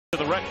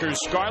The Rutgers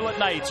Scarlet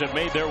Knights have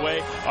made their way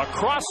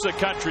across the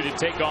country to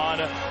take on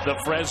the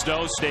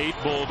Fresno State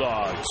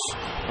Bulldogs.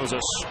 It was a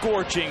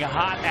scorching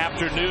hot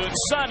afternoon.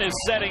 Sun is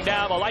setting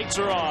down. The lights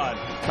are on.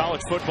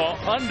 College football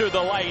under the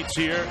lights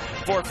here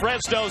for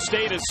Fresno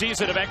State, a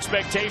season of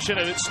expectation,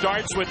 and it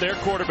starts with their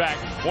quarterback,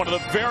 one of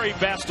the very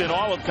best in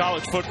all of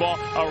college football,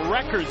 a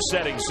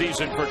record-setting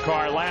season for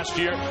Carr last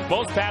year.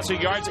 Most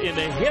passing yards in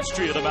the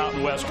history of the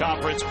Mountain West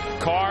Conference.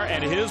 Carr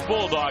and his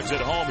Bulldogs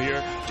at home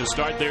here to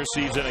start their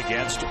season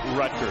against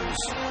Rutgers.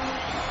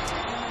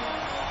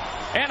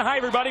 And hi,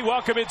 everybody.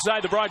 Welcome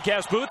inside the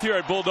broadcast booth here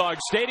at Bulldog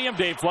Stadium.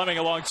 Dave Fleming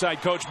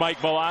alongside Coach Mike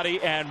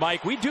Bellotti. And,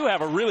 Mike, we do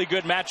have a really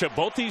good matchup.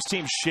 Both these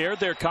teams shared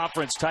their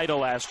conference title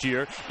last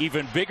year.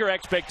 Even bigger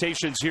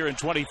expectations here in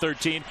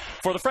 2013.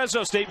 For the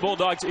Fresno State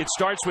Bulldogs, it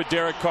starts with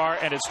Derek Carr,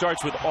 and it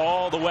starts with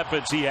all the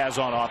weapons he has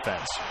on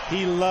offense.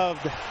 He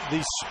loved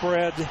the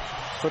spread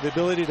for the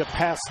ability to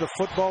pass the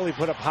football. He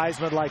put up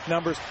Heisman-like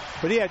numbers,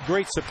 but he had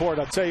great support.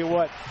 I'll tell you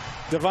what.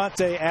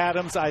 Devontae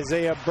Adams,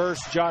 Isaiah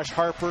Burst, Josh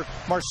Harper,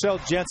 Marcel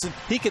Jensen.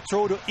 He could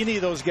throw to any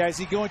of those guys.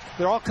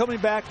 They're all coming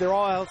back. They're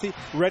all healthy,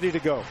 ready to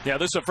go. Yeah,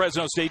 this is a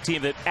Fresno State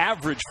team that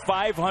averaged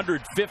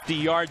 550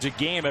 yards a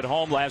game at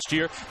home last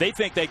year. They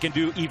think they can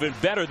do even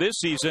better this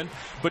season.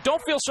 But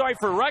don't feel sorry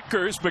for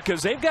Rutgers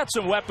because they've got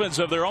some weapons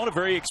of their own, a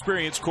very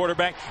experienced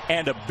quarterback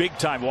and a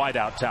big-time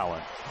wideout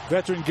talent.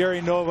 Veteran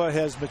Gary Nova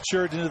has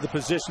matured into the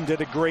position, did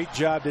a great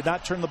job, did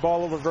not turn the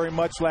ball over very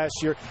much last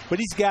year, but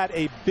he's got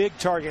a big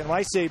target. And when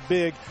I say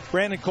big,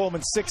 Brandon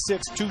Coleman, 6'6",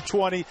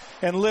 220,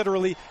 and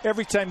literally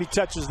every time he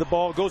touches the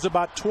ball, goes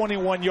about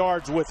 21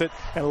 yards with it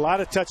and a lot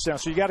of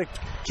touchdowns. So you got to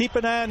keep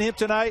an eye on him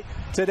today,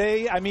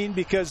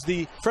 because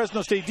the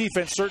Fresno State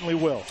defense certainly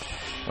will.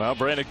 Well,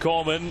 Brandon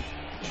Coleman,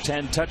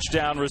 10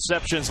 touchdown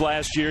receptions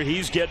last year.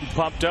 He's getting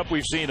pumped up.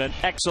 We've seen an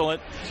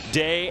excellent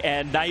day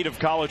and night of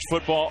college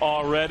football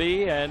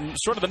already, and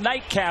sort of the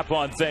nightcap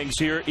on things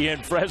here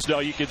in Fresno.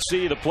 You can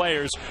see the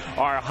players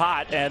are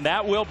hot, and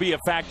that will be a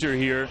factor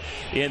here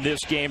in this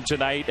game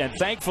tonight. And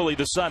thankfully,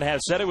 the sun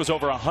has set. It was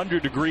over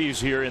 100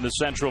 degrees here in the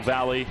Central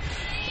Valley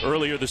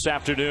earlier this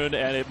afternoon,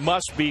 and it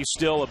must be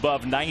still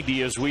above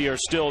 90 as we are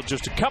still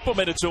just a couple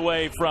minutes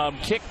away from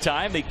kick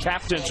time. The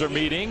captains are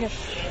meeting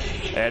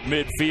at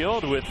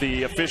midfield with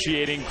the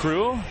officiating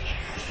crew.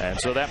 And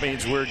so that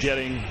means we're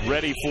getting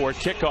ready for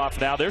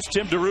kickoff now. There's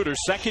Tim DeRuyter,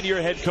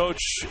 second-year head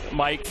coach,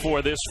 Mike,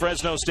 for this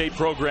Fresno State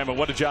program, and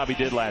what a job he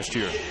did last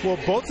year. Well,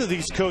 both of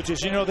these coaches,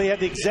 they had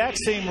the exact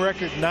same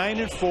record,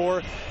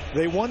 9-4.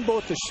 They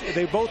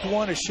both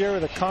won a share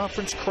of the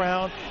conference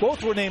crown.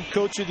 Both were named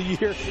Coach of the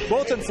Year.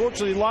 Both,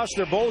 unfortunately, lost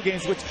their bowl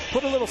games, which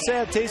put a little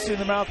sad taste in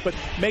the mouth, but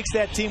makes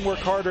that team work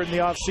harder in the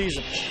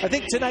offseason. I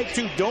think tonight,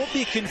 too, don't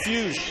be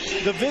confused.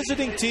 The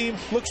visiting team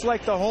looks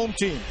like the home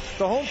team.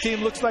 The home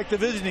team looks like the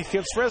visiting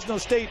team. Fresno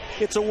State,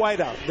 it's a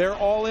whiteout. They're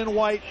all in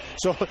white.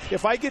 So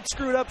if I get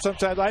screwed up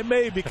sometimes, I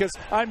may, because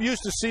I'm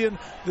used to seeing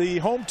the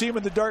home team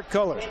in the dark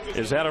color.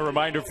 Is that a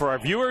reminder for our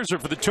viewers or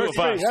for the two of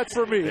us? That's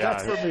for me. Yeah,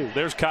 that's for me.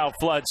 There's Kyle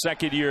Flood,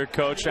 second-year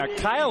coach. Now,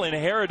 Kyle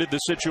inherited the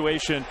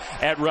situation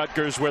at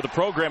Rutgers where the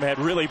program had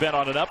really been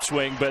on an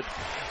upswing, but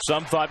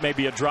some thought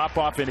maybe a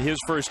drop-off in his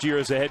first year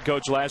as a head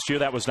coach last year.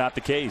 That was not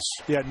the case.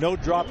 Yeah, no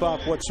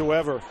drop-off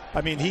whatsoever.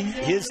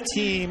 His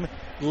team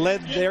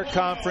led their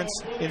conference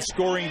in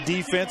scoring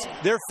defense.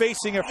 They're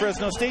facing a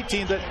Fresno State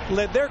team that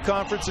led their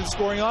conference in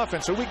scoring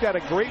offense. So we've got a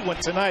great one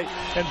tonight,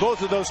 and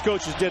both of those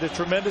coaches did a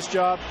tremendous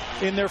job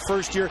in their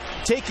first year,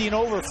 taking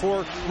over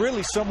for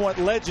really somewhat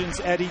legends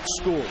at each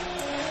school.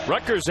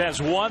 Rutgers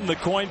has won the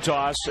coin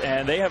toss,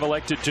 and they have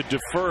elected to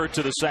defer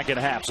to the second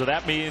half. So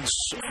that means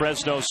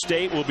Fresno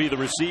State will be the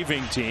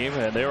receiving team,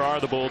 and there are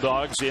the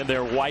Bulldogs in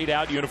their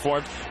whiteout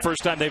uniforms.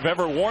 First time they've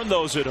ever worn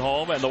those at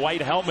home, and the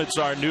white helmets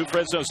are new.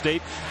 Fresno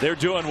State, they're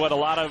doing what a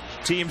lot of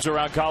teams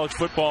around college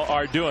football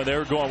are doing.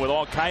 They're going with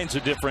all kinds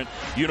of different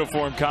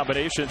uniform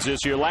combinations this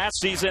year.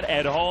 Last season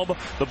at home,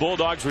 the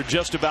Bulldogs were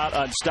just about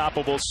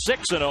unstoppable.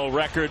 6-0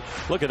 record.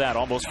 Look at that,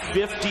 almost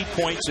 50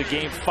 points a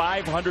game,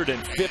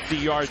 550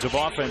 yards of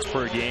offense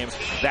per game.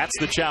 That's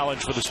the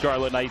challenge for the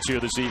Scarlet Knights here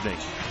this evening.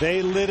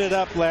 They lit it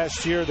up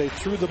last year. They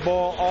threw the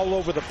ball all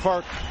over the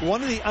park.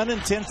 One of the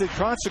unintended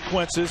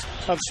consequences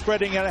of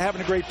spreading out and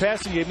having a great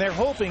passing game, they're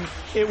hoping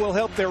it will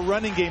help their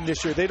running game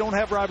this year. They don't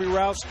have Robbie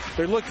Rouse.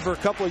 They're looking for a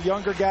couple of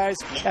younger guys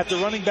at the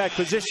running back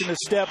position to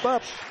step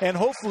up, and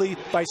hopefully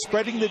by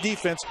spreading the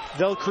defense,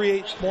 they'll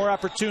create more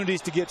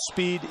opportunities to get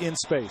speed in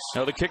space.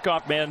 Now the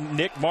kickoff man,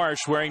 Nick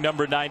Marsh, wearing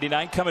number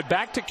 99, coming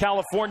back to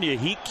California.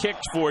 He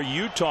kicked for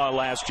Utah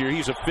last year.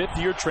 He's a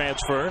fifth-year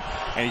transfer,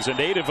 and he's a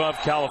native of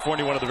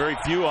California, one of the very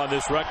few on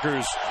this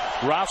Rutgers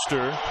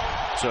roster.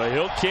 So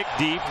he'll kick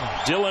deep.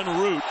 Dylan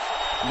Root,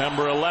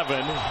 number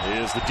 11,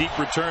 is the deep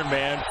return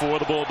man for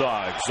the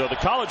Bulldogs. So the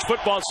college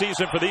football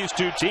season for these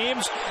two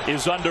teams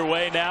is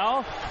underway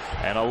now,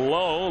 and a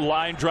low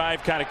line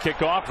drive kind of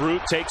kickoff.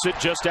 Root takes it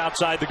just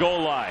outside the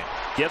goal line.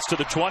 Gets to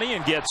the 20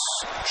 and gets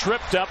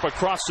tripped up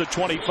across the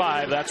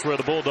 25. That's where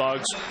the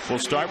Bulldogs will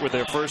start with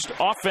their first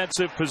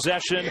offensive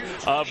possession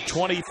of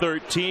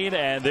 2013.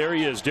 And there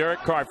he is, Derek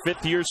Carr,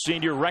 fifth-year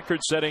senior,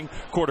 record-setting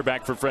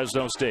quarterback for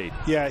Fresno State.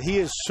 Yeah, he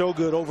is so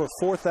good, over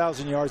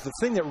 4,000 yards. The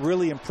thing that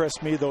really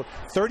impressed me, though,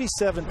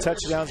 37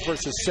 touchdowns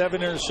versus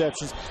 7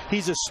 interceptions.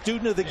 He's a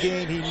student of the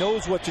game. He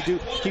knows what to do.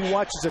 He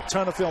watches a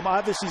ton of film.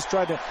 Obviously, he's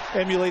trying to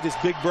emulate his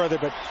big brother,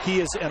 but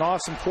he is an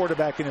awesome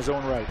quarterback in his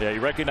own right. Yeah,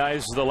 you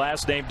recognize the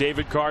last name,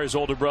 David Carr, his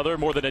older brother.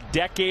 More than a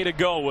decade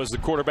ago was the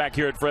quarterback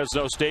here at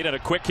Fresno State, and a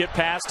quick hit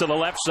pass to the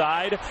left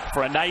side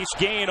for a nice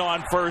gain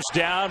on first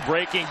down,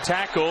 breaking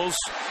tackles.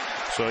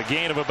 So a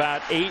gain of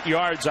about 8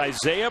 yards.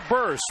 Isaiah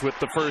Burse with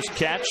the first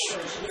catch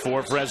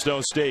for Fresno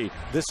State.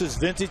 This is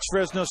vintage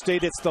Fresno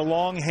State. It's the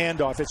long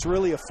handoff. It's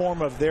really a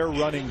form of their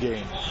running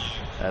game.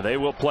 And they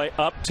will play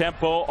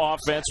up-tempo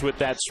offense with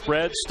that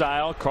spread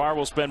style. Carr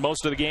will spend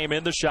most of the game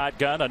in the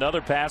shotgun.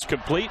 Another pass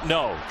complete?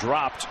 No.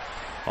 Dropped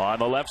on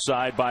the left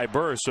side by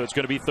Burse. So it's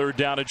going to be third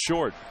down and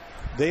short.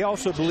 They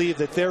also believe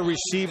that their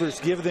receivers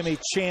give them a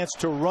chance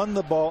to run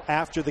the ball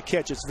after the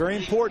catch. It's very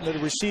important that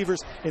the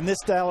receivers in this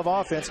style of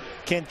offense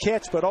can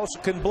catch but also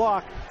can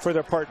block for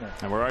their partner.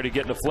 And we're already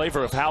getting a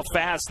flavor of how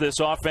fast this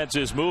offense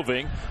is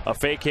moving. A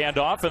fake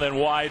handoff and then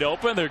wide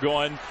open. They're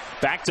going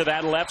back to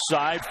that left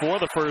side for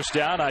the first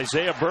down.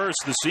 Isaiah Burse,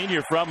 the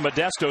senior from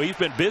Modesto, he's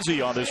been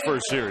busy on this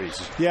first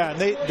series. Yeah, and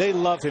they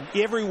love him.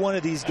 Every one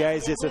of these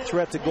guys is a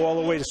threat to go all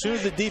the way. As soon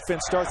as the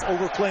defense starts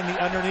overplaying the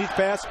underneath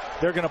pass,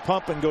 they're going to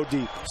pump and go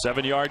deep.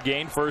 7-yard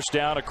gain, first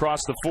down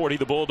across the 40.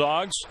 The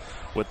Bulldogs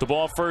with the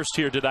ball first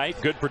here tonight.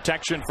 Good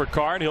protection for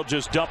Carr, and he'll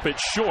just dump it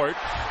short.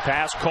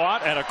 Pass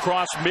caught and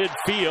across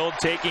midfield,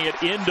 taking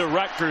it into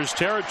Rutgers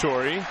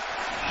territory.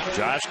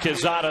 Josh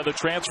Quezada, the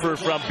transfer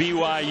from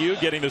BYU,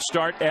 getting the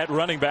start at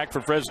running back for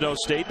Fresno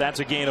State. That's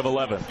a gain of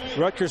 11.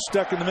 Rutgers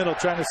stuck in the middle,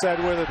 trying to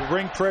decide whether to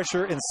bring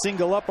pressure and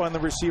single up on the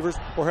receivers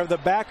or have the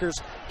backers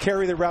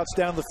carry the routes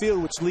down the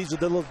field, which leads to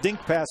the little dink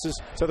passes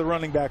to the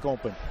running back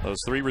open. Those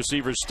three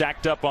receivers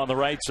stacked up on the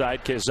right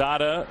side.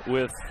 Quezada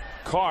with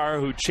Carr,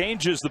 who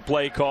changes the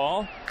play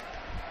call.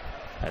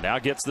 And now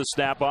gets the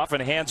snap off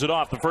and hands it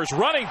off. The first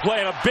running play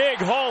and a big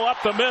hole up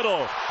the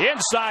middle.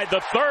 Inside the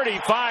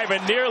 35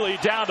 and nearly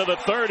down to the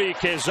 30.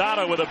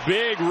 Quezada with a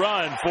big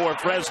run for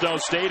Fresno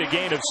State. A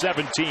gain of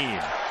 17.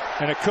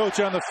 And a coach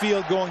on the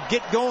field going,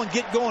 get going,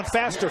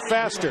 faster,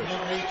 faster.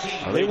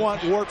 They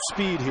want warp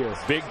speed here.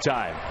 Big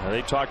time.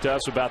 They talked to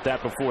us about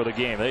that before the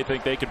game. They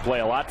think they can play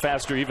a lot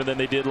faster even than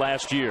they did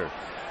last year.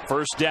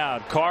 First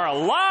down. Carr, a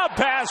lob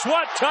pass.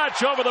 What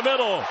touch over the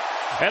middle.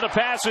 And the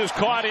pass is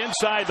caught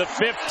inside the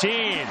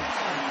 15.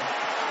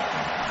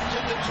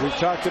 We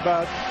talked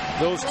about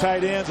those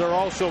tight ends are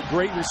also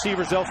great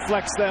receivers. They'll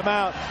flex them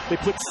out. They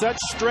put such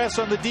stress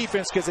on the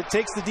defense because it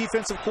takes the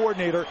defensive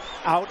coordinator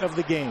out of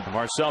the game.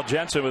 Marcel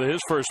Jensen with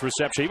his first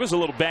reception. He was a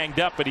little banged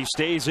up, but he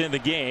stays in the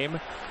game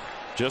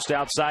just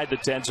outside the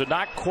 10. So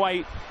not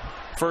quite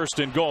first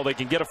and goal. They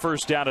can get a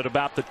first down at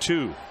about the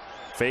 2.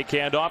 Fake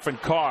handoff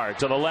and Carr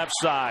to the left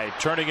side,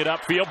 turning it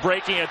upfield,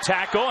 breaking a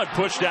tackle and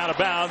pushed out of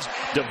bounds.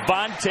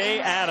 Devontae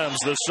Adams,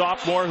 the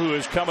sophomore who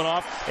is coming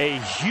off a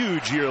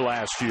huge year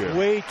last year.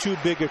 Way too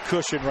big a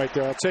cushion right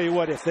there. I'll tell you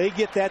what, if they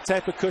get that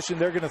type of cushion,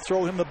 they're going to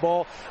throw him the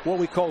ball, what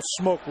we call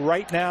smoke,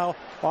 right now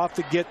off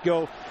the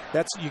get-go.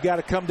 You got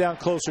to come down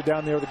closer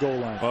down there at the goal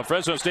line. Well,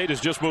 Fresno State is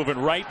just moving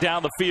right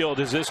down the field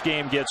as this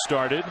game gets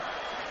started.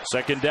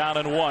 Second down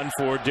and 1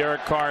 for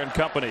Derek Carr and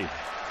company.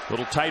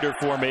 Little tighter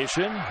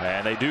formation,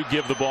 and they do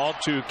give the ball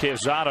to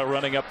Quezada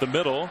running up the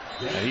middle.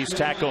 And he's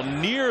tackled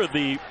near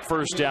the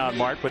first down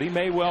mark, but he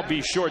may well be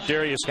short.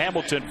 Darius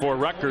Hamilton for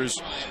Rutgers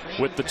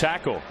with the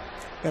tackle.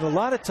 And a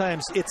lot of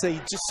times it's a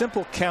just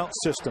simple count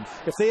system.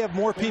 If they have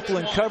more people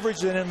in coverage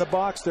than in the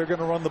box, they're going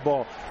to run the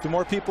ball. If there are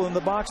more people in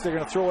the box, they're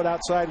going to throw it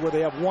outside where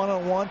they have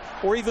one-on-one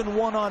or even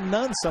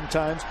one-on-none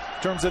sometimes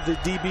in terms of the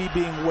DB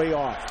being way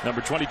off.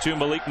 Number 22,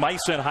 Malik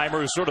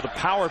Meisenheimer, is sort of the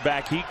power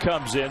back. He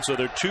comes in, so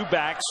there are two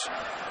backs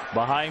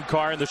behind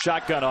Carr in the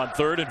shotgun on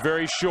third and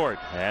very short.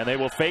 And they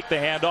will fake the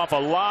handoff. A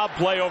lob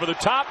play over the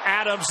top.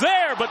 Adams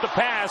there, but the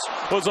pass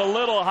was a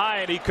little high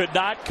and he could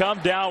not come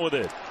down with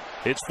it.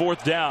 It's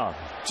fourth down.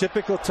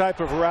 Typical type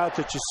of route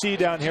that you see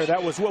down here.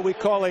 That was what we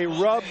call a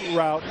rub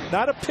route,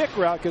 not a pick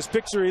route because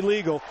picks are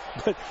illegal,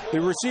 but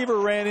the receiver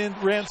ran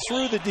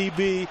through the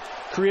DB,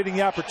 creating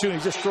the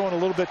opportunity, just throwing a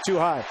little bit too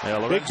high.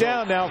 Yeah, big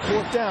down now,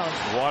 fourth down.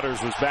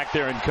 Waters was back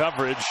there in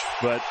coverage,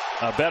 but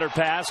a better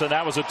pass, and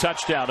that was a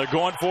touchdown. They're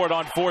going for it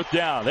on fourth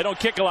down. They don't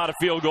kick a lot of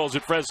field goals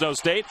at Fresno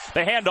State.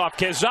 The handoff,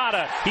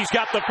 Quezada. He's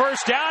got the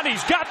first down.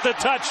 He's got the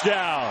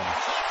touchdown.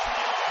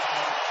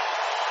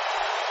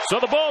 So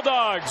the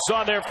Bulldogs,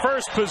 on their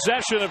first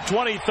possession of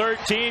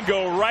 2013,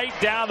 go right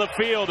down the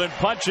field and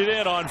punch it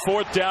in on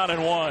fourth down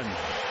and 1.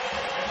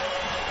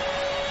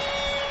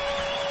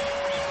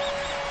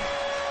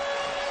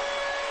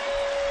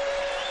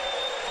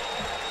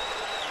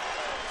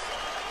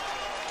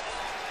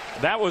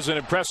 That was an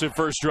impressive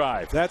first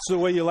drive. That's the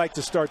way you like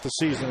to start the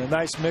season. A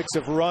nice mix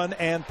of run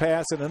and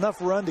pass, and enough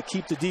run to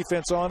keep the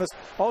defense honest.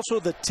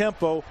 Also, the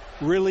tempo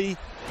really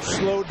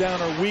slowed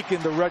down or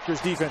weakened the Rutgers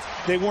defense.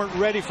 They weren't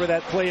ready for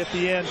that play at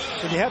the end.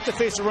 When you have to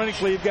face a running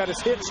play, you've got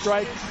to hit,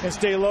 strike, and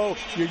stay low.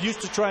 You're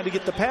used to trying to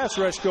get the pass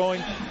rush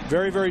going.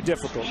 Very, very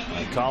difficult.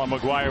 Colin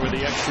McGuire with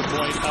the extra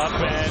point up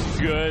and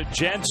good.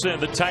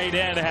 Jensen, the tight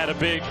end, had a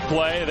big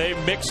play. They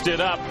mixed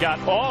it up, got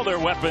all their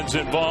weapons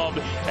involved,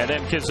 and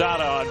then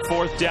Quezada on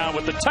fourth down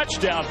with the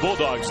touchdown.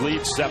 Bulldogs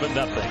lead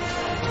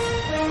 7-0.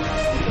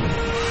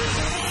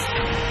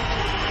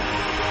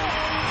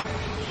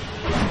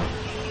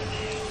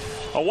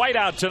 A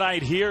whiteout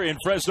tonight here in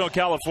Fresno,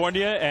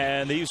 California,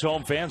 and these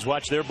home fans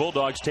watch their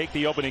Bulldogs take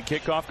the opening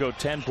kickoff, go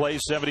 10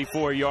 plays,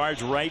 74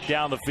 yards right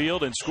down the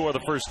field, and score the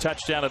first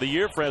touchdown of the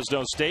year.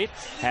 Fresno State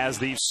has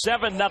the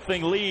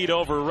 7-0 lead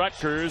over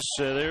Rutgers.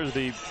 There's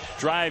the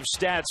drive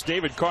stats.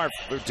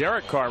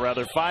 Derek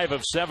Carr, 5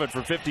 of 7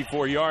 for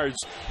 54 yards.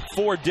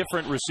 4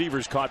 different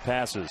receivers caught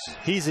passes.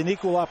 He's an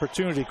equal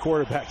opportunity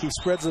quarterback. He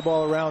spreads the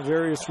ball around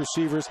various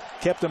receivers,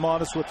 kept them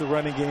honest with the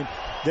running game.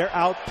 They're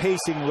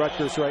outpacing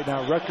Rutgers right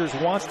now. Rutgers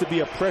wants to be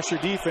a pressure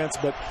defense,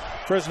 but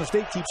Fresno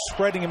State keeps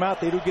spreading them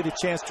out. They don't get a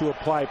chance to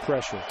apply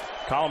pressure.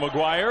 Colin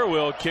McGuire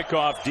will kick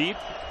off deep.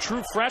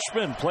 True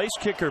freshman, place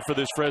kicker for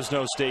this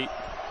Fresno State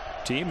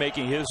team,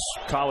 making his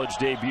college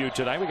debut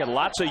tonight. We got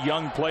lots of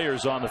young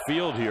players on the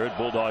field here at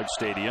Bulldog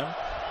Stadium.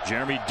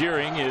 Jeremy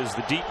Deering is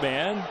the deep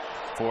man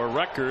for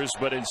Rutgers,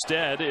 but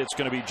instead it's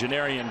going to be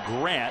Janarian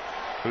Grant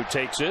who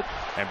takes it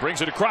and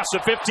brings it across the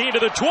 15 to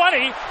the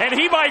 20, and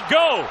he might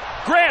go.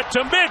 Grant to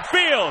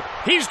midfield.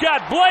 He's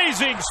got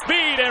blazing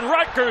speed, and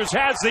Rutgers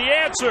has the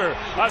answer.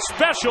 A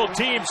special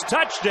teams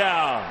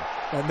touchdown.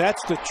 And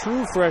that's the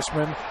true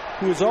freshman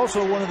who is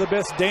also one of the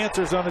best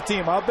dancers on the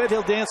team. I'll bet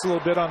he'll dance a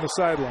little bit on the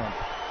sideline.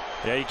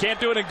 Yeah, you can't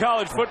do it in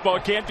college football.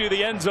 Can't do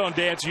the end zone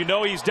dance. You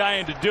know he's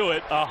dying to do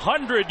it.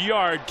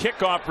 100-yard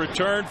kickoff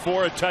return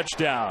for a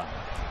touchdown.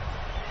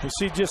 You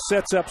see, just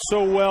sets up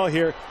so well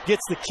here.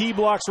 Gets the key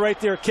blocks right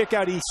there, kick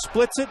out. He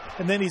splits it,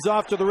 and then he's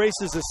off to the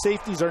races. The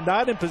safeties are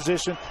not in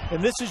position,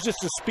 and this is just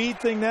a speed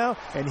thing now,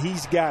 and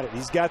he's got it.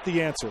 He's got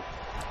the answer.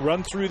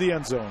 Run through the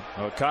end zone.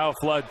 Well, Kyle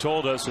Flood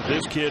told us that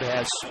this kid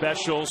has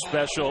special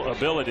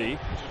ability.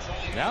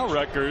 Now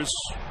Rutgers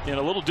in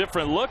a little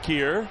different look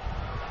here,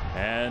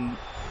 and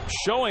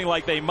showing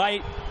like they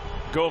might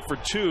go for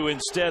 2.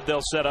 Instead,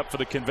 they'll set up for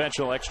the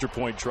conventional extra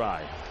point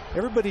try.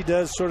 Everybody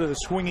does sort of the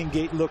swinging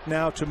gate look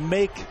now to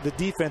make the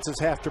defenses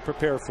have to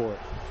prepare for it.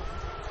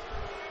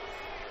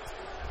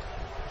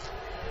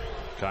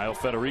 Kyle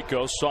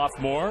Federico,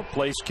 sophomore,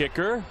 place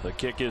kicker. The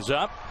kick is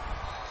up,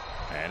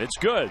 and it's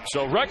good.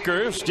 So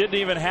Rutgers didn't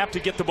even have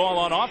to get the ball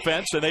on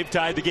offense, and they've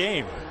tied the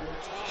game.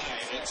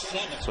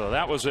 So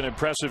that was an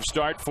impressive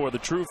start for the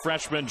true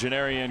freshman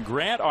Janarian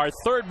Grant. Our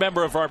third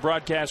member of our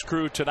broadcast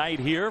crew tonight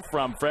here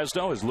from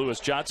Fresno is Lewis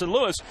Johnson.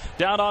 Lewis,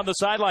 down on the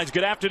sidelines.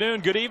 Good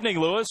afternoon. Good evening,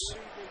 Lewis.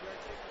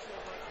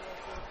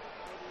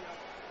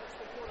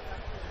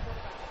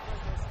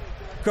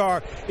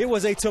 It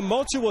was a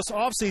tumultuous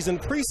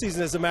offseason, preseason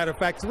as a matter of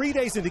fact. 3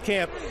 days into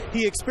camp,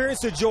 he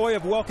experienced the joy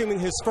of welcoming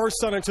his first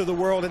son into the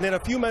world, and then a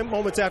few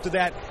moments after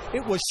that,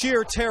 it was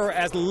sheer terror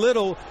as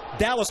little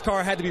Dallas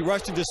Carr had to be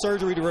rushed into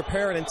surgery to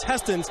repair an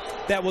intestines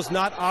that was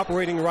not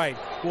operating right.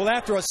 Well,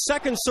 after a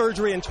second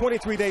surgery and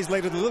 23 days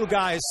later, the little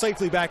guy is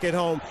safely back at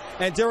home,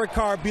 and Derek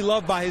Carr,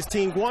 beloved by his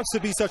team, wants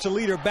to be such a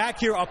leader, back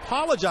here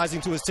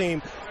apologizing to his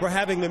team for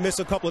having to miss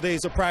a couple of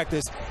days of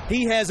practice.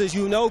 He has, as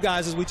you know,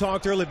 guys, as we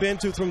talked earlier, been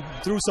through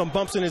some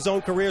bumps in his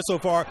own career so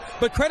far,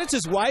 but credits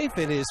his wife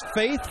and his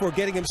faith for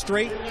getting him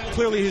straight.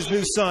 Clearly his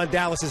new son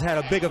Dallas has had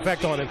a big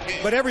effect on him,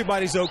 but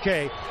everybody's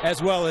okay,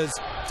 as well as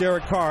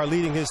Derek Carr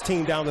leading his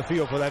team down the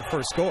field for that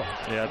first score.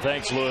 Yeah,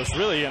 thanks, Lewis.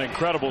 Really an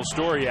incredible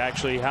story,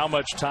 actually, how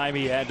much time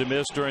he had to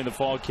miss during the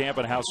fall camp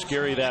and how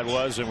scary that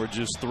was, and we're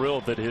just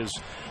thrilled that his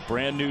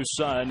brand new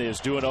son is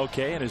doing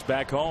okay and is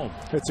back home.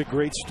 It's a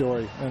great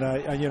story,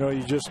 and you know,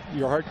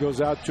 your heart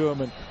goes out to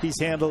him, and he's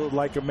handled it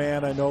like a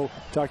man. I know,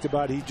 talked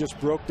about he just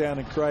broke down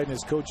and cried in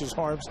his coach's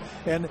arms,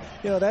 and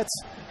you know, that's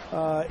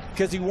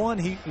because he won.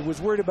 He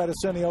was worried about his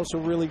son. He also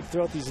really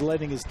felt he's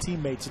letting his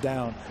teammates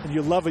down, and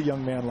you love a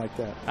young man like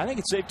that. I think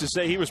it's safe to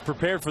say he was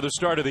prepared for the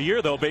start of the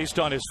year, though, based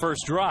on his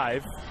first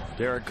drive.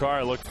 Derek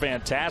Carr looked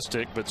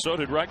fantastic, but so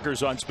did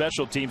Rutgers on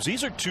special teams.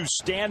 These are two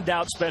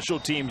standout special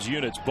teams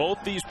units.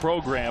 Both these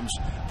programs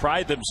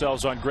pride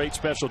themselves on great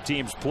special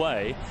teams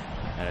play,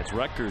 and it's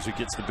Rutgers who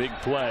gets the big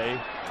play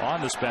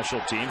on the special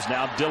teams.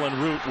 Now Dylan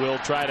Root will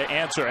try to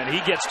answer, and he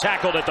gets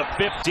tackled at the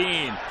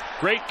 15.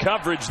 Great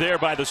coverage there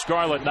by the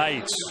Scarlet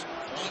Knights.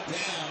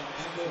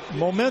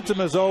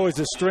 Momentum is always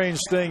a strange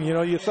thing. You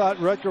know, you thought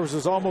Rutgers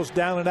was almost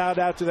down and out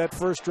after that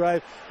first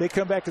drive. They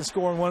come back and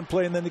score in one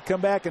play, and then they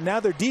come back, and now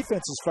their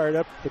defense is fired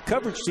up. The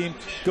coverage team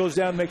goes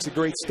down and makes a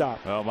great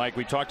stop. Well, Mike,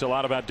 we talked a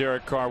lot about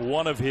Derek Carr.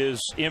 One of his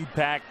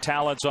impact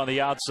talents on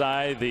the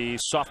outside, the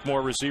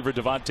sophomore receiver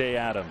Devontae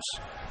Adams.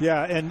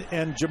 Yeah,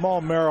 and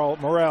Jamal Morrell,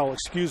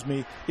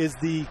 is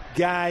the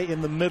guy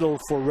in the middle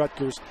for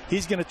Rutgers.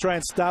 He's going to try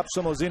and stop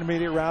some of those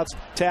intermediate routes,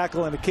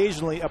 tackle, and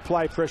occasionally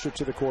apply pressure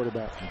to the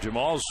quarterback.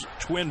 Jamal's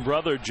twin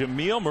brother,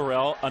 Jameel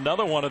Morrell,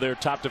 another one of their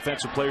top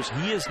defensive players,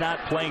 he is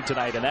not playing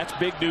tonight, and that's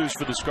big news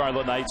for the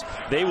Scarlet Knights.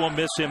 They will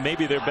miss him,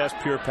 maybe their best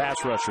pure pass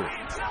rusher.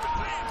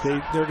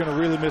 They're going to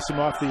really miss him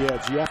off the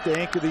edge. You have to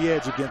anchor the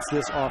edge against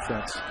this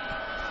offense.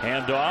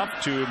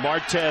 Handoff to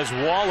Martez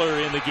Waller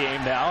in the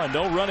game now, and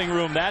no running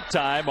room that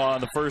time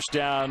on the first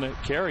down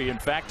carry. In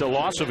fact, a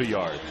loss of a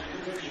yard.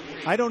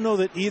 I don't know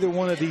that either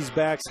one of these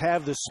backs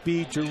have the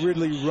speed to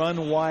really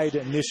run wide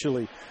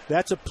initially.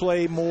 That's a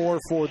play more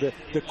for the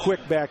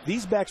quick back.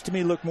 These backs to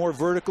me look more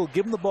vertical.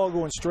 Give them the ball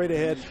going straight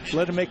ahead.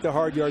 Let them make the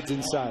hard yards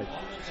inside.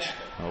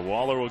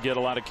 Waller will get a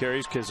lot of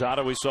carries.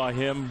 Quezada, we saw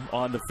him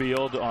on the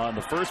field on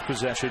the first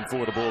possession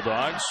for the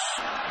Bulldogs.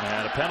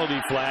 And a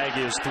penalty flag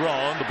is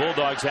thrown. The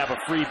Bulldogs have a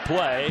free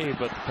play,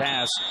 but the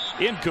pass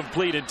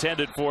incomplete,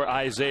 intended for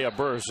Isaiah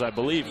Burse. I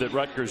believe that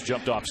Rutgers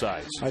jumped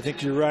offsides. I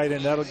think you're right,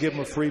 and that'll give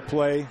them a free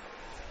play.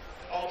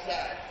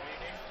 Offside.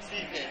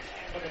 Defense,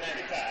 number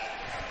 95.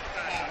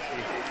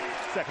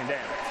 Second down.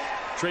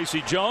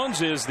 Tracy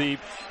Jones is the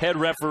head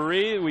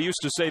referee. We used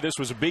to say this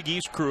was a Big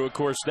East crew. Of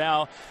course,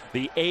 now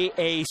the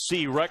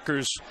AAC,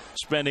 Rutgers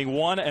spending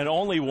one and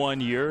only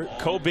 1 year.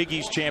 Co-Big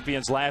East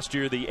champions last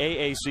year. The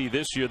AAC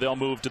this year, they'll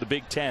move to the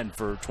Big Ten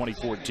for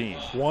 2014.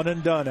 One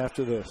and done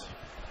after this.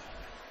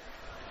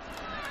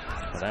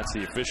 Well, that's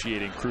the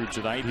officiating crew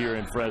tonight here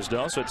in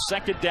Fresno. So it's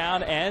second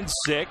down and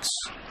 6.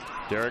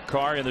 Derek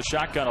Carr in the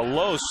shotgun, a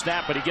low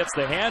snap, but he gets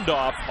the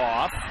handoff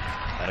off.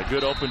 And a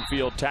good open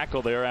field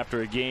tackle there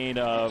after a gain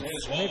of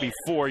maybe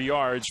 4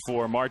 yards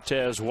for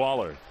Martez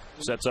Waller.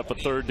 Sets up a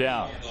third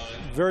down.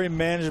 Very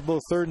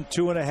manageable, 3rd and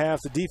 2.5.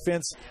 The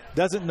defense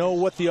doesn't know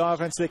what the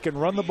offense. They can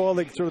run the ball.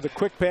 They can throw the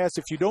quick pass.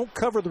 If you don't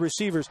cover the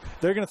receivers,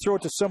 they're going to throw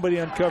it to somebody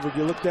uncovered.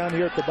 You look down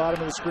here at the bottom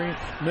of the screen,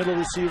 middle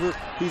receiver,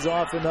 he's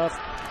off enough.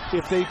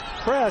 If they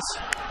press,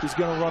 he's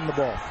going to run the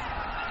ball.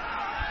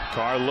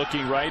 Carr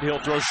looking right. He'll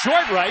throw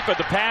short right, but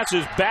the pass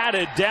is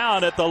batted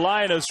down at the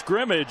line of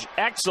scrimmage.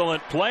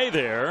 Excellent play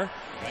there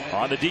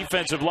on the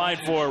defensive line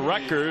for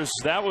Rutgers.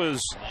 That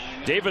was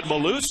David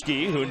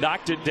Maluski who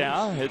knocked it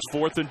down. It's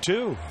 4th and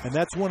 2. And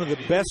that's one of the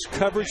best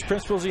coverage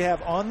principles you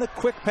have on the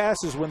quick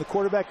passes. When the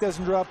quarterback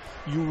doesn't drop,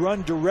 you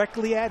run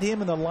directly at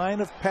him in the line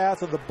of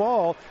path of the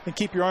ball and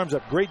keep your arms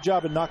up. Great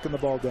job of knocking the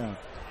ball down.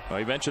 Well,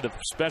 you mentioned the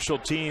special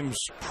teams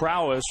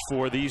prowess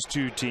for these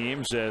two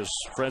teams as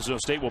Fresno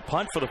State will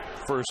punt for the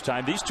first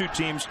time. These two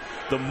teams,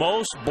 the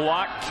most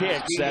blocked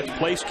kicks, that's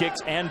place kicks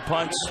and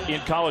punts in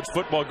college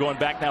football going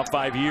back now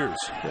 5 years.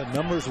 Yeah,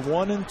 numbers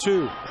 1 and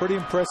 2, pretty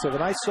impressive.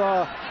 And I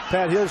saw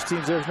Pat Hill's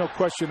teams, there's no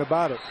question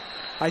about it.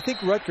 I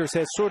think Rutgers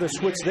has sort of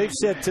switched. They've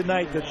said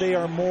tonight that they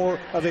are more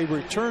of a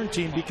return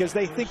team because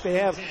they think they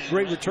have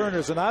great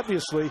returners, and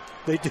obviously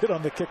they did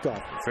on the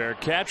kickoff. Fair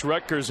catch.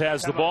 Rutgers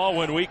has the ball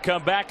when we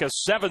come back. A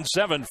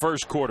 7-7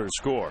 first quarter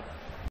score.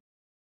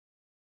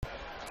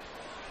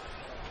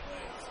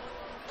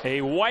 A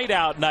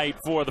whiteout night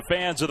for the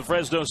fans of the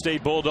Fresno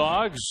State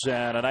Bulldogs,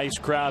 and a nice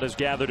crowd has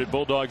gathered at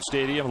Bulldog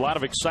Stadium. A lot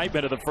of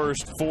excitement in the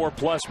first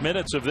 4+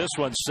 minutes of this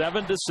one.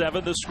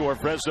 7-7 the score.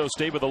 Fresno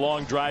State with a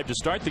long drive to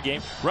start the game.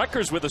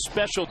 Rutgers with a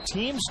special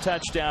teams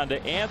touchdown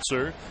to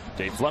answer.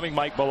 Dave Fleming,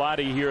 Mike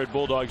Bellotti here at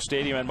Bulldog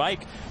Stadium. And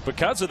Mike,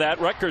 because of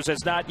that, Rutgers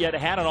has not yet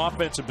had an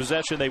offensive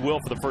possession. They will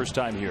for the first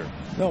time here.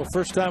 No,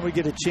 first time we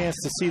get a chance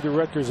to see the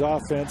Rutgers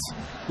offense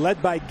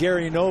led by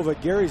Gary Nova.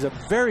 Gary's a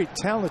very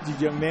talented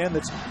young man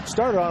that's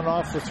started on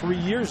off for 3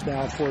 years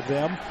now for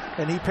them,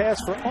 and he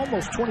passed for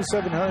almost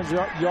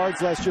 2,700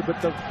 yards last year,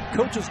 but the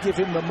coaches give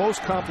him the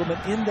most compliment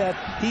in that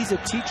he's a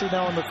teacher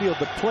now on the field.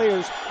 The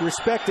players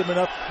respect him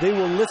enough, they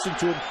will listen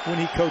to him when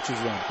he coaches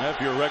them. If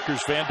you're a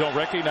Rutgers fan, don't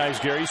recognize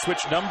Gary.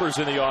 Switched numbers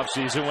in the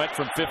offseason, went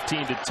from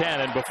 15 to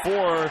 10, and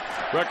before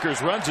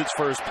Rutgers runs its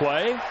first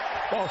play.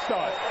 Ball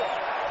start.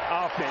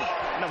 Offense,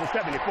 number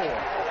 74,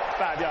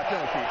 5-yard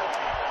penalty.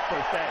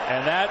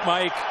 And that,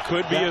 Mike,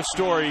 could be a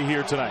story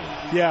here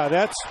tonight. Yeah,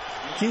 that's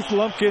Keith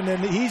Lumpkin,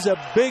 and he's a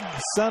big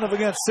son of a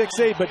gun,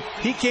 6'8", but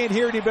he can't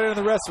hear any better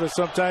than the rest of us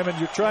sometime. And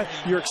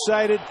you're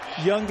excited.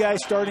 Young guy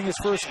starting his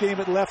first game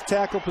at left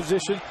tackle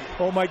position.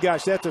 Oh my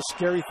gosh, that's a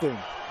scary thing.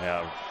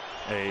 Yeah,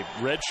 a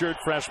redshirt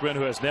freshman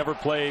who has never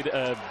played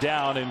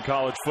down in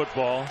college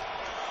football.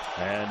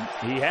 And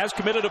he has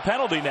committed a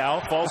penalty now,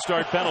 false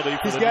start penalty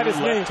for the new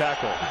left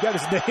tackle. He's got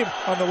his name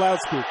on the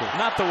loudspeaker.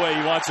 Not the way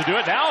he wants to do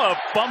it. Now a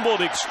fumbled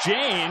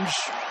exchange.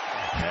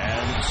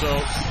 And so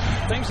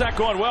things not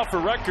going well for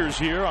Rutgers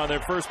here on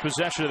their first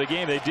possession of the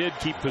game. They did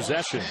keep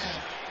possession.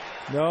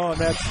 No, and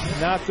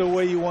that's not the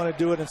way you want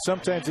to do it. And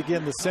sometimes,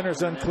 again, the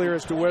center's unclear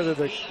as to whether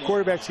the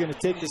quarterback's going to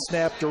take the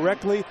snap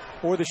directly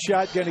or the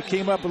shotgun. It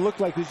came up and looked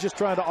like he was just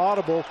trying to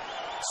audible.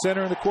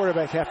 Center and the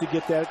quarterback have to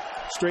get that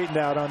straightened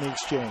out on the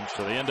exchange.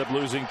 So they end up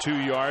losing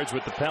 2 yards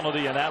with the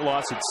penalty, and that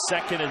loss. It's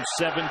 2nd and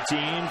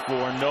 17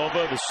 for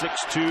Nova, the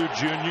 6'2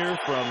 junior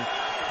from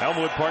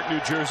Elmwood Park, New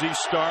Jersey.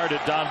 Starred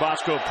at Don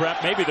Bosco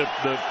Prep, maybe the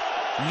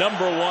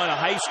 #1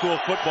 high school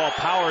football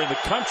power in the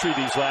country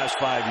these last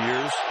 5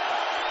 years.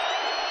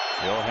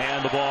 He'll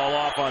hand the ball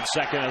off on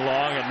 2nd and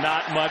long, and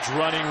not much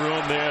running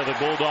room there. The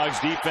Bulldogs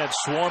defense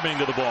swarming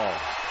to the ball.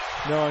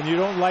 No, and you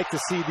don't like to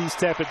see these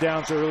type of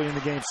downs early in the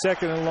game.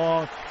 2nd and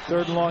long,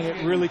 3rd and long,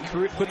 it really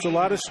puts a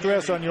lot of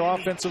stress on your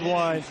offensive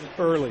line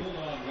early.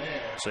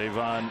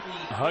 Savon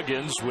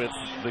Huggins with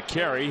the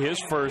carry, his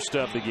first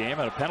of the game,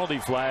 and a penalty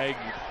flag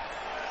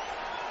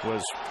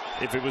was,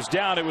 if it was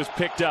down, it was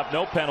picked up.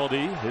 No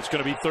penalty. It's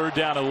going to be 3rd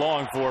down and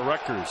long for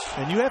Rutgers.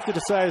 And you have to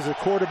decide as a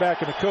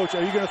quarterback and a coach,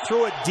 are you going to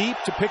throw it deep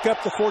to pick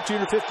up the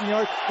 14 or 15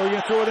 yards, or are you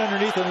going to throw it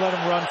underneath and let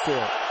them run for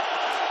it?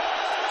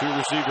 2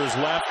 receivers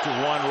left, 1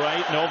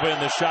 right. Nova in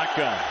the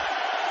shotgun.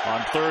 On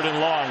 3rd and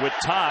long with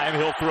time,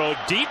 he'll throw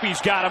deep.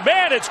 He's got a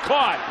man. It's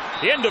caught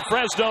into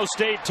Fresno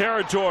State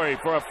territory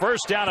for a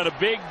 1st down and a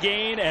big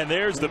gain. And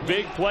there's the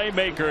big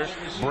playmaker,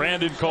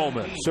 Brandon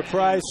Coleman.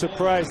 Surprise,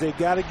 surprise. They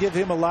got to give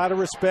him a lot of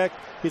respect.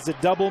 It's a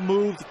double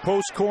move,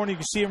 post corner. You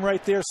can see him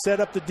right there, set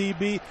up the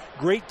DB.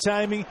 Great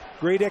timing,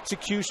 great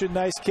execution,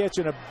 nice catch,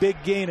 and a big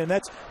gain. And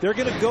they're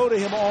going to go to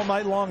him all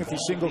night long if he's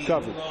single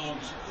covered.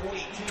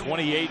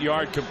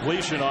 28-yard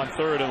completion on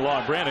 3rd and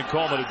long. Brandon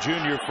Coleman, a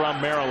junior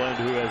from Maryland,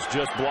 who has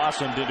just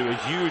blossomed into a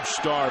huge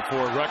star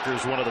for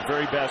Rutgers, one of the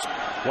very best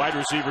wide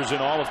receivers in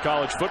all of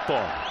college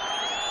football.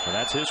 And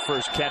that's his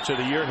first catch of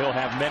the year. He'll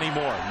have many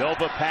more.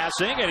 Nova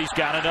passing, and he's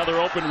got another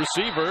open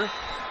receiver.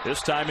 This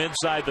time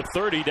inside the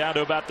 30, down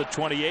to about the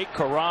 28.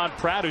 Karan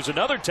Pratt, who's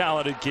another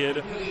talented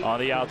kid on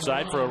the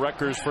outside for a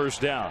Rutgers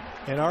 1st down.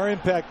 And our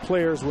impact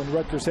players when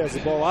Rutgers has the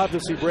ball,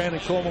 obviously Brandon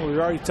Coleman, we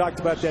already talked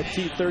about that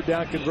key 3rd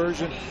down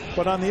conversion.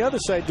 But on the other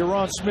side,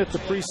 Deron Smith, the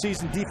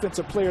preseason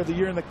defensive player of the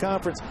year in the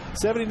conference,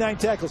 79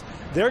 tackles.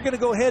 They're going to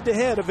go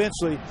head-to-head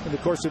eventually in the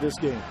course of this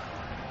game.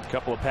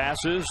 Couple of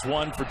passes,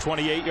 1 for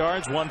 28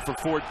 yards, 1 for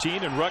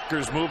 14, and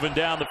Rutgers moving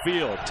down the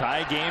field.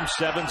 Tie game,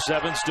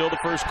 7-7, still the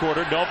 1st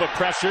quarter. Nova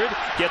pressured,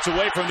 gets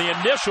away from the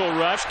initial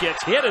rush,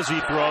 gets hit as he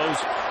throws,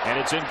 and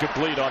it's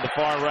incomplete on the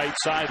far right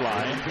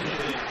sideline.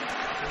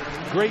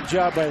 Great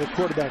job by the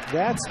quarterback.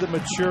 That's the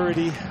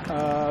maturity.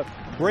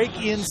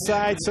 Break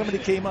inside, somebody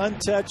came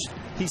untouched.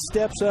 He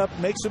steps up,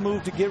 makes a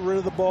move to get rid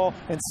of the ball,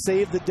 and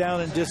save the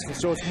down and distance.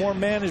 So it's more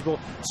manageable.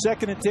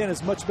 2nd and 10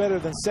 is much better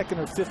than 2nd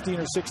or 15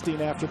 or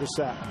 16 after the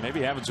sack.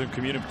 Maybe having some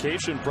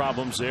communication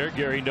problems there.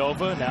 Gary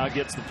Nova now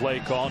gets the play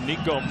call.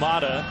 Nico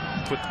Mata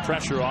put the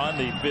pressure on,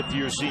 the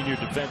 5th-year senior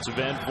defensive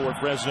end for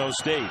Fresno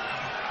State.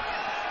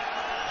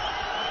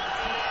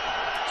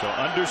 So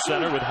under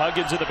center with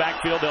Huggins in the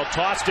backfield. They'll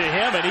toss to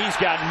him, and he's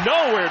got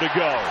nowhere to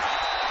go.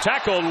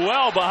 Tackled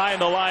well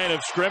behind the line of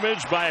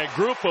scrimmage by a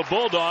group of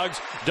Bulldogs.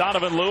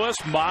 Donovan Lewis.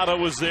 Mata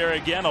was there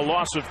again, a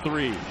loss of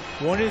 3.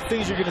 One of the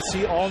things you're going to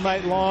see all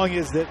night long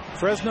is that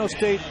Fresno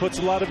State puts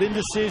a lot of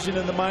indecision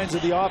in the minds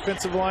of the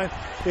offensive line.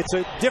 It's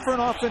a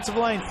different offensive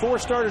line. 4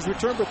 starters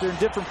return, but they're in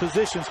different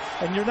positions,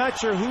 and you're not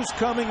sure who's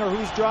coming or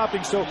who's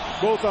dropping. So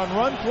both on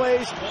run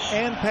plays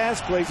and pass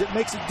plays, it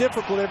makes it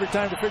difficult every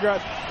time to figure out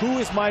who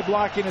is my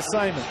blocking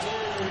assignment.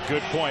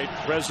 Good point.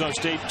 Fresno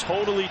State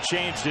totally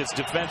changed its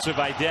defensive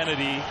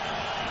identity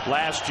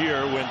last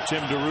year when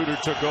Tim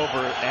DeRuyter took over,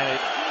 and it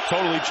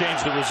totally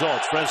changed the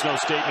results. Fresno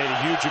State made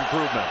a huge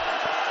improvement.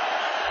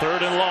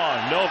 3rd and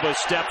long. Nova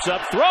steps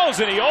up, throws,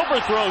 and he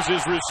overthrows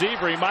his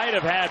receiver. He might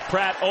have had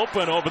Pratt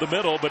open over the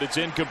middle, but it's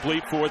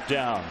incomplete. 4th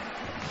down.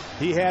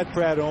 He had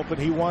Pratt open.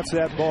 He wants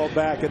that ball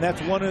back, and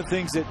that's one of the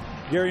things that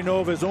Gary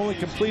Nova has only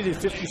completed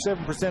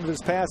 57% of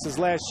his passes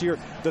last year.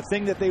 The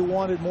thing that they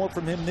wanted more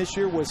from him this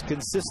year was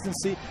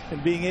consistency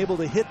and being able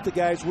to hit the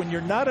guys when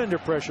you're not under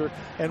pressure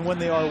and when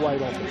they are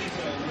wide open.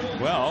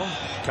 Well,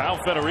 Kyle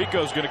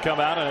Federico is going to come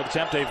out and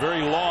attempt a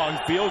very long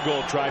field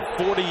goal try,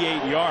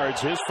 48 yards,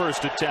 his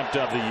first attempt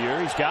of the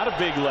year. He's got a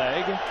big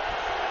leg.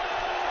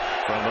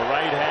 From the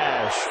right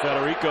hash,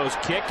 Federico's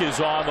kick is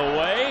on the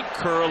way,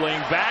 curling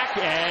back,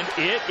 and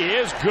it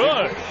is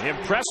good.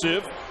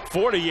 Impressive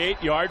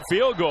 48-yard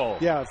field goal.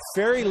 Yeah,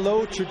 very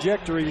low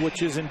trajectory,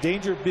 which is in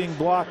danger of being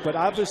blocked, but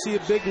obviously a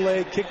big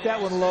leg. Kicked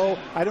that one low.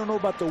 I don't know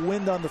about the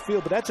wind on the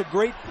field, but that's a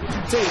great,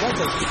 that's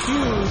a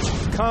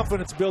huge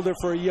confidence builder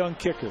for a young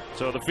kicker.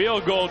 So the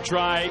field goal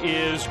try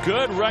is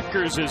good.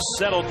 Rutgers has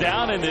settled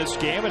down in this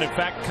game, and in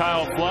fact,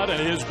 Kyle Flood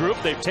and his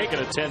group, they've taken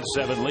a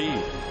 10-7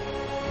 lead.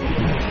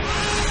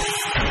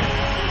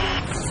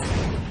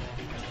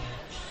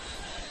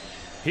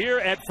 Here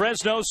at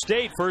Fresno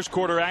State, 1st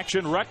quarter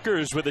action,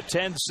 Rutgers with a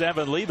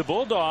 10-7 lead. The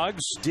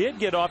Bulldogs did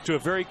get off to a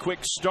very quick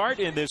start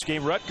in this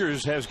game.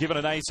 Rutgers has given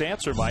a nice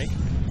answer, Mike.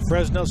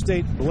 Fresno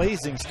State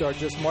blazing start,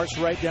 just marched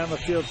right down the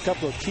field. A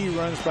couple of key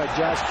runs by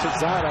Josh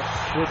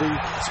Chizada with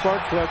the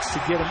spark plugs to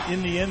get him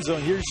in the end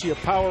zone. Here you see a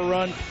power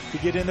run to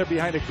get in there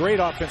behind a great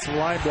offensive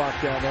line block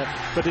down there.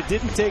 But it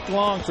didn't take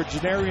long for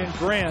Janarian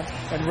Grant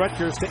and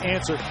Rutgers to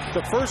answer.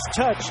 The first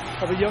touch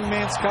of a young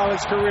man's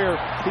college career,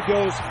 he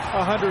goes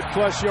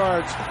 100+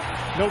 yards.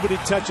 Nobody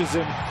touches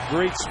him.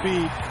 Great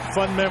speed.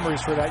 Fun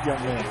memories for that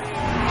young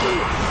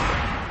man.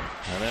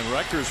 And then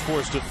Rutgers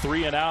forced a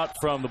 3 and out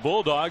from the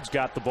Bulldogs.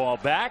 Got the ball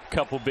back.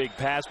 Couple big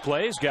pass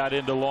plays. Got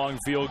into long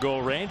field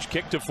goal range.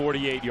 Kicked a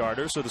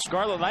 48-yarder. So the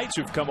Scarlet Knights,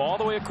 who've come all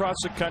the way across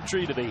the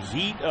country to the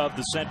heat of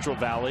the Central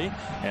Valley.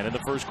 And in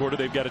the first quarter,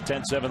 they've got a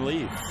 10-7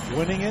 lead.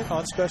 Winning it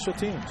on special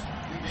teams.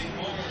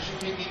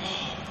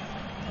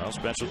 Well,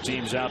 special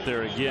teams out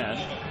there again.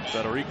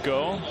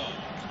 Federico,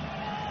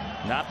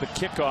 not the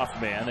kickoff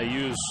man. They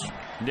use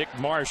Nick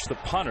Marsh, the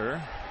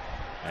punter.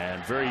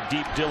 And very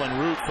deep Dylan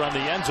Root from the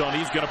end zone.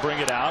 He's going to bring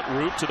it out.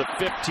 Root to the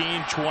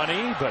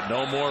 15-20, but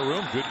no more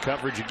room. Good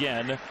coverage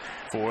again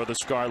for the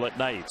Scarlet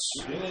Knights.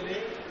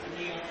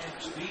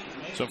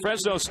 So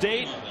Fresno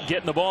State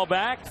getting the ball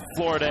back.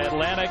 Florida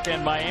Atlantic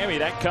and Miami.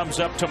 That comes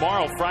up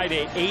tomorrow,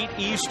 Friday, 8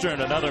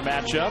 Eastern. Another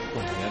matchup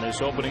in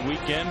this opening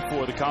weekend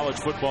for the college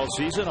football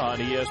season on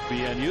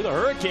ESPNU. The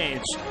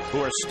Hurricanes, who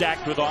are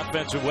stacked with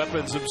offensive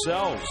weapons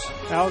themselves.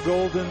 Al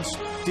Golden,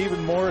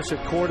 Stephen Morris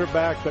at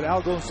quarterback, but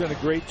Al Golden's done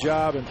a great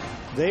job, and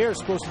they are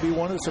supposed to be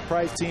one of the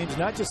surprise teams,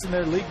 not just in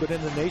their league, but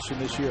in the nation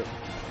this year.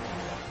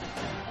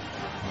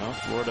 Well,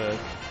 Florida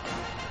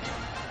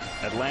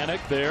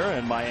Atlantic there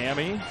and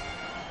Miami.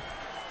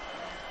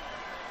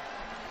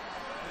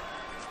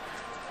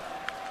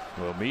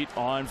 We'll meet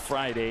on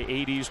Friday,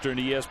 8 Eastern,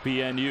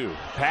 ESPNU.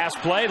 Pass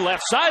play,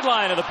 left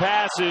sideline, and the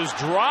pass is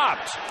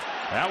dropped.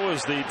 That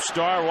was the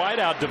star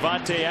wideout,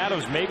 Devontae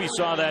Adams. Maybe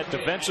saw that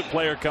defensive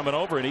player coming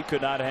over, and he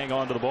could not hang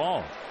on to the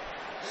ball.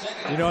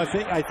 You know,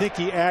 I think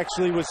he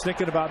actually was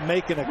thinking about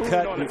making a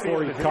cut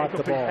before he caught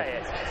the ball.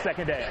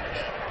 Second down.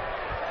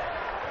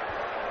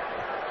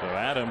 So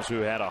Adams,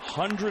 who had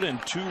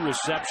 102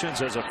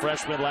 receptions as a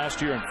freshman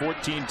last year and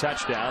 14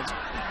 touchdowns.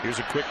 Here's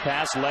a quick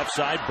pass, left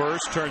side,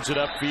 burst, turns it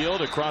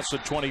upfield across the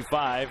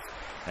 25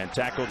 and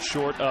tackled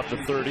short of the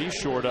 30,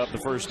 short of the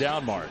first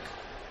down mark.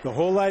 The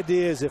whole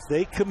idea is if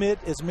they commit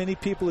as many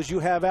people as you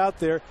have out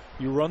there,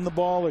 you run the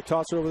ball or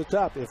toss it over the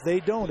top. If they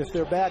don't, if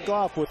they're back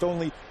off with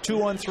only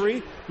 2 on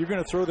 3, you're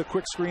going to throw the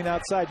quick screen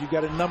outside. You've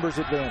got a numbers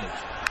advantage.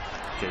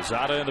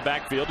 Quezada in the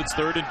backfield. It's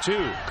 3rd and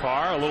 2.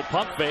 Carr, a little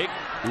pump fake,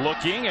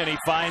 looking, and he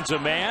finds a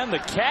man. The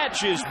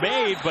catch is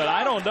made, but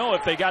I don't know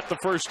if they got the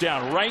first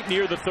down. Right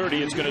near the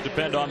 30, it's going to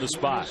depend on the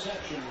spot.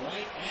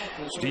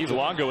 Steve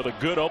Longa with a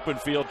good open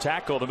field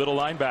tackle, the middle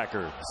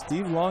linebacker.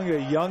 Steve Longa,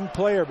 a young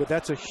player, but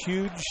that's a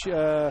huge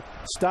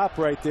stop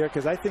right there,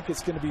 because I think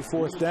it's going to be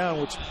 4th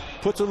down, which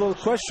puts a little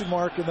question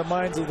mark in the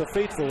minds of the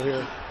faithful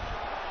here.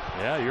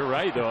 Yeah, you're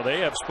right, though.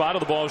 They have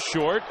spotted the ball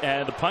short,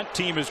 and the punt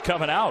team is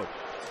coming out.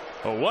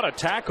 Oh, what a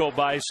tackle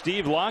by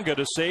Steve Longa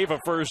to save a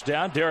first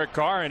down. Derek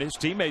Carr and his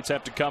teammates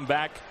have to come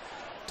back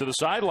to the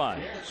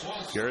sideline.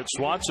 Garrett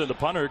Swanson, the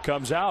punter,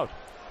 comes out.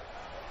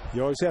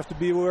 You always have to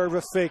be aware of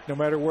a fake, no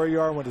matter where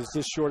you are when it's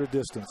this short a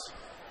distance.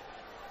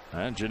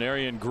 And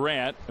Janarian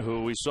Grant,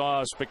 who we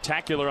saw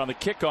spectacular on the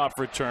kickoff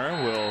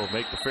return, will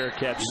make the fair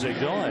catch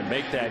signal and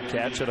make that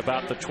catch at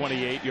about the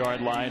 28-yard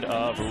line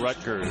of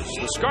Rutgers.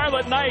 The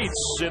Scarlet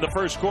Knights in the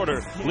first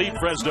quarter lead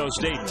Fresno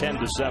State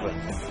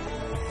 10-7.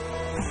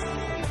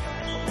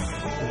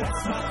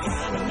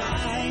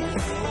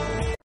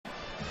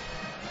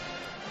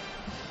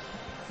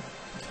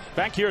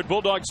 Back here at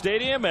Bulldog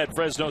Stadium at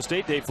Fresno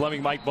State, Dave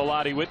Fleming, Mike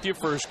Bellotti with you.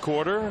 First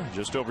quarter,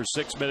 just over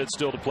 6 minutes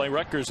still to play.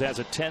 Rutgers has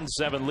a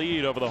 10-7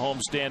 lead over the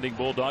home-standing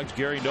Bulldogs.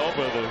 Gary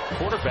Nova, the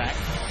quarterback,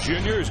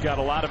 junior, has got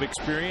a lot of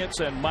experience,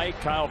 and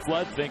Kyle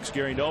Flood thinks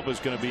Gary Nova is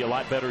going to be a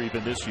lot better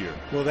even this year.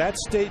 Well, that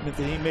statement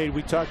that he made,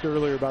 we talked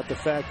earlier about the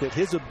fact that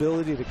his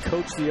ability to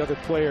coach the other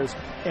players,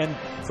 and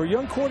for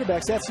young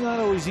quarterbacks, that's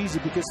not always easy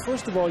because,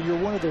 first of all, you're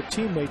one of their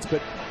teammates,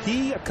 but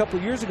he, a couple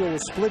years ago,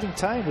 was splitting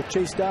time with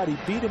Chase Dodd. He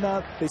beat him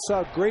out. They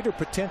saw greater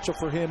potential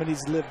for him, and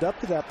he's lived up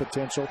to that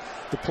potential.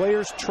 The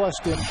players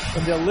trust him,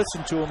 and they'll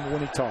listen to him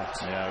when he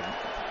talks.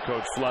 Yeah,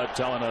 Coach Flood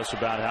telling us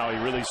about how he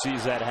really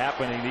sees that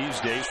happening these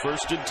days.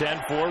 1st and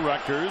 10 for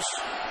Rutgers.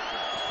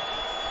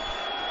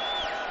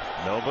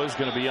 Nova's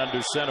going to be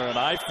under center in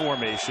I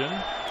formation.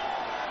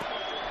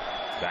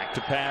 Back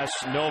to pass,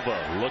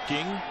 Nova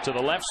looking to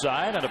the left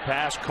side, and a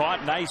pass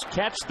caught. Nice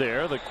catch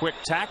there. The quick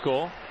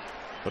tackle.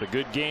 But a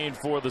good gain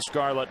for the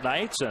Scarlet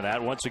Knights, and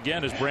that once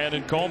again is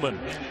Brandon Coleman.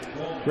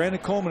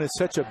 Brandon Coleman is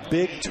such a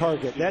big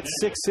target. That's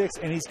 6'6",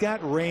 and he's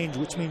got range,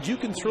 which means you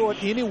can throw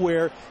it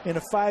anywhere in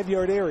a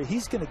 5-yard area.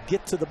 He's going to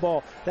get to the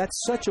ball. That's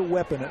such a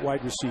weapon at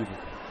wide receiver.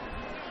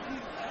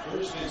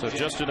 So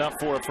just enough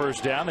for a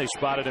first down. They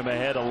spotted him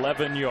ahead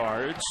 11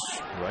 yards.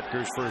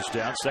 Rutgers first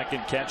down.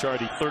 Second catch,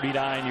 already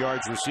 39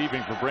 yards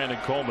receiving for Brandon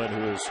Coleman,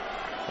 who is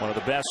one of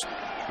the best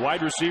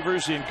wide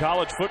receivers in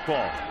college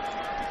football.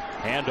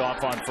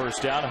 Handoff on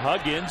first down.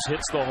 Huggins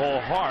hits the hole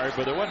hard,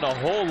 but there wasn't a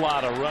whole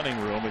lot of running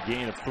room. A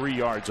gain of 3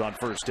 yards on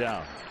first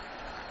down.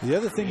 The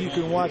other thing you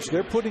can watch,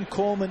 they're putting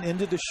Coleman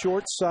into the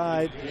short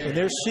side, and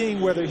they're seeing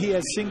whether he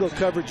has single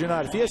coverage or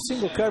not. If he has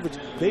single coverage,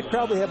 they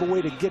probably have a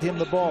way to get him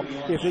the ball.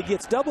 If he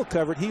gets double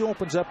covered, he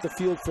opens up the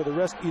field for the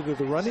rest, either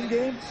the running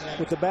game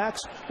with the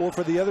backs or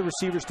for the other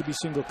receivers to be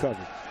single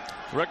covered.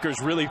 Rutgers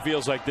really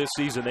feels like this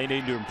season they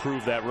need to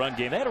improve that run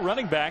game. They had a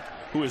running back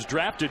who was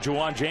drafted,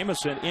 Juwan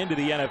Jamison, into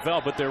the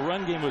NFL, but their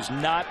run game was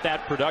not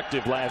that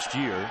productive last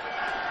year,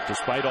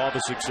 despite all the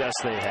success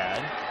they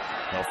had.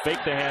 They'll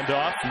fake the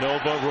handoff.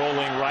 Nova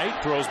rolling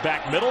right, throws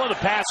back middle, and the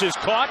pass is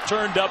caught,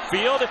 turned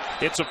upfield.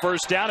 It's a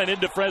first down and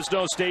into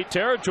Fresno State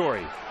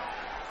territory.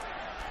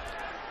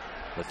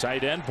 The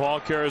tight end, Paul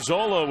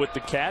Carazola, with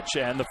the catch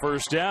and the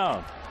first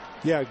down.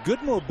 Yeah,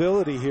 good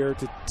mobility here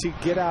to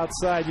get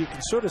outside. You can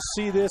sort of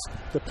see this.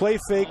 The play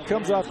fake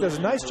comes off, does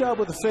a nice job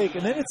with the fake,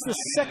 and then it's the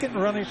second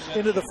running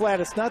into the flat.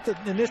 It's not the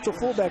initial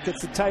fullback,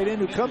 it's the tight end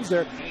who comes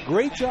there.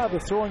 Great job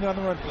of throwing on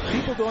the run.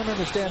 People don't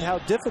understand how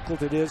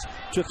difficult it is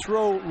to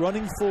throw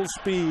running full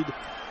speed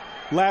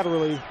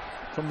laterally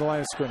from the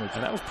line of scrimmage.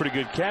 And that was a pretty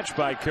good catch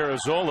by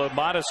Carazola.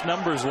 Modest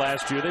numbers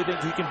last year. They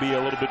think he can be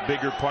a little bit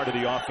bigger part of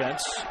the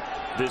offense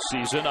this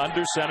season.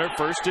 Under center,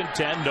 1st and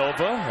 10.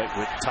 Nova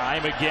with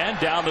time again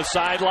down the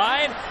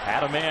sideline.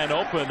 Had a man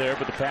open there,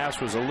 but the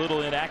pass was a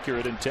little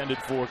inaccurate, intended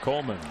for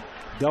Coleman.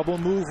 Double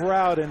move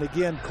route, and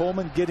again,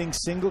 Coleman getting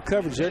single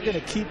coverage. They're going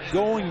to keep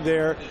going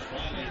there.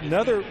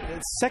 Another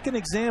second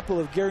example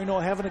of Gary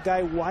Noah having a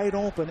guy wide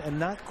open and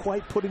not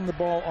quite putting the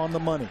ball on the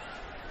money.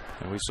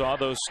 And we saw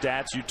those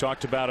stats. You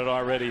talked about it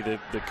already.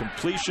 The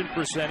completion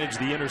percentage,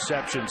 the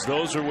interceptions,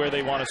 those are where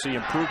they want to see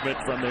improvement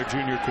from their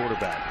junior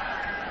quarterback.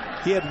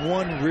 He had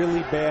one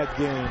really bad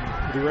game.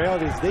 The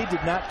reality is they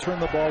did not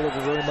turn the ball over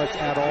very much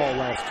at all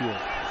last year.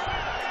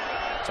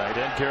 Tight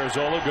end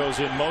Carazola goes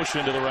in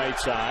motion to the right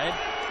side.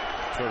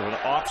 Sort of an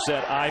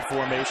offset I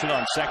formation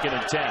on 2nd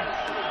and 10.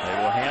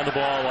 They will hand the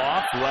ball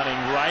off, running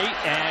right,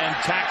 and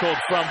tackled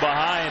from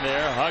behind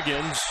there.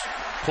 Huggins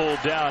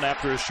pulled down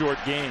after a short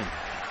gain.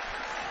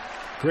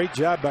 Great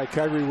job by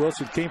Kyrie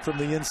Wilson. Came from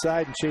the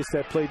inside and chased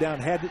that play down.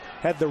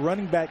 Had the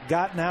running back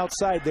gotten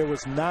outside, there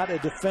was not a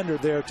defender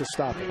there to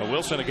stop it.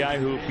 Wilson, a guy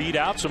who beat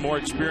out some more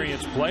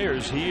experienced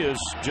players. He is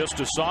just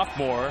a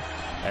sophomore,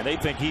 and they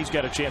think he's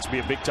got a chance to be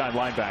a big-time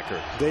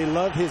linebacker. They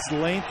love his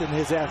length and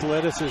his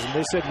athleticism.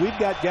 They said, we've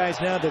got guys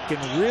now that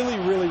can really,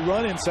 really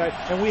run inside,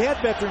 and we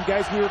had veteran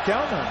guys we were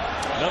counting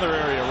on. Another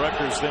area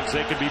Rutgers thinks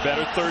they could be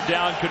better, 3rd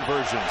down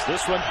conversions.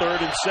 This one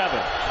 3rd and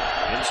 7.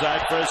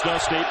 Inside Fresno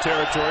State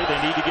territory,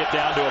 they need to get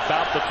down to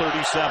about the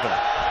 37.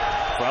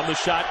 From the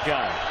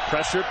shotgun,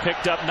 pressure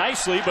picked up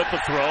nicely, but the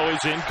throw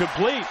is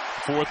incomplete.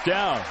 4th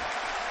down.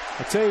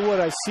 I'll tell you what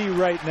I see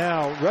right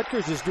now.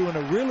 Rutgers is doing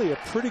a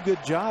pretty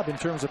good job in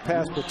terms of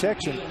pass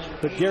protection,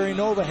 but Gary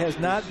Nova has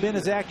not been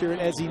as accurate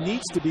as he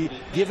needs to be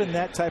given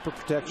that type of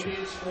protection.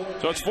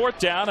 So it's 4th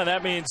down, and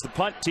that means the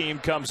punt team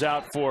comes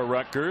out for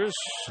Rutgers.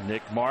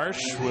 Nick Marsh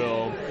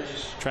will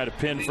try to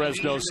pin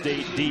Fresno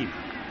State deep.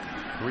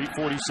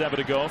 3:47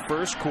 to go,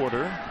 first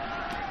quarter.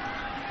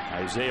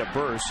 Isaiah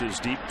Burse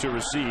is deep to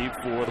receive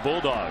for the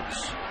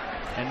Bulldogs,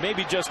 and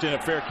maybe just in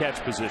a fair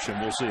catch position.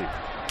 We'll see.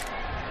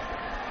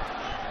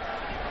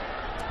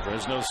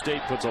 Fresno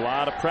State puts a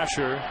lot of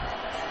pressure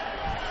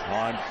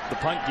on the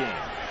punt game.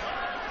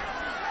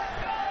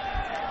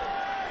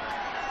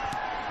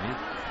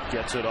 He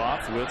gets it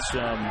off with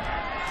some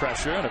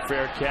pressure, and a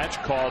fair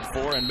catch called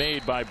for and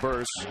made by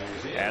Burse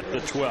at the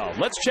 12.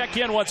 Let's check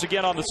in once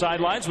again on the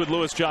sidelines with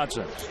Lewis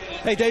Johnson.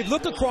 Hey, Dave,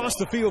 look across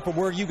the field from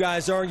where you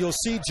guys are, and you'll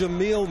see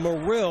Jamil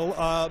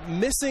Merrill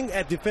missing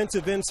at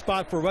defensive end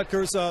spot for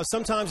Rutgers.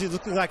 Sometimes he's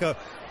looking like a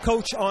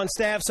coach on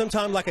staff,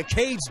 sometimes like a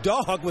caged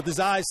dog with his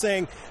eyes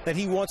saying that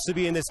he wants to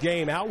be in this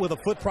game. Out with a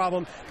foot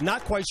problem,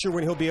 not quite sure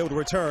when he'll be able to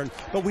return.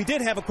 But we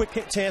did have a quick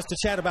chance to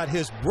chat about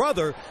his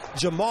brother,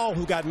 Jamal,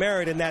 who got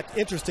married, and that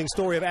interesting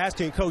story of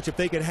asking Coach if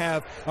they could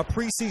have a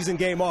preseason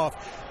game off.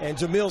 And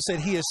Jamil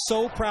said he is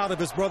so proud of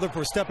his brother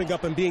for stepping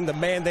up and being the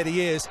man that he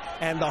is.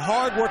 And the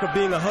hard work of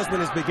being a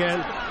husband has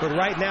begun. But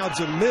right now,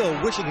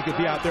 Jamil wishing he could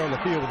be out there on the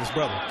field with his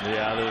brother.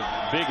 Yeah,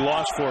 the big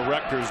loss for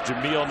Rutgers.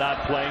 Jamil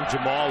not playing.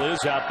 Jamal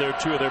is out there,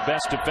 two of their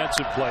best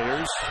defensive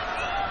players.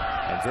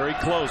 And very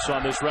close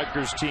on this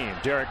Rutgers team.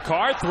 Derek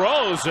Carr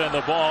throws, and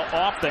the ball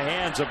off the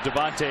hands of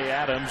Devontae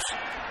Adams.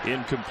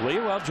 Incomplete.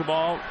 Well,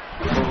 Jamal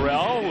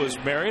Burrell was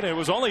married. It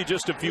was only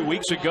just a few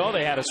weeks ago.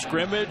 They had a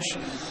scrimmage.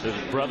 The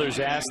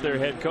brothers asked their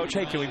head coach,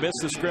 hey, can we miss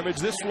the scrimmage?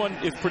 This one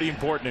is pretty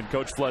important, and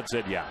Coach Flood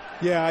said, yeah.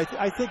 Yeah,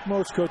 I think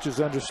most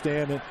coaches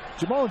understand. And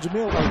Jamal and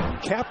Jamil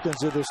are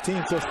captains of this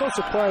team, so it's no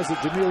surprise that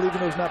Jamil, even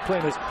though he's not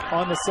playing, is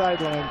on the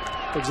sideline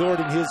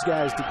exhorting his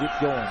guys to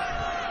get going.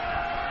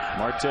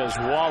 Martez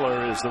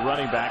Waller is the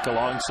running back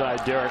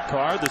alongside Derek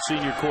Carr, the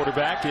senior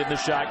quarterback, in the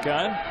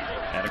shotgun.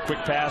 And a quick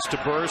pass to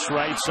Burse,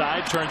 right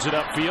side, turns it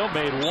upfield,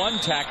 made one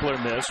tackler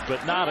miss,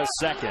 but not a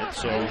second,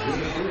 so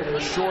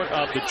short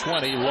of the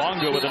 20.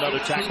 Longo with another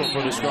tackle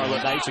for the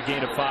Scarlet Knights, a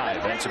gain of 5.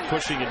 And some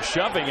pushing and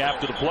shoving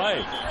after the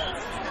play.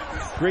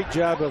 great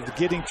job of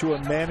getting to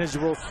a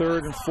manageable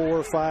 3rd and 4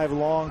 or 5,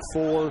 long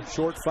 4,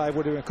 short 5,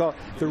 whatever you call it.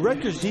 The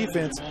Rutgers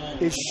defense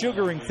is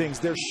sugaring things.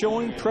 They're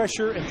showing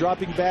pressure and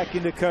dropping back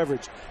into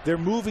coverage. They're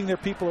moving their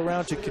people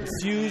around to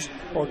confuse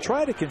or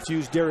try to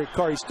confuse Derek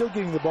Carr. He's still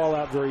getting the ball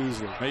out very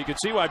easily. Now you can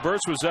see why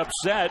Burse was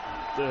upset.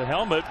 The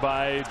helmet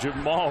by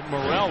Jamal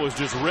Morrell was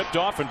just ripped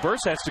off, and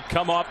Burse has to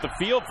come off the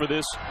field for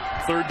this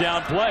 3rd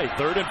down play.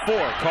 3rd and 4.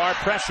 Carr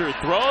pressured,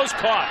 throws,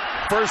 caught.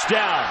 1st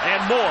down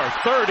and more.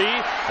 30,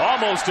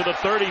 almost to the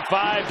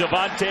 35.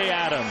 Devontae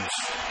Adams.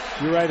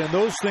 You're right, and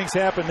those things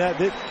happen. That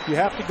you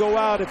have to go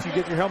out if you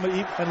get your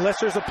helmet, unless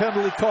there's a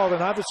penalty called,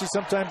 and obviously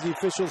sometimes the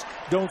officials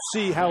don't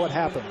see how it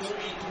happens.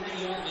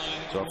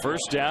 So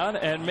 1st down,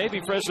 and maybe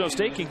Fresno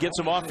State can get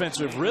some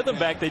offensive rhythm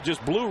back. They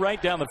just blew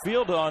right down the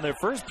field on their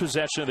first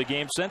possession of the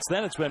game. Since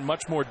then, it's been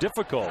much more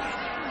difficult.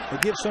 I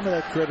give some of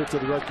that credit to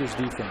the Rutgers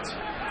defense.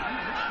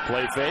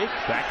 Play fake,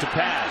 back to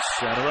pass.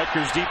 And the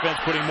Rutgers defense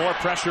putting more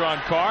pressure on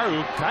Carr,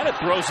 who kind of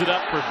throws it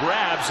up for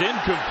grabs,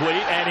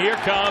 incomplete. And here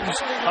comes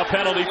a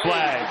penalty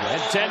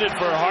flag. Intended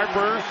for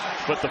Harper,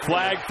 but the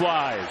flag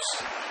flies.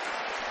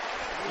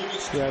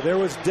 Yeah, there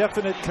was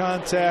definite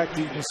contact.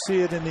 You can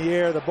see it in the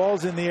air. The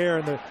ball's in the air,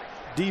 and the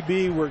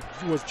DB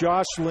was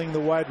jostling the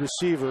wide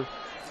receiver.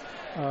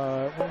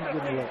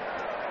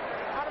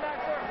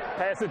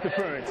 Pass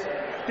interference.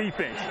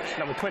 Defense,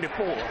 number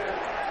 24.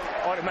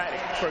 Automatic,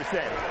 1st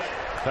down.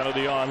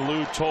 Penalty on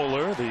Lou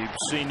Toller, the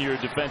senior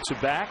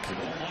defensive back.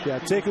 Yeah,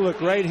 take a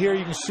look right here.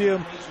 You can see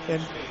him, and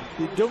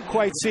you don't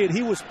quite see it.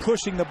 He was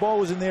pushing. The ball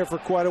was in there for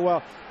quite a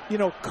while. You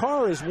know,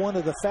 Carr is one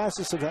of the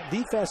fastest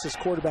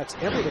quarterbacks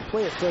ever to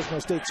play at Fresno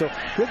State, so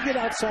he'll get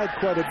outside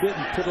quite a bit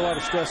and put a lot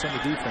of stress on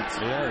the defense.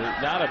 Yeah,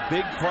 not a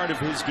big part of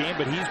his game,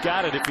 but he's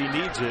got it if he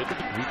needs it.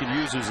 He can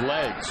use his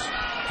legs.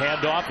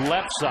 Handoff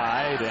left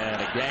side, and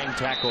a gang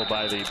tackle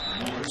by the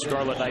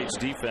Scarlet Knights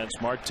defense.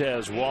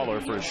 Martez Waller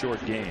for a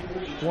short gain.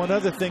 One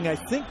other thing, I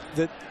think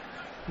that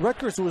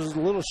Rutgers was a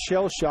little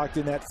shell-shocked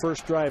in that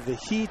first drive. The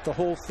heat, the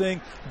whole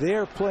thing,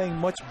 they're playing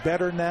much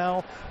better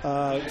now.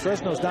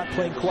 Fresno's not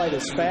playing quite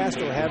as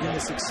fast or having the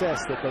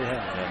success that they have.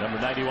 Yeah, number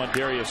 91,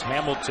 Darius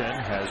Hamilton,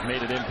 has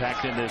made an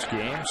impact in this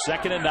game.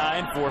 2nd and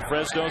 9 for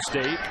Fresno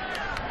State.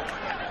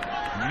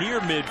 Near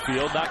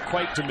midfield, not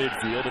quite to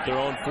midfield, at their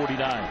own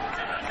 49.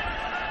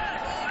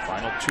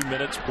 Final 2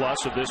 minutes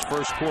plus of this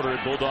first quarter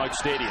at Bulldog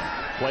Stadium.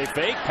 Play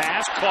fake,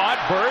 pass, caught,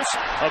 Burse,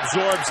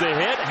 absorbs the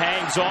hit,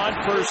 hangs on,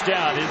 1st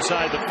down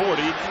inside the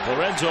 40.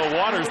 Lorenzo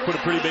Waters put a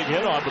pretty big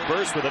hit on, but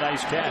Burse with a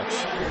nice catch.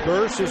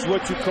 Burse is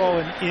what you call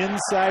an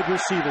inside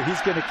receiver.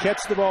 He's going to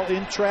catch the ball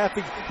in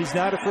traffic. He's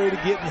not afraid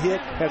of getting hit,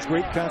 has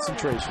great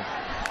concentration.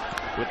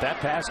 With that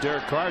pass,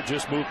 Derek Carr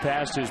just moved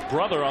past his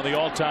brother on the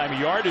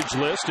all-time yardage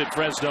list at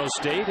Fresno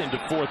State into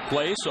 4th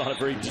place on a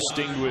very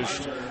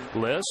distinguished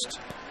list.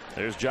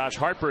 There's Josh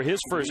Harper,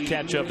 his first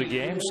catch of the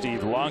game.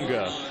 Steve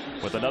Longa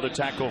with another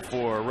tackle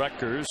for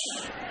Rutgers.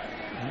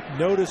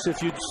 Notice,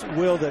 if you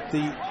will, that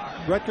the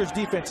Rutgers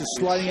defense is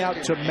sliding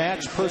out to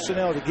match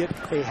personnel to get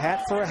a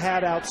hat for a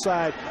hat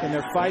outside, and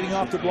they're fighting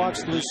off the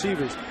blocks of the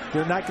receivers.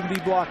 They're not going to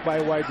be blocked by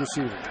a wide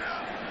receiver.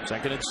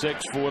 2nd and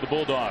 6 for the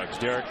Bulldogs.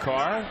 Derek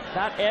Carr,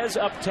 not as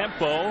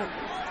up-tempo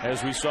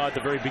as we saw at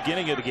the very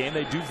beginning of the game.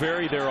 They do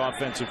vary their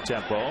offensive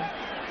tempo.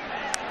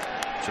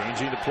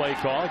 Changing the play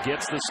call,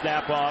 gets the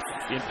snap off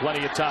in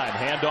plenty of time.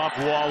 Handoff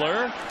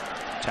Waller,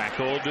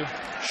 tackled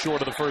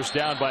short of the 1st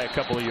down by a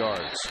couple of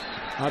yards.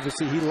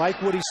 Obviously, he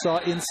liked what he saw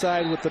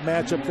inside with the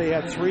matchup. They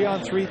had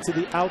 3-on-3 to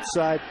the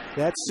outside.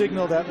 That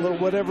signal, that little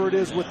whatever it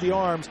is with the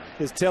arms,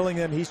 is telling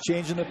them he's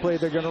changing the play.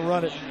 They're going to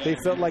run it. They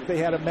felt like they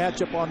had a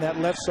matchup on that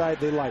left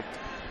side they liked.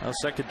 Well,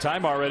 2nd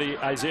time already,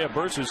 Isaiah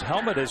Burse's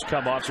helmet has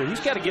come off, so he's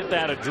got to get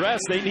that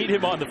addressed. They need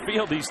him on the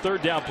field. These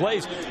 3rd down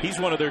plays,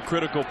 he's one of their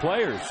critical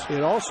players.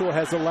 It also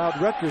has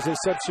allowed Rutgers, they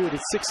substituted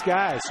 6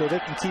 guys, so they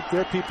can keep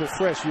their people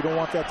fresh. You don't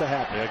want that to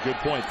happen. Yeah, good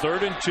point.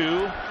 3rd and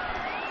 2,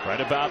 right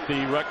about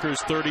the Rutgers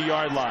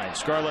 30-yard line.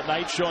 Scarlet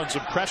Knights showing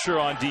some pressure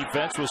on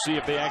defense. We'll see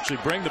if they actually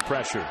bring the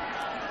pressure.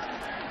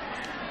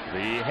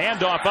 The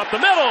handoff up the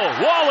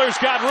middle. Waller's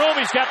got room.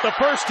 He's got the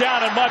 1st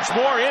down and much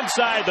more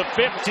inside the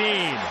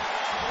 15.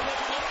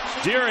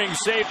 Deering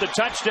saved the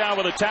touchdown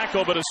with a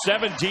tackle, but a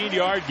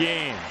 17-yard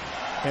gain.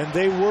 And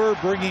they were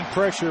bringing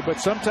pressure, but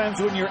sometimes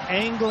when you're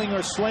angling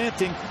or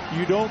slanting,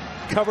 you don't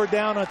cover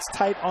down as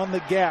tight on the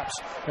gaps.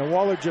 And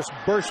Waller just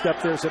burst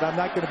up there and said, I'm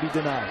not going to be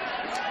denied.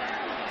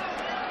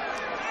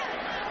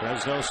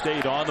 Fresno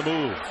State on the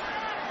move.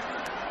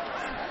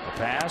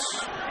 The pass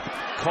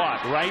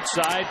caught right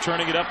side,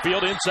 turning it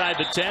upfield inside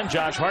the 10.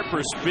 Josh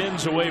Harper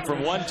spins away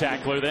from one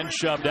tackler, then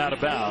shoved out of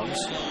bounds.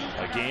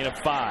 A gain of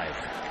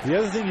 5. The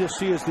other thing you'll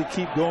see as they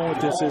keep going with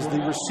this is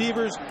the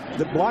receivers,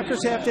 the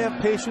blockers have to have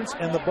patience,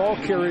 and the ball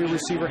carrier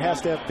receiver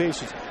has to have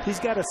patience. He's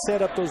got to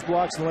set up those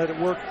blocks and let it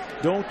work.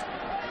 Don't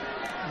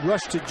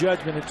rush to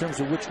judgment in terms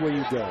of which way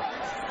you go.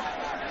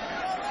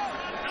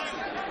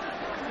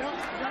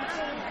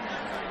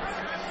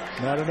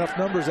 Not enough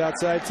numbers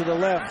outside to the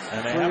left.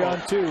 And they 3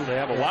 on 2. They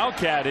have a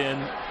wildcat in,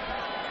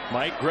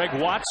 Mike. Greg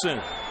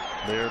Watson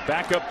Their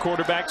backup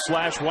quarterback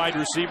slash wide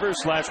receiver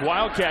slash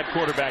Wildcat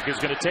quarterback is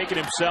going to take it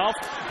himself,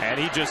 and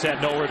he just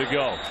had nowhere to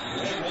go.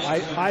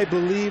 I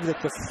believe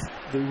that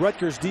the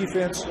Rutgers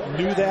defense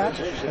knew that,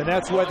 and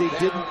that's why they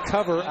didn't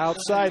cover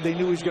outside. They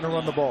knew he was going to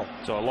run the ball.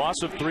 So a loss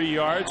of 3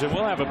 yards, and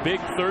we'll have a big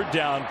third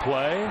down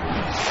play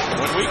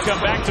when we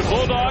come back to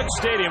Bulldog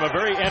Stadium. A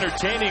very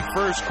entertaining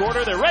first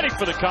quarter. They're ready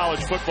for the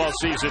college football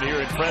season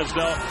here in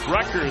Fresno.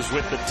 Rutgers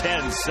with the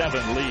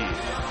 10-7 lead.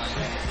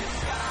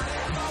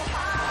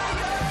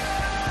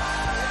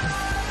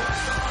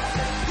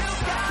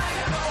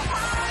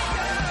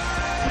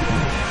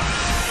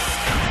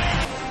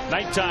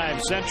 Nighttime,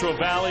 Central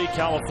Valley,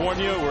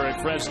 California. We're at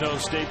Fresno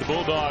State. The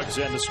Bulldogs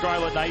and the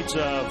Scarlet Knights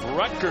of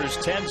Rutgers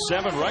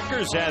 10-7.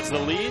 Rutgers has the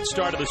lead.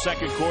 Start of the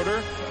second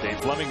quarter. Dave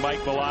Fleming, Mike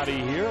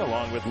Bellotti here,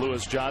 along with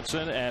Lewis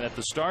Johnson. And at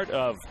the start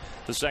of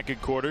the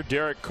second quarter,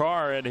 Derek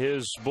Carr and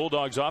his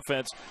Bulldogs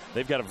offense,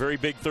 they've got a very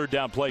big third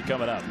down play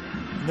coming up.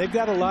 They've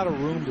got a lot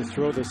of room to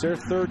throw this. They're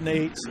 3rd and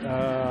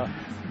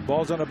 8.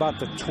 Ball's on about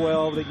the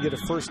 12. They can get a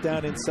first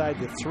down inside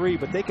the 3,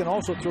 but they can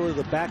also throw to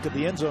the back of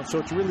the end zone. So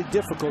it's really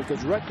difficult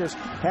because Rutgers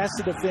has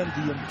to defend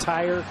the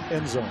entire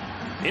end zone.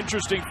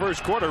 Interesting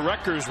first quarter.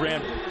 Rutgers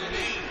ran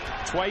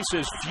twice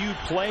as few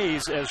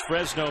plays as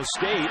Fresno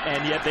State,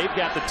 and yet they've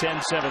got the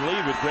 10-7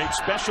 lead with great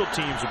special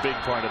teams, a big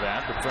part of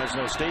that. But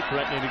Fresno State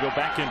threatening to go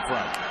back in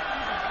front.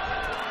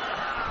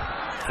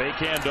 Fake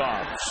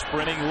handoff,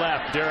 sprinting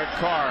left. Derek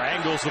Carr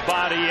angles the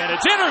body, and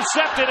it's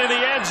intercepted in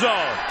the end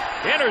zone.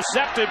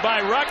 Intercepted by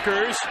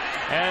Rutgers,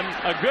 and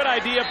a good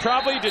idea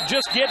probably to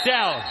just get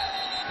down.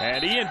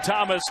 And Ian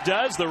Thomas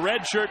does, the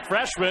redshirt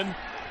freshman,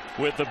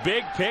 with the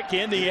big pick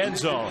in the end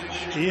zone.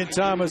 Ian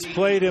Thomas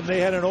played him. They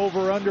had an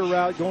over-under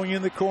route going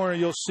in the corner.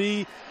 You'll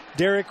see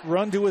Derek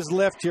run to his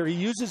left here. He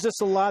uses this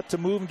a lot to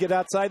move and get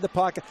outside the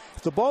pocket.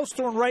 If the ball's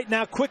thrown right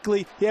now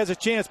quickly, he has a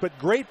chance. But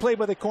great play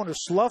by the corner.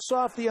 Sloughs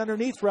off the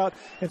underneath route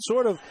and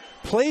sort of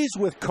plays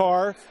with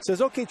Carr.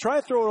 Says, okay, try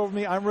to throw it over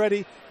me. I'm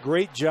ready.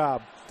 Great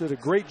job. Did a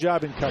great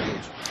job in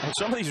coverage. And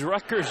some of these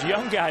Rutgers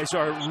young guys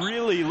are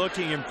really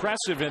looking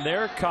impressive in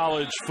their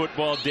college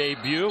football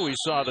debut. We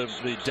saw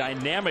the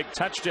dynamic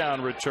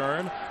touchdown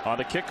return on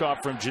the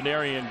kickoff from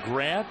Janarian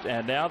Grant,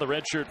 and now the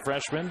redshirt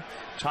freshman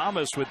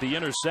Thomas with the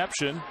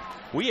interception.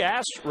 We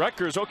asked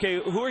Rutgers,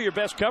 okay, who are your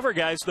best cover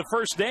guys? The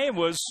first name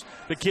was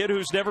the kid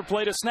who's never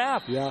played a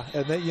snap. Yeah,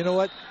 and you know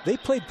what? They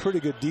played pretty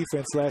good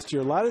defense last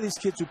year. A lot of these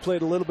kids who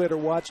played a little bit or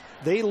watch,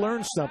 they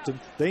learned something.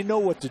 They know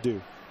what to do.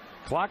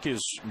 Clock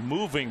is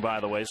moving,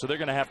 by the way, so they're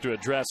going to have to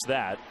address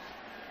that.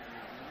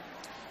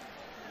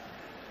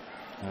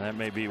 And that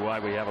may be why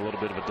we have a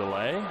little bit of a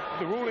delay.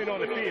 The ruling on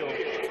the field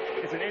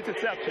is an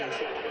interception.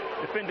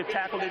 Defender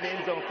tackled in the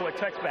end zone for a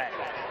touchback.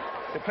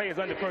 The play is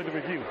under further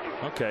review.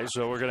 Okay,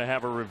 so we're going to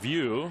have a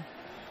review.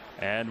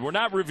 And we're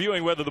not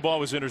reviewing whether the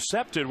ball was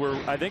intercepted.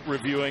 We're, I think,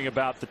 reviewing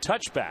about the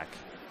touchback.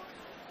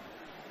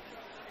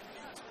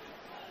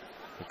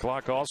 The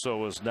clock also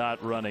was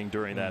not running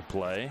during that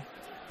play.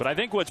 But I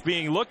think what's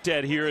being looked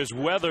at here is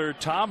whether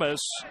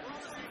Thomas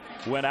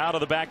went out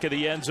of the back of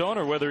the end zone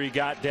or whether he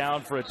got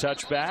down for a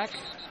touchback.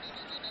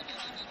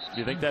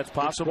 Do you think that's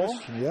possible?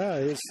 Yeah,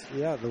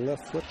 the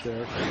left foot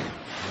there.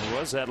 There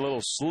was that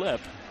little slip.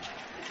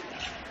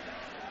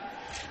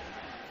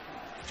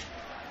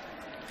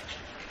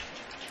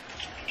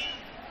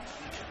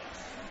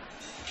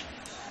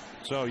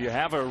 So you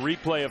have a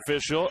replay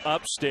official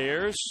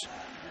upstairs.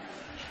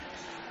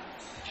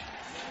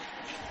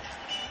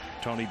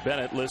 Tony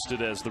Bennett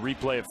listed as the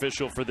replay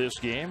official for this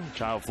game.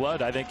 Kyle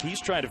Flood, I think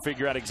he's trying to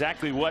figure out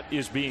exactly what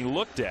is being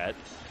looked at.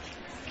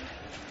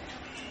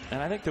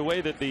 And I think the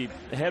way that the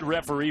head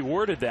referee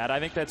worded that, I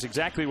think that's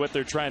exactly what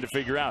they're trying to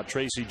figure out.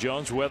 Tracy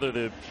Jones, whether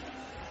the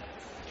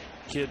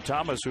kid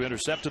Thomas who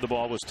intercepted the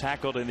ball was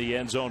tackled in the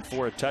end zone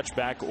for a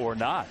touchback or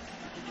not.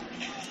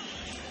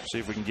 See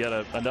if we can get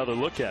another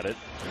look at it.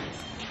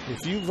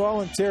 If you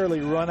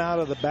voluntarily run out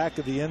of the back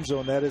of the end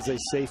zone, that is a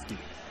safety.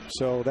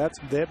 So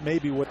that may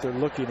be what they're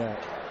looking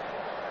at.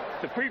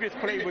 The previous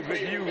play was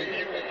reviewed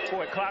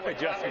for a clock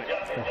adjustment.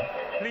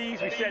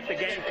 Please reset the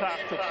game clock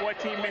to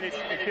 14 minutes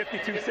and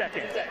 52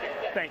 seconds.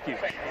 Thank you.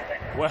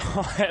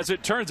 Well, as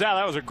it turns out,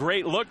 that was a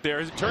great look there.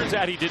 As it turns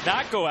out, he did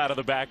not go out of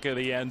the back of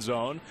the end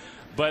zone,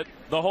 but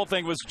the whole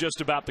thing was just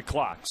about the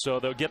clock. So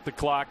they'll get the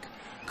clock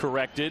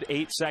corrected.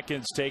 8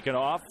 seconds taken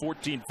off,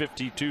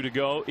 14:52 to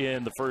go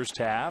in the first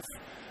half.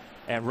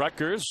 And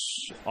Rutgers,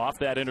 off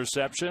that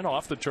interception,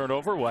 off the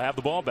turnover, will have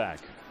the ball back.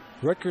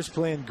 Rutgers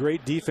playing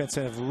great defense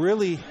and have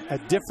really a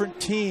different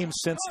team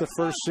since the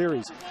first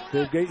series.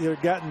 They've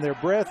gotten their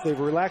breath. They've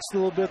relaxed a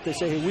little bit. They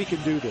say, hey, we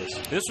can do this.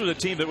 This was a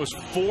team that was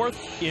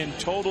 4th in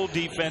total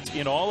defense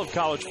in all of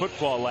college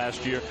football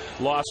last year.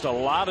 Lost a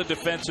lot of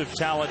defensive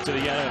talent to the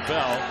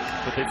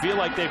NFL, but they feel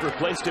like they've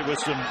replaced it with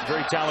some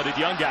very talented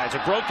young guys.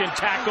 A broken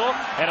tackle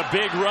and a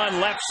big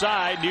run left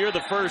side near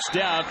the first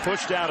down,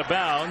 pushed out of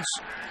bounds.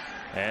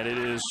 And it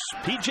is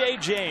P.J.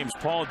 James,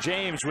 Paul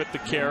James with the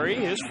carry.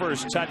 His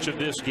first touch of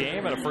this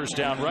game and a first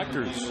down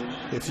Rutgers.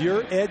 If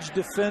your edge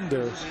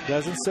defender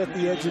doesn't set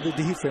the edge of the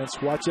defense,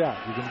 watch out.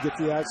 You're going to get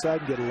to the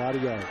outside and get a lot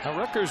of yards. Now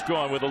Rutgers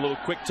going with a little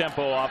quick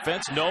tempo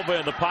offense. Nova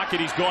in the pocket.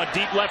 He's going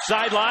deep left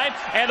sideline.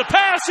 And the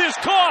pass is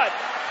caught.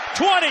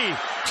 20,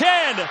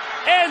 10,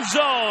 end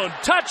zone,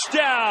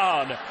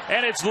 touchdown.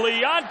 And it's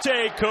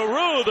Leonte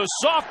Carew, the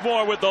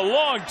sophomore, with the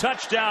long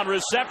touchdown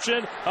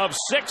reception of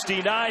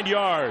 69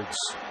 yards.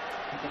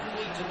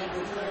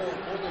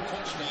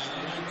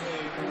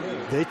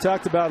 They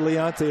talked about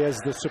Leonte as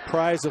the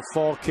surprise of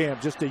fall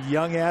camp, just a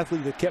young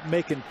athlete that kept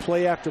making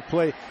play after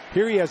play.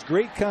 Here he has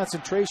great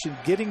concentration,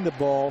 getting the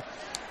ball,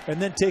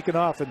 and then taking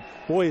off. And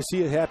boy, is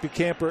he a happy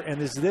camper,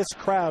 and is this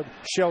crowd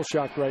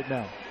shell-shocked right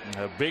now.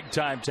 A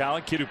big-time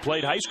talent, kid who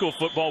played high school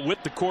football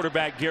with the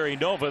quarterback Gary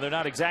Nova. They're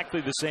not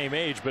exactly the same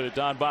age, but at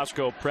Don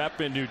Bosco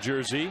Prep in New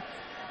Jersey.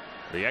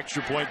 The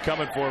extra point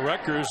coming for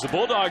Rutgers. The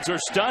Bulldogs are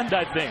stunned,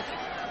 I think.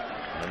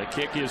 And the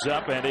kick is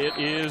up, and it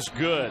is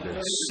good.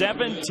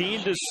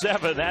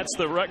 17-7. That's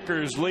the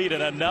Rutgers lead,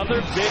 and another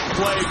big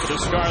play for the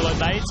Scarlet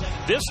Knights.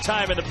 This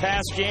time in the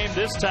pass game,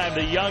 this time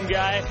the young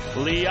guy,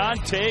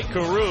 Leonte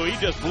Carew. He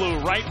just blew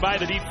right by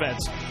the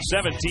defense.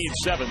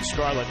 17-7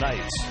 Scarlet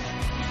Knights.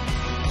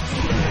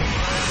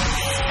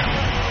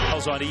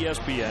 On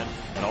ESPN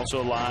and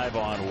also live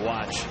on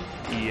Watch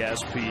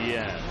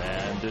ESPN.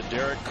 And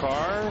Derek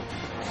Carr,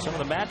 some of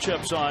the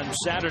matchups on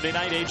Saturday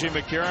night. A.J.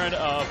 McCarron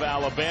of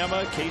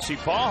Alabama, Casey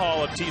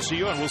Pawhall of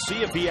TCU, and we'll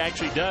see if he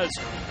actually does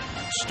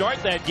start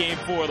that game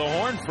for the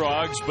Horned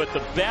Frogs. But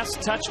the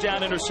best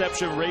touchdown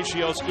interception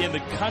ratios in the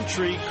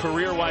country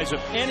career-wise of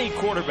any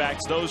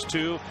quarterbacks, those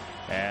two,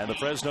 and the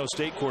Fresno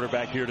State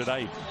quarterback here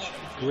tonight.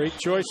 Great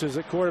choices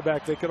at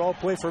quarterback. They could all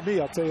play for me,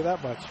 I'll tell you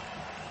that much.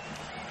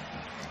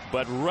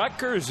 But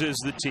Rutgers is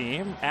the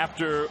team,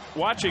 after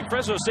watching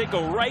Fresno State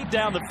go right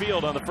down the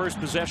field on the first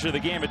possession of the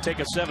game and take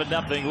a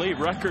 7-0 lead.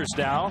 Rutgers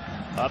now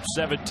up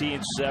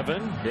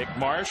 17-7. Nick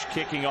Marsh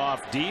kicking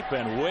off deep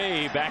and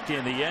way back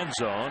in the end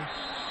zone.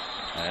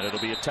 And it'll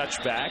be a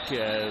touchback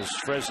as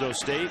Fresno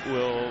State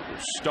will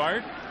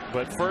start.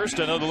 But first,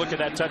 another look at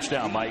that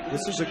touchdown, Mike.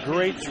 This is a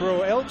great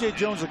throw. L.J.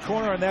 Jones, the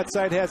corner on that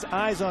side, has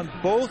eyes on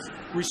both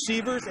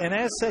receivers, and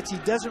as such, he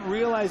doesn't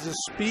realize the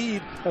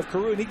speed of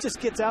Carew, and he just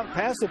gets out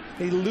past him.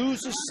 He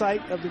loses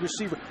sight of the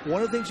receiver.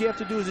 One of the things you have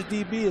to do as a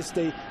DB is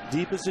stay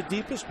deep as the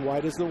deepest,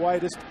 wide as the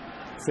widest.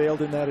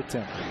 Failed in that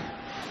attempt.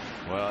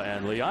 Well,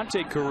 and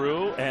Leonte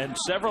Carew and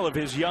several of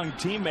his young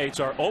teammates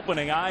are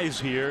opening eyes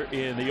here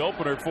in the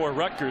opener for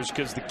Rutgers,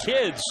 because the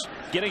kids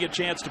getting a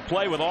chance to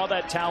play with all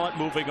that talent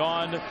moving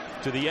on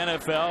to the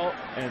NFL,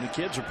 and the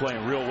kids are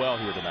playing real well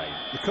here tonight.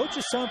 The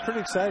coaches sound pretty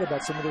excited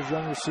about some of those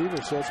young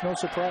receivers, so it's no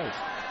surprise.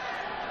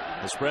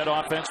 The spread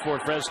offense for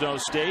Fresno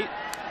State.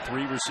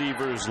 3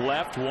 receivers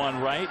left,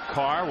 1 right.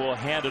 Carr will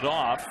hand it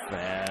off,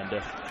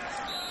 and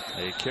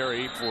a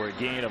carry for a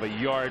gain of a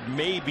yard,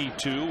 maybe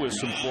 2, with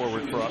some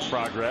forward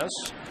progress.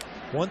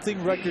 One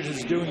thing Rutgers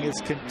is doing is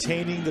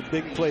containing the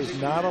big plays,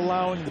 not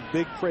allowing the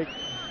big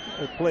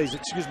plays.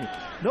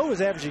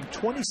 Nova's averaging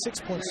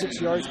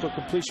 26.6 yards per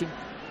completion.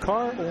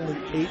 Carr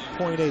only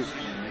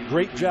 8.8.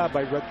 Great job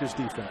by Rutgers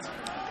defense.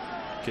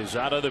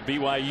 Quezada, the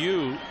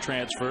BYU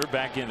transfer,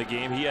 back in the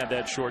game. He had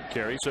that short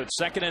carry. So it's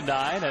 2nd and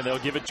 9, and they'll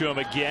give it to him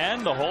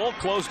again. The hole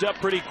closed up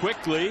pretty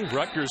quickly.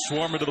 Rutgers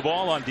swarming to the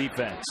ball on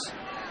defense.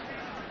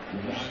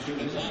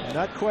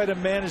 Not quite a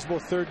manageable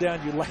third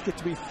down. You like it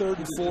to be 3rd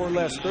and 4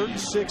 less. 3rd and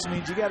 6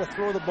 means you got to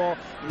throw the ball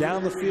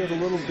down the field a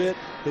little bit.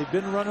 They've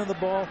been running the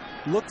ball.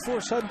 Look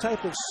for some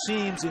type of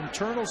seams,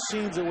 internal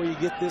seams, where you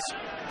get this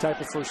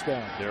type of first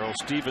down. Darrell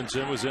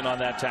Stevenson was in on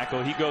that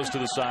tackle. He goes to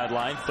the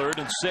sideline. 3rd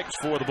and 6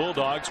 for the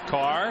Bulldogs.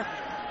 Carr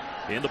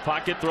in the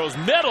pocket, throws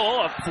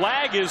middle. A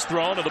flag is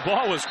thrown, and the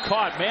ball was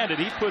caught. Man, did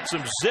he put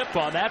some zip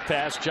on that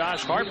pass.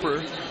 Josh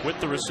Harper with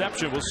the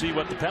reception. We'll see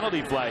what the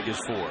penalty flag is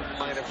for.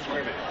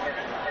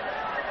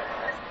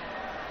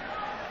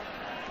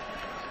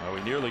 Well,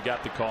 we nearly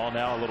got the call.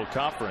 Now a little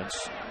conference.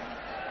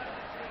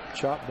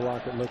 Chop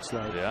block, it looks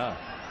like. Yeah.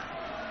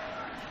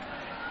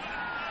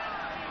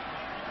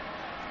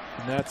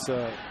 And that's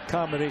a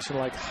combination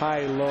like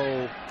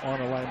high-low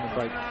on a lineman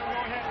bite.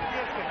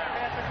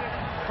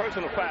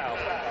 Personal foul.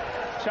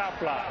 Chop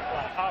block.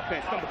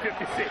 Offense number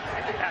 56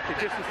 after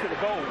distance to the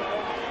goal.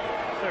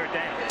 3rd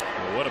down.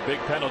 Well, what a big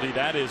penalty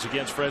that is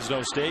against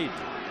Fresno State.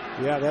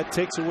 Yeah, that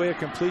takes away a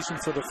completion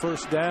for the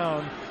first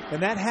down.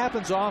 And that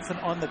happens often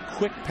on the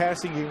quick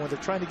passing game when they're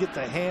trying to get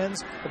the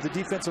hands of the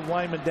defensive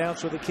lineman down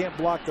so they can't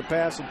block the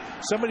pass. And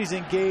somebody's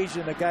engaged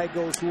and the guy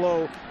goes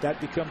low.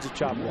 That becomes a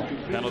chop block.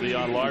 Penalty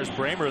on Lars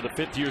Bramer, the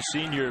 5th-year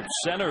senior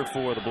center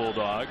for the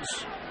Bulldogs.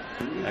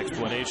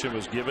 Explanation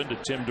was given to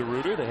Tim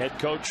DeRuiter, the head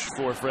coach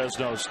for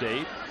Fresno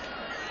State.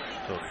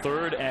 So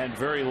 3rd and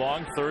very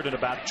long, 3rd and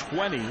about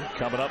 20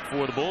 coming up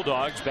for the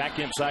Bulldogs, back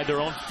inside their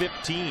own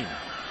 15.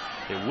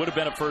 It would have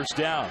been a first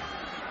down.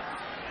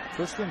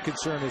 First thing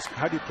concern is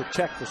how do you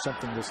protect for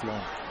something this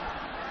long?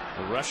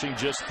 Rushing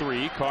just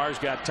 3. Carr's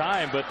got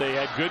time, but they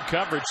had good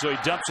coverage, so he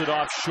dumps it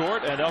off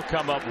short, and they'll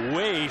come up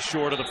way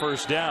short of the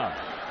first down.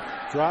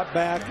 Drop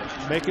back,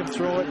 make him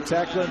throw it,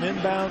 tackle him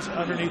inbounds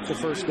underneath the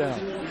first down.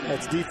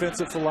 That's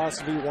defensive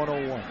philosophy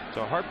 101.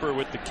 So Harper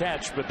with the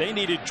catch, but they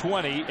needed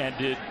 20 and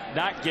did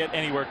not get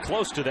anywhere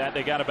close to that.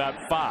 They got about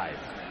 5.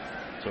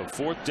 So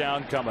 4th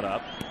down coming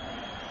up.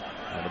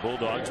 And the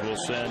Bulldogs will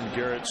send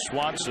Garrett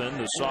Swanson,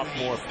 the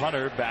sophomore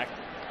punter, back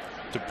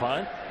to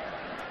punt.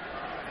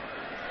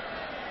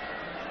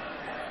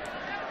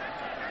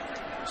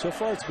 So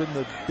far, it's been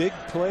the big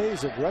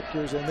plays of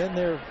Rutgers, and then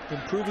they're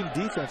improving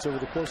defense over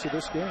the course of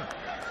this game.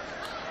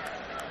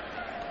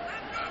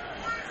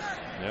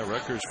 Yeah,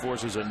 Rutgers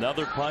forces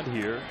another punt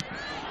here.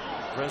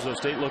 Fresno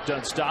State looked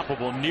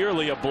unstoppable.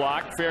 Nearly a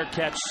block. Fair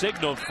catch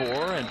signaled for,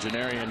 and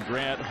Janarian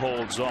Grant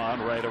holds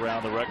on right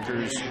around the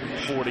Rutgers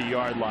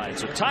 40-yard line.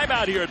 So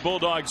timeout here at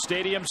Bulldog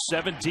Stadium,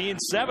 17-7.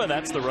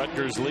 That's the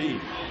Rutgers lead.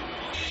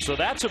 So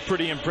that's a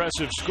pretty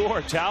impressive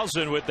score.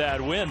 Towson with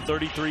that win,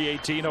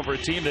 33-18 over a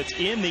team that's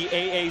in the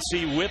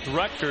AAC with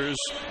Rutgers.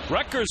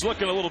 Rutgers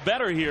looking a little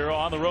better here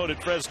on the road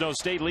at Fresno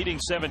State, leading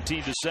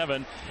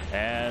 17-7.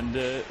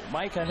 And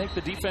Mike, I think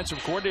the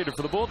defensive coordinator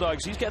for the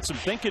Bulldogs, he's got some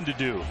thinking to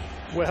do.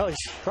 Well, he's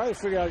probably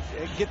figure out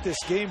get this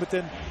game, but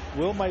then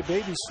will my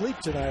baby sleep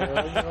tonight?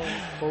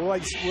 Or, or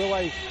will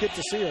I get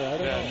to see her? I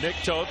don't know. Nick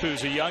Toth,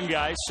 who's a young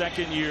guy,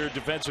 second-year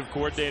defensive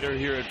coordinator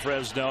here at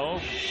Fresno,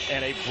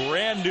 and a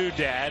brand new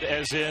dad,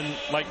 as in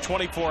like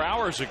 24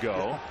 hours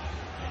ago.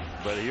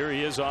 But here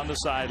he is on the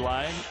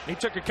sideline. He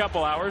took a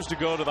couple hours to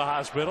go to the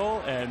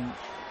hospital and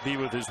be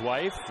with his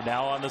wife.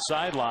 Now on the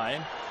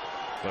sideline.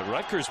 But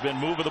Rutgers been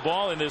moving the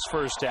ball in this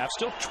first half.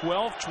 Still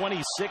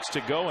 12:26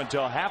 to go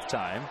until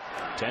halftime.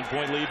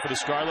 10-point lead for the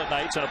Scarlet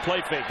Knights on a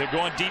play fake. They're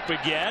going deep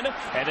again,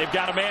 and they've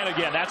got a man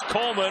again. That's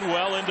Coleman,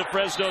 well into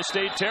Fresno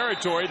State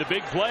territory. The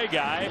big play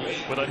guy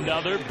with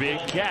another big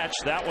catch.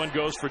 That one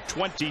goes for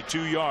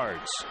 22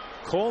 yards.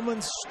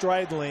 Coleman's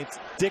stride length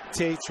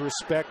dictates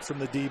respect from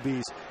the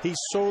DBs. He's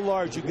so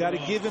large, you got to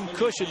give him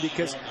cushion,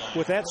 because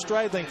with that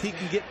stride length, he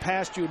can get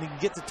past you and he can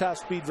get to top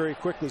speed very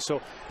quickly.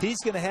 So he's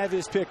going to have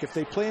his pick. If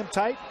they play him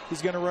tight,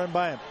 he's going to run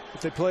by him.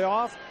 If they play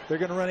off, they're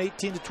going to run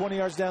 18 to 20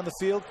 yards down the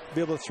field, be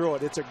able to throw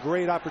it. It's a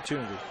great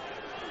opportunity.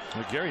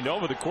 Well, Gary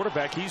Nova, the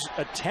quarterback, he's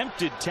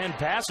attempted 10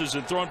 passes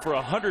and thrown for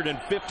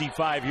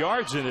 155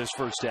 yards in this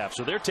first half.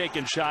 So they're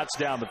taking shots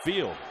down the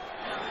field.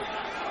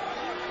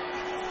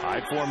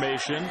 High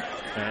formation,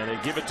 and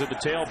they give it to the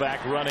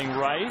tailback running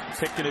right,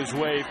 picking his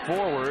way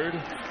forward,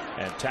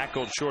 and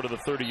tackled short of the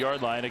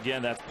 30-yard line.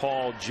 Again, that's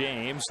Paul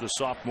James, the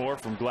sophomore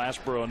from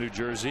Glassboro, New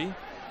Jersey.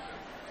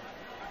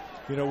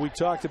 You know, we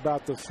talked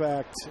about the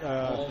fact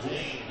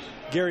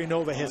Gary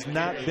Nova has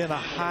not been a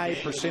high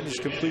percentage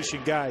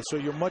completion guy, so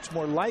you're much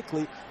more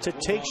likely to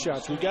take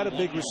shots. We got a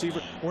big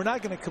receiver. We're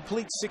not going to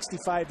complete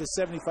 65 to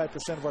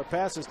 75% of our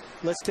passes.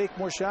 Let's take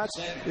more shots.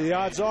 The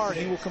odds are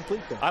he will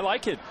complete them. I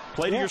like it.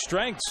 Play to your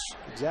strengths.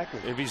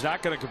 Exactly. If he's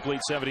not going to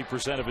complete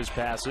 70% of his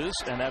passes,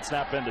 and that's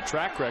not been the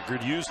track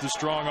record, use the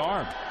strong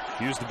arm.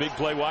 Use the big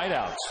play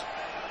wideouts.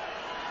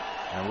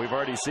 And we've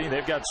already seen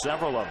they've got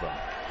several of them.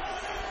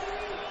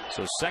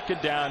 So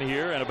second down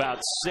here and about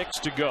 6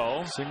 to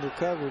go. Single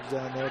coverage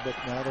down there, but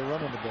now they're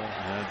running the ball.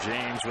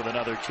 James with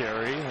another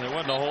carry. There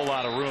wasn't a whole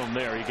lot of room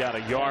there. He got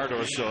a yard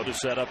or so to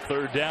set up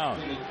third down.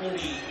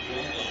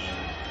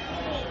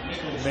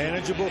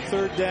 Manageable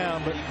third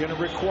down, but going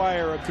to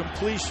require a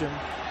completion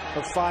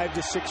of 5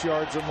 to 6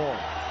 yards or more.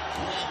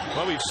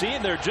 Well, we've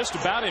seen they're just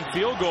about in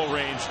field goal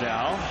range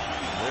now.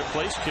 Their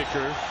place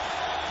kicker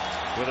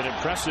with an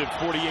impressive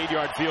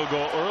 48-yard field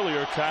goal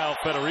earlier, Kyle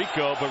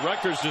Federico, but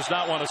Rutgers does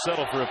not want to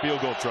settle for a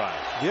field goal try.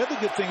 The other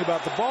good thing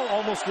about the ball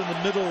almost in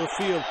the middle of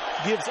the field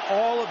gives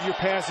all of your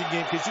passing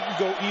game, because you can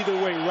go either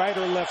way, right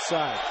or left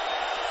side.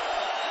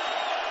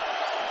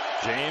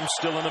 James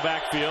still in the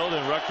backfield,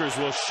 and Rutgers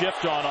will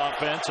shift on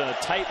offense in a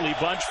tightly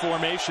bunched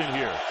formation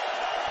here.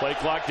 Play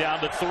clock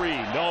down to 3.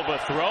 Nova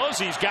throws.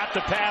 He's got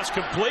the pass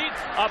complete.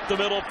 Up the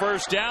middle,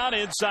 first down,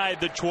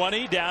 inside the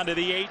 20, down to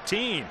the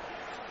 18.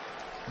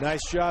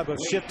 Nice job of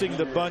shifting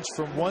the bunch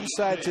from one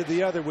side to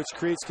the other, which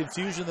creates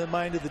confusion in the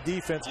mind of the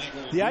defense.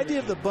 The idea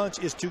of the bunch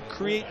is to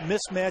create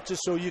mismatches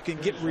so you can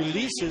get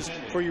releases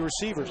for your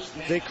receivers.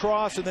 They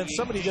cross, and then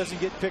somebody doesn't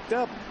get picked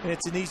up, and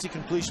it's an easy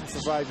completion for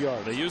 5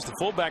 yards. They use the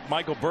fullback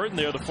Michael Burton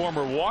there, the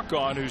former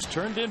walk-on, who's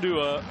turned into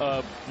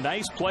a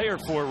nice player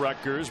for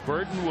Rutgers.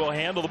 Burton will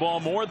handle the ball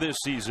more this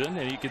season,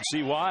 and you can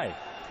see why.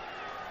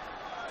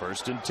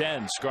 First and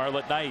 10,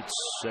 Scarlet Knights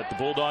at the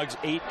Bulldogs'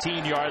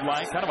 18-yard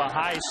line. Kind of a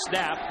high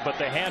snap, but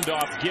the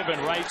handoff given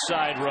right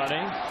side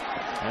running.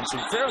 And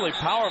some fairly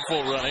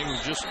powerful running,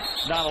 just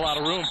not a lot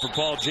of room for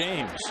Paul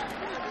James.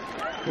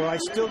 Well, I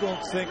still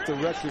don't think the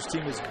Rutgers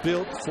team is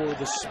built for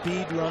the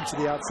speed run to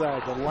the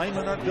outside. The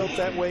linemen aren't built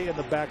that way, and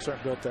the backs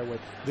aren't built that way.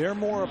 They're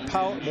more of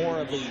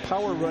a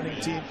power running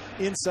team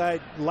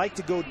inside, like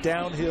to go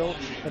downhill,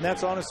 and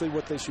that's honestly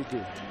what they should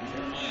do.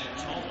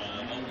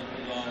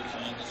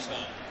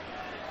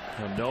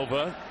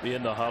 Nova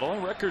in the huddle.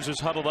 Rutgers is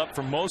huddled up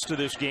for most of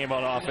this game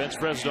on offense.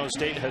 Fresno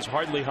State has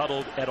hardly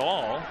huddled at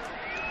all.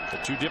 The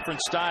two different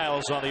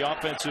styles on the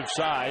offensive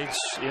sides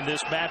in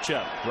this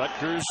matchup.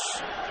 Rutgers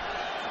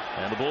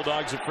and the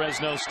Bulldogs of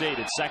Fresno State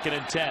at 2nd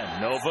and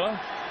 10. Nova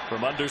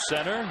from under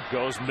center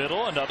goes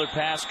middle. Another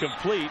pass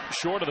complete,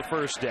 short of the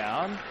first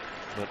down,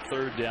 but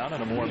 3rd down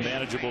and a more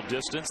manageable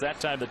distance. That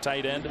time the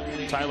tight end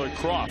Tyler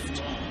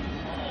Croft.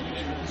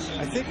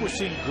 I think we're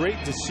seeing great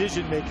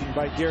decision making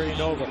by Gary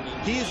Nova.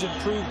 He has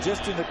improved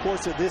just in the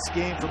course of this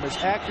game from his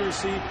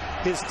accuracy,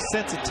 his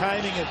sense of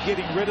timing of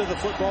getting rid of the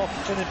football,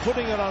 and then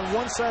putting it on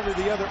one side or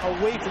the other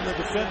away from the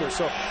defender.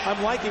 So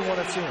I'm liking what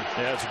I'm seeing.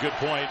 Yeah, that's a good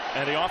point.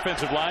 And the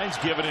offensive line's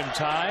giving him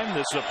time.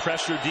 This is a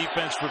pressure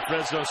defense for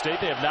Fresno State.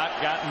 They have not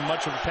gotten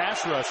much of a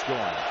pass rush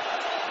going.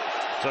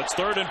 So it's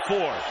 3rd and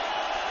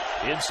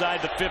 4.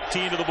 Inside the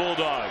 15 of the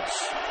Bulldogs.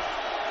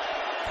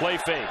 Play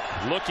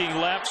fake, looking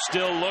left,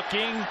 still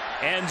looking,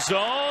 end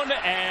zone,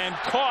 and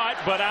caught,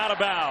 but out of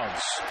bounds.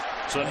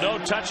 So no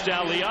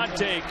touchdown.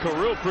 Leonte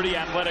Carew, pretty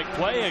athletic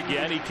play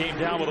again. He came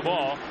down with the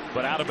ball,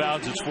 but out of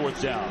bounds. It's 4th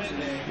down.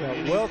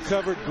 Yeah, well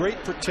covered, great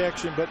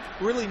protection, but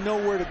really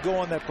nowhere to go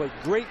on that play.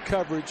 Great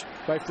coverage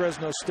by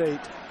Fresno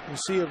State. You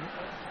see him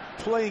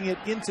playing it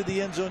into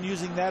the end zone,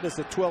 using that as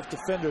the 12th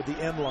defender,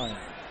 the end line.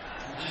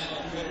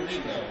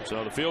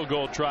 So the field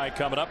goal try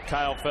coming up.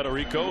 Kyle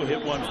Federico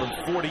hit one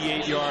from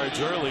 48 yards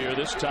earlier.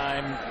 This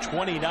time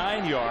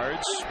 29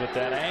 yards, but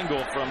that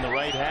angle from the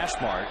right hash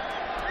mark.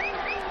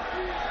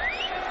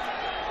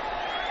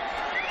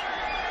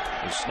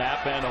 The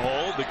snap and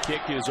hold. The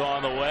kick is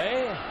on the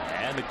way,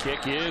 and the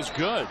kick is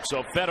good.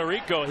 So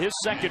Federico, his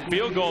 2nd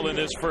field goal in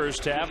this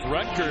first half.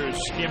 Rutgers,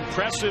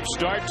 impressive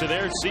start to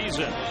their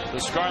season. The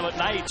Scarlet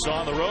Knights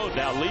on the road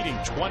now leading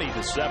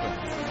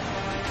 20-7.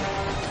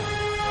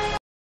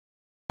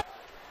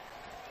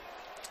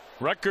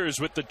 Rutgers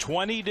with the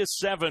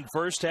 20-7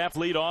 first half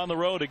lead on the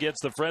road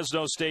against the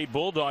Fresno State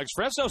Bulldogs.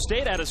 Fresno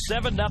State had a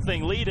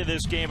 7-0 lead in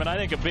this game, and I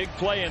think a big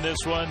play in this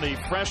one. The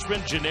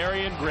freshman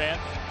Janarian Grant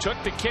took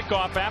the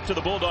kickoff after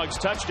the Bulldogs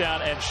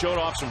touchdown and showed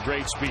off some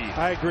great speed.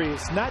 I agree.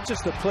 It's not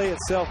just the play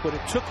itself, but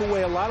it took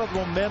away a lot of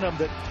momentum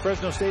that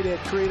Fresno State had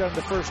created on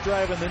the first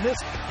drive. And then this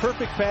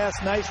perfect pass,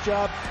 nice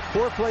job.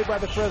 Poor play by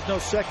the Fresno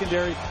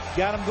secondary.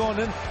 Got him going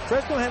in.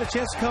 Fresno had a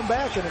chance to come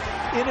back, and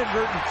an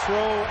inadvertent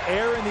throw,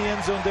 air in the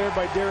end zone there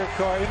by Derek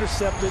Carr,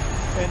 intercepted,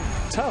 and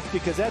tough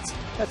because that's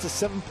a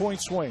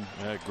 7-point swing.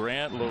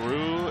 Grant,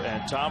 LaRue,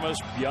 and Thomas,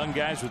 young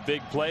guys with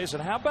big plays.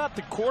 And how about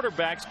the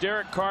quarterbacks?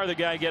 Derek Carr, the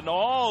guy getting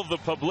all the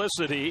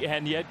publicity,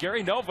 and yet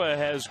Gary Nova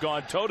has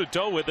gone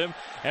toe-to-toe with him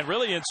and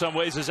really in some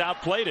ways has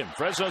outplayed him.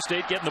 Fresno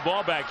State getting the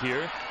ball back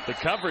here. The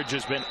coverage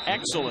has been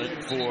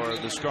excellent for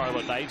the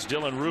Scarlet Knights.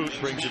 Dylan Root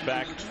brings it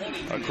back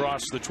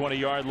across the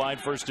 20-yard line.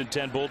 1st and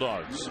 10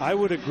 Bulldogs. I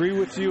would agree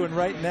with you, and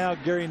right now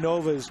Gary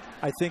Nova is,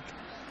 I think,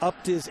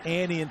 upped his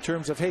ante in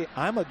terms of, hey,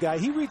 I'm a guy,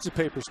 he reads the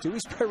papers too.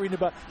 He's probably reading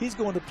about, he's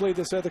going to play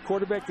this other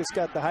quarterback that's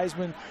got the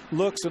Heisman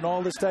looks and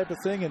all this type of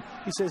thing. And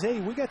he says,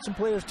 hey, we got some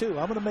players too.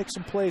 I'm going to make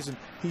some plays. And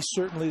he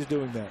certainly is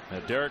doing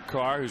that. Derek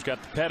Carr, who's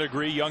got the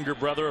pedigree, younger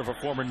brother of a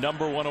former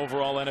 #1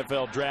 overall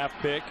NFL draft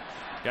pick.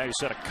 Guy who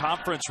set a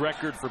conference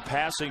record for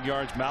passing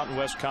yards, Mountain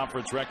West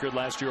Conference record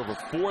last year, over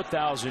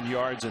 4,000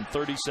 yards and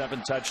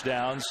 37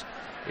 touchdowns.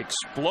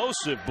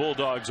 Explosive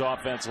Bulldogs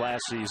offense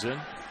last season.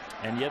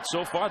 And yet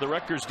so far the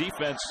Rutgers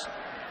defense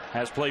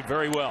has played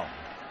very well.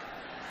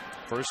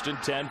 1st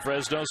and 10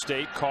 Fresno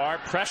State. Carr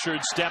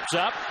pressured, steps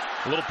up,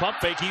 a little pump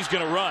fake. He's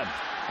going to run,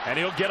 and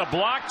he'll get a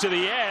block to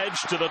the edge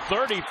to the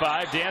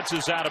 35,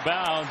 dances out of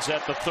bounds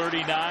at the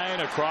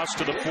 39 across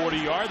to the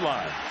 40-yard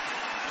line.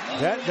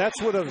 That's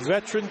what a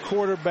veteran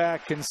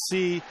quarterback can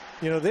see.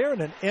 You know, they're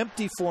in an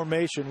empty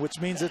formation, which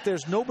means that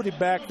there's nobody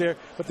back there,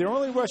 but they're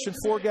only rushing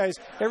 4 guys.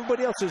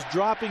 Everybody else is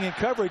dropping in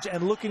coverage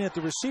and looking at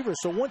the receiver.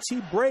 So once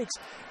he breaks,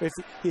 if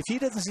he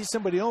doesn't see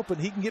somebody open,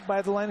 he can get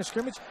by the line of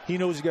scrimmage. He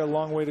knows he's got a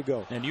long way to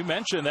go. And you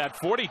mentioned that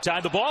 40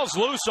 time. The ball's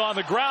loose on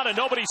the ground and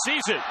nobody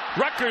sees it.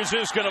 Rutgers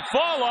is going to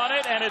fall on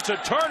it, and it's a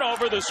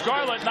turnover. The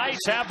Scarlet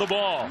Knights have the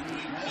ball.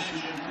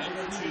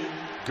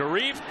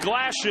 Garif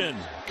Glashan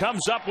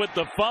comes up with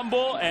the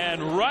fumble,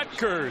 and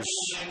Rutgers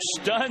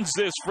stuns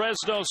this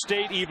Fresno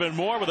State even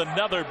more with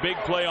another big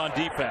play on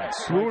defense.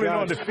 Ruling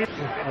on the field.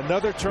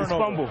 Another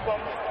turnover. Fumble.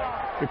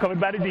 They're coming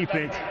by the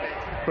defense.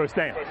 1st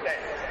down.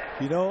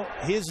 You know,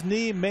 his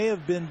knee may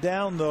have been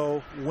down,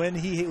 though, when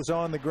he was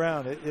on the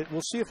ground.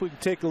 We'll see if we can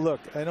take a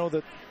look. I know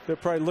that they're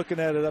probably looking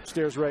at it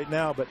upstairs right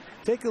now, but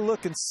take a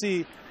look and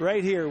see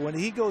right here. When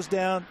he goes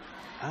down,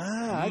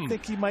 I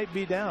think he might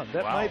be down.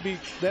 That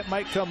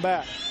might come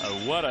back.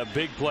 What a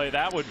big play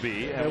that would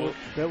be.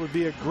 That would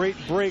be a great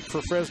break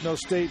for Fresno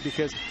State,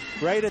 because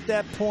right at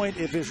that point,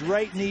 if his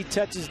right knee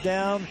touches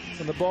down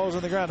and the ball's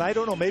on the ground, I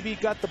don't know, maybe he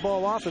got the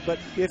ball off it, but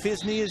if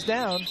his knee is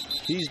down,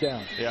 he's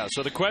down. Yeah,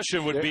 so the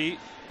question would be,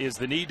 is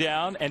the knee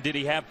down, and did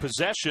he have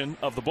possession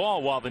of the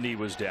ball while the knee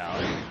was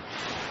down?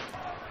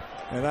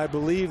 And I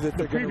believe that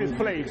the previous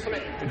plays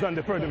is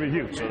under further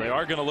review. So they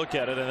are going to look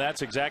at it, and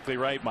that's exactly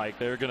right, Mike.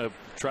 They're going to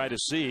try to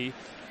see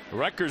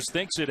Rutgers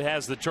thinks it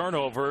has the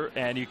turnover,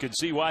 and you can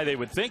see why they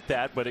would think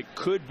that, but it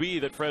could be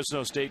that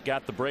Fresno State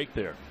got the break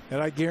there. And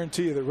I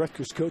guarantee you the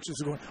Rutgers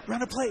coaches are going,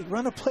 run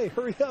a play,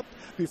 hurry up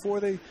before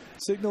they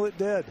signal it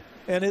dead.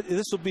 And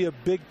this will be a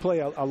big play,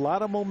 a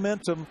lot of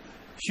momentum,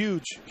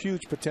 huge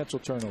potential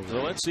turnover.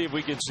 So let's see if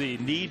we can see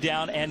knee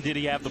down, and did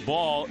he have the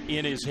ball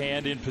in his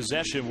hand in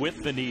possession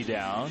with the knee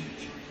down?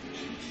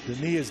 The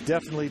knee is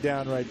definitely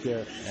down right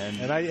there.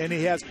 And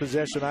he has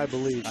possession, I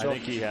believe. I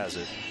think he has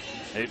it.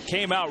 It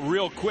came out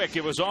real quick.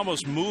 It was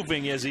almost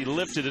moving as he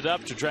lifted it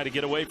up to try to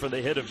get away from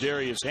the hit of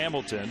Darius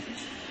Hamilton.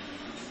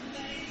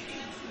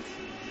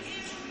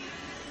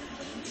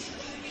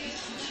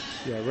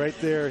 Yeah, right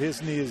there,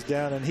 his knee is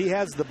down, and he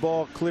has the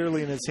ball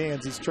clearly in his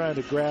hands. He's trying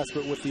to grasp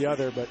it with the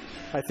other, but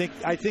I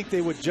think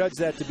they would judge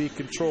that to be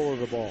control of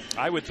the ball.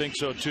 I would think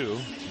so too,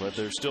 but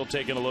they're still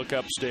taking a look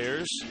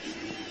upstairs.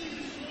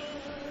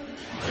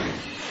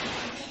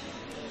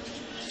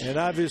 And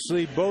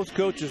obviously both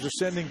coaches are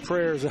sending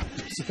prayers up,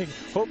 saying,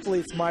 hopefully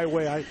it's my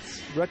way.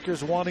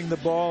 Rutgers wanting the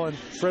ball, and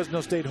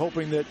Fresno State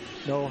hoping that,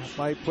 no,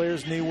 my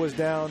player's knee was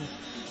down.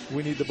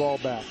 We need the ball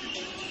back.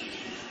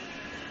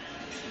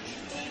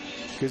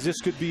 Because this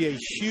could be a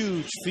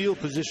huge field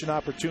position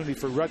opportunity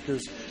for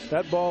Rutgers.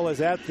 That ball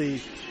is at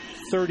the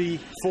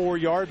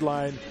 34-yard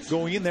line,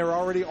 going in there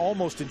already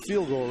almost in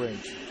field goal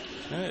range.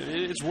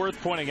 It's worth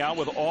pointing out,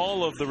 with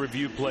all of the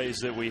review plays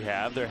that we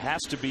have, there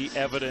has to be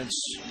evidence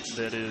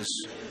that is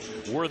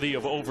worthy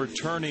of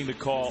overturning the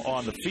call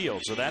on the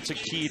field. So that's a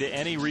key to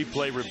any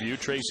replay review.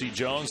 Tracy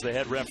Jones, the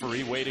head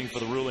referee, waiting for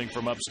the ruling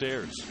from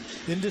upstairs.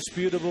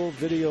 Indisputable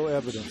video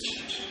evidence.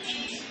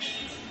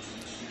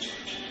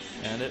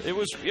 And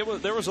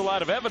there was a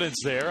lot of evidence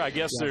there. I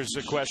guess there's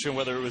a question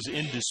whether it was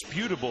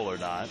indisputable or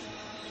not.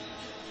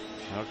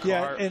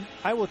 Yeah, and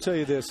I will tell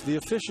you this, the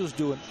officials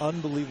do an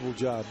unbelievable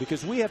job,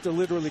 because we have to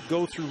literally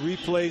go through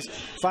replays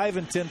 5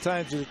 and 10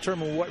 times to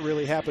determine what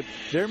really happened.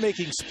 They're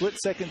making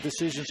split-second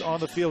decisions on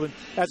the field. And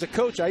as a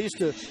coach, I used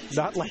to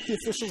not like the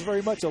officials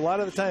very much a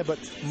lot of the time, but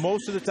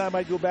most of the time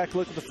I'd go back and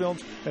look at the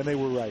films, and they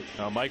were right.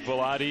 Mike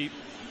Velati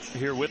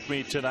here with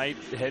me tonight,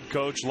 head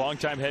coach,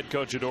 longtime head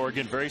coach at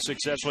Oregon, very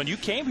successful. And you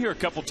came here a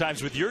couple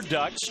times with your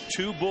Ducks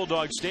to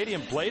Bulldog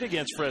Stadium, played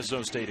against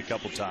Fresno State a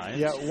couple times.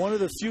 Yeah, one of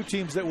the few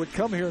teams that would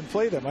come here and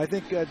play them. I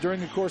think during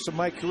the course of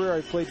my career,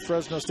 I played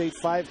Fresno State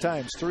 5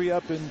 times, 3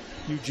 up in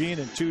Eugene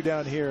and 2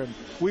 down here. And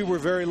we were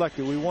very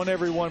lucky. We won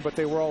every one, but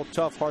they were all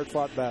tough,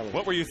 hard-fought battles.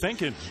 What were you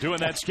thinking, doing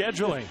that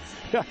scheduling?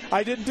 Yeah,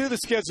 I didn't do the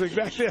scheduling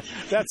back then.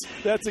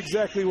 That's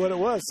exactly what it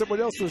was.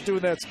 Someone else was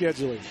doing that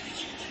scheduling.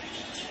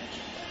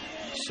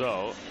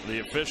 So the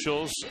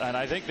officials, and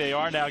I think they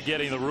are now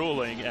getting the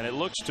ruling, and it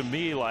looks to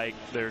me like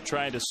they're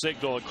trying to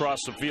signal across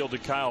the field to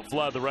Kyle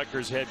Flood, the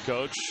Rutgers head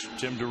coach,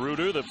 Tim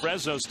DeRuiter, the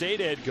Fresno State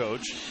head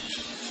coach,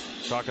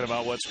 talking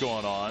about what's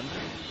going on.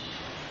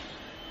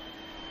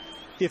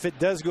 If it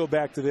does go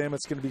back to them,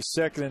 it's going to be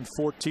 2nd and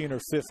 14 or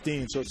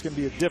 15, so it's going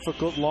to be a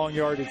difficult, long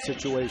yardage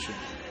situation.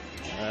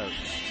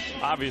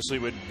 Obviously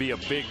would be a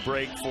big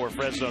break for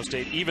Fresno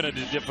State, even at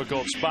a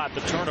difficult spot.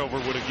 The turnover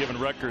would have given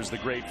Rutgers the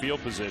great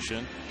field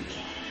position.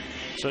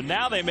 So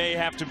now they may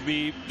have to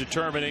be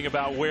determining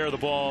about where the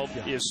ball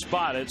is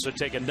spotted. So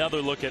take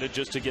another look at it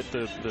just to get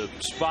the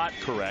spot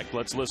correct.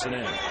 Let's listen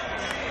in.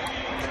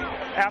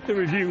 After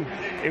review,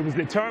 it was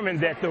determined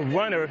that the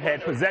runner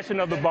had possession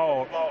of the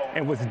ball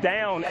and was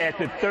down at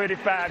the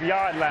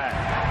 35-yard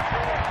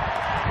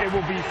line. It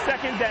will be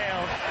 2nd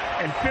down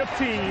and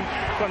 15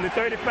 from the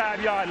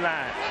 35-yard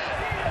line.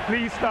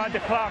 Please start the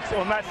clocks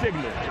on my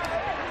signal.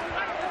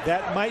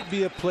 That might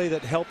be a play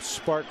that helps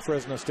spark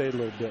Fresno State a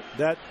little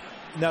bit.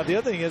 Now, the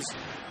other thing is,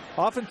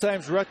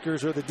 oftentimes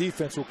Rutgers or the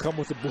defense will come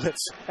with a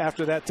blitz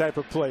after that type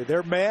of play.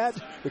 They're mad.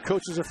 The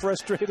coaches are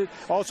frustrated.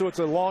 Also, it's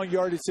a long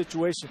yardage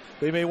situation.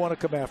 They may want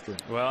to come after him.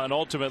 Well, and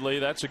ultimately,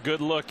 that's a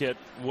good look at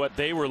what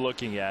they were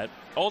looking at.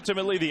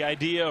 Ultimately, the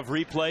idea of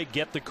replay,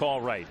 get the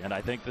call right. And I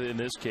think that in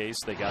this case,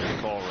 they got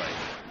the call right.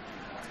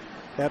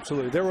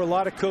 Absolutely. There were a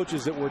lot of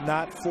coaches that were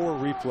not for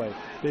replay.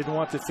 They didn't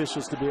want the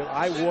officials to be.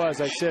 I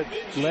said,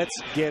 let's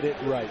get it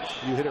right.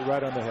 You hit it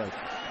right on the head.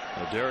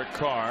 Well, Derek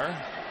Carr,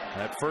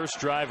 that first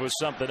drive was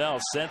something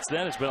else. Since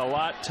then, it's been a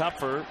lot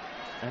tougher,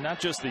 and not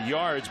just the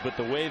yards, but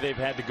the way they've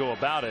had to go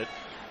about it.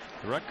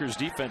 The Rutgers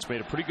defense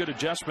made a pretty good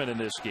adjustment in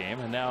this game,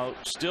 and now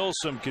still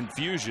some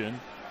confusion.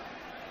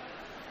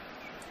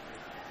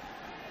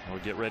 We'll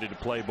get ready to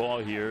play ball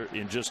here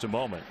in just a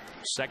moment.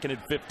 2nd and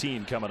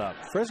 15 coming up.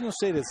 Fresno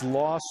State has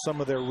lost some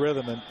of their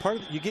rhythm, and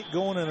you get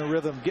going in a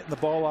rhythm, getting the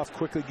ball off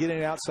quickly, getting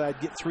it outside,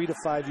 get 3 to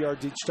 5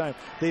 yards each time.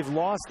 They've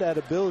lost that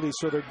ability,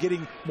 so they're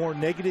getting more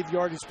negative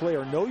yardage play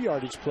or no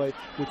yardage play,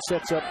 which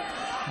sets up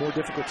more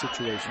difficult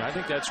situations. I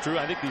think that's true.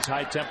 I think these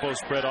high-tempo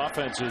spread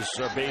offenses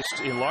are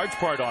based in large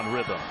part on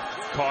rhythm.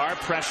 Carr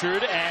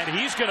pressured, and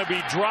he's going to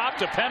be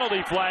dropped. A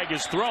penalty flag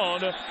is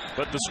thrown,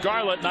 but the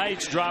Scarlet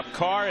Knights drop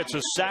Carr. It's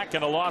a sack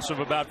and a loss of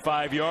about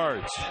 5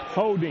 yards.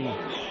 Holding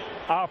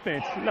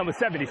offense number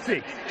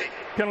 76.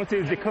 Penalty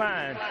is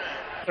declined.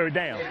 3rd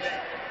down.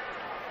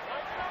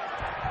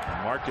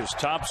 Marcus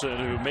Thompson,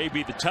 who may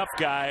be the tough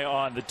guy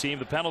on the team.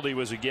 The penalty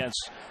was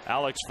against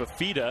Alex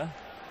Fafita,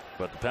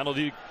 but the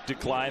penalty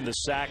declined. The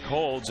sack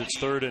holds. It's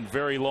 3rd and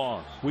very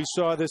long. We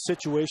saw this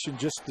situation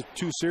just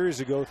 2 series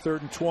ago,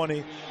 3rd and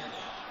 20.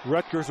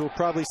 Rutgers will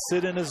probably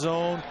sit in a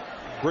zone,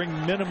 bring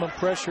minimum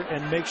pressure,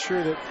 and make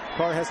sure that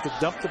Carr has to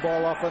dump the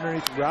ball off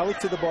underneath, rally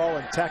to the ball,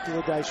 and tackle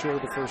the guy short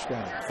of the first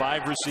down.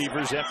 5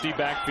 receivers, empty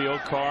backfield.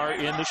 Carr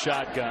in the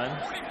shotgun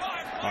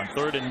on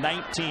 3rd and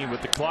 19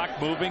 with the clock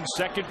moving.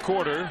 2nd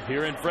quarter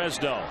here in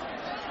Fresno.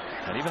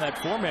 And even that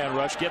 4-man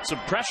rush gets some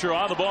pressure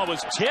on. The ball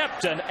was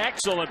tipped. An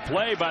excellent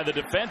play by the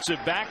defensive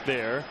back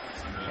there.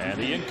 And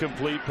the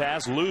incomplete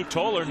pass. Lou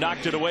Toller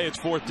knocked it away. It's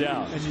 4th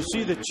down. And you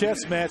see the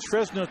chess match.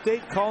 Fresno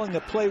State calling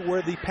a play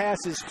where the pass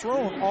is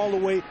thrown all the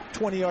way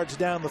 20 yards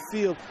down the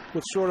field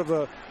with sort of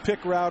a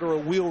pick route or a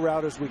wheel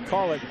route, as we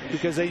call it,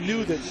 because they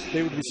knew that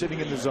they would be sitting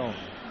in the zone.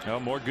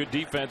 Well, more good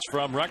defense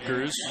from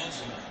Rutgers.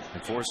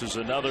 It forces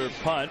another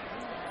punt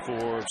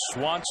for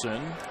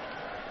Swanson.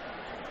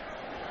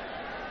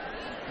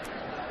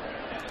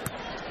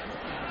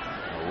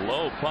 A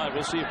low punt.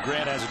 We'll see if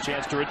Grant has a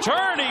chance to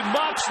return. He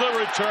muffs the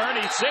return.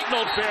 He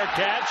signaled fair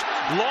catch.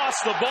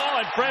 Lost the ball,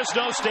 and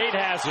Fresno State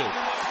has it.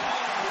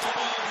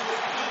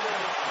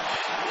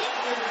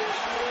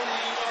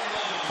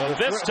 Well,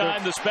 this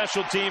time the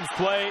special teams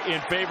play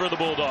in favor of the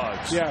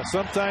Bulldogs. Yeah,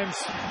 sometimes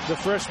the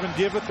freshmen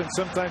give it and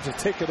sometimes they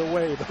take it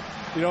away. But,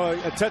 you know,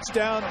 a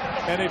touchdown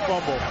and a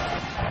fumble.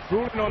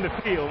 Ruling on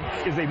the field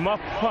is a muff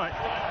punt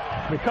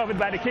recovered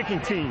by the kicking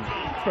team.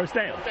 1st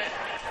down.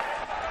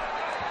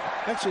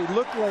 Actually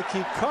looked like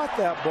he caught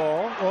that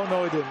ball. Oh,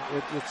 no, he didn't.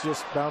 It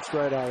just bounced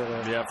right out of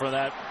there. Yeah, from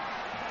that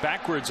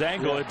backwards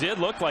angle, it did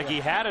look like he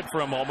had it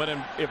for a moment,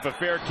 and if a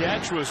fair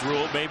catch was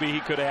ruled, maybe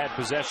he could have had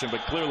possession, but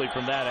clearly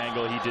from that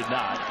angle he did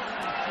not.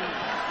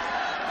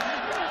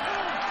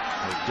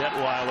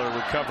 Detweiler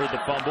recovered the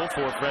fumble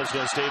for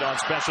Fresno State on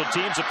special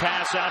teams. A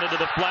pass out into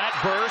the flat,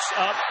 burst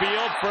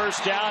upfield,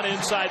 1st down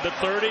inside the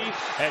 30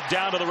 and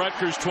down to the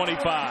Rutgers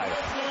 25.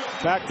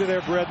 Back to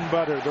their bread and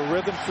butter. The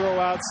rhythm throw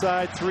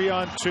outside,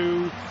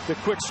 3-on-2, the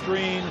quick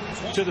screen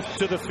to the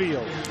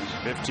field.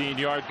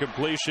 15-yard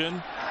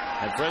completion.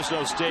 And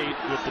Fresno State,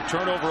 with the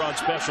turnover on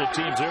special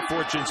teams, their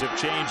fortunes have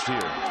changed here.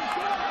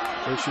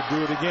 They should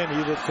do it again,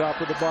 either the top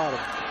or the bottom.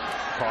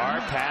 Carr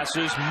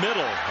passes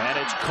middle, and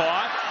it's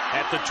caught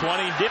at the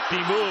 20. Nifty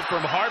move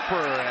from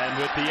Harper, and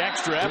with the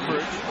extra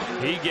effort,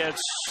 he gets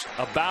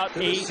about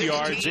 8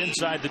 yards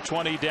inside the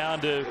 20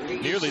 down to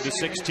nearly the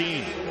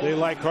 16. They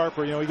like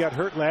Harper. You know, he got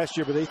hurt last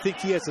year, but they think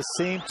he has the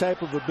same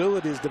type of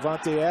ability as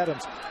Devontae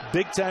Adams.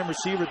 Big-time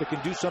receiver that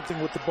can do something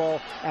with the ball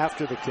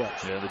after the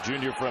catch. Yeah, the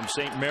junior from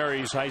St.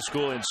 Mary's High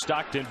School in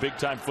Stockton,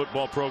 big-time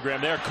football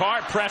program there.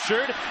 Carr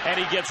pressured, and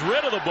he gets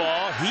rid of the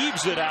ball,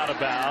 heaves it out of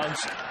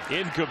bounds,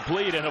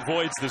 incomplete, and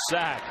avoids the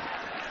sack.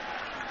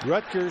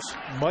 Rutgers,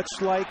 much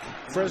like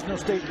Fresno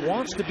State,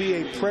 wants to be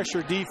a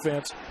pressure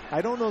defense.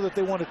 I don't know that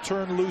they want to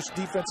turn loose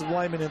defensive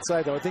linemen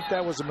inside, though. I think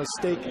that was a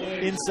mistake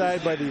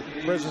inside by the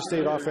Fresno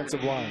State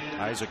offensive line.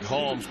 Isaac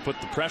Holmes put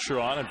the pressure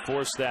on and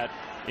forced that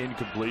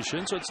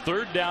incompletion. So it's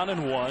 3rd down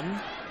and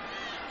 1.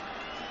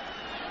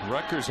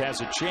 Rutgers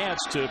has a chance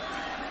to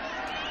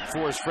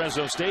force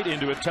Fresno State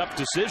into a tough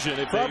decision.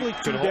 If probably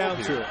they 2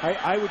 downs here.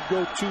 I would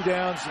go 2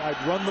 downs. I'd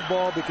run the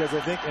ball because I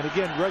think, and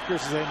again,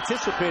 Rutgers is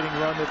anticipating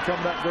run. They've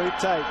come up very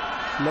tight,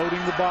 loading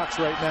the box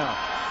right now.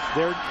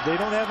 They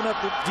don't have enough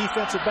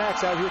defensive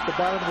backs out here at the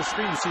bottom of the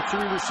screen. You see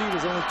 3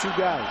 receivers, only 2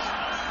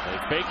 guys. They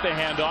fake the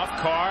handoff.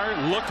 Carr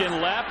looking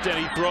left, and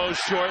he throws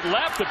short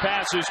left. The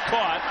pass is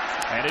caught,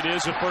 and it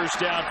is a 1st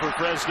down for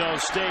Fresno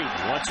State.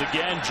 Once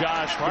again,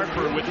 Josh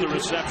Harper with the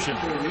reception.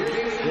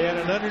 They had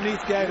an underneath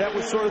guy. That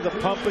was sort of the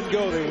pump and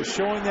go. They were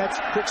showing that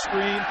quick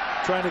screen,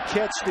 trying to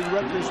catch the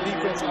Rutgers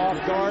defense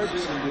off guard.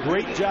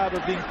 Great job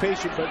of being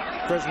patient, but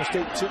Fresno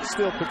State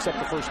still picks up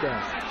the 1st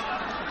down.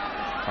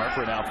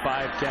 Harper now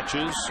 5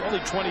 catches, only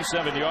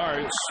 27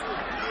 yards.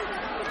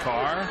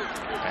 Carr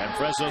and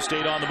Fresno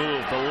State on the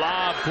move. The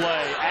lob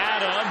play.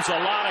 Adams, a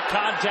lot of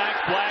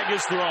contact. Flag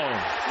is thrown.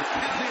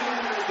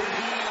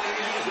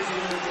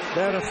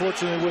 That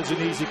unfortunately was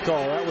an easy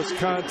call. That was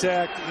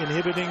contact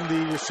inhibiting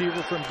the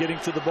receiver from getting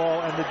to the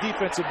ball, and the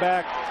defensive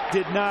back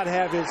did not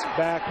have his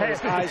back or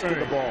his eyes to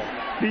the ball.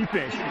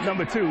 Defense,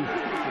 number 2.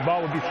 The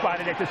ball would be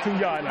spotted at the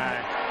 2-yard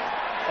line.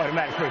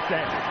 Automatic 1st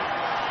down.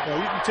 Well,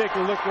 you can take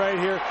a look right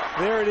here.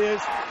 There it is.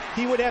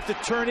 He would have to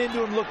turn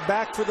into and look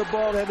back for the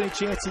ball to have any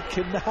chance. He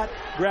cannot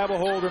grab a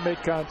hold or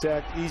make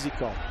contact. Easy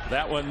call.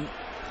 That one,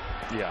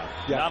 yeah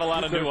not a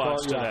lot of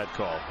nuance to that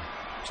call.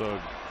 So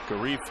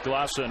Garif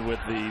Glosson with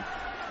the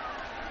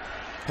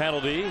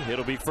penalty.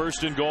 It'll be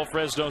 1st and goal,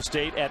 Fresno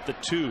State at the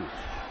 2.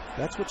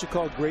 That's what you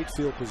call great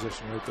field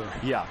position right there.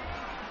 Yeah.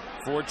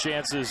 4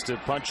 chances to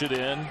punch it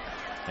in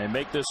and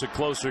make this a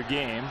closer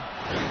game.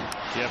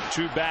 You have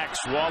 2 backs,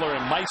 Waller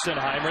and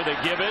Meisenheimer. They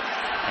give it,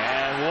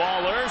 and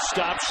Waller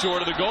stops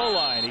short of the goal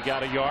line. He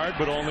got a yard,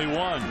 but only 1.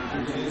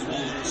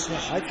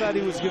 I thought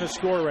he was going to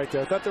score right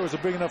there. I thought there was a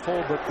big enough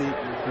hole, but the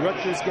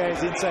Rutgers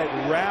guys inside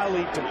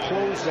rallied to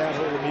close that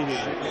hole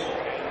immediately.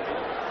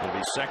 It'll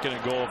be second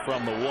and goal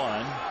from the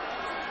 1.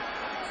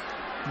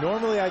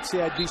 Normally, I'd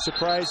say I'd be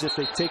surprised if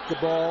they take the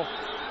ball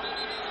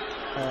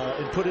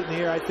and put it in the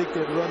air. I think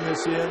they'd run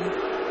this in.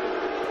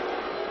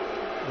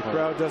 The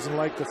crowd doesn't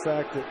like the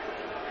fact that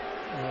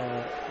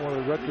one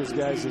of the Rutgers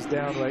guys is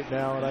down right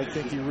now, and I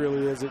think he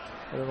really is. I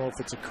don't know if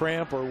it's a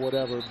cramp or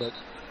whatever, but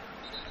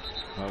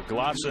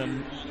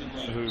Glosson,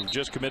 who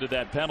just committed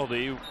that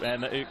penalty,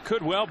 and it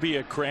could well be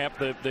a cramp.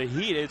 The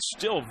heat, it's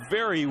still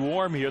very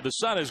warm here. The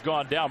sun has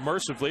gone down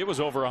mercifully. It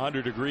was over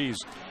 100 degrees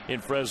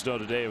in Fresno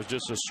today. It was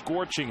just a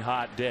scorching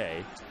hot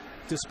day.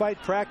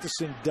 Despite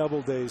practicing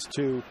double days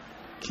too,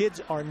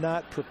 kids are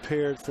not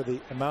prepared for the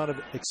amount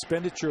of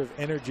expenditure of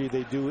energy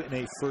they do in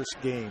a first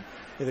game.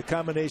 In a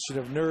combination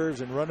of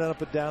nerves and running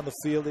up and down the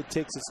field, it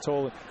takes its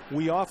toll.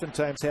 We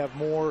oftentimes have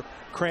more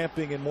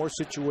cramping and more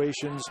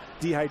situations,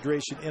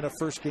 dehydration in a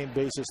first game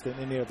basis than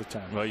any other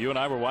time. Well, you and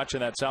I were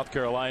watching that South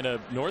Carolina,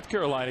 North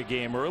Carolina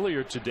game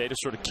earlier today to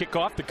sort of kick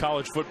off the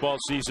college football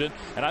season,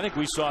 and I think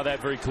we saw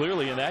that very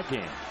clearly in that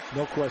game.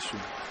 No question.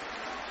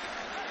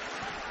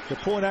 The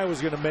point I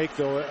was going to make,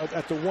 though,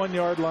 at the 1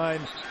 yard line,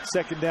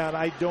 second down,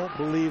 I don't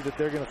believe that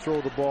they're going to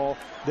throw the ball.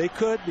 They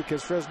could,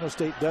 because Fresno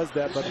State does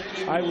that, but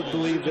I would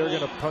believe they're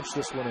going to punch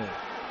this one in.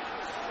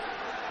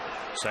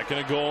 Second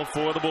and goal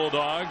for the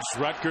Bulldogs.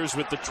 Rutgers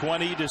with the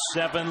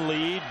 20-7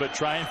 lead, but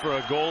trying for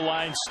a goal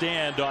line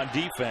stand on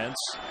defense.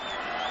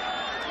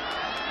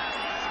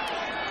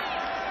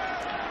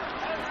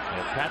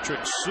 Patrick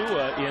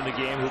Sua in the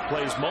game, who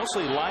plays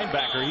mostly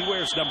linebacker. He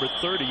wears number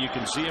 30. You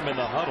can see him in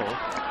the huddle,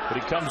 but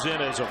he comes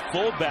in as a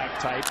fullback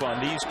type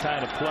on these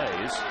kind of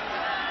plays.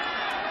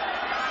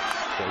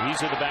 So he's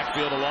in the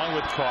backfield along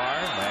with Carr,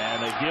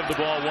 and they give the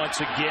ball once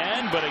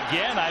again, but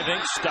again I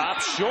think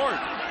stopped short.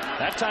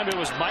 That time it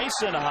was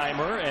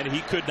Meisenheimer, and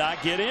he could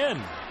not get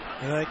in.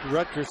 And I think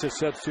Rutgers has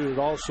substituted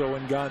also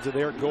and gone to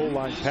their goal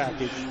line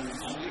package,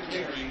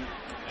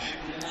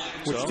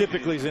 which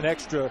typically is an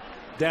extra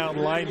down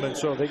lineman,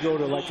 so they go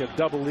to like a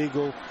double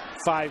eagle,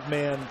 five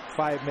man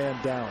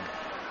down.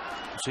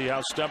 See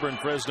how stubborn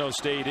Fresno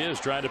State is,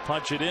 trying to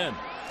punch it in.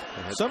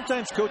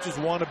 Sometimes coaches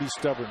want to be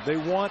stubborn. They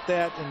want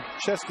that and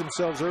chest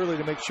themselves early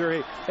to make sure,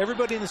 hey,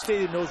 everybody in the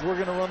stadium knows we're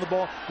going to run the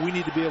ball. We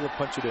need to be able to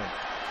punch it in.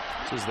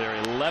 This is their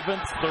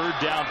 11th third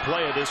down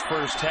play of this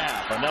first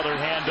half. Another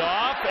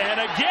handoff, and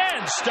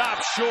again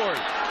stopped short.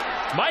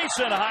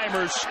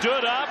 Meisenheimer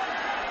stood up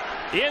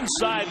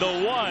inside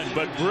the 1,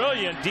 but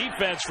brilliant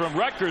defense from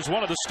Rutgers,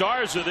 one of the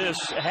stars of this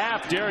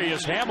half,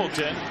 Darius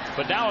Hamilton,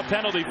 but now a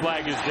penalty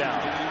flag is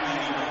down.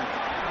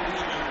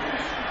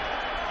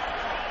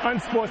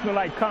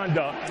 Unsportsmanlike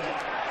conduct.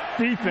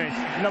 Defense,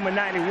 number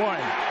 91.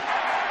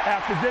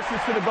 After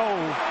distance to the goal,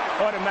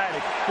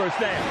 automatic first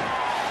down.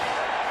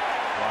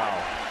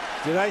 Wow.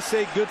 Did I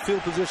say good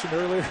field position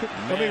earlier?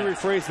 Let me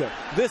rephrase that.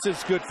 This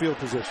is good field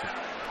position.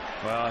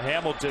 Well,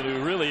 Hamilton,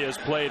 who really has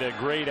played a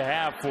great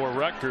half for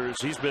Rutgers,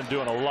 he's been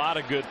doing a lot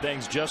of good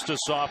things. Just a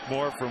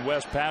sophomore from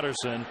West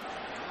Patterson,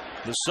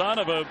 the son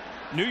of a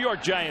New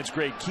York Giants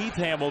great, Keith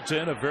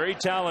Hamilton, a very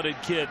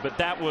talented kid, but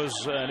that was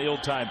an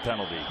ill-timed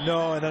penalty.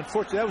 No, and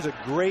unfortunately, that was a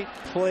great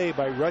play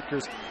by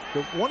Rutgers.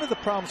 One of the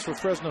problems for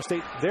Fresno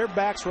State, their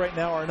backs right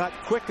now are not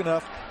quick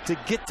enough to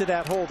get to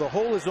that hole. The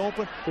hole is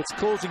open. It's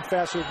closing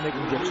faster than they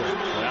can get to it.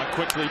 Now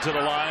quickly to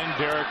the line,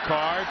 Derek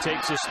Carr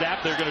takes a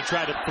snap. They're going to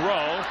try to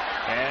throw,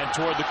 and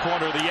toward the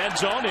corner of the end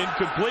zone,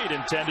 incomplete,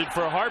 intended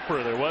for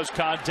Harper. There was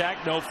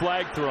contact, no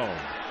flag thrown.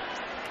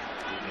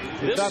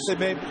 They thought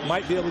they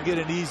might be able to get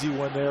an easy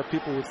one there.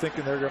 People were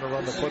thinking they're going to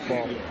run the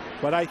football.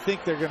 But I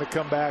think they're going to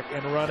come back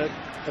and run it.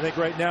 I think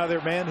right now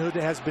their manhood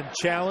has been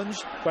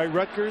challenged by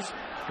Rutgers.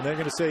 And they're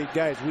going to say,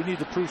 guys, we need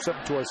to prove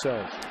something to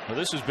ourselves. Well,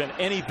 this has been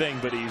anything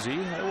but easy.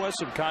 There was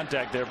some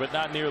contact there, but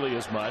not nearly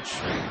as much.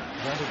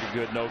 That was a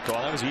good no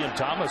call. That was Ian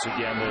Thomas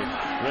again, the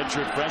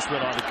redshirt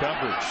freshman on the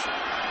coverage.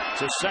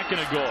 It's a second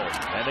and goal.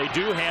 And they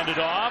do hand it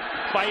off,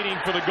 fighting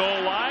for the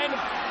goal line.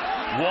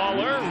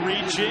 Waller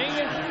reaching,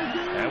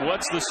 and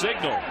what's the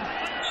signal?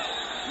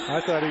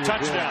 I thought he was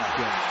touchdown.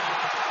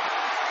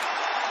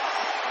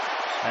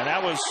 And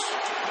that was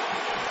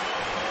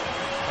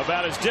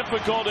about as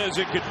difficult as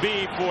it could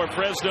be for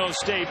Fresno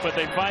State, but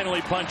they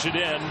finally punch it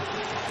in.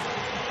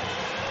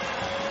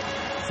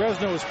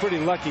 Fresno was pretty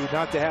lucky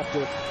not to have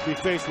to be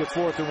faced with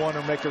 4th and 1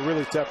 or make a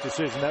really tough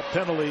decision. That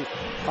penalty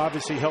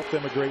obviously helped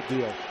them a great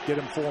deal. Get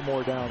them 4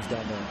 more downs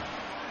down there.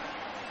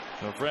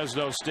 So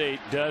Fresno State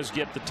does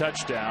get the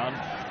touchdown,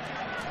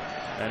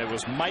 and it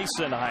was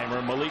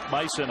Meisenheimer, Malik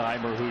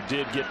Meisenheimer, who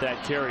did get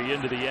that carry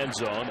into the end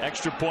zone.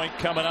 Extra point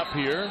coming up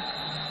here,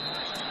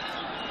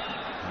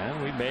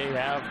 and we may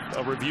have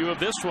a review of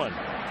this one.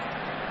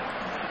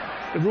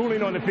 The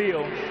ruling on the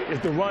field is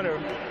the runner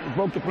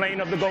broke the plane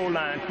of the goal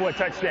line for a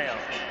touchdown.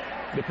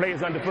 The play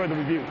is under further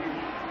review.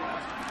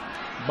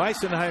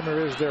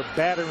 Meisenheimer is their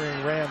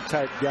battering ram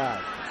type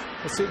guy.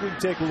 Let's see if we can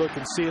take a look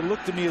and see. It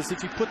looked to me as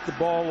if he put the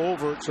ball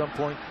over at some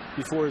point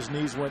before his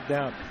knees went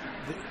down.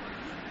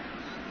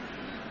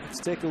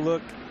 Let's take a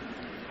look.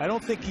 I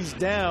don't think he's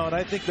down.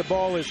 I think the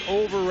ball is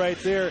over right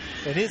there,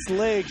 and his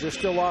legs are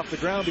still off the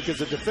ground because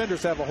the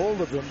defenders have a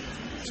hold of him.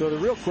 So the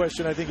real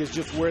question, I think, is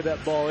just where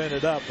that ball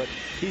ended up. But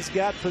he's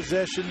got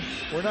possession.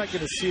 We're not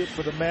going to see it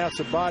for the mass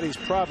of bodies,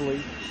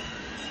 probably.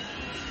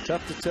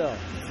 Tough to tell.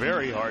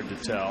 Very hard to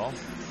tell.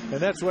 And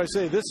that's why I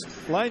say this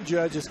line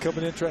judge is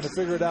coming in trying to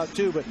figure it out,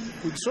 too. But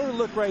we can sort of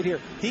look right here.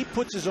 He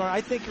puts his arm,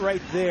 I think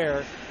right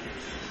there,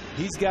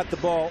 he's got the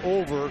ball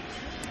over.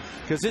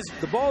 Because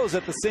the ball is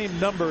at the same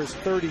number as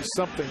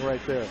 30-something right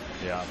there.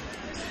 Yeah.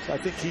 So I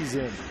think he's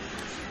in.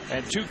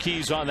 And two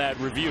keys on that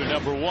review.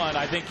 Number one,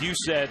 I think you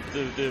said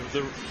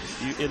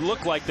it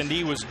looked like the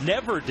knee was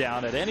never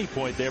down at any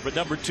point there. But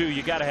number two,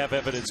 you got to have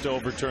evidence to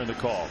overturn the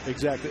call.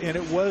 Exactly. And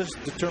it was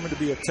determined to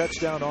be a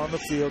touchdown on the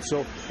field.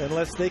 So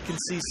unless they can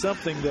see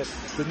something that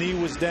the knee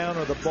was down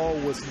or the ball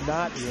was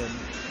not in.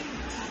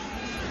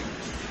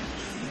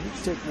 We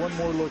can take one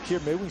more look here.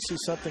 Maybe we can see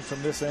something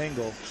from this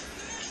angle.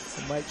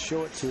 It might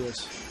show it to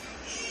us.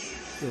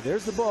 Yeah,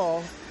 there's the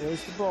ball.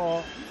 There's the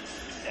ball.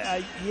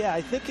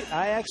 Yeah,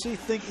 I actually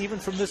think even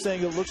from this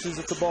angle, it looks as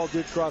if the ball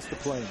did cross the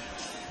plane.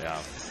 Yeah.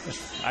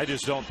 I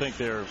just don't think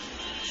they're,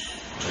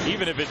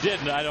 even if it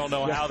didn't, I don't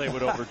know how they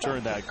would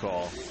overturn that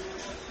call.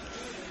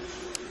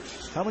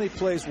 How many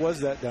plays was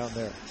that down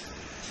there?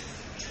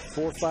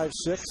 4, 5,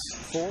 6,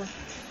 4?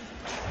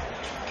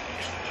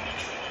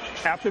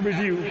 After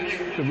review,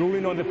 the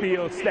ruling on the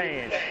field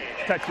stands.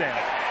 Touchdown.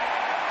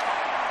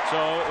 So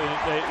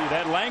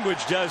that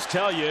language does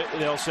tell you,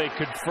 they'll say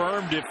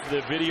confirmed if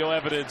the video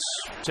evidence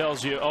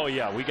tells you, oh,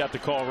 yeah, we got the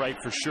call right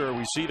for sure.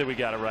 We see that we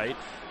got it right.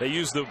 They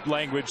use the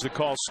language, the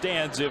call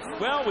stands if,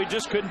 well, we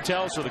just couldn't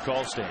tell, so the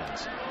call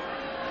stands.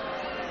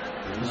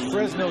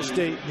 Fresno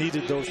State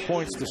needed those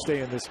points to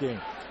stay in this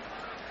game.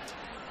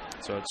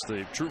 So it's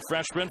the true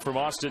freshman from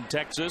Austin,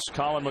 Texas,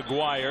 Colin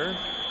McGuire.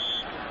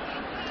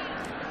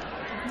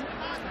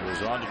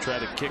 Goes on to try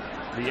to kick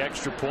the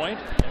extra point.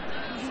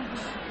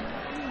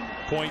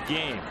 Point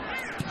game.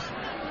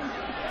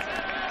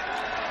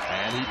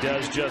 And he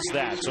does just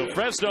that. So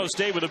Fresno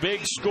State with a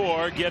big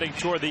score getting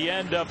toward the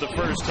end of the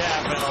first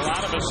half, and a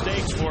lot of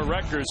mistakes for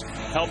Rutgers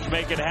helped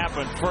make it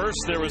happen. First,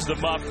 there was the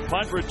muff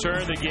punt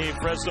return that gave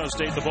Fresno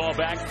State the ball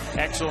back.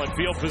 Excellent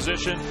field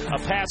position, a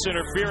pass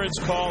interference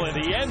call in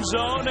the end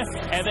zone,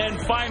 and then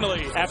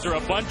finally, after a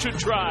bunch of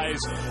tries,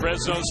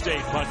 Fresno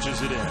State punches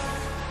it in.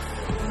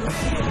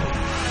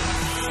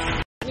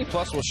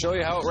 Plus, we'll show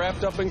you how it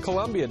wrapped up in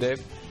Columbia,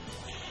 Dave.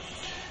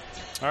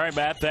 All right,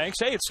 Matt, thanks.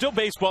 Hey, it's still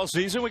baseball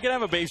season. We can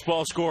have a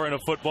baseball score in a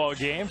football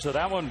game, so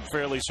that one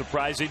fairly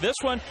surprising. This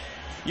one,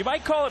 you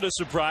might call it a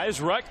surprise.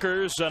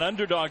 Rutgers, an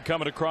underdog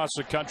coming across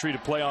the country to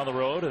play on the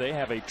road. They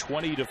have a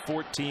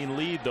 20-14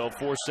 lead, though,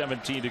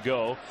 4:17 to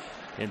go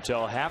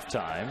until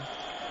halftime.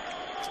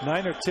 It's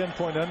 9 or 10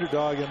 point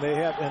underdog, and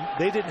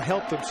they didn't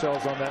help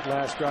themselves on that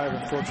last drive,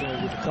 unfortunately,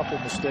 with a couple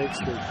mistakes.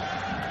 The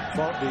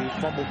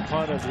fumbled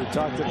punt, as we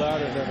talked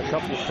about, and then a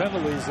couple of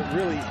penalties that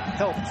really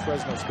helped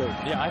Fresno State.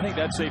 Yeah, I think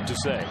that's safe to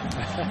say.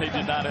 They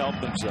did not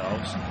help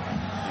themselves.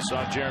 You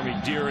saw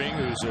Jeremy Deering,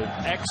 who's an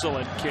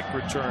excellent kick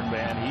return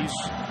man. He's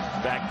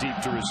back deep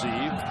to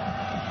receive.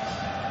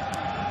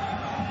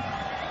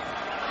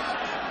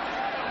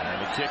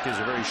 And the kick is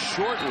a very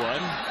short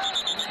one.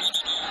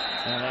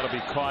 And that'll be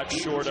caught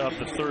short of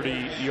the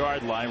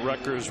 30-yard line.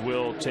 Rutgers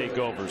will take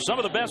over. Some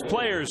of the best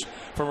players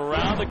from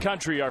around the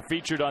country are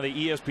featured on the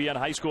ESPN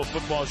High School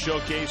Football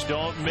Showcase.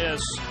 Don't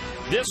miss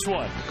this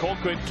one.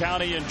 Colquitt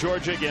County in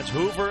Georgia against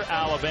Hoover,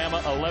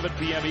 Alabama, 11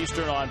 p.m.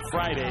 Eastern on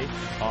Friday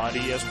on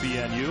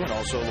ESPNU and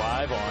also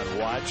live on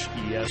Watch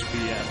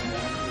ESPN.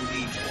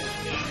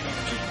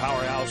 Two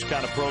powerhouse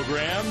kind of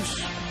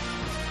programs.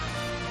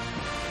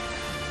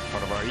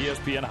 Part of our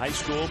ESPN High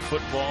School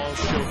Football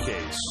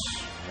Showcase.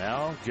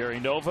 Now, Gary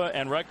Nova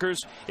and Rutgers,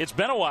 it's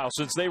been a while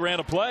since they ran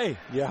a play.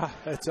 Yeah,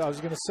 I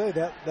was going to say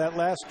that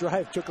last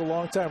drive took a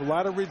long time. A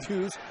lot of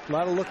reviews, a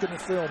lot of looking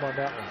at film on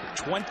that one.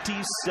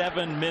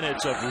 27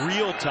 minutes of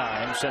real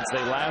time since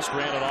they last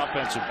ran an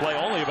offensive play.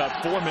 Only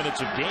about 4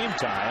 minutes of game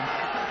time.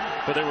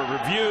 But there were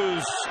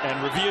reviews, and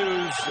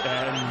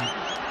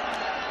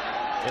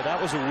yeah,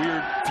 that was a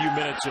weird few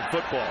minutes of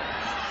football.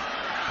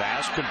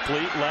 Pass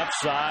complete left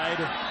side.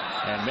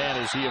 And,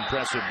 man, is he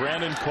impressive.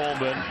 Brandon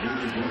Coleman,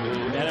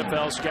 who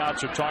NFL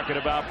scouts are talking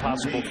about,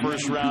 possible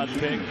first-round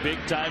pick,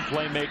 big-time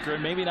playmaker,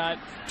 and maybe not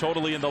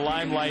totally in the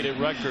limelight at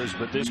Rutgers,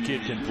 but this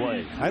kid can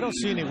play. I don't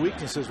see any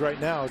weaknesses right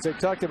now. As they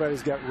talked about,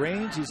 he's got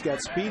range, he's got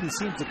speed, he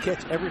seems to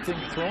catch everything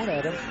thrown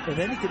at him, and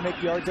then he can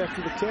make yards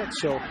after the catch.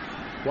 So,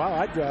 wow,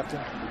 I'd draft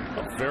him.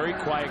 A very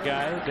quiet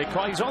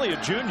guy. He's only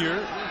a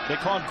junior. They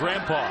call him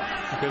Grandpa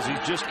because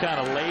he's just kind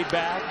of laid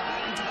back,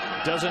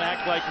 doesn't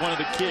act like one of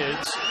the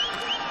kids.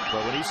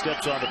 But when he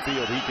steps on the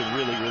field, he can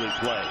really, really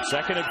play.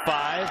 2nd and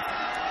 5.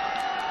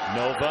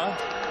 Nova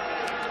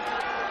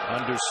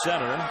under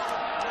center.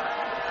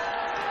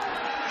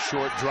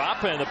 Short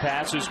drop, and the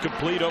pass is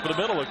complete over the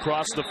middle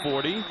across the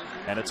 40.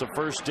 And it's a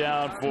first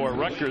down for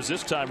Rutgers.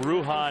 This time,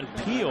 Ruhan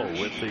Peel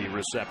with the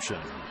reception.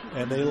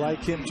 And they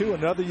like him, too.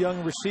 Another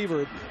young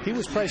receiver. He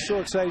was probably so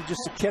excited just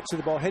to catch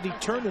the ball. Had he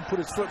turned and put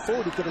his foot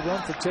forward, he could have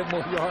run for 10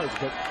 more yards.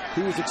 But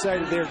he was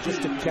excited there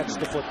just to catch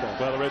the football.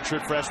 Well, the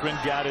redshirt freshman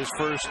got his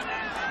first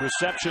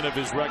reception of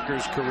his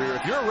Rutgers career.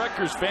 If you're a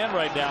Rutgers fan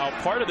right now,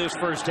 part of this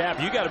first half,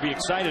 you got to be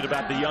excited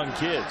about the young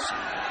kids.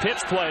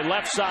 Pitch play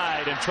left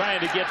side and trying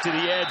to get to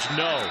the edge.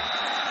 No.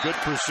 Good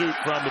pursuit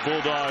from the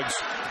Bulldogs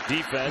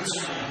defense.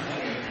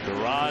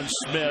 Deron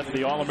Smith,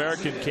 the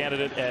All-American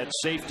candidate at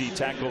safety,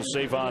 tackles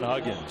Savon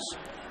Huggins.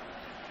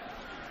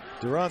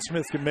 Deron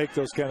Smith can make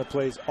those kind of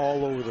plays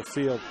all over the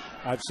field.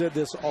 I've said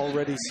this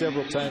already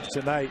several times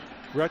tonight.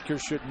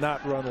 Rutgers should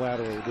not run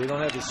laterally. They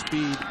don't have the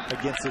speed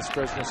against this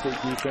Fresno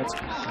State defense.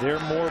 They're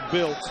more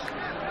built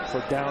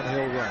for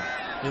downhill run,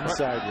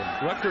 inside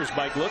run. Rutgers,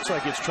 Mike, looks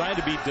like it's trying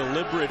to be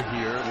deliberate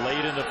here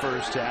late in the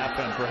first half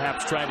and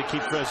perhaps trying to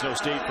keep Fresno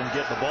State from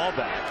getting the ball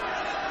back.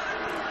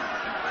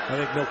 I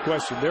think no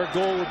question. Their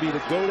goal would be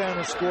to go down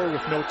and score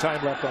with no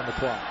time left on the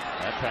clock.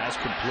 That pass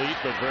complete,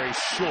 but very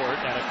short,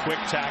 and a quick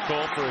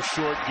tackle for a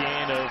short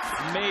gain of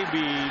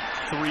maybe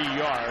 3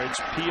 yards.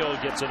 Peel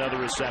gets another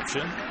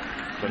reception,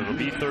 but it'll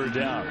be third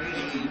down.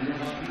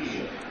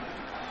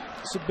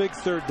 It's a big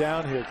third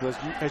down here, because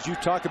as you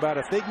talk about,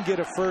 if they can get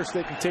a first,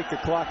 they can take the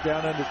clock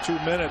down under 2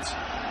 minutes.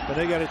 And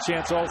they got a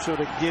chance also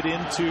to get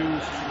into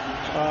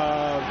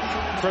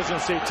Fresno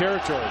State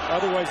territory.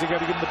 Otherwise, they got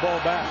to give them the ball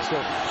back. So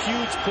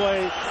huge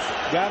play.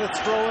 Got to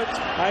throw it.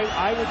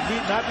 I would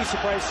not be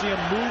surprised to see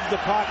him move the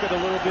pocket a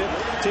little bit,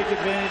 take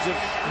advantage of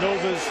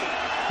Nova's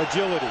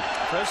agility.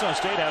 Fresno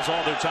State has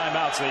all their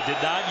timeouts. They did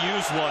not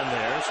use one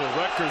there. So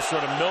Rutgers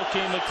sort of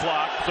milking the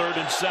clock,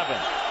 3rd and 7.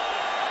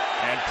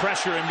 And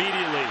pressure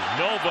immediately.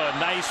 Nova,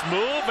 nice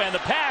move, and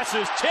the pass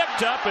is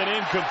tipped up and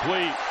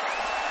incomplete.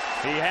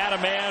 He had a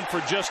man for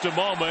just a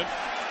moment,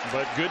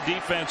 but good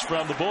defense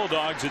from the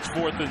Bulldogs. It's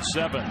 4th and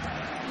 7.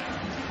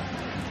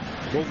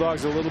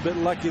 Bulldogs a little bit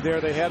lucky there.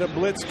 They had a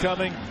blitz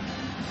coming.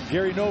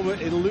 Gary Nova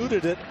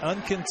eluded it,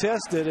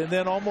 uncontested, and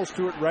then almost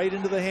threw it right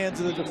into the hands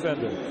of the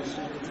defender.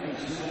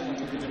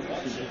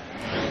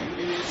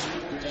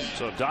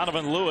 So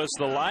Donovan Lewis,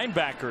 the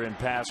linebacker, in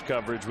pass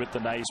coverage with the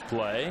nice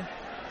play.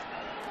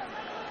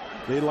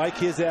 They like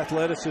his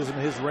athleticism,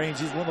 his range.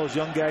 He's one of those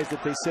young guys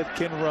that they said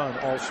can run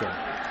also.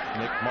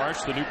 Nick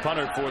Marsh, the new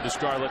punter for the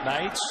Scarlet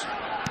Knights,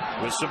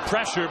 with some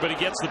pressure, but he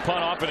gets the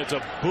punt off, and it's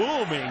a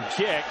booming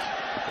kick.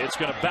 It's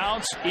going to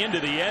bounce into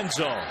the end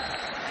zone.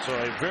 So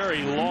a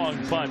very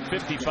long punt,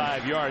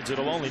 55 yards.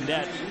 It'll only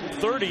net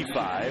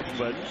 35,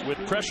 but with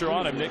pressure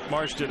on him, Nick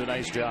Marsh did a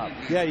nice job.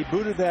 Yeah, he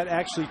booted that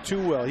actually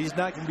too well. He's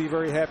not going to be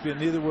very happy, and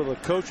neither will the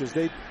coaches.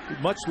 They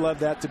much love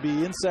that to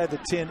be inside the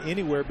 10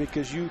 anywhere,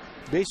 because you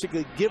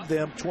basically give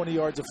them 20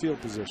 yards of field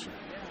position.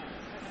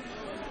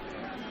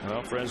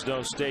 Well,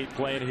 Fresno State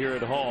playing here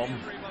at home,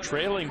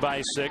 trailing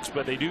by 6,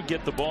 but they do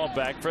get the ball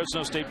back.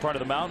 Fresno State part of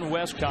the Mountain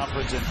West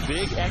Conference, and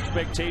big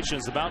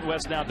expectations. The Mountain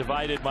West now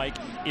divided, Mike,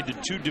 into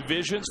 2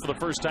 divisions. For the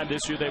first time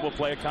this year, they will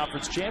play a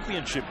conference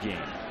championship game.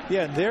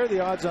 Yeah, and they're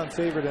the odds-on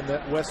favorite in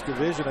that West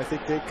Division. I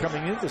think they,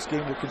 coming into this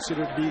game, were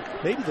considered to be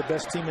maybe the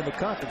best team in the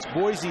conference.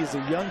 Boise is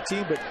a young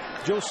team, but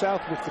Joe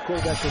Southwick, the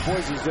quarterback for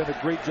Boise, has done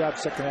a great job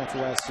second half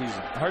of last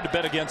season. Hard to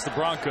bet against the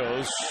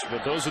Broncos,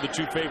 but those are the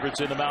 2 favorites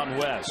in the Mountain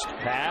West.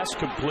 Pass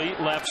complete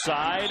left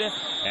side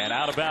and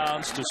out of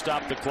bounds to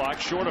stop the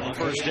clock. Short of a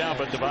first down,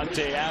 but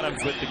Devontae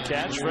Adams with the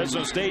catch.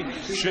 Fresno State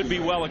should be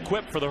well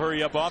equipped for the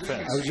hurry-up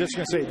offense. I was just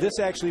going to say, this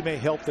actually may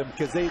help them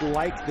because they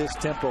like this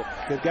tempo.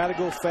 They've got to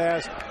go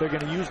fast. They're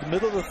going to use the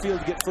middle of the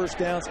field to get first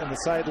downs and the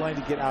sideline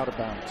to get out of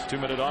bounds.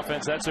 2-minute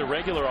offense. That's a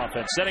regular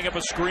offense. Setting up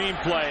a screen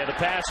play, and the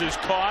pass is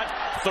caught.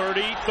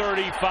 30,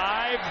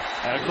 35,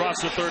 and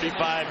across the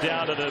 35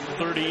 down to the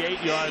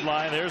 38-yard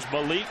line. There's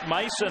Malik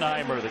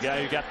Meisenheimer, the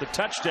guy who got the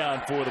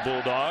touchdown for the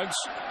Bulldogs,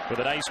 with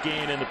a nice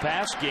gain in the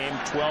pass game,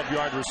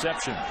 12-yard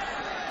reception.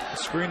 The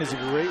screen is a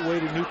great way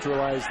to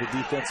neutralize the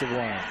defensive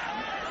line.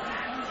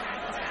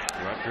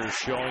 Rutgers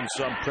showing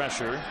some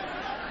pressure.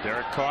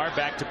 Derek Carr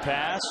back to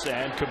pass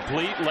and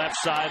complete left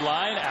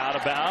sideline, out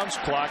of bounds.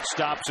 Clock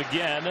stops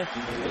again.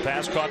 The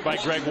pass caught by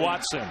Greg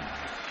Watson.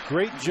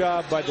 Great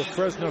job by the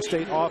Fresno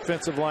State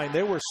offensive line.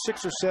 There were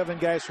 6 or 7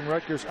 guys from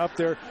Rutgers up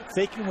there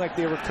faking like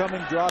they were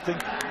coming, dropping.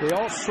 They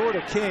all sort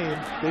of came.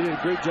 They did a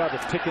great job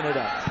of picking it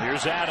up.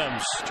 Here's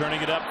Adams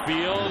turning it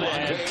upfield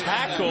and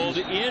tackled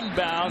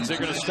inbounds. They're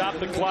going to stop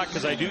the clock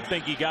because I do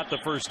think he got the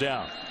first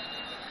down.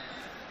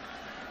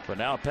 But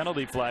now a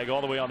penalty flag all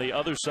the way on the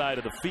other side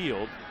of the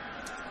field.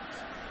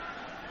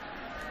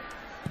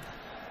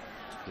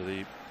 So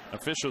the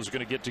officials are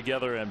going to get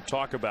together and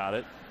talk about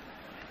it.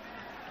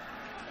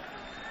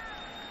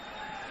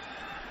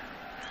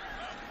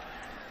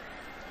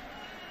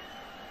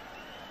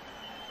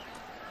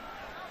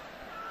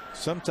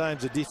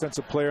 Sometimes a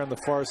defensive player on the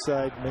far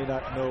side may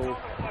not know.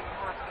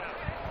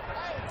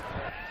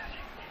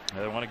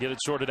 They want to get it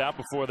sorted out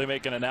before they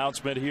make an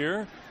announcement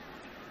here.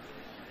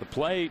 The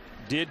play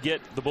did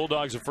get the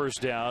Bulldogs a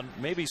first down.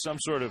 Maybe some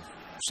sort of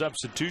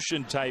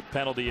substitution type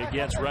penalty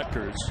against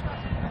Rutgers.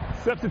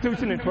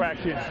 Substitution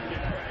infraction.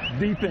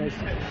 Defense.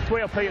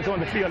 12 players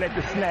on the field at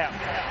the snap.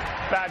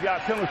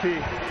 5-yard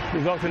penalty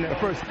resulting in a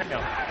first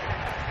down.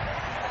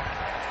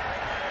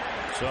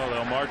 So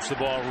they'll march the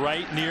ball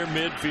right near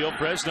midfield.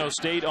 Fresno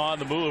State on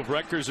the move.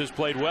 Rutgers has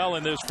played well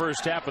in this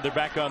first half, but they're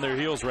back on their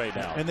heels right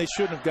now. And they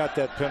shouldn't have got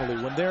that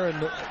penalty. When they're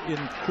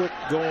in quick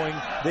going,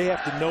 they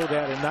have to know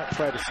that and not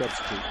try to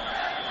substitute.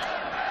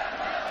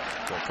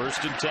 So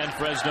 1st and 10,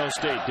 Fresno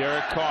State.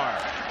 Derek Carr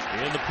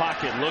in the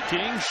pocket,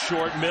 looking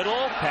short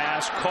middle,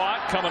 pass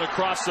caught, coming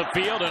across the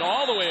field and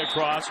all the way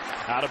across,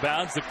 out of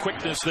bounds. The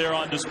quickness there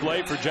on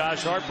display for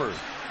Josh Harper.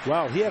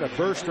 Wow, he had a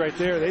burst right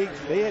there.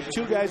 They had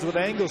two guys with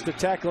angles to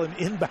tackle him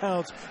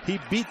inbounds. He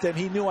beat them.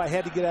 He knew I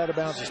had to get out of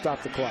bounds to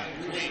stop the clock.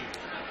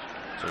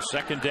 So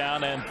 2nd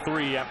down and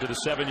 3 after the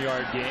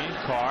 7-yard gain.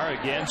 Carr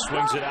again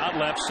swings it out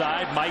left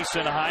side.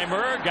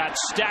 Meisenheimer got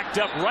stacked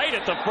up right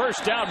at the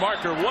first down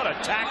marker. What a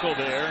tackle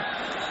there.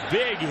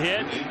 Big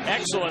hit.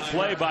 Excellent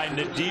play by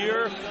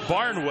Nadir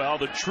Barnwell,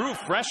 the true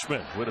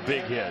freshman, with a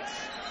big hit.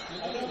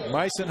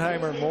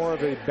 Meisenheimer more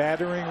of a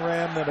battering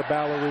ram than a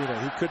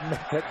ballerina. He couldn't make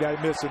that guy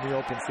miss in the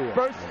open field.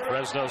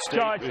 Fresno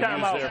State used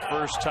their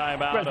first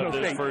timeout of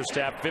this first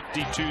half.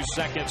 52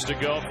 seconds to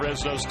go.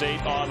 Fresno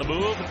State on the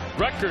move.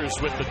 Rutgers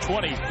with the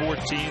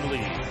 2014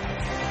 lead.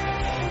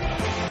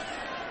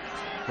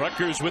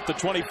 Rutgers with the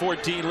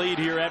 2014 lead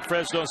here at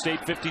Fresno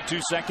State. 52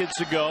 seconds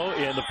to go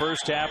in the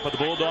first half of the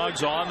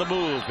Bulldogs on the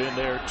move in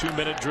their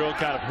 2-minute drill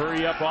kind of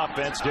hurry-up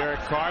offense. Derek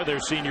Carr, their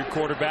senior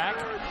quarterback,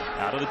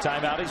 out of the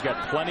timeout. He's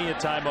got plenty of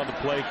time on the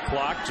play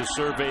clock to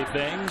survey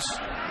things.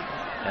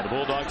 And the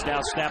Bulldogs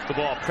now snap the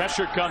ball.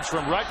 Pressure comes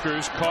from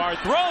Rutgers. Carr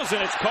throws,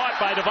 and it's caught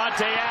by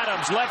Devontae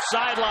Adams. Left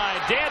sideline,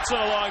 dancing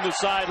along the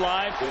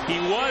sideline. He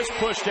was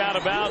pushed out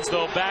of bounds,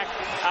 though, back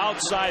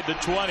outside the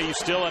 20.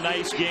 Still a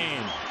nice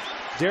gain.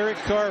 Derek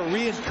Carr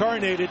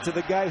reincarnated to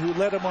the guy who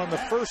led him on the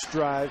first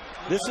drive.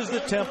 This is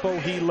the tempo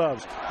he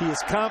loves. He is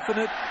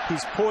confident.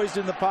 He's poised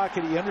in the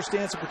pocket. He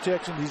understands the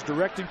protection. He's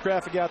directing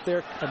traffic out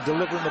there and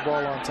delivering the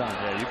ball on time.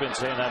 Yeah, you've been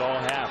saying that all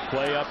half.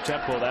 Play up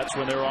tempo. That's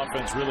when their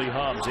offense really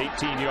hums.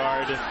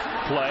 18-yard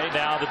play.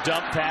 Now the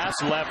dump pass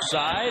left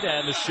side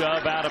and the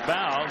shove out of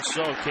bounds.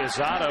 So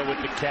Quezada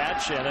with the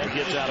catch and then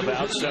gets out of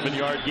bounds.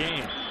 7-yard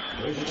gain.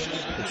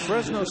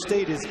 Fresno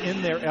State is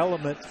in their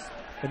element.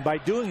 And by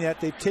doing that,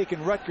 they've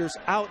taken Rutgers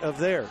out of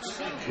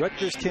theirs.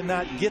 Rutgers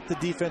cannot get the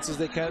defenses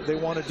they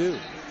want to do.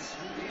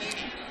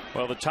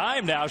 Well, the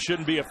time now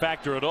shouldn't be a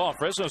factor at all.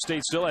 Fresno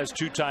State still has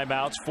 2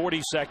 timeouts,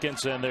 40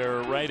 seconds, and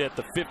they're right at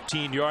the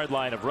 15-yard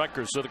line of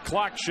Rutgers. So the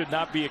clock should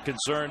not be a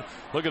concern.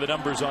 Look at the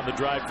numbers on the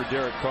drive for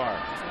Derek Carr.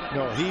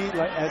 No,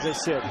 as I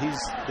said,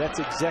 that's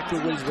exactly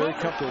what he's very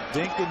comfortable.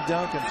 Dink and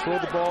dunk and throw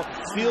the ball.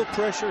 Field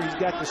pressure. He's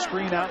got the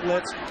screen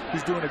outlets.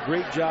 He's doing a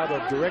great job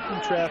of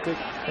directing traffic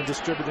and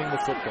distributing the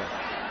football.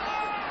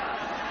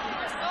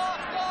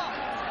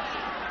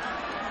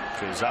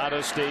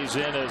 Quezada stays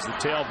in as the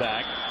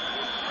tailback.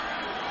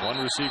 1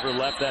 receiver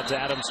left. That's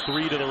Adams.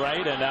 3 to the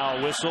right, and now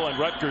a whistle, and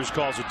Rutgers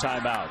calls a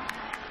timeout.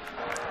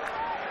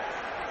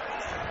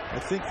 I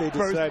think they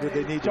decided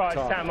they need to talk.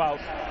 Timeout.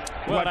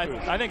 Well,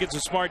 I think it's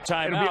a smart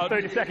timeout. It'll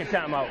be a 30-second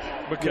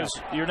timeout. Because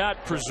you're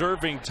not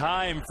preserving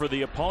time for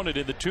the opponent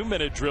in the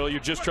 2-minute drill.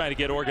 You're just trying to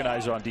get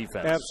organized on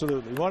defense.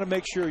 Absolutely. You want to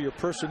make sure your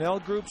personnel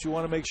groups, you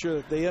want to make sure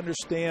that they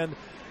understand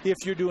if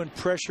you're doing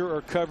pressure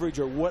or coverage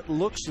or what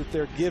looks that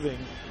they're giving.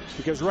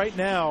 Because right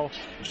now,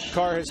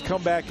 Carr has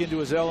come back into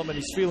his element.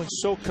 He's feeling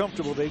so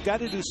comfortable. They've got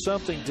to do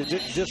something to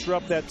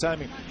disrupt that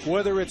timing.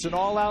 Whether it's an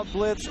all-out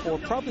blitz or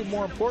probably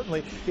more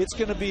importantly, it's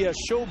going to be a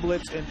show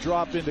blitz and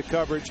drop into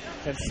coverage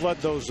and flood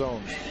those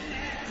zones.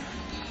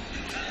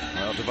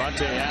 Well,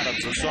 Devontae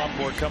Adams, a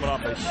sophomore coming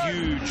off a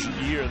huge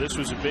year. This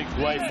was a big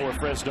play for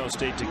Fresno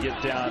State to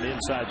get down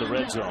inside the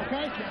red zone.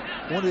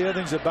 One of the other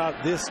things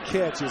about this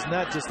catch is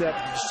not just that.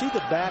 Did you see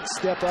the back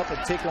step up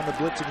and take on the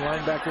blitzing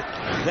linebacker?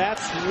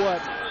 That's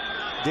what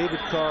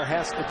Derek Carr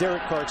has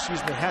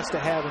to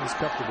have and he's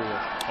comfortable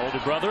with. Older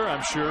brother,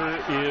 I'm sure,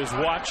 is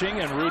watching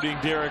and rooting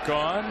Derek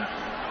on.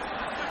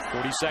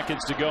 40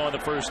 seconds to go in the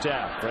first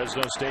half.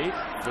 Fresno State,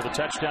 for the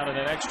touchdown and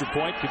an extra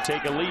point, could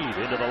take a lead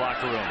into the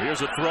locker room.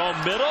 Here's a throw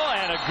middle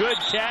and a good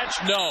catch.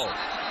 No.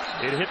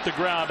 It hit the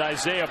ground.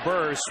 Isaiah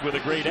Burst with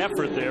a great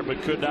effort there,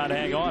 but could not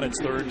hang on.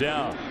 It's 3rd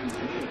down.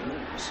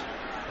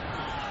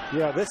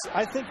 Yeah,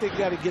 I think they've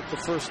got to get the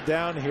first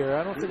down here.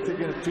 I don't think they're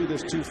going to do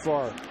this too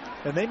far.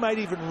 And they might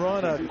even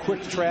run a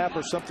quick trap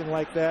or something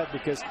like that,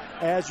 because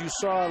as you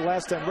saw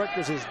last time,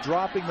 Rutgers is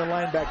dropping the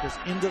linebackers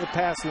into the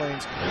pass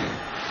lanes.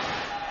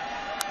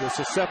 They're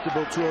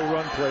susceptible to a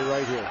run play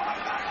right here.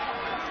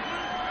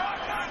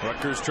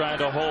 Rutgers trying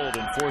to hold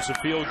and force a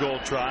field goal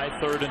try.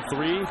 3rd and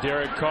 3.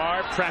 Derek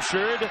Carr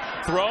pressured,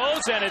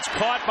 throws, and it's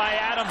caught by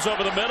Adams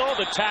over the middle.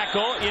 The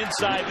tackle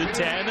inside the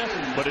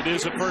 10, but it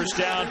is a first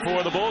down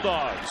for the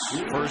Bulldogs.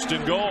 1st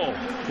and goal.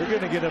 They're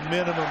going to get a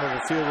minimum of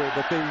a field goal,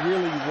 but they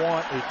really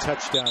want a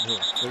touchdown here.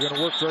 They're going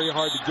to work very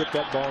hard to get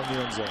that ball in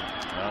the end zone.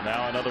 Well,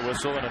 now another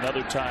whistle and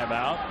another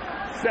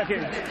timeout.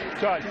 Second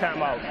charge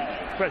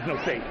timeout, Fresno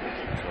State.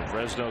 So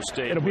Fresno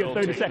State. It'll be a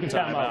 30-second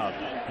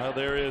timeout. Well,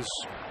 there is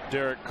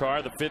Derek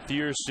Carr, the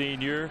 5th-year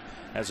senior,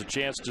 has a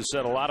chance to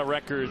set a lot of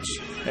records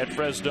at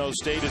Fresno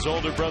State. His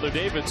older brother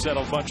David set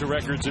a bunch of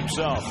records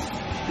himself.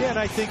 Yeah, and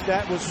I think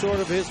that was sort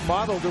of his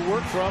model to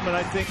work from, and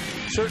I think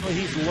certainly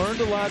he's learned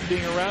a lot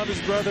being around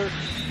his brother,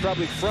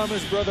 probably from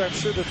his brother. I'm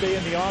sure that they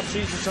in the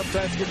offseason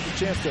sometimes get the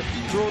chance to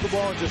throw the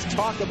ball and just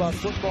talk about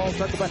football,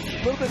 talk about a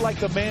little bit like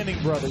the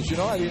Manning brothers, you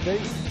know. I mean,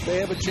 they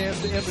have a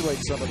chance to emulate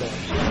some of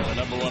that. The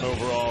number 1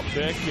 overall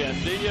pick, and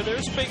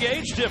there's a big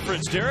age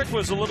difference. Derek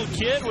was a little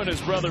kid when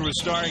his brother was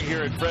starring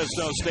here at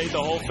Fresno State.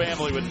 The whole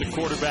family with the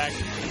quarterback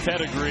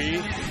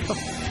pedigree.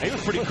 He was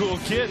a pretty cool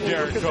kid,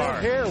 Derek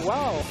Carr. That hair,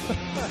 wow.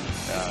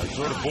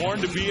 Sort of born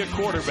to be a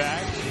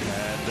quarterback.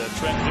 And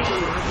Trent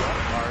Miller,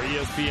 our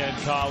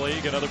ESPN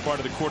colleague, another part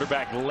of the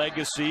quarterback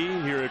legacy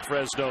here at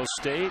Fresno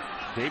State.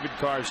 David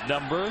Carr's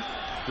number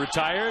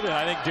retired, and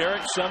I think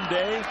Derek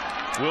someday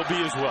will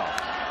be as well.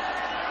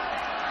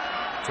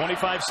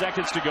 25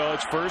 seconds to go.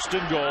 It's 1st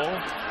and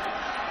goal.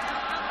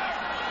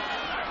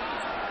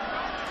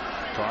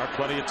 Carr,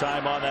 plenty of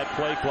time on that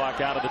play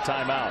clock out of the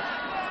timeout.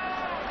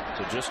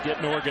 So just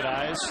getting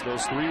organized.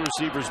 Those 3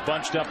 receivers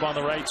bunched up on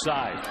the right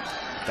side.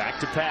 Back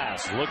to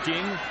pass.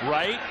 Looking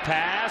right.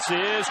 Pass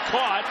is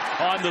caught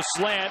on the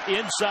slant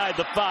inside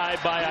the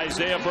 5 by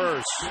Isaiah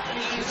Burse.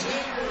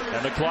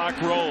 And the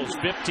clock rolls.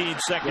 15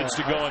 seconds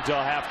to go until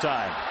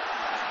halftime.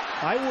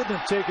 I wouldn't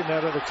have taken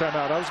that other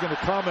timeout. I was going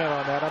to comment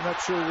on that. I'm not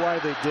sure why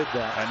they did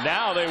that. And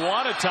now they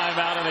want a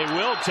timeout, and they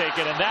will take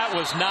it, and that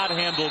was not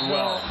handled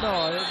well.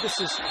 No,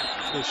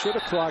 they should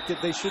have clocked it.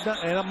 They should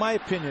not, and in my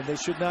opinion, they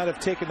should not have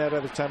taken that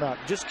other timeout.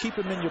 Just keep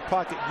him in your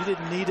pocket. You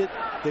didn't need it.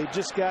 They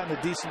just gotten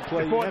a decent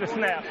play. Before the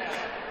snap,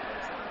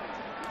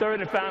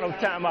 3rd and final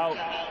timeout,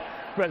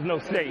 Fresno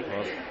State.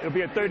 It'll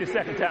be a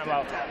 30-second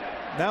timeout.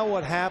 Now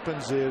what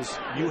happens is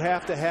you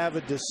have to have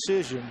a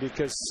decision,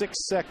 because 6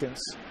 seconds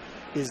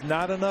is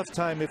not enough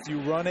time if you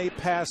run a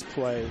pass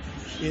play.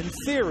 In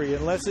theory,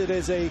 unless it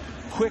is a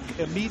quick,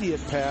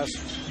 immediate pass,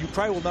 you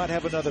probably will not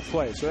have another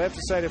play. So they have to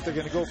decide if they're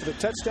going to go for the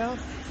touchdown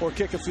or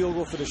kick a field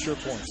goal for the sure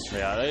points.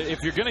 Yeah,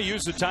 if you're going to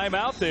use the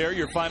timeout there,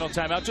 your final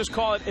timeout, just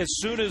call it as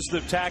soon as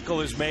the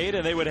tackle is made,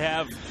 and they would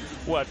have,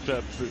 what,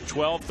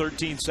 12,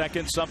 13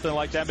 seconds, something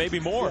like that, maybe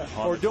more.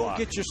 Yeah. Or don't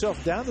get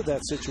yourself down to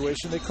that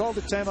situation. They called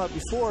the timeout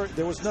before.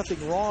 There was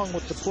nothing wrong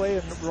with the play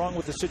and wrong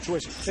with the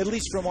situation, at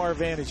least from our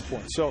vantage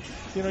point. So,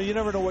 you know, you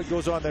never know what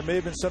goes on. There may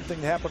have been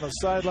something that happened on the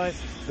sideline.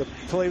 The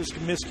play was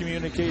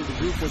miscommunicated. The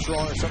group was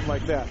wrong or something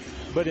like that.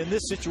 But in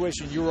this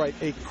situation, you're right.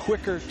 A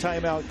quicker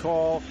timeout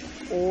call,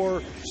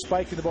 or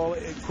spiking the ball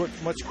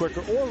much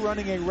quicker, or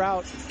running a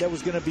route that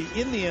was going to be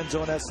in the end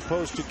zone as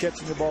opposed to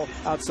catching the ball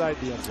outside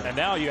the end zone. And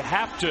now you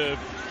have to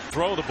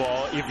throw the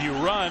ball. If you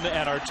run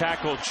and are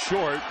tackled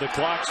short, the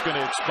clock's going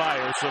to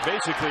expire. So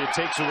basically it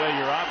takes away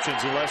your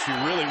options unless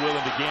you're really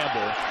willing to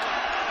gamble.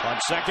 On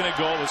 2nd and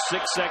goal with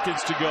 6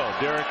 seconds to go.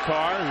 Derek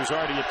Carr, who's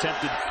already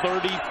attempted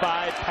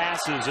 35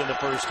 passes in the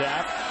first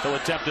half. He'll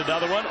attempt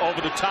another one over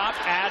the top.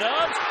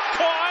 Adams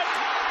caught,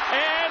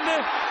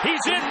 and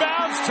he's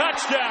inbounds.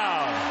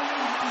 Touchdown.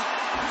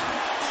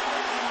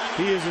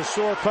 He is a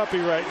sore puppy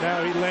right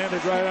now. He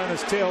landed right on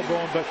his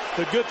tailbone, but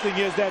the good thing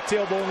is that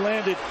tailbone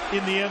landed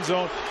in the end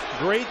zone.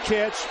 Great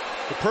catch.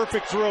 The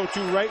perfect throw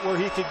to right where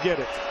he could get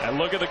it. And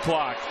look at the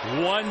clock.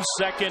 1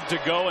 second to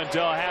go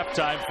until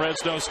halftime.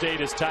 Fresno State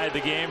has tied the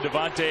game.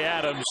 Davante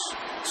Adams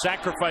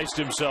sacrificed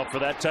himself for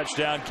that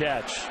touchdown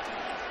catch.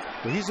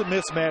 But he's a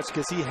mismatch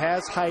because he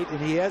has height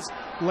and he has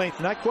length.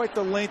 Not quite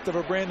the length of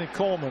a Brandon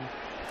Coleman,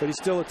 but he's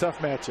still a tough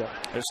matchup.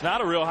 It's not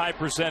a real high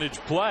percentage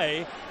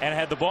play, and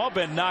had the ball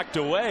been knocked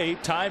away,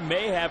 time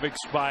may have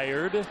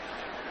expired.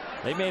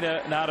 They may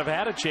not have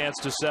had a chance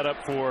to set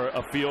up for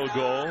a field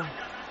goal.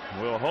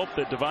 We'll hope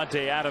that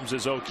Davante Adams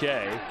is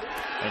okay.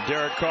 And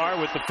Derek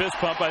Carr with the fist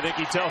pump, I think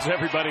he tells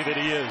everybody that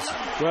he is.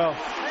 Well,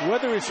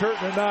 whether he's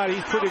hurting or not,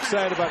 he's pretty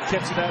excited about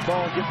catching that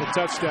ball and getting the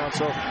touchdown.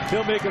 So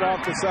he'll make it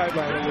off the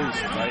sideline at least.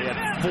 He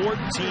had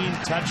 14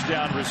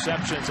 touchdown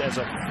receptions as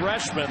a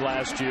freshman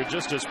last year.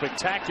 Just a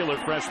spectacular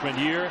freshman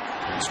year.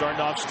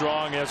 Starting off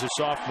strong as a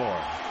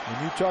sophomore.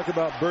 When you talk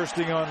about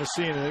bursting on the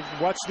scene, and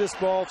watch this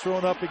ball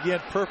thrown up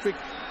again. Perfect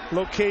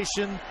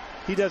location.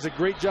 He does a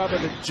great job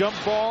of the jump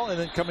ball and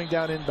then coming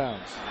down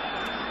inbounds.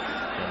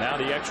 And now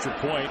the extra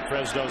point.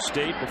 Fresno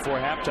State before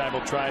halftime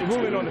will try to. The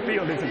ruling on the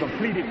field is a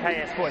completed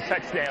pass for a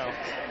touchdown.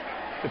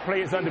 The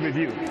play is under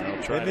review.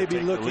 They may be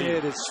looking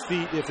at his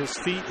feet. If his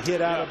feet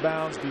hit out of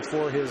bounds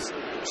before his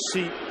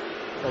seat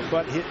or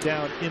butt hit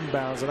down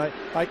inbounds. And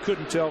I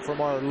couldn't tell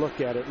from our look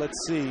at it. Let's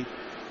see.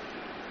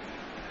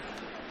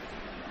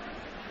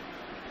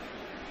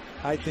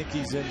 I think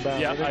he's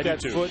inbound. Yeah, I think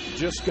that foot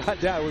just got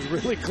down. It was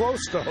really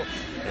close, though.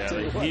 Yeah,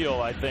 the heel,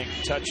 I think,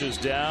 touches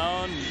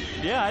down.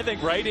 Yeah, I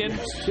think right in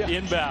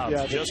inbound.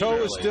 Yeah, the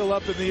toe is still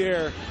up in the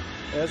air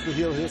as the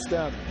heel hits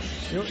down.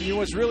 You know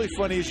what's really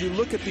funny is you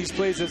look at these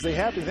plays as they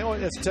happen. They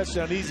that's a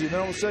touchdown easy, and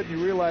then all of a sudden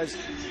you realize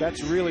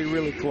that's really,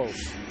 really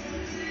close.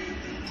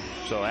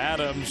 So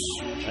Adams,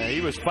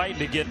 he was fighting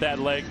to get that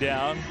leg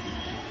down.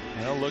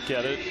 Well, look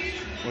at it.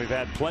 We've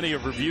had plenty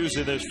of reviews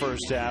in this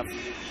first half,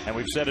 and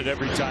we've said it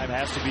every time.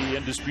 Has to be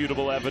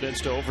indisputable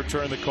evidence to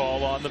overturn the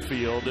call on the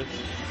field.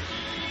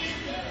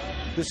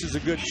 This is a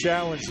good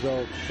challenge,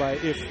 though.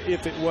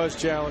 If it was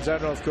challenged, I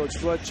don't know if Coach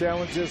Flood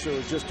challenged this or it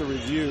was just a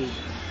review,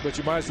 but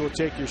you might as well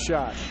take your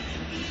shot.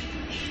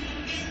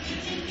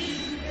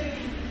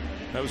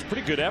 That was a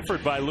pretty good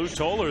effort by Lou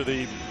Toller,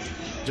 the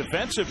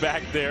defensive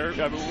back there.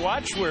 I mean,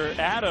 watch where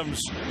Adams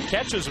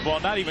catches the ball,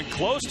 not even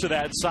close to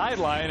that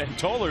sideline, and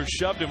Toller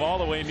shoved him all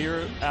the way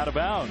near out of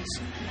bounds.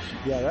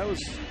 Yeah,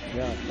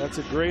 that's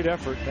a great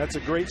effort. That's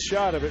a great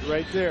shot of it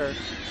right there.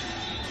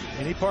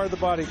 Any part of the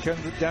body comes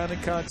down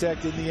in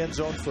contact in the end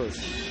zone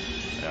first.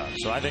 Yeah,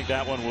 so I think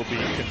that one will be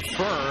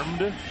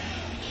confirmed.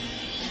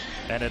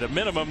 And at a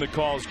minimum, the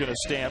call is going to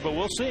stand, but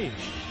we'll see.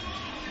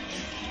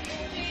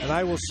 And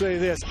I will say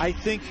this. I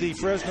think the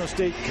Fresno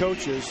State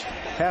coaches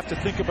have to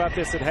think about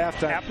this at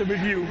halftime. After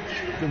review,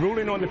 the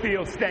ruling on the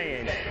field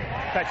stands.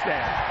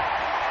 Touchdown.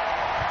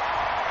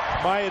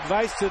 My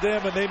advice to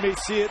them, and they may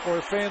see it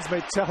or fans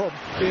may tell them,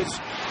 is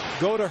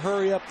go to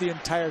hurry up the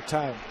entire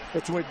time.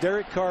 It's when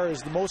Derek Carr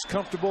is the most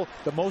comfortable,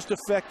 the most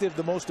effective,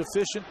 the most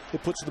efficient.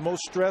 It puts the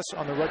most stress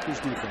on the Rutgers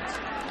defense.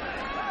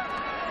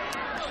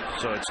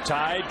 So it's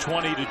tied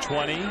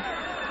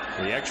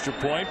 20-20. The extra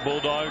point,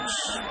 Bulldogs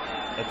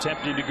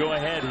attempting to go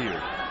ahead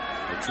here.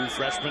 The true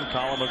freshman,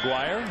 Colin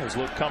McGuire, has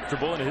looked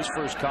comfortable in his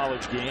first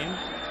college game.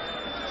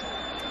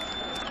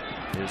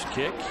 His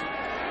kick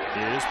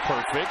is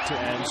perfect,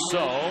 and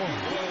so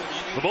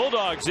the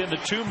Bulldogs in the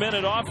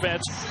 2-minute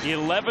offense,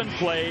 11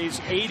 plays,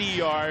 80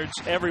 yards.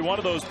 Every one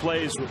of those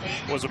plays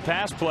was a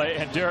pass play,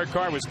 and Derek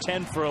Carr was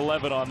 10 for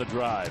 11 on the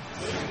drive.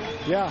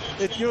 Yeah,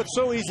 it's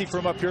so easy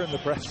from up here in the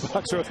press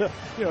box or the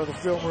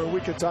film room.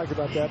 We could talk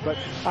about that, but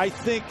I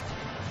think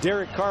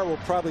Derek Carr will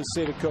probably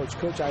say to Coach,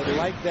 I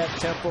like that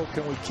tempo.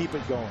 Can we keep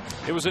it going?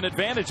 It was an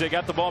advantage. They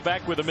got the ball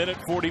back with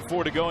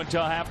 1:44 to go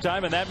until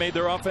halftime, and that made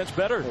their offense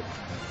better.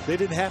 They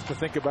didn't have to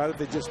think about it.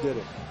 They just did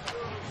it.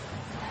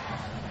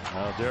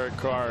 Well, Derek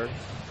Carr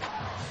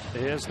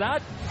has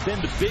not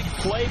been the big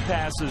play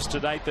passes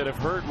tonight that have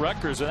hurt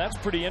Rutgers, and that's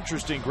pretty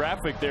interesting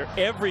graphic there.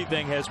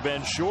 Everything has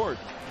been short.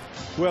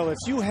 Well, if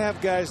you have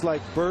guys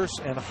like Burse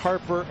and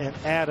Harper and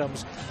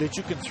Adams that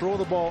you can throw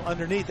the ball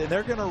underneath, and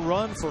they're going to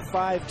run for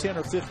 5, 10,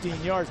 or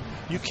 15 yards,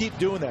 you keep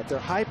doing that. They're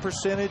high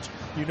percentage.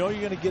 You know you're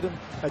going to get them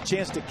a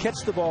chance to catch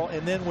the ball,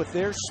 and then with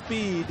their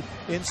speed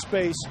in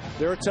space,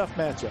 they're a tough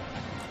matchup.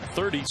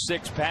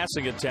 36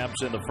 passing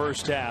attempts in the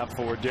first half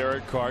for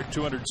Derek Carr,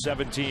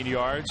 217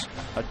 yards.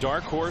 A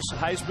dark horse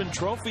Heisman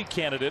Trophy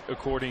candidate,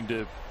 according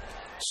to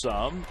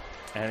some.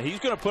 And he's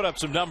going to put up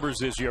some numbers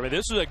this year. I mean,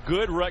 this is a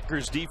good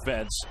Rutgers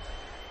defense.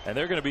 And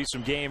there are going to be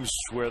some games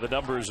where the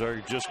numbers are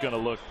just going to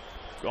look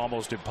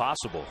almost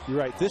impossible. You're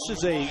right. This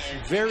is a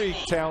very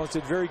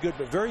talented, very good,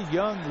 but very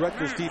young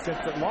Rutgers defense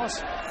that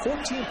lost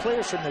 14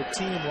 players from their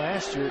team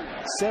last year,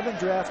 7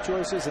 draft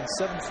choices and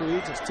 7 free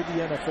agents to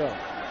the NFL.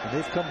 And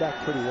they've come back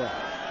pretty well.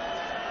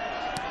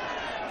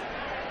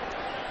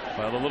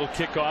 Well, the little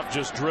kickoff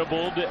just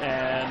dribbled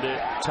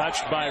and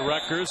touched by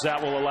Rutgers.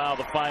 That will allow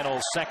the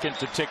final second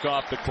to tick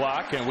off the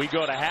clock. And we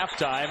go to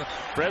halftime.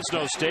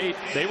 Fresno State,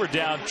 they were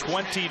down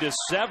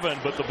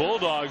 20-7, but the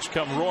Bulldogs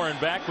come roaring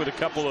back with a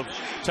couple of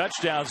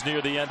touchdowns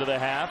near the end of the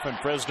half. And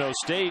Fresno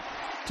State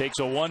takes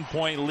a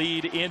 1-point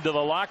lead into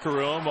the locker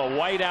room. A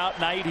whiteout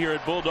night here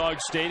at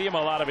Bulldog Stadium.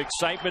 A lot of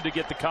excitement to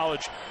get the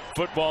college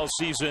football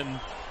season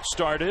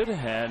started,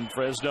 and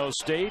Fresno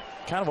State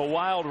kind of a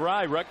wild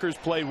ride. Rutgers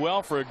played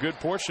well for a good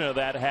portion of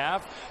that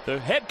half. The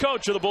head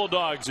coach of the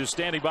Bulldogs is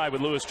standing by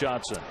with Lewis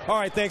Johnson. All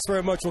right, thanks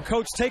very much. Well,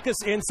 Coach, take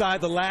us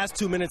inside the last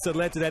 2 minutes that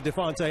led to that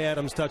Devontae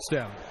Adams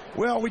touchdown.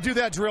 Well, we do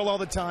that drill all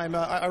the time.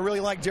 I really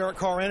like Derek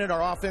Carr in it.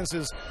 Our offense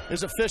is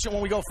efficient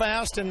when we go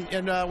fast, and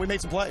we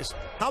made some plays.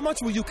 How much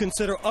will you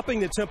consider upping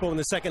the tempo in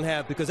the second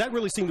half? Because that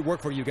really seemed to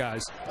work for you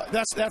guys.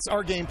 That's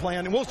our game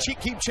plan, and we'll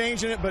keep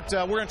changing it, but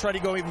we're going to try to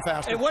go even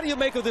faster. And what do you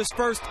make of this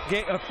first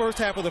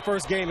half of the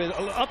first game?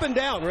 Up and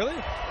down, really?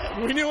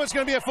 We knew it was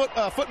going to be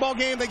a football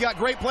game. They got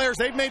great players.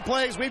 They've made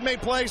plays. We've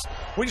made plays.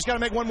 We just got to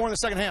make one more in the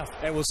second half.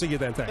 And we'll see you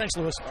then. Thanks,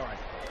 Lewis. All right.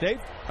 Dave?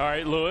 All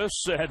right, Lewis,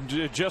 and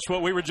just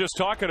what we were just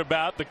talking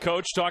about, the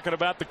coach talking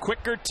about the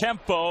quicker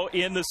tempo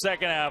in the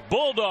second half.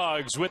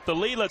 Bulldogs with the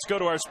lead. Let's go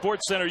to our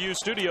Sports Center U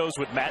studios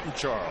with Matt and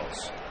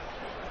Charles.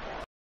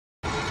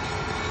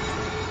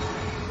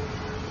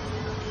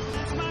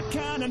 That's my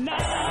kind of night.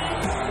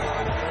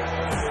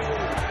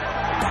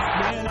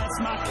 Yeah, that's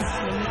my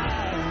kind of night.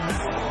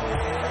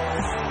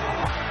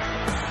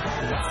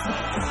 That's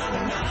my kind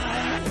of night.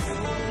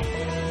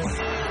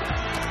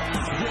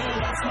 Yeah,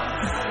 that's my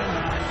kind of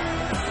night.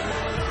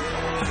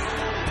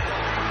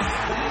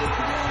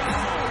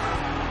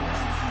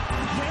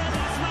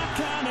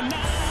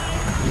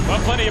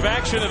 plenty of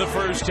action in the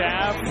first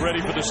half.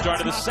 Ready for the start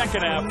of the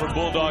second half for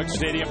Bulldog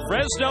Stadium.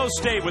 Fresno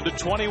State with a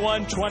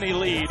 21-20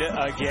 lead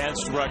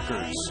against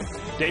Rutgers.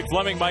 Dave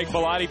Fleming, Mike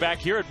Bellotti back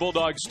here at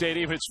Bulldog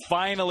Stadium. It's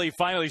finally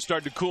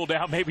starting to cool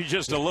down, maybe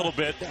just a little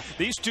bit.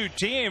 These two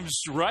teams,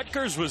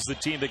 Rutgers was the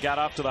team that got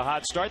off to the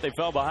hot start. They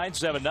fell behind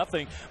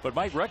 7-0, but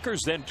Mike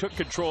Rutgers then took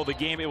control of the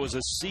game. It was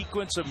a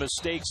sequence of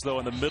mistakes, though,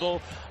 in the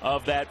middle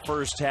of that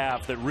first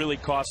half that really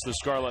cost the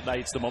Scarlet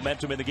Knights the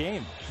momentum in the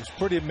game. It's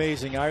pretty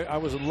amazing. I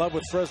was in love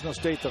with Fresno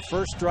State the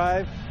first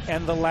drive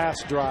and the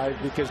last drive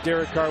because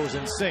Derek Carr was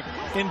in sync.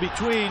 In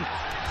between,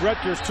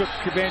 Rutgers took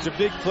advantage of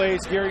big plays,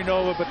 Gary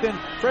Nova, but then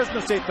Fresno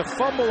State, the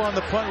fumble on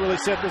the punt really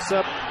set this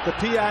up. The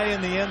PI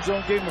in the end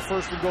zone gave them a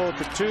first and goal at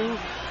the 2.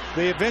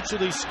 They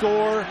eventually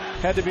score,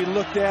 had to be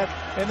looked at,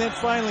 and then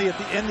finally at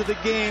the end of the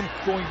game,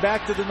 going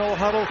back to the no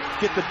huddle,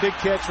 get the big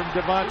catch from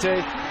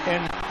Devontae,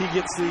 and he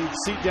gets the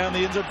seat down the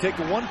end zone, take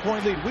a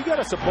 1-point lead. We got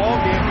us a ball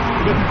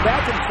game with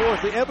back and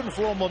forth. The ebb and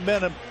flow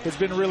momentum has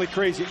been really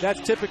crazy.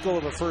 That's typical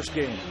of a first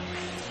game.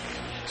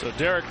 So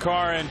Derek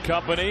Carr and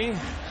company,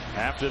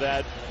 after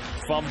that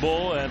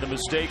fumble and the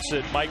mistakes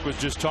that Mike was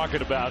just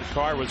talking about,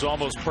 Carr was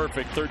almost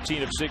perfect,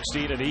 13 of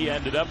 16, and he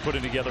ended up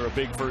putting together a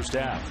big first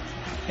half.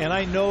 And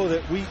I know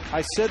that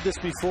I said this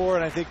before,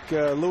 and I think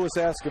Lewis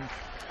asked him,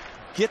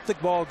 get the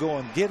ball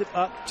going, get it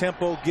up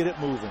tempo, get it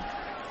moving.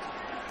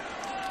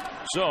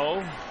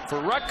 So for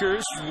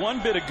Rutgers,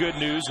 one bit of good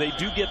news, they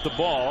do get the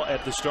ball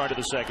at the start of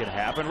the second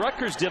half, and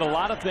Rutgers did a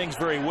lot of things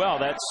very well.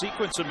 That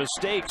sequence of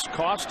mistakes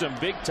cost them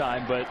big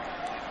time, but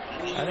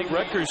I think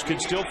Rutgers can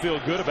still feel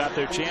good about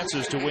their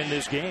chances to win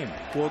this game.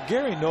 Well,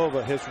 Gary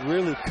Nova has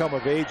really come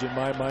of age in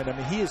my mind. I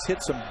mean, he has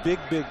hit some big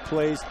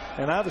plays,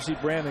 and obviously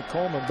Brandon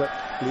Coleman, but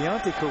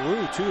Leonte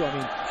Carew too. I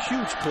mean,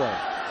 huge play.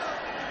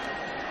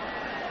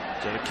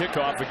 So the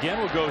kickoff again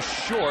will go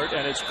short,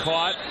 and it's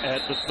caught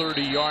at the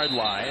 30-yard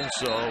line.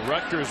 So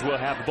Rutgers will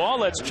have the ball.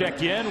 Let's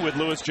check in with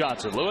Lewis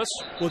Johnson. Lewis?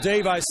 Well,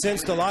 Dave, I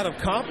sensed a lot of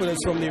confidence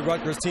from the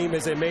Rutgers team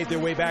as they made their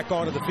way back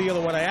onto the field.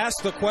 And when I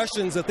asked the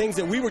questions, the things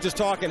that we were just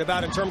talking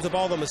about in terms of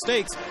all the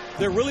mistakes,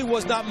 there really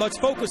was not much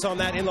focus on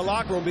that in the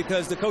locker room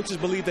because the coaches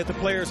believed that the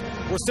players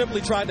were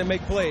simply trying to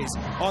make plays.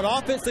 On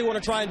offense, they want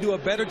to try and do a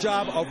better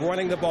job of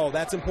running the ball.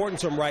 That's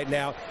important to them right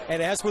now.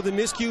 And as for the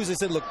miscues, they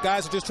said, look,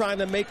 guys are just trying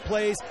to make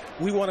plays.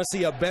 We want to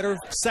see a better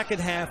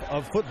second half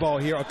of football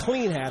here, a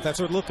clean half.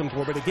 That's what we're looking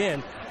for. But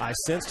again, I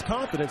sensed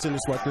confidence in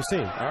this Rutgers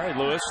team. All right,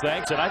 Lewis,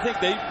 thanks. And I think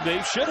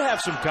they should have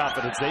some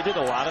confidence. They did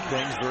a lot of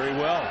things very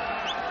well.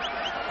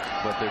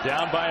 But they're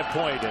down by a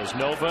point as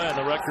Nova and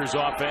the Rutgers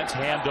offense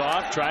hand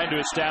off, trying to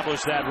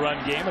establish that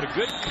run game. And a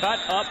good cut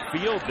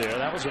upfield there.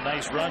 That was a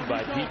nice run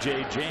by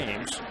P.J.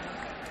 James.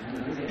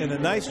 And the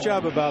nice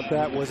job about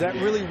that was that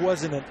really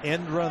wasn't an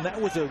end run.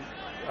 That was a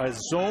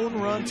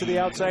zone run to the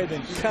outside,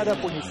 then cut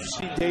up when you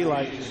see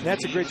daylight. And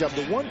that's a great job.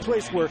 The one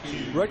place where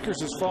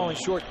Rutgers is falling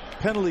short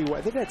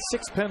penalty-wise, they've had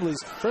 6 penalties.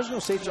 Fresno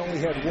State's only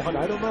had 1.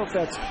 I don't know if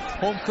that's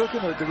home cooking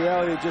or the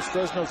reality of just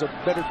Fresno's a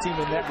better team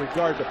in that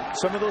regard, but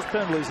some of those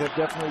penalties have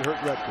definitely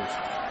hurt Rutgers.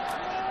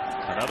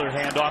 Another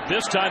handoff.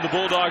 This time the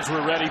Bulldogs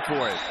were ready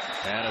for it.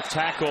 And a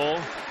tackle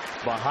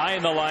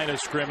behind the line of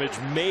scrimmage.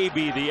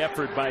 Maybe the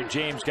effort by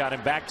James got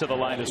him back to the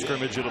line of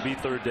scrimmage. It'll be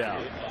 3rd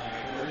down.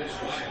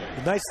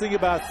 The nice thing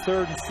about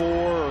 3rd and 4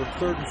 or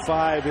 3rd and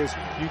 5 is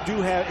you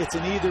do have, it's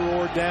an either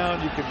or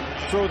down. You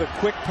can throw the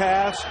quick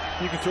pass.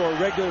 You can throw a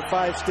regular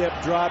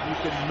 5-step drop. You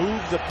can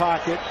move the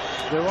pocket.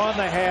 They're on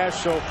the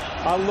hash, so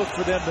I'll look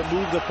for them to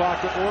move the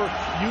pocket or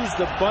use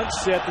the bunch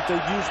set that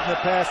they've used in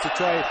the past to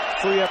try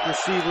free up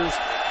receivers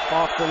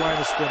off the line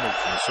of scrimmage.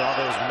 We saw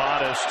those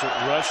modest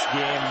rush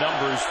game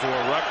numbers for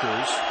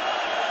Rutgers.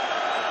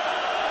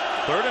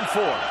 3rd and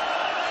 4.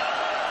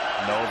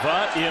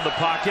 Nova in the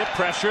pocket,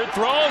 pressured,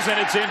 throws, and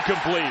it's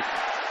incomplete.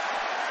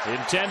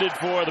 Intended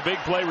for the big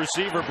play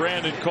receiver,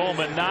 Brandon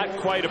Coleman. Not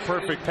quite a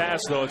perfect pass,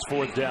 though. It's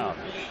 4th down.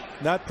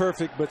 Not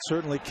perfect, but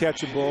certainly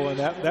catchable, and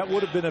that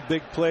would have been a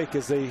big play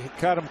because they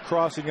caught him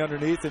crossing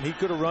underneath, and he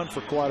could have run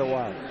for quite a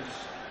while.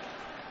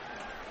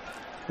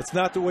 It's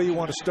not the way you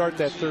want to start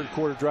that 3rd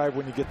quarter drive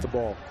when you get the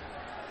ball.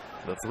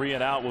 The 3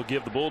 and out will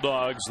give the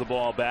Bulldogs the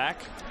ball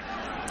back.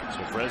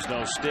 So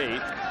Fresno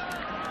State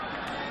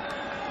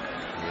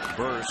with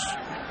Burst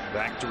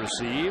back to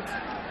receive.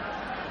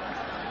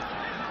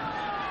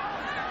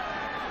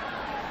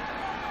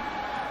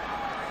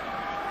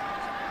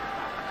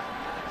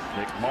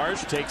 Nick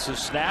Marsh takes a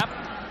snap.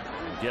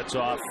 Gets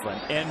off an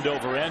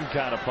end-over-end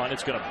kind of punt.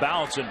 It's going to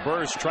bounce and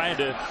Burst trying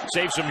to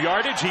save some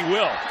yardage. He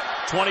will.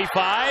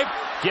 25.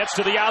 Gets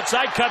to the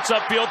outside. Cuts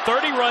upfield.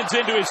 30. Runs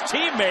into his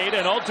teammate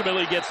and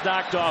ultimately gets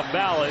knocked off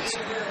balance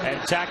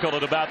and tackled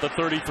at about the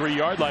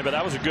 33-yard line. But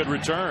that was a good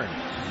return.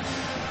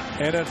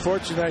 And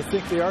unfortunately, I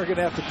think they are going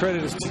to have to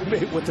credit his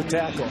teammate with the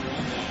tackle.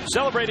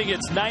 Celebrating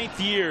its 9th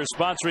year,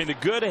 sponsoring the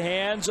Good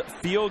Hands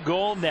Field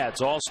Goal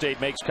Nets. Allstate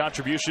makes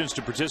contributions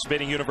to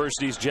participating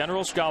universities'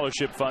 general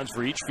scholarship funds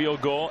for each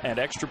field goal and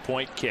extra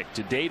point kick.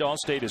 To date,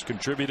 Allstate has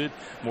contributed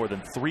more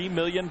than $3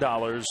 million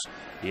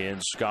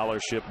in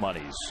scholarship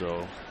monies.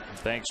 So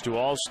thanks to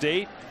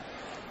Allstate.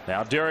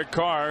 Now Derek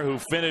Carr, who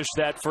finished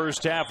that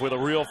first half with a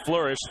real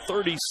flourish,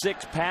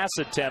 36 pass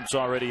attempts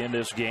already in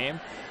this game.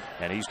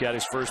 And he's got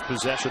his first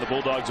possession of the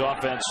Bulldogs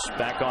offense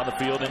back on the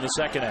field in the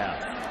second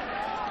half.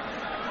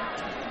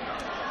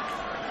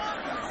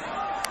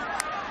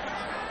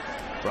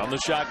 From the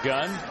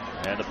shotgun,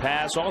 and the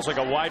pass almost like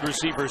a wide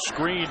receiver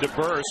screen to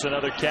Burse.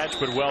 Another catch,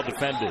 but well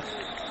defended.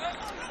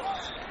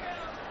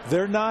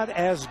 They're not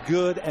as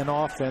good an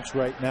offense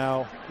right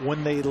now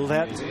when they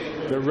let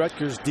the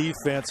Rutgers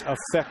defense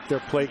affect their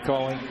play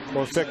calling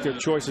or affect their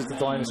choices at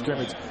the line of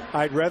scrimmage.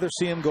 I'd rather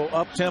see them go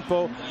up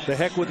tempo. The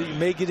heck with it. You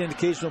may get an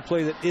occasional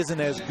play that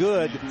isn't as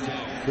good,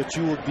 but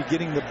you will be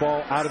getting the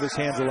ball out of his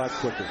hands a lot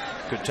quicker.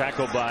 Good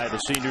tackle by the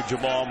senior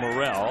Jamal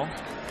Morrell.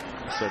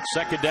 So it's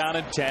second down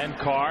and 10.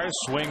 Carr,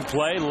 swing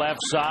play, left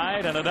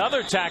side, and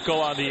another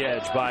tackle on the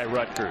edge by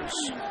Rutgers.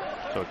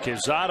 So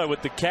Quezada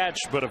with the catch,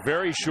 but a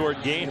very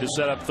short gain to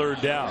set up third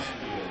down.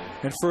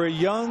 And for a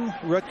young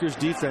Rutgers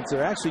defense,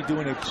 they're actually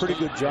doing a pretty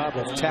good job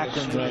of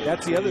tackling that.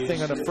 That's the other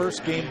thing on a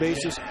first game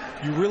basis.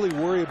 You really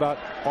worry about,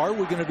 are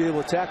we going to be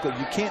able to tackle it?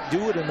 You can't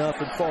do it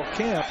enough in fall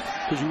camp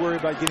because you worry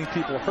about getting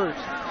people hurt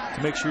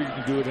to make sure you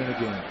can do it in a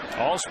game.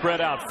 All spread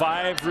out,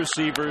 5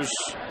 receivers.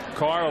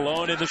 Carr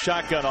alone in the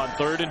shotgun on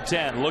 3rd and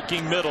 10.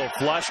 Looking middle,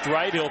 flushed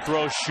right. He'll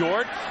throw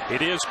short.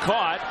 It is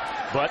caught,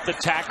 but the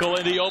tackle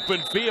in the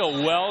open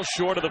field, well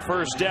short of the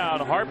first down.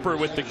 Harper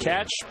with the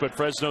catch, but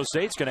Fresno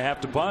State's going to have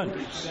to punt.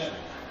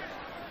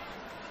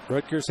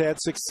 Rutgers had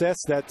success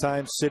that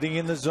time, sitting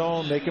in the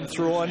zone, make him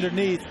throw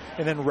underneath,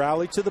 and then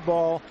rally to the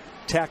ball,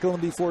 tackle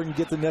him before he can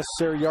get the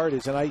necessary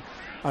yardage. And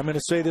I'm going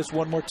to say this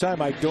one more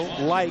time. I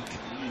don't like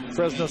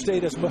Fresno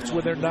State as much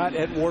when they're not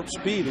at warp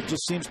speed. It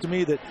just seems to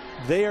me that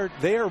they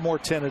are more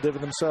tentative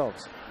in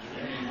themselves.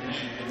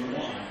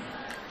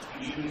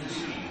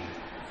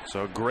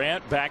 So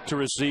Grant back to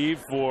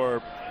receive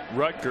for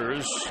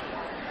Rutgers.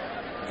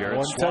 Garrett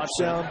one Swanson.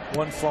 Touchdown,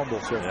 1 fumble.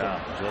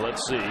 Yeah, so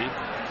let's see.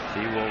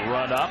 He will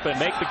run up and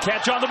make the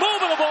catch on the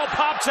move, and the ball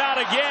pops out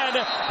again.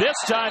 This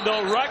time,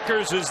 though,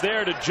 Rutgers is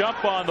there to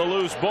jump on the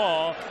loose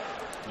ball.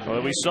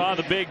 Well, we saw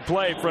the big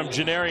play from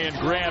Janarian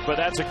Grant, but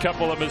that's a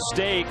couple of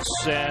mistakes,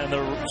 and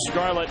the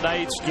Scarlet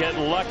Knights get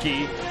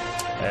lucky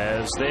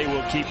as they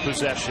will keep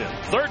possession.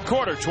 Third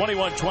quarter,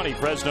 21-20,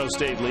 Fresno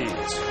State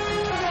leads.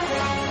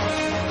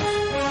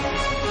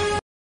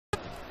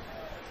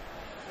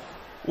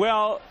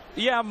 Well,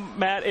 yeah,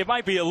 Matt, it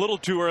might be a little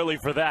too early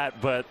for that,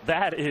 but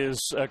that is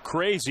a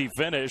crazy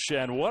finish,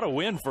 and what a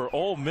win for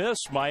Ole Miss,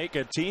 Mike,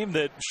 a team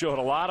that showed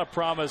a lot of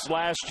promise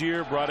last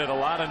year, brought in a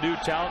lot of new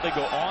talent. They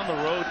go on the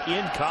road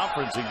in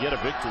conference and get a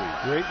victory.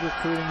 Great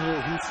recruiting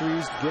year. Hugh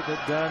Freeze getting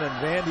it done, and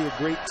Vandy, a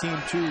great team,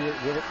 too,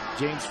 what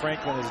James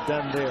Franklin has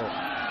done there.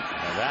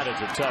 Now that is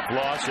a tough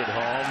loss at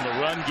home. The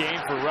run game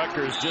for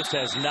Rutgers just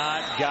has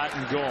not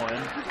gotten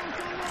going.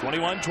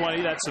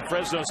 21-20, that's the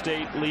Fresno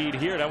State lead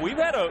here. Now, we've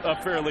had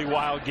a fairly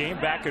wild game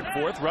back and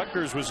forth.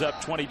 Rutgers was up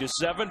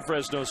 20-7.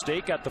 Fresno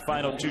State got the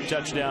final 2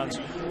 touchdowns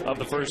of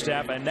the first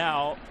half, and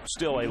now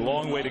still a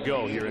long way to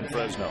go here in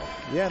Fresno.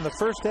 Yeah, in the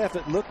first half,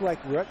 it looked like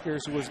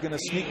Rutgers was going to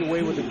sneak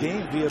away with the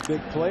game via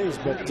big plays,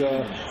 but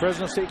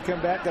Fresno State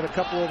come back, got a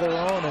couple of their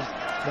own, and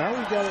now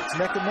we got it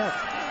neck and neck.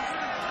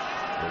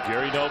 Well,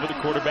 Gary Nova, the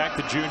quarterback,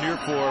 the junior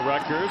for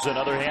Rutgers.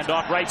 Another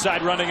handoff, right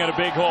side running at a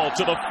big hole.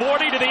 To the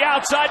 40, to the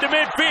outside, to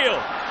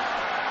midfield.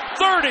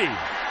 30,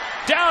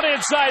 down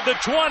inside the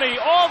 20,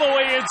 all the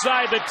way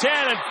inside the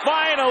 10, and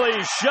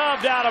finally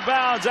shoved out of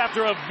bounds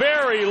after a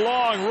very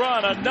long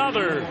run.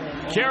 Another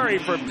carry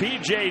for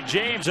P.J.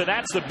 James, and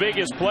that's the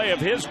biggest play of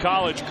his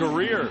college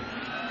career.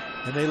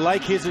 And they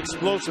like his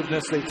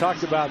explosiveness. They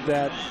talked about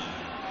that.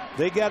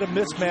 They got a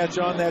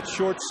mismatch on that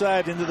short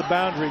side into the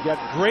boundary.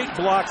 Got great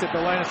blocks at the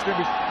line of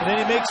scrimmage. And then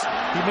he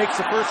makes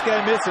the first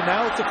guy miss, and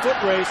now it's a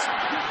foot race.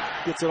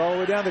 Gets it all the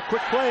way down. The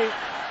quick play.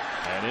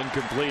 And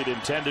incomplete,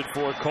 intended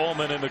for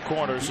Coleman in the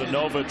corner. So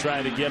Nova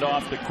trying to get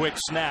off the quick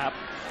snap.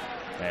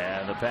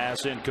 And the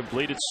pass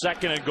incomplete. It's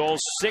 2nd and goal.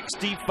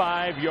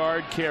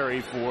 65-yard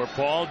carry for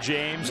Paul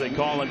James. They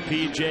call him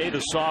PJ,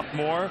 the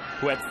sophomore,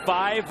 who had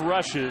 5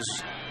 rushes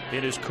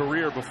in his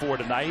career before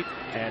tonight,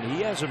 and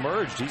he has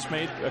emerged. He's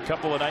made a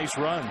couple of nice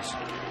runs.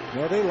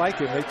 Yeah, they like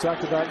him. They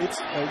talked about it's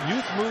a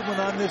youth movement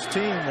on this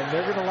team, and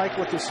they're going to like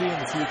what they see in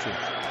the future.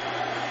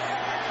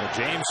 Well,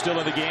 James still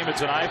in the game.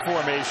 It's an I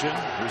formation.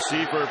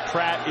 Receiver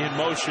Pratt in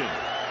motion.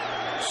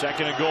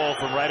 2nd and goal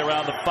from right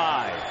around the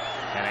 5.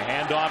 And a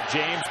handoff.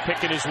 James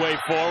picking his way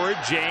forward.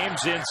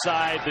 James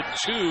inside the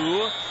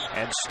 2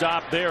 and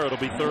stop there. It'll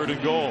be 3rd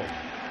and goal.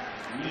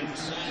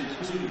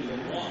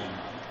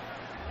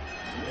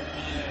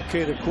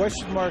 Okay, the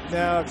question mark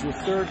now if you're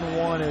 3rd and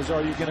 1 is,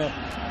 are you going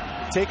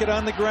to take it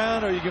on the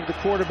ground, or are you give the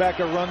quarterback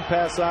a run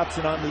pass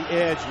option on the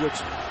edge, which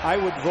I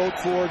would vote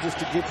for just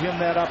to give him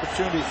that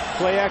opportunity.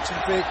 Play action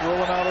fake,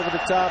 rolling out over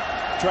the top,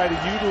 try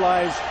to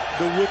utilize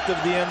the width of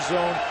the end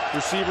zone,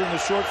 receiver in the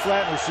short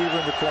flat and receiver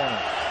in the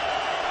corner.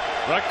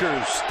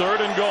 Rutgers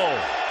 3rd and goal.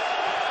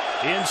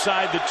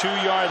 inside the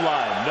 2-yard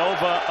line.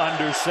 Nova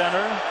under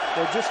center.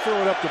 Well, just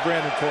throw it up to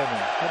Brandon Coleman.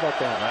 How about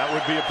that? That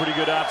would be a pretty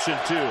good option,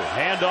 too.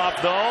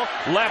 Handoff, though.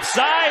 Left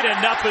side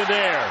and nothing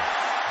there.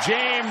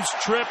 James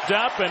tripped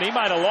up, and he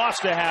might have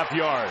lost a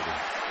half-yard.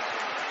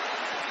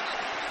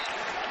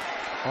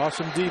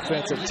 Awesome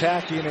defense,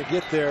 attacking and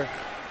get there.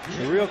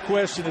 The real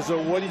question is,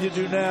 what do you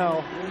do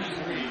now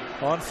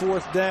on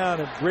 4th down?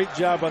 And great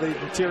job by the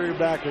interior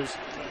backers.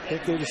 I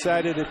think they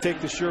decided to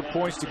take the sure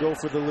points to go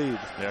for the lead.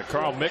 Yeah,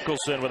 Carl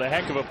Mickelson with a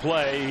heck of a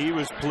play. He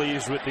was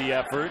pleased with the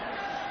effort.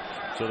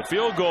 So the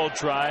field goal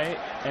try,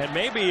 and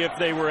maybe if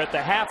they were at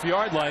the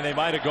half-yard line, they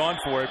might have gone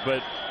for it,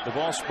 but the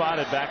ball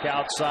spotted back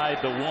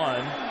outside the 1.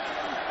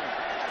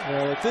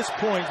 Well, at this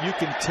point, you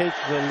can take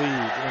the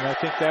lead, and I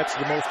think that's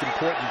the most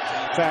important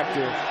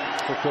factor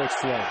for Coach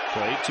Flood. So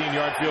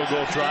 18-yard field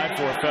goal try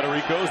for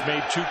Federico's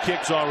made 2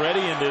 kicks already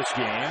in this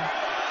game.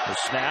 The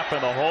snap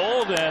and the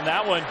hold, and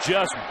that one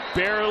just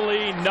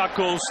barely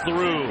knuckles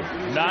through.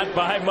 Not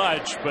by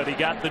much, but he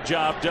got the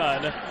job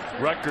done.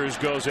 Rutgers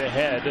goes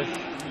ahead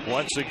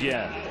once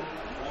again.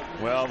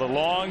 Well, the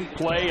long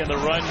play in the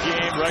run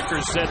game,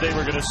 Rutgers said they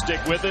were going to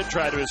stick with it,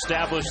 try to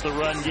establish the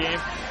run game.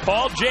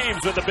 Paul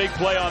James with a big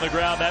play on the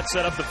ground. That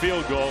set up the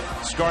field goal.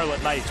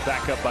 Scarlet Knights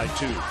back up by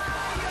 2.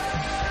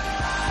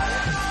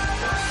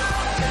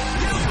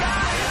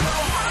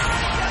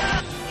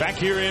 Back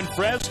here in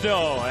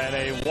Fresno, and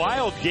a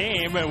wild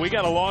game, and we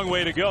got a long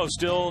way to go.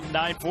 Still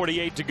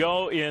 9:48 to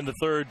go in the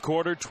 3rd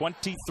quarter.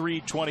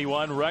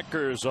 23-21.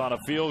 Rutgers on a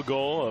field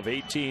goal of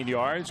 18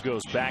 yards.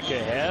 Goes back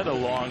ahead, a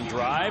long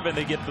drive, and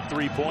they get the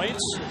 3 points.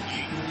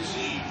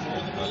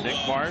 Nick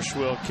Marsh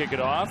will kick it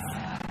off.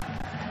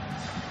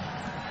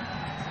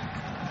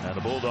 And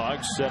the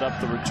Bulldogs set up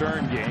the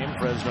return game.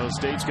 Fresno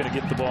State's going to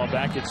get the ball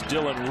back. It's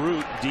Dylan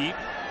Root deep,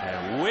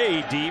 and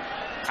way deep,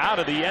 out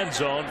of the end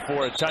zone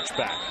for a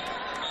touchback.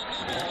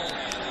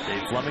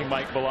 Dave Fleming,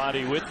 Mike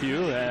Bellotti with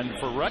you. And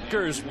for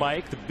Rutgers,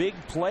 Mike, the big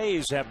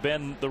plays have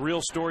been the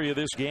real story of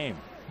this game.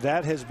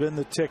 That has been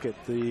the ticket.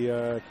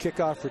 The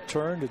kickoff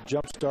return to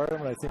jumpstart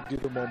them, and I think due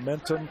to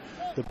momentum,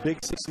 the big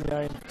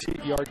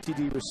 69-yard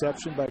TD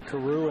reception by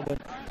Carew, and then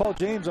Paul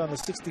James on the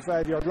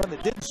 65-yard run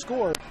that didn't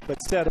score but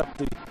set up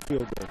the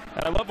field goal.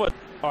 And I love what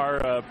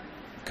our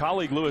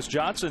colleague Lewis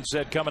Johnson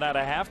said coming out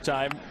of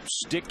halftime,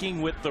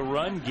 sticking with the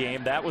run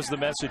game. That was the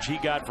message he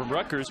got from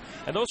Rutgers.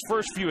 And those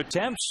first few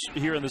attempts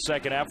here in the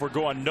second half were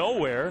going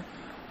nowhere,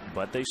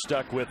 but they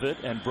stuck with it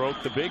and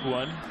broke the big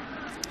one.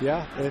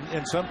 Yeah,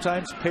 and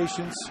sometimes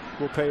patience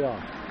will pay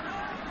off.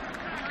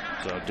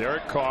 So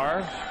Derek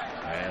Carr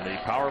and the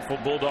powerful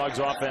Bulldogs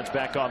offense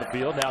back on the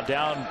field. Now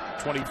down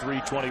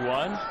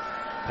 23-21.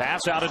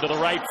 Pass out into the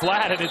right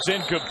flat, and it's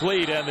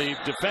incomplete. And the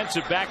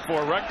defensive back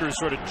for Rutgers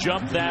sort of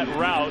jumped that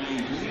route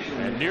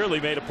and nearly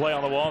made a play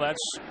on the wall. That's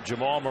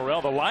Jamal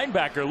Morrell, the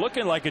linebacker,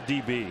 looking like a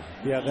DB.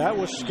 Yeah, that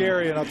was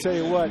scary. And I'll tell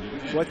you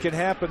what can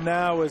happen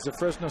now is the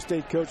Fresno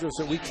State coach will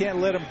say, we can't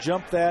let them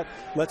jump that.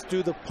 Let's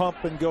do the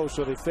pump and go.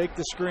 So they fake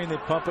the screen, they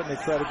pump it, and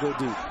they try to go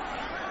deep.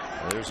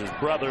 There's his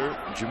brother,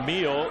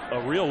 Jameel,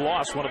 a real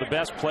loss, one of the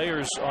best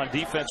players on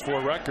defense for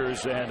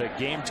Rutgers, and a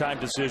game-time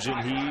decision.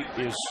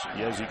 He is,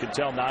 as you can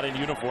tell, not in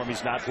uniform.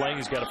 He's not playing.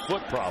 He's got a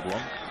foot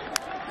problem.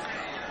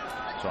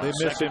 So they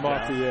miss him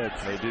off the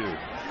edge. They do.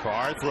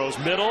 Carr throws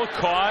middle,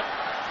 caught,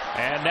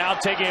 and now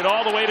taking it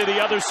all the way to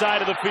the other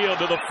side of the field,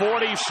 to the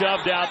 40,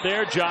 shoved out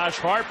there. Josh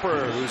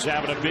Harper, who's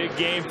having a big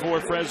game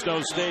for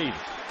Fresno State.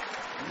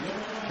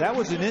 That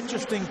was an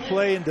interesting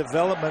play in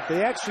development.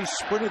 They actually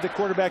sprinted the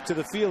quarterback to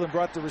the field and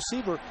brought the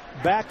receiver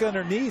back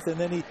underneath, and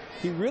then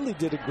he really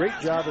did a great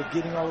job of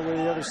getting all the way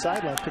to the other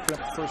sideline, picking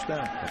up the first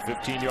down.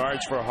 15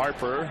 yards for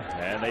Harper,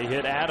 and they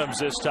hit Adams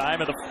this time,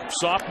 and the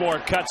sophomore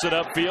cuts it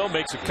upfield,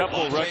 makes a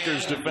couple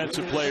Rutgers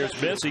defensive players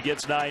miss. He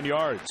gets 9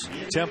 yards.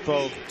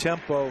 Tempo,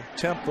 tempo,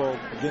 tempo.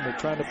 Again, they're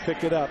trying to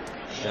pick it up.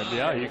 And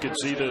yeah, you can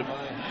see the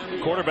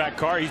quarterback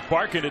Carr, he's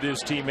barking at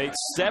his teammates.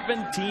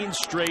 17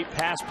 straight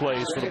pass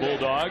plays for the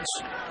Bulldogs,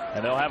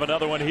 and they'll have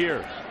another one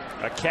here.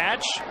 A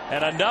catch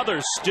and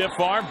another stiff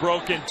arm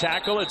broken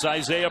tackle. It's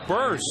Isaiah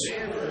Burse.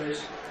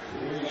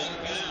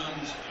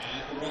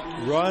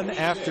 Run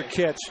after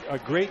catch. A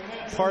great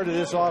part of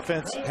this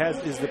offense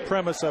is the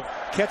premise of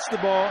catch the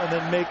ball and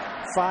then make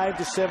 5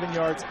 to 7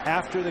 yards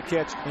after the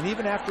catch and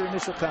even after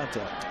initial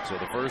contact. So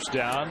the first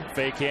down,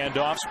 fake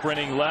handoff,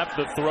 sprinting left,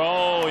 the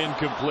throw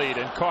incomplete,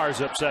 and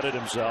Carr's upset at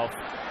himself.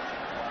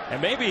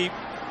 And maybe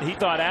he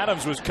thought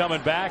Adams was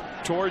coming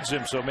back towards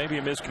him, so maybe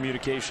a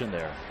miscommunication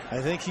there.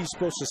 I think he's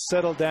supposed to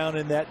settle down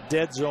in that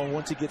dead zone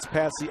once he gets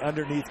past the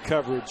underneath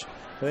coverage.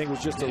 I think it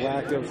was just a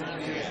lack of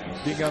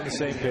being on the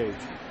same page.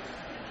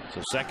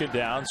 So second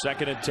down,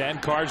 2nd and 10.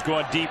 Carr's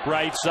going deep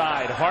right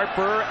side.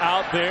 Harper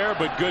out there,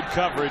 but good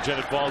coverage, and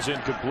it falls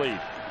incomplete.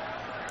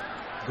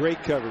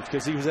 Great coverage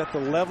because he was at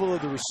the level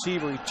of the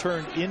receiver. He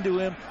turned into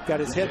him, got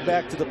his head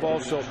back to the ball,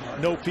 so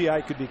no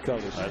PI could be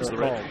covered. That's the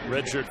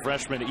redshirt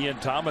freshman Ian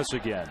Thomas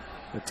again.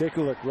 Now take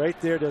a look right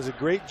there. Does a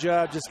great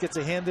job. Just gets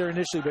a hand there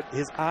initially, but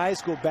his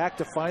eyes go back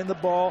to find the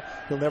ball.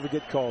 He'll never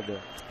get called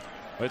there.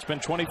 It's been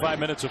 25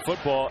 minutes of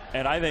football,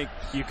 and I think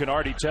you can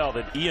already tell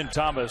that Ian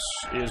Thomas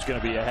is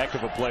going to be a heck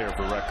of a player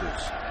for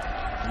Rutgers.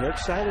 They're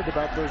excited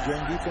about those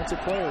young defensive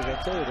players.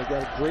 I tell you, they've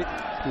got a great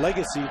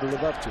legacy to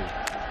live up to.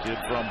 Kid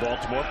from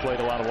Baltimore, played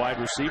a lot of wide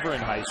receiver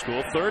in high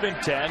school. 3rd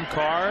and 10.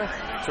 Carr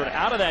sort of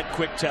out of that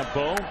quick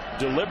tempo.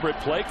 Deliberate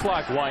play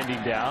clock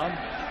winding down.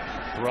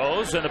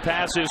 Throws, and the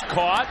pass is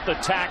caught. The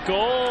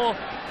tackle,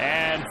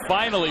 and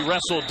finally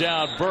wrestled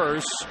down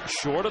Burse,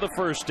 short of the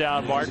first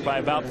down mark by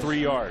about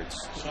 3 yards.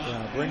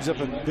 Brings up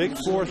a big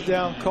 4th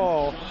down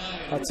call.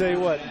 I'll tell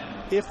you what,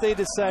 if they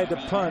decide to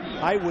punt,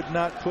 I would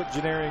not put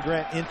Janarian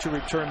Grant in to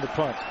return the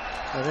punt.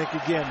 I think,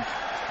 again,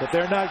 but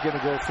they're not going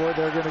to go for it.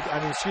 They're going to,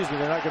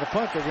 they're not going to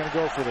punt. They're going to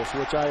go for this,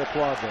 which I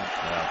applaud them.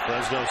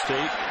 Fresno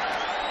State,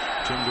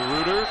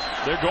 Chingaruder,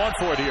 they're going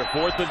for it here.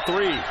 4th and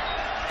 3.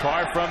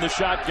 Carr from the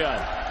shotgun.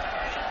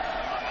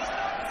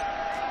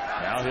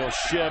 Now he'll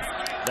shift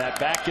that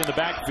back in the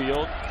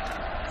backfield.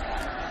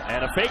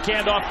 And a fake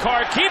handoff.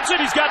 Carr keeps it.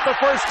 He's got the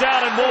first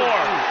down and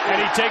more.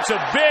 And he takes a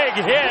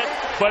big hit,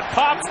 but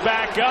pops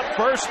back up.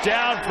 First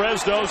down,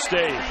 Fresno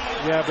State.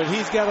 Yeah, but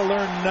he's got to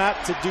learn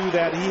not to do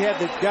that. He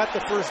got the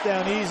first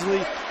down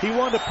easily. He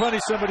wanted to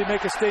punish somebody,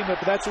 make a statement,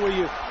 but that's the way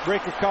you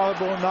break a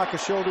collarbone, knock a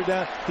shoulder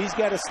down. He's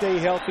got to stay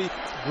healthy.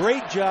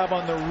 Great job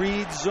on the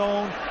read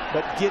zone,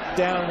 but get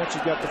down once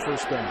you got the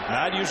first down.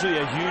 Not usually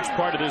a huge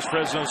part of this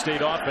Fresno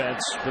State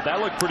offense, but that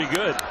looked pretty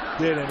good.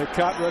 Did, and it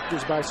caught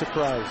Rutgers by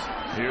surprise.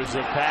 Here's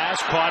a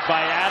pass caught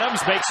by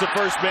Adams, makes the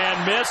first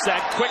man miss.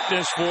 That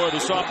quickness for the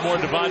sophomore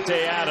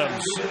Devontae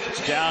Adams.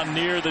 Down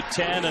near the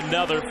 10,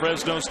 another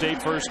Fresno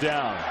State first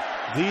down.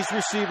 These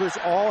receivers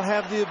all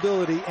have the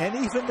ability, and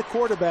even the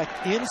quarterback,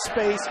 in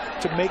space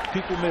to make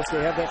people miss.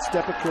 They have that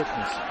step of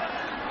quickness.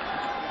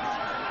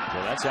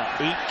 Well, that's 8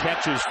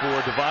 catches for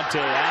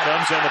Devontae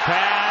Adams, and the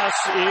pass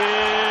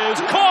is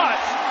caught.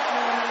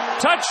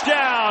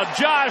 Touchdown,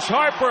 Josh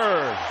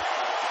Harper.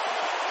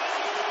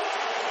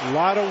 A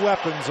lot of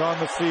weapons on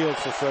the field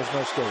for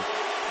Fresno State.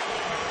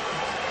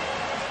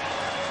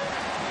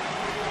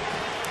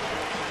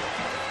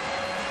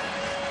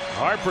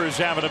 Harper's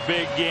having a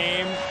big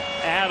game.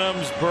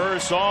 Adams,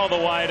 Burse, all the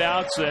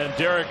wideouts, and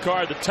Derek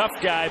Carr, the tough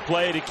guy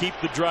play to keep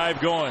the drive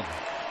going.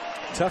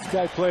 Tough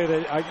guy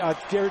play. I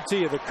guarantee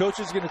you, the coach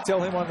is going to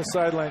tell him on the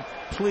sideline,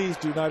 please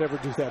do not ever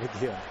do that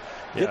again.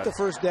 Get the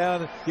first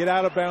down, get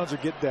out of bounds, or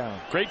get down.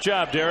 Great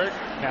job, Derek.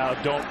 Now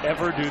don't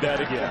ever do that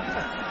again.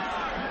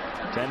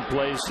 10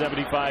 plays,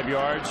 75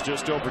 yards,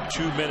 just over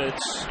 2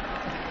 minutes.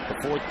 The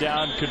 4th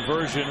down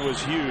conversion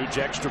was huge.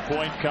 Extra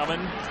point coming.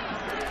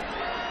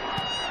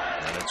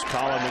 And it's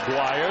Colin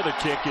McGuire. The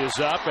kick is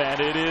up, and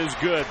it is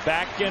good.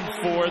 Back and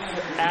forth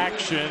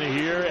action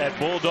here at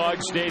Bulldog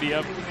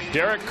Stadium.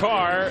 Derek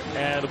Carr,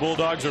 and the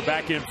Bulldogs are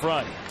back in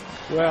front.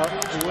 Well,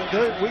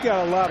 we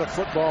got a lot of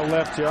football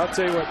left here. I'll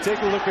tell you what, take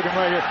a look at him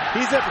right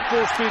here. He's at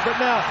full speed, but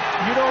now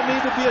you don't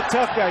need to be a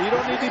tough guy. You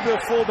don't need to be a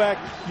fullback.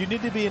 You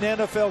need to be an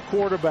NFL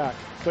quarterback.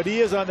 But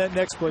he is on that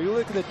next play. You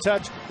look at the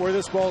touch where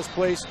this ball is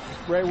placed,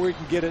 right where he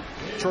can get it.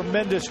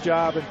 Tremendous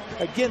job. And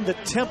again, the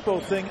tempo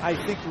thing, I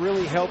think,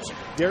 really helps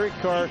Derek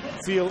Carr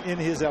feel in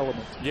his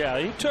element. Yeah,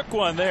 he took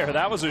one there.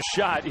 That was a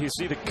shot. You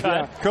see the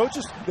cut. Yeah,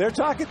 coaches, they're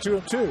talking to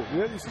him, too.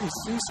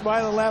 He's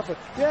smiling, laughing.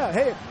 Yeah,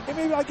 hey,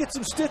 maybe I'll get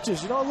some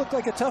stitches. You know, I look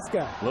like a tough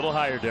guy. A little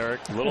higher,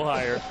 Derek. A little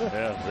higher.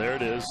 Yeah, there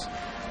it is.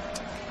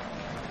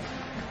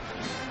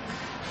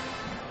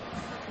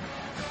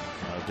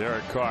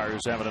 Derek Carr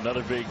is having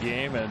another big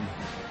game, and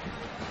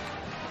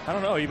I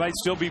don't know, he might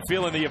still be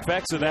feeling the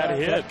effects of that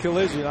hit. That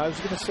collision, I was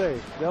going to say,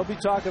 they'll be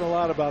talking a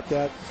lot about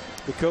that.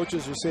 The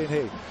coaches are saying,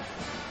 hey,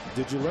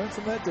 did you learn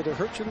from that? Did it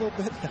hurt you a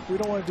little bit? We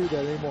don't want to do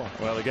that anymore.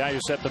 Well, the guy who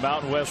set the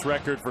Mountain West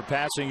record for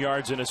passing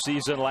yards in a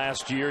season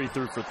last year, he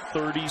threw for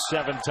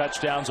 37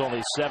 touchdowns,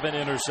 only 7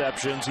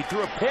 interceptions. He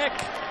threw a pick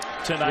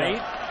tonight.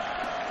 Yeah.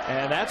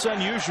 And that's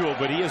unusual,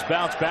 but he has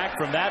bounced back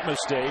from that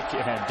mistake.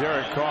 And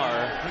Derek Carr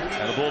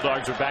and the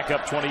Bulldogs are back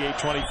up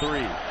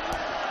 28-23.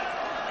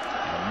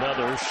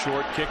 Another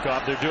short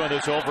kickoff. They're doing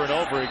this over and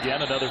over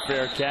again. Another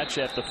fair catch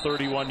at the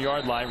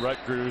 31-yard line.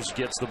 Rutgers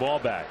gets the ball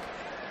back.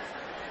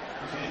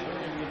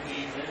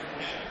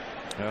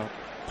 Well,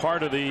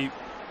 part of the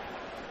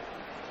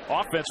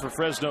offense for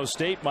Fresno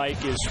State,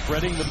 Mike, is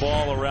spreading the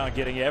ball around,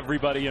 getting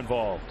everybody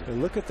involved. And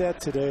look at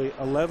that today.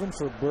 11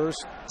 for Burse,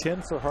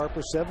 10 for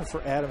Harper, 7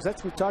 for Adams.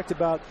 That's we talked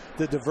about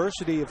the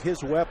diversity of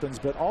his weapons,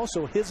 but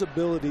also his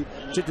ability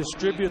to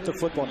distribute the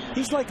football.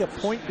 He's like a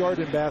point guard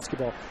in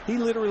basketball. He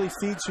literally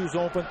feeds who's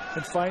open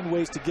and find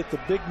ways to get the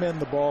big men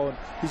the ball, and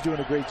he's doing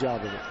a great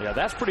job of it. Yeah,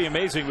 that's pretty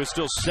amazing with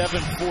still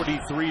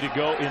 7:43 to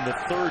go in the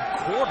third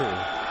quarter.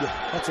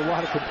 Yeah, that's a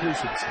lot of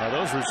completions. Now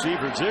those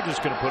receivers, they're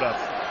just going to put up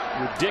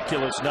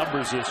ridiculous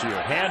numbers this year.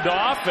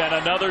 Handoff and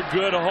another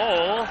good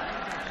hole.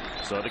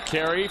 So the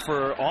carry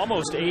for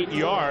almost 8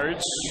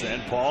 yards,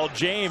 and Paul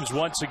James,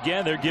 once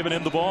again, they're giving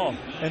him the ball.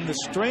 And the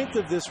strength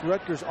of this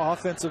Rutgers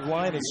offensive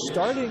line is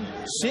starting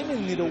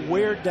seemingly to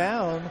wear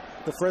down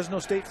the Fresno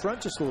State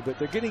front just a little bit.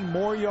 They're getting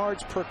more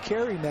yards per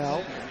carry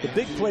now. The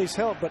big plays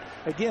help, but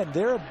again,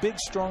 they're a big,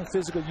 strong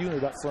physical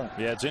unit up front.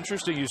 Yeah, it's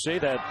interesting you say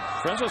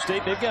that. Fresno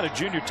State, they've got a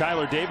junior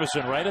Tyler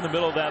Davison right in the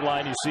middle of that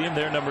line. You see him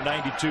there, number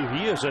 92.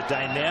 He is a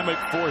dynamic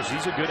force.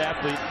 He's a good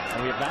athlete,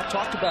 and we have not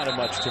talked about him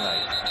much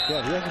tonight.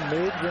 Yeah, he hasn't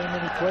made very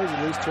many plays,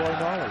 at least to our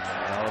knowledge.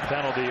 Now a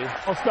penalty.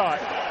 On start,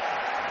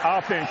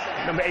 offense,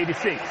 number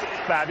 86,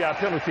 5-yard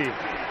penalty,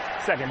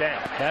 second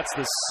down. That's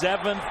the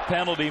 7th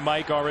penalty,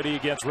 Mike, already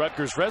against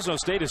Rutgers. Fresno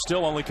State has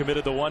still only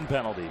committed the 1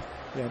 penalty.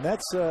 Yeah, and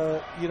that's,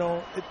 you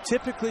know,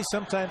 typically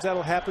sometimes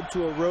that'll happen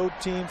to a road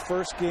team,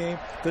 first game,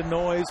 the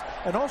noise,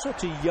 and also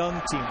to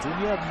young teams. When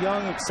you have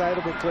young,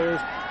 excitable players,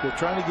 they're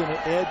trying to get an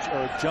edge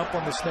or a jump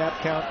on the snap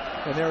count,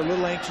 and they're a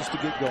little anxious to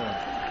get going.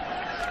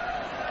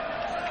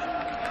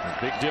 A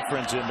big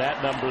difference in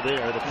that number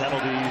there, the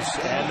penalties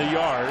and the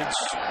yards.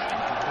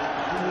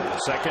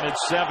 2nd and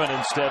 7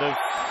 instead of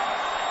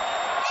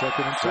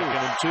second and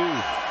 2.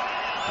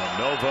 And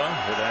Nova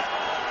with that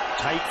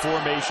tight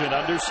formation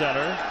under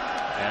center.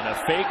 And a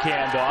fake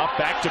handoff.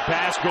 Back to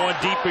pass, going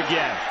deep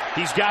again.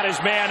 He's got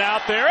his man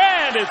out there,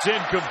 and it's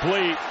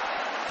incomplete.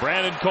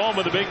 Brandon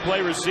Coleman, the big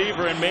play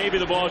receiver, and maybe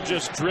the ball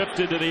just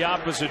drifted to the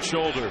opposite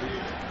shoulder.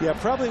 Yeah,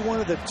 probably one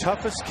of the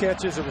toughest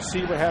catches a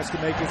receiver has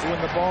to make is when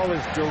the ball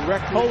is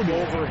directly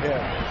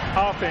overhead.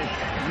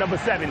 Offense, number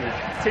 70,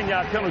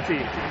 10-yard penalty,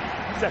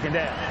 second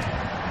down.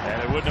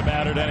 And it wouldn't have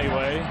mattered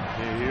anyway.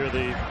 You hear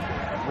the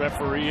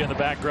referee in the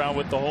background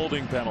with the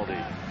holding penalty.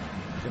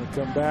 Going to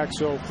come back.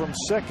 So from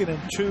 2nd and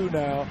 2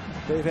 now,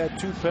 they've had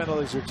 2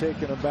 penalties. They're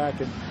taking them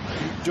back, and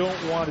you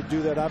don't want to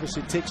do that.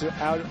 Obviously, it takes it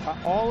out.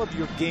 All of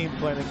your game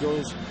planning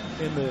goes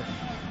in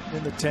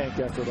the tank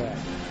after that.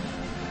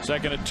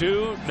 2nd and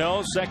 2,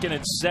 no, 2nd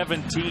and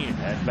 17,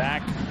 and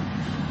back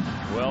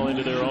well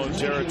into their own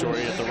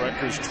territory at the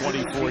Rutgers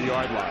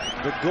 24-yard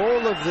line. The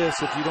goal of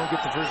this, if you don't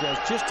get the first down,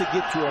 is just to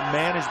get to a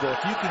manageable.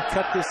 If you can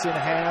cut this in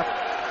half,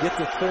 get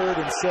to 3rd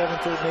and 7,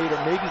 3rd and 8,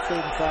 or maybe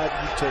 3rd and 5,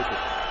 you take it.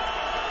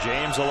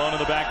 James alone in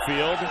the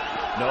backfield.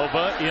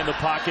 Nova in the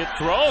pocket,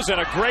 throws, and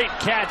a great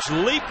catch,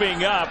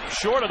 leaping up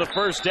short of the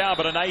first down,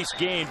 but a nice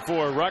gain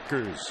for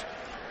Rutgers.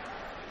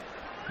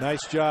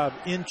 Nice job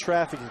in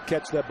traffic to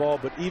catch that ball,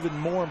 but even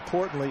more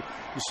importantly,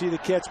 you see the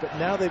catch, but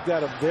now they've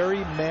got a very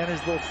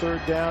manageable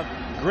 3rd down.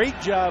 Great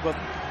job of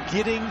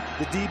getting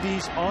the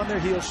DBs on their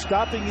heels,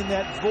 stopping in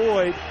that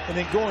void, and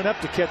then going up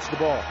to catch the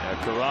ball.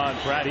 Karan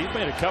Pratt, he's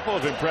made a couple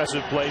of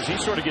impressive plays. He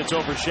sort of gets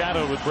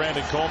overshadowed with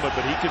Brandon Coleman,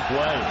 but he can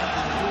play.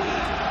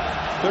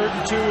 3rd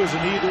and 2 is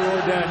an either-or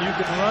down. You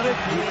can run it,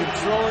 you can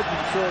throw it, you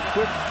can throw it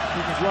quick,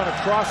 you can run a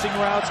crossing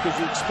routes because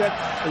you expect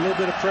a little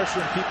bit of pressure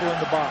and people in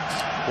the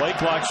box. Play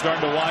clock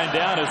starting to wind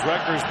down as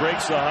Rutgers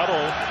breaks the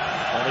huddle.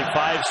 Only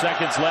 5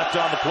 seconds left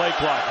on the play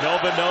clock.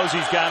 Nova knows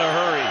he's got to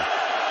hurry.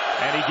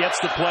 And he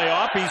gets the play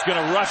off. He's going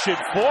to rush it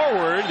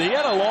forward. He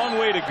had a long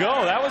way to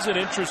go. That was an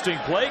interesting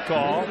play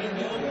call.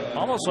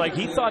 Almost like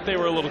he thought they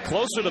were a little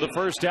closer to the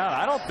first down.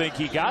 I don't think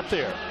he got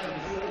there.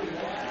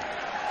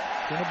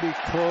 Going to be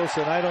close,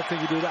 and I don't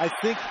think he did. I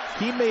think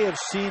he may have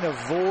seen a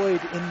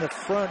void in the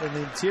front and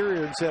the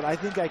interior and said, I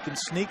think I can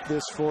sneak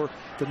this for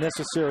the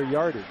necessary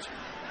yardage.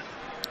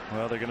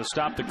 Well, they're going to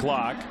stop the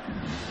clock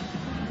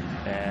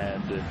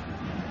and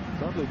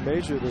probably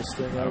measure this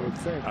thing, I would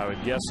think. I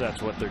would guess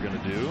that's what they're going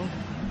to do.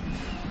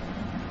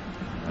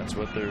 That's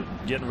what they're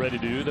getting ready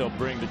to do. They'll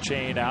bring the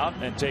chain out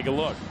and take a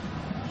look.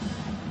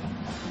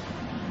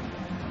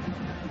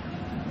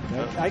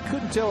 I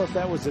couldn't tell if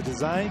that was a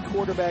design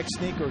quarterback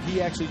sneak or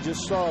he actually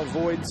just saw a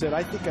void and said,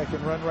 I think I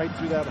can run right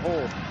through that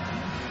hole.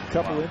 A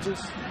couple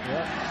inches.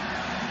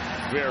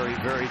 Yeah. Very,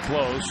 very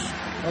close,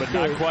 but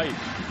not quite.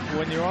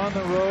 When you're on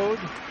the road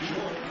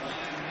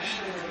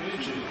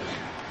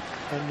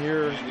and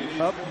you're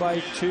up by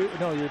 2,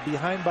 no, you're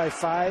behind by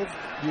 5,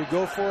 you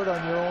go for it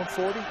on your own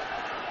 40?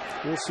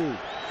 We'll see.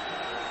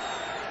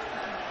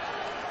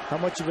 How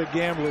much of a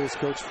gambler is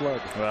Coach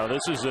Flood? Well,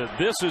 this is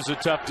a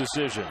tough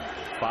decision.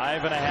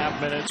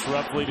 5.5 minutes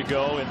roughly to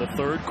go in the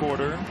 3rd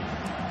quarter.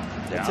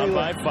 Down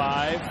by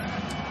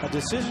 5. A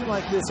decision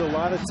like this a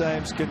lot of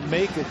times can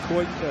make a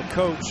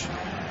coach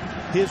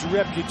his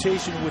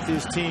reputation with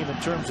his team in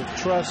terms of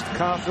trust,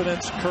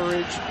 confidence,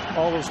 courage,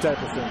 all those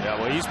type of things. Yeah,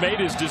 well, he's made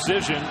his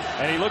decision,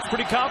 and he looks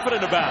pretty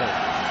confident about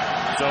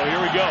it. So here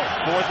we go.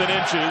 4th and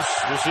inches.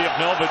 We'll see if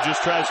Nova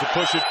just tries to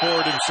push it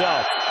forward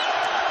himself.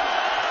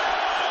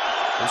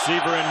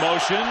 Receiver in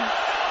motion.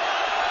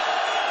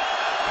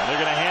 And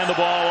they're going to hand the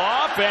ball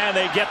off, and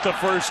they get the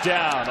first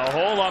down. A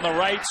hole on the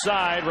right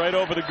side, right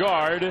over the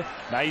guard.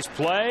 Nice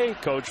play.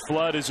 Coach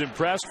Flood is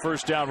impressed.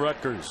 First down,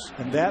 Rutgers.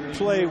 And that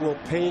play will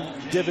pay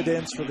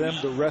dividends for them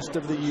the rest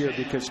of the year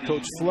because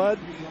Coach Flood,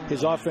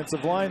 his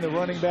offensive line, the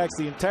running backs,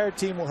 the entire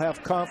team will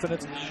have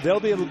confidence. They'll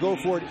be able to go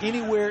for it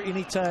anywhere,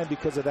 anytime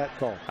because of that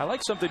call. I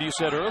like something you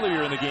said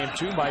earlier in the game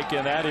too, Mike,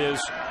 and that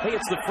is Hey,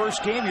 it's the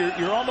first game.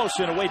 You're almost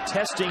in a way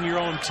testing your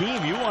own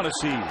team. You want to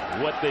see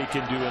what they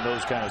can do in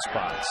those kind of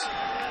spots.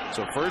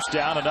 So first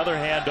down, another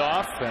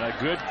handoff, and a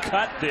good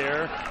cut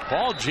there.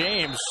 Paul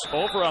James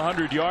over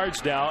 100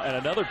 yards now, and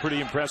another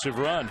pretty impressive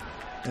run.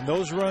 And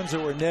those runs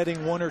that were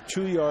netting 1 or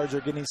 2 yards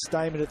or getting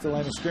stymied at the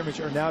line of scrimmage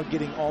are now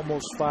getting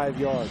almost 5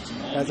 yards.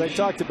 As I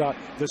talked about,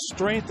 the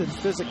strength and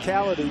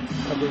physicality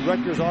of the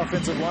Rutgers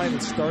offensive line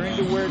is starting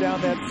to wear down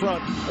that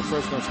front of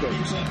Fresno State.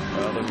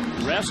 Well,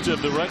 the rest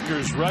of the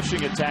Rutgers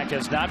rushing attack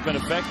has not been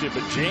effective,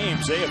 but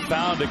James, they have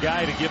found a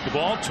guy to give the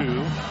ball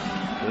to.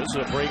 This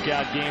is a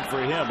breakout game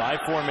for him. High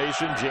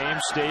formation,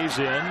 James stays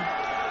in.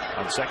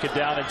 On second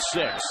down and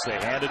 6, they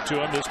hand it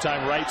to him, this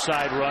time right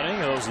side running.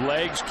 Those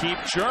legs keep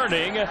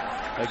churning.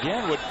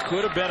 Again, what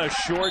could have been a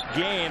short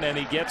gain, and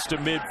he gets to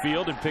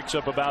midfield and picks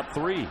up about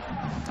 3.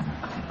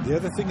 The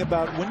other thing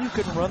about when you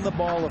can run the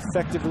ball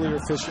effectively or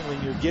efficiently,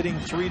 and you're getting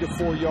 3 to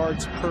 4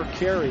 yards per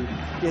carry,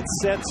 it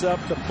sets up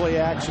the play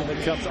action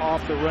that comes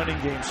off the running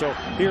game. So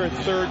here at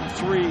 3rd and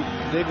 3,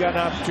 they've got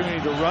an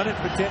opportunity to run it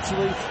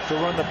potentially, to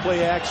run the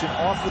play action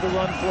off of the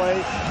run play,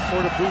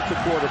 or to boot the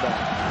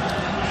quarterback.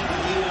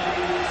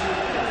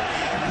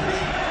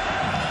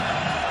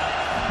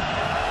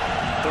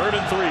 3rd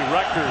and 3,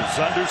 Rutgers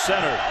under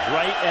center,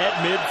 right at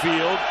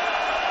midfield.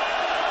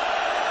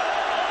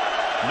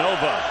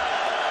 Nova,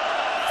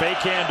 fake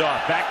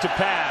handoff, back to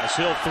pass.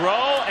 He'll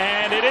throw,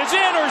 and it is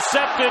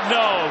intercepted.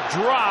 No,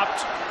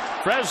 dropped.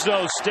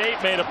 Fresno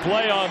State made a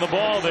play on the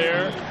ball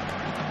there.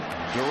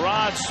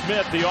 Gerard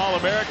Smith, the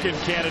All-American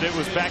candidate,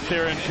 was back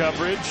there in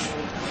coverage.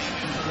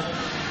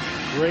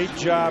 Great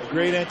job,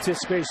 great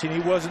anticipation.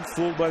 He wasn't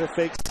fooled by the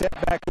fake, step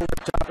back over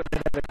top and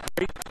then had a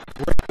great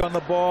break on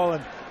the ball,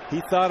 and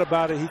he thought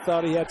about it. He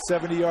thought he had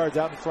 70 yards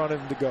out in front of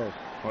him to go.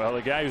 Well,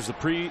 the guy who's the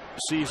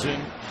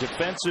preseason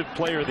defensive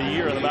player of the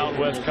year in the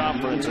Mountain West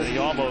Conference, and he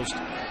almost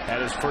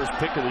had his first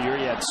pick of the year.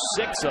 He had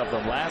 6 of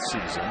them last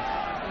season.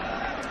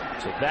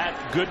 So that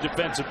good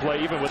defensive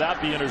play, even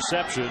without the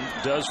interception,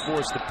 does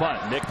force the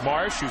punt. Nick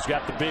Marsh, who's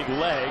got the big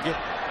leg,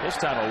 this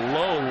time a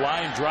low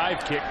line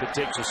drive kick that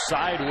takes a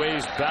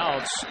sideways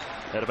bounce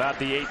at about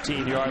the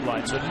 18-yard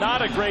line. So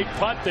not a great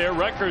punt there.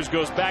 Rutgers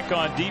goes back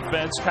on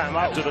defense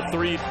after the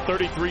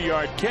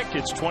 33-yard kick.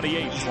 It's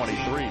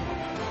 28-23.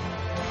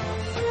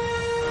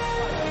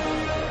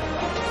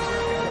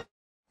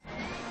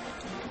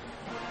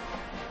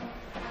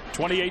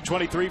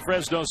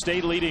 Fresno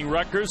State leading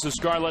Rutgers. The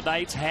Scarlet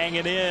Knights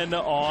hanging in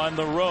on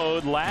the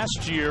road.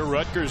 Last year,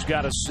 Rutgers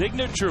got a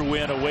signature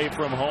win away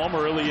from home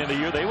early in the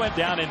year. They went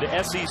down into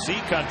SEC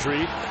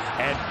country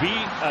and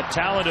beat a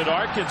talented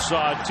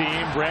Arkansas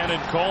team. Brandon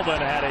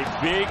Coleman had a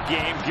big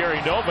game.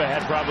 Gary Nova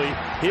had probably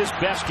his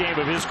best game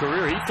of his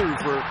career. He threw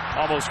for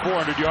almost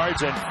 400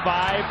 yards and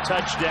 5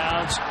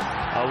 touchdowns.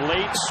 A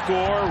late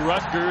score.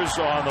 Rutgers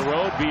on the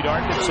road beat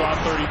Arkansas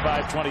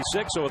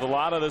 35-26. So with a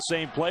lot of the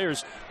same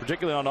players,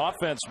 particularly on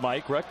offense,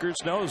 Mike, Rutgers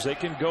knows they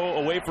can go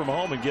away from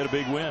home and get a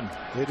big win.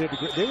 They did.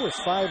 They were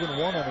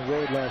 5-1 on the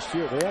road last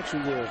year. They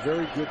actually were a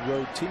very good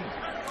road team.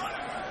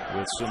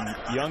 With some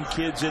young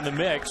kids in the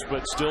mix,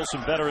 but still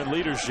some veteran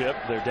leadership.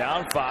 They're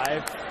down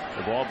 5.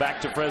 The ball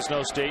back to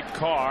Fresno State.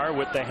 Carr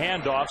with the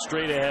handoff,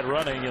 straight ahead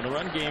running. And the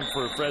run game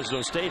for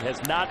Fresno State has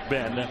not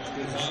been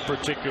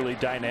particularly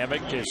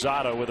dynamic.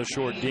 Quezada with a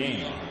short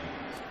gain.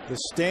 The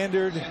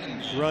standard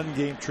run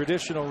game,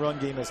 traditional run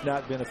game, has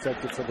not been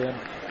effective for them.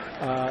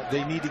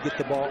 They need to get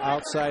the ball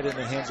outside in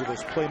the hands of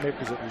those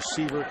playmakers at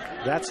receiver.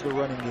 That's the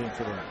running game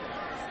for them.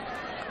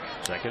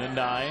 2nd and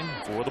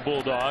 9 for the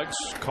Bulldogs.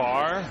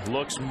 Carr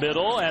looks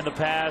middle, and the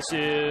pass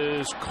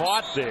is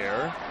caught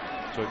there.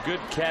 So a good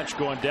catch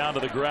going down to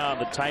the ground.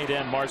 The tight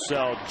end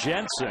Marcel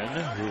Jensen,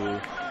 who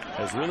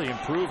has really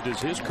improved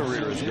as his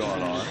career has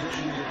gone on.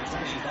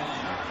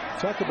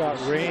 Talk about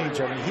range.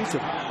 I mean, he's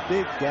a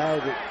big guy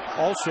that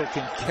also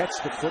can catch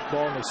the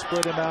football, and they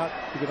split him out.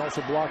 He can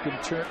also block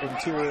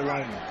interior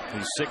linemen.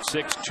 He's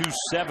 6'6",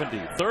 270.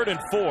 3rd and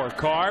 4.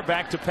 Carr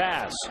back to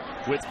pass.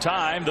 With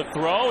time, the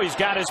throw. He's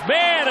got his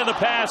man, and the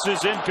pass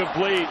is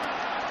incomplete.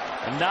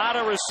 Not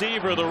a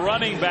receiver. The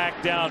running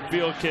back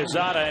downfield,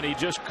 Quezada, and he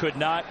just could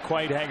not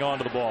quite hang on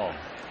to the ball.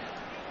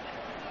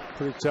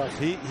 Pretty tough.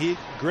 He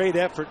great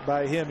effort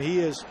by him.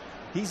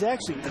 He's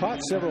actually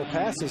caught several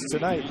passes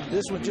tonight.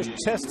 This one just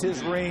tests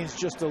his range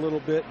just a little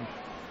bit.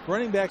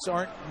 Running backs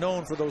aren't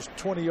known for those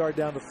 20-yard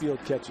down the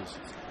field catches.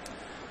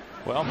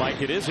 Well,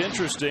 Mike, it is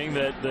interesting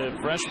that the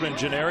freshman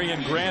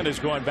Janarian Grant is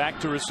going back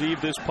to receive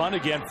this punt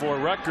again for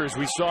Rutgers.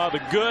 We saw the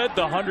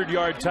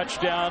 100-yard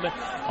touchdown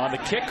on the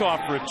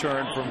kickoff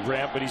return from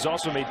Grant, but he's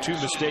also made 2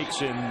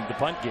 mistakes in the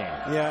punt game.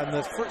 Yeah, and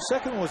the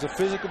second one was a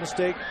physical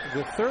mistake.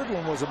 The third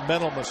one was a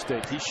mental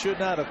mistake. He should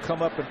not have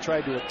come up and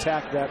tried to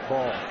attack that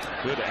ball.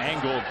 Good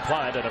angled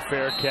punt and a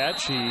fair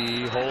catch.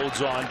 He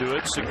holds on to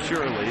it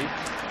securely.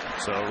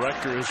 So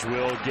Rutgers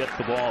will get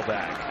the ball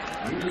back.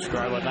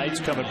 Scarlet Knights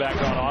coming back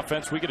on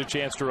offense. We get a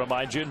chance to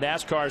remind you,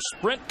 NASCAR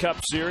Sprint Cup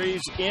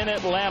Series in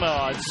Atlanta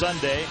on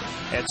Sunday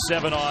at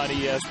 7 on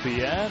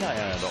ESPN,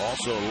 and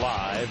also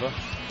live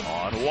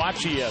on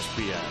Watch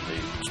ESPN. The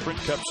Sprint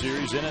Cup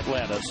Series in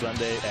Atlanta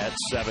Sunday at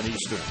 7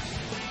 Eastern.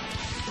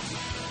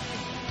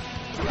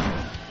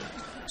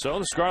 So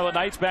the Scarlet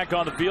Knights back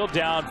on the field,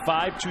 down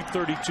 5,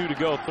 2:32 to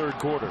go, third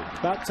quarter.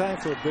 About time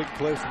for a big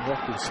play from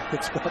Rutgers.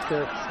 It's about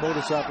their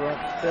modus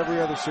operandi. Every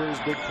other series,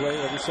 big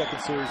play. Every second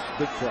series,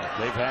 big play.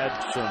 They've had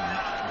some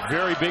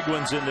very big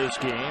ones in this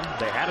game.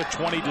 They had a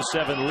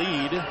 20-7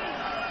 lead.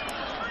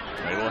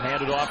 They will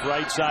hand it off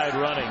right side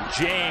running.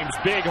 James,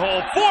 big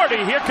hole,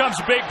 40. Here comes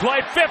a big play,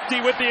 50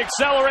 with the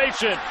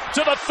acceleration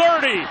to the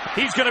 30.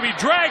 He's going to be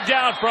dragged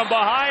down from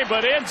behind,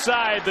 but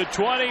inside the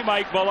 20,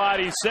 Mike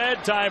Bellotti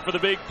said, time for the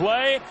big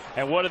play.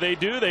 And what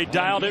do? They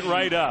dialed it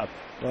right up.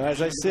 Well,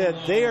 as I said,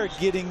 they are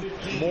getting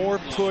more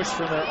push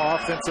from their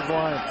offensive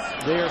line.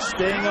 They are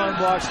staying on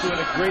blocks, doing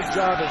a great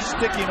job of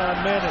sticking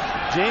on men.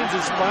 And James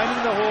is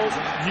finding the holes,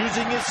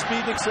 using his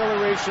speed and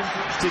acceleration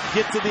to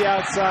get to the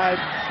outside.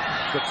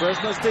 The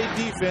Fresno State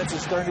defense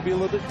is starting to be a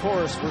little bit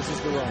porous versus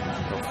the run.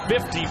 A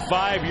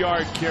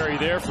 55-yard carry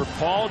there for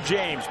Paul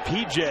James.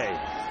 PJ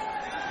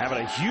having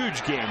a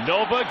huge game.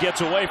 Nova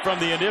gets away from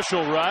the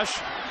initial rush.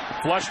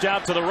 Flushed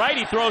out to the right.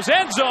 He throws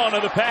end zone,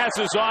 and the pass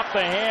is off the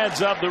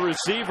hands of the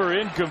receiver.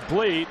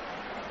 Incomplete.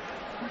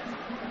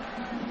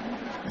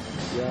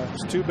 Yeah,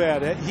 it's too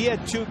bad. He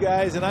had two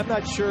guys, and I'm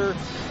not sure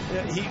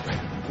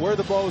where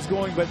the ball was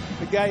going, but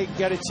the guy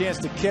got a chance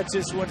to catch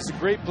this one. It's a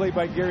great play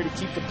by Gary to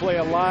keep the play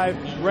alive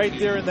right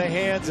there in the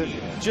hands, and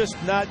just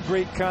not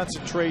great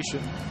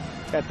concentration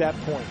at that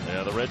point.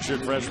 Yeah, the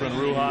redshirt freshman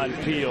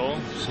Ruhan Peel,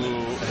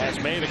 who has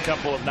made a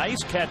couple of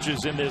nice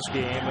catches in this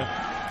game.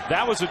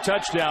 That was a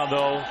touchdown,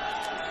 though,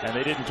 and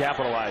they didn't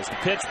capitalize. The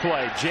pitch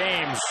play,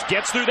 James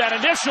gets through that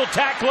initial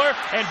tackler,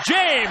 and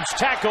James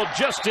tackled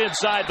just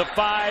inside the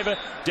 5,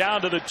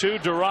 down to the 2.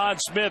 Deron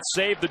Smith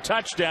saved the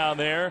touchdown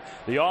there.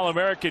 The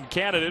All-American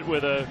candidate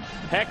with a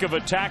heck of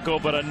a tackle,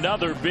 but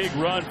another big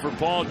run for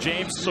Paul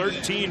James.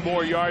 13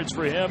 more yards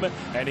for him,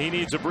 and he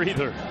needs a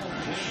breather.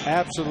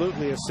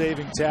 Absolutely a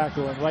saving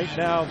tackle, and right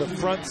now the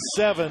front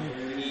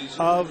 7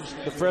 of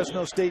the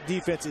Fresno State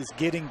defense is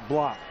getting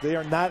blocked. They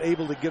are not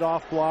able to get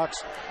off blocks,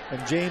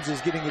 and James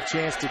is getting a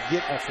chance to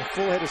get a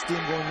full head of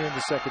steam going in the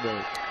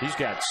secondary. He's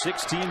got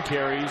 16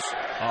 carries,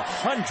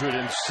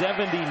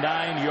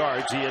 179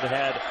 yards. He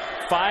had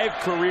 5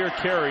 career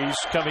carries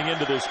coming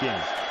into this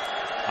game.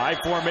 I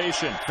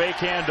formation, fake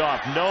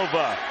handoff,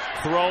 Nova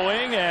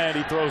throwing, and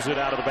he throws it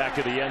out of the back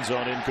of the end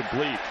zone,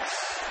 incomplete.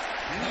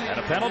 And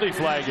a penalty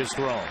flag is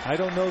thrown. I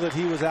don't know that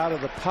he was out of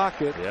the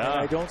pocket. Yeah.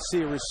 And I don't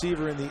see a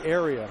receiver in the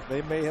area.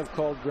 They may have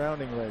called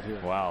grounding right here.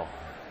 Wow.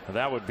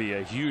 That would be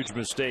a huge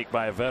mistake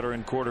by a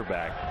veteran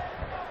quarterback.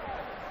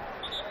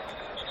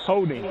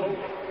 Holding.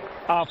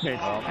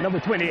 Offense. Number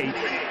 28.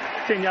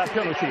 10-yard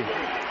penalty.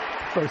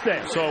 First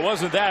down. So it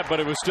wasn't that, but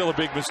it was still a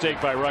big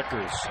mistake by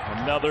Rutgers.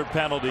 Another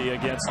penalty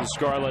against the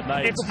Scarlet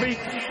Knights. Incomplete.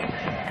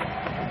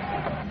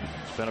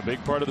 It's been a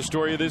big part of the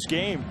story of this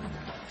game.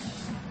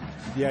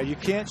 Yeah, you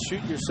can't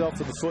shoot yourself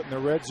in the foot in the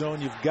red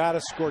zone. You've got to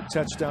score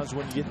touchdowns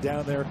when you get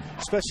down there,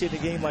 especially in a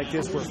game like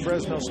this where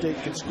Fresno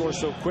State can score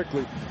so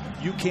quickly.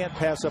 You can't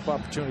pass up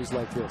opportunities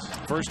like this.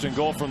 First and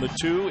goal from the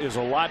 2 is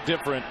a lot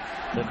different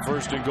than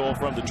first and goal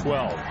from the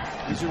 12.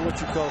 These are what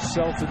you call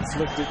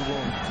self-inflicted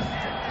wounds.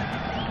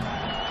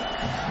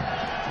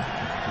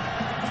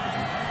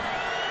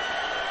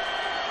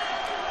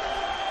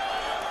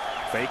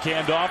 Fake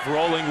handoff,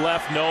 rolling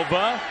left,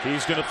 Nova.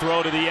 He's going to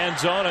throw to the end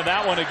zone, and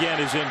that one again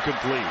is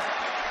incomplete.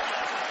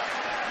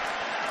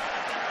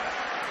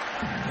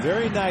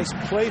 Very nice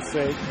play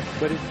fake,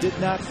 but it did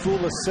not fool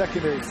the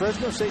secondary.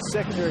 Fresno State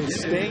secondary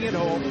is staying at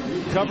home,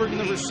 covering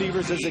the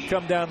receivers as they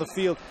come down the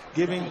field,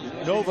 giving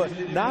Nova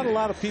not a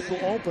lot of people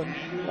open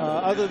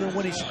other than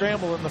when he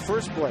scrambled in the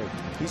first play.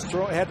 He's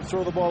had to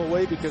throw the ball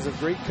away because of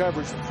great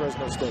coverage from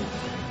Fresno State.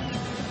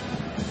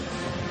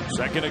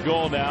 Second and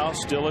goal now,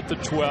 still at the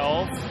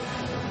 12. Well,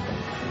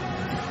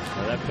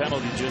 that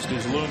penalty just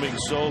is looming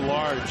so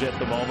large at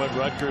the moment.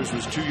 Rutgers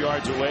was 2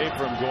 yards away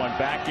from going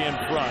back in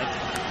front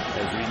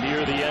as we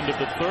near the end of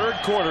the third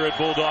quarter at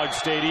Bulldog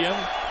Stadium.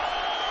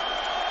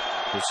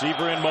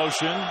 Receiver in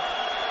motion.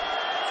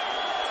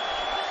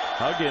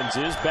 Huggins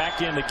is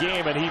back in the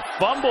game, and he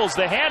fumbles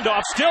the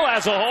handoff, still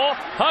has a hole.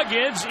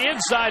 Huggins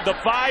inside the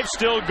 5,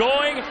 still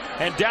going,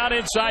 and down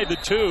inside the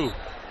 2.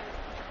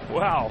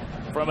 Wow,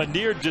 from a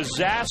near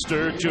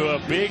disaster to a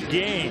big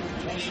game.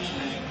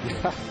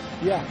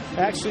 Yeah,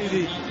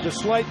 actually the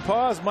slight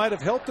pause might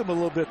have helped him a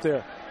little bit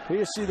there. Here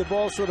you see the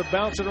ball sort of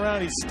bouncing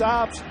around. He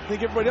stops. I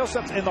think everybody else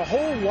stops. And the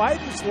hole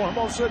widens for him.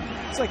 All of a sudden,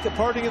 it's like the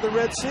parting of the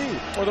Red Sea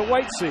or the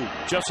White Sea.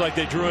 Just like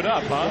they drew it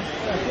up, huh?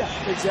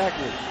 Yeah,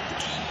 exactly.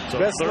 So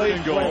Best third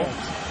and goal. Plans.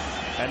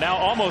 And now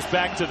almost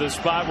back to the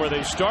spot where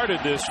they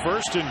started this,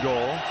 first and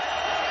goal.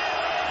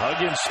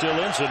 Huggins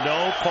still in, so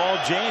no Paul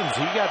James.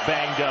 He got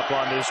banged up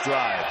on this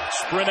drive.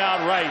 Sprint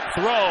out right,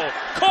 throw,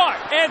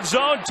 caught, end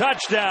zone,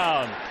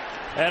 touchdown.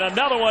 And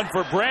another one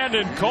for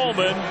Brandon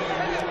Coleman,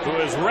 who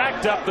has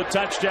racked up the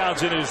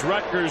touchdowns in his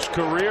Rutgers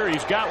career.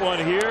 He's got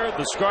one here.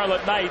 The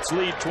Scarlet Knights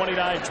lead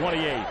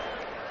 29-28.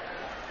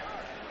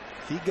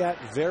 He got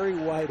very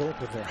wide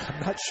open there. I'm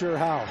not sure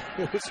how.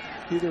 It was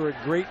either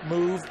a great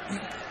move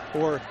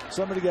or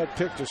somebody got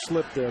picked or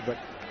slipped there, but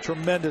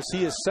tremendous.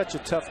 He is such a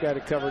tough guy to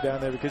cover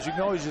down there because you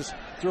can always just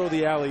throw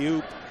the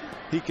alley-oop.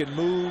 He can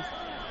move.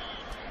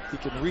 He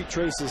can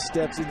retrace his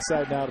steps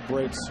inside and out of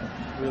breaks.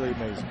 Really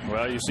amazing.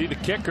 Well, you see the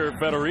kicker,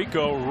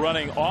 Federico,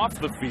 running off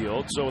the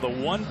field. So with a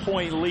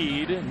 1-point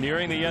lead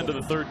nearing the end of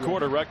the third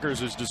quarter, Rutgers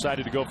has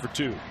decided to go for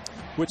 2.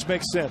 Which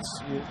makes sense.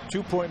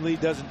 2-point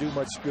lead doesn't do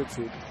much good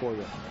for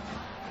you.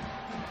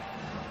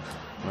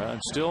 Well,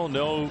 and still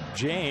no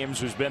James,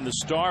 who's been the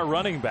star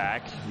running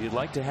back. You'd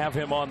like to have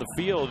him on the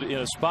field in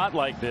a spot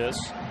like this.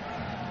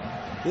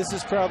 This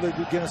is probably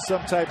going to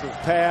some type of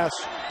pass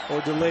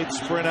or delayed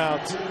sprint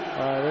out.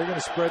 They're going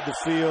to spread the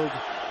field.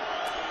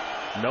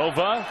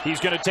 Nova, he's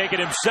going to take it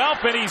himself,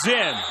 and he's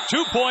in.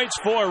 2 points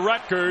for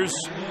Rutgers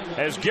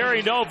as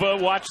Gary Nova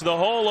watched the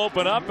hole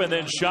open up and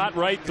then shot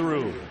right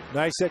through.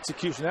 Nice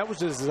execution. That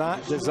was a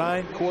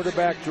design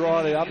quarterback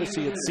draw. They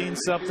obviously had seen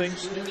something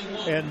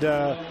and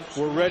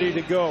were ready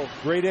to go.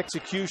 Great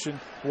execution.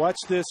 Watch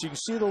this. You can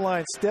see the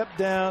line. Step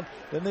down,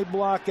 then they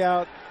block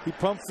out. He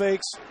pump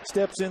fakes,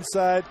 steps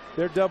inside.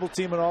 They're double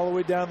teaming all the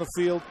way down the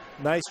field.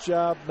 Nice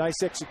job,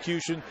 nice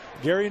execution.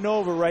 Gary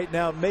Nova right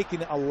now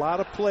making a lot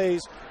of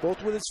plays,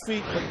 both with his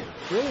feet, but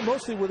really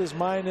mostly with his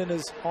mind and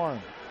his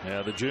arm.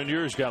 Yeah, the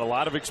junior's got a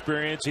lot of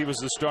experience. He was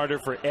the starter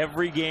for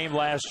every game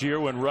last year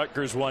when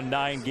Rutgers won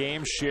 9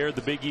 games, shared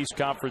the Big East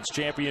Conference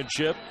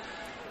Championship.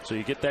 So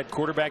you get that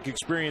quarterback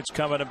experience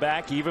coming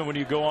back. Even when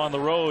you go on the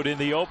road in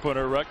the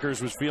opener,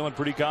 Rutgers was feeling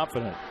pretty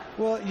confident.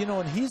 Well, you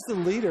know, and he's the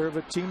leader of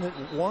a team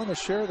that won a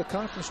share of the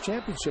conference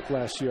championship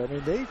last year. I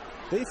mean,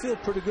 they feel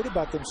pretty good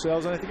about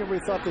themselves, and I think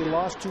everybody thought they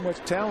lost too much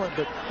talent,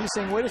 but he's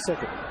saying, wait a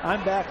second,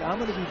 I'm back. I'm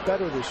going to be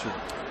better this year.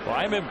 Well,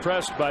 I'm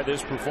impressed by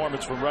this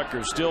performance from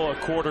Rutgers. Still a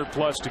quarter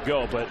plus to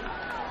go, but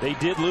they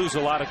did lose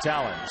a lot of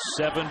talent.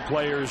 7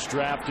 players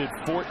drafted,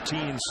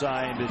 14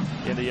 signed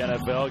in the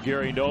NFL.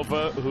 Gary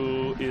Nova,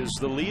 who is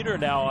the leader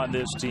now on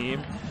this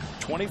team,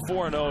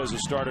 24-0 as a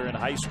starter in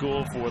high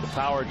school for the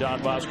Power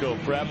Don Bosco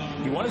Prep.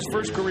 He won his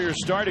first career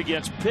start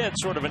against Pitt,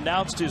 sort of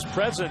announced his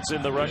presence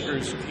in the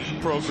Rutgers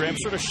program,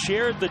 sort of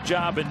shared the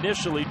job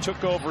initially,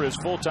 took over as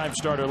full-time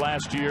starter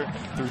last year,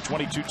 threw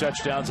 22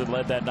 touchdowns and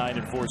led that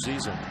 9-4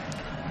 season.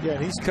 Yeah,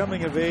 and he's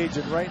coming of age,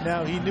 and right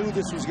now he knew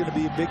this was going to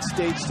be a big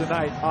stage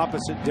tonight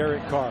opposite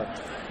Derek Carr,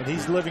 and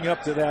he's living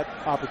up to that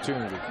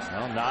opportunity.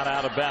 Well, not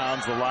out of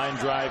bounds. The line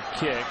drive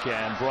kick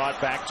and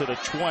brought back to the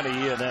 20,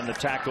 and then the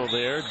tackle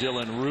there,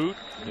 Dylan Root.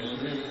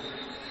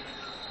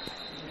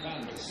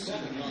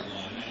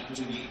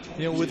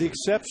 You know, with the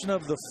exception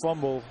of the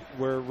fumble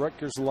where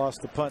Rutgers lost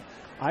the punt,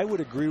 I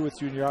would agree with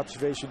you in your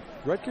observation.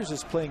 Rutgers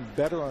is playing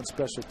better on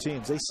special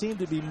teams. They seem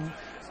to be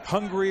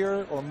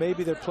hungrier, or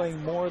maybe they're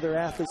playing more of their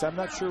athletes. I'm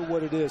not sure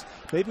what it is.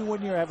 Maybe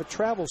when you have a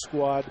travel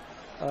squad,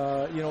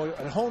 you know,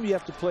 at home you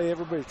have to play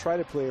everybody, try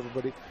to play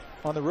everybody.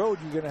 On the road,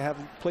 you're going to have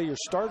to play your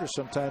starters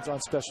sometimes on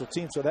special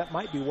teams, so that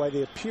might be why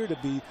they appear to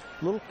be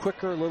a little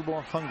quicker, a little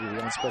more hungry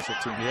on special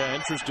teams. Yeah,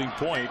 interesting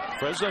point.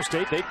 Fresno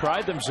State, they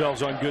pride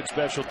themselves on good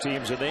special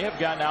teams, and they have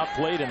gotten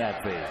outplayed in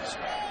that phase.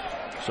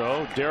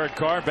 So Derek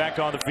Carr back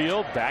on the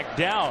field, back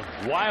down.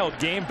 Wild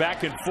game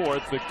back and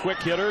forth. The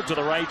quick hitter to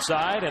the right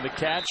side, and the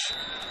catch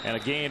and a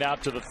gain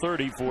out to the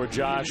 30 for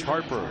Josh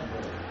Harper.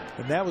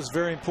 And that was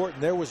very important.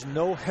 There was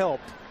no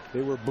help.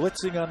 They were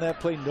blitzing on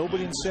that play.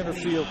 Nobody in center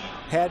field.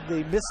 Had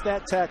they missed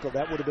that tackle,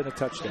 that would have been a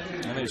touchdown.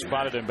 And they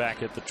spotted him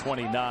back at the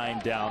 29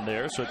 down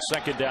there. So it's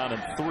 2nd down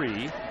and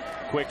 3.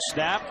 Quick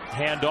snap,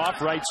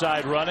 handoff, right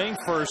side running,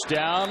 1st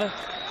down,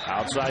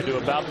 outside to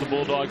about the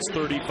Bulldogs'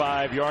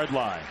 35-yard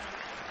line.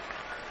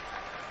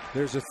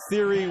 There's a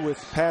theory with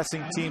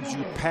passing teams,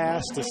 you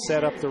pass to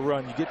set up the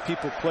run. You get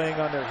people playing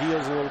on their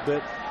heels a little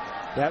bit.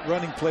 That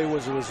running play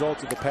was a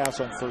result of the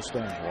pass on 1st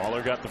down.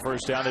 Waller got the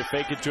 1st down. They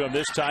fake it to him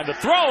this time. The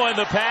throw and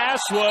the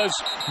pass was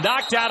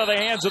knocked out of the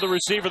hands of the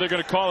receiver. They're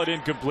going to call it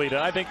incomplete.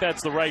 And I think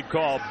that's the right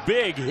call.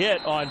 Big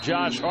hit on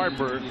Josh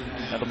Harper.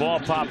 And the ball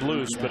popped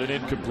loose, but an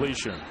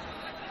incompletion.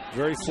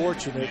 Very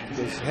fortunate,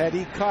 because had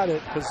he caught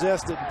it,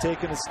 possessed it, and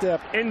taken a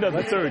step. End of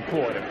the third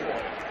quarter.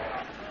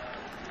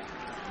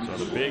 So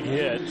the big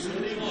hit.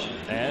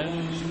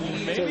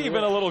 And maybe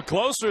even a little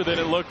closer than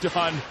it looked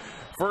on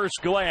first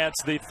glance.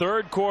 The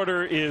third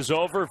quarter is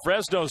over.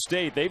 Fresno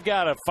State, they've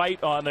got a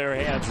fight on their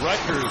hands.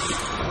 Rutgers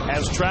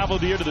has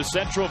traveled here to the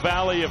Central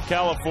Valley of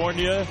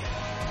California,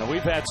 and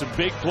we've had some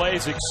big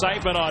plays,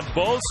 excitement on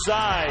both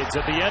sides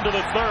at the end of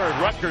the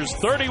third. Rutgers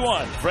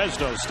 31,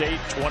 Fresno State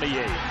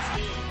 28.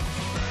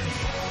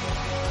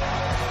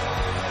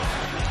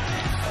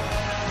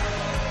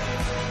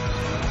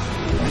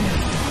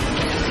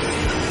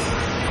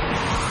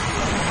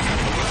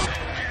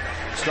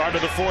 Start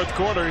of the fourth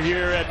quarter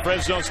here at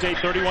Fresno State,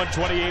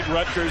 31-28.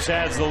 Rutgers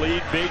has the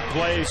lead. Big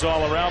plays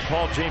all around.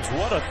 Paul James,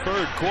 what a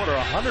third quarter.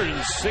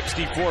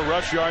 164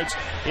 rush yards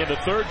in the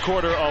third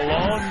quarter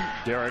alone.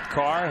 Derek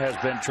Carr has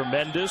been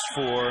tremendous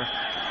for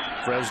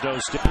Fresno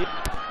State.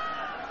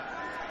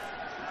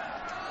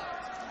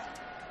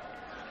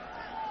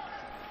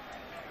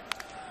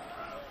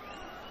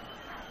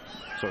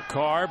 So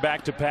Carr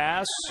back to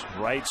pass,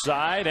 right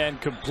side,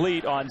 and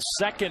complete on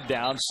second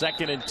down,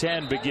 2nd and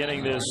 10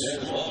 beginning this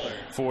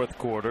fourth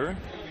quarter.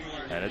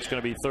 And it's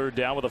going to be third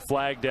down with a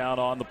flag down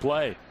on the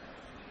play.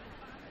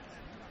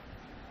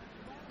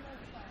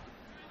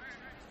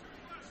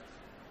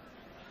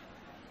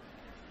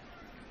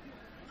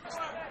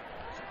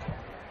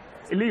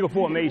 Illegal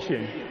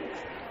formation.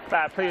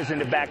 5 players in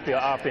the backfield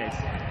offense.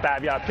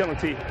 5-yard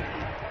penalty,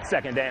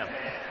 2nd down.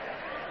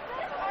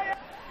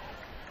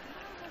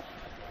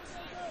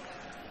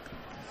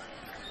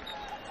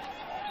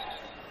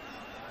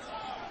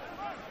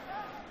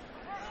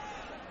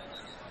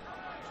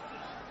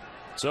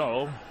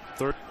 So,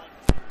 third.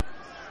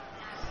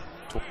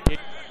 20.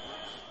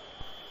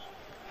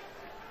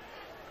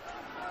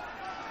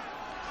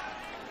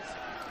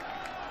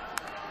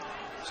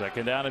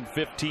 Second down and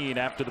 15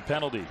 after the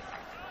penalty.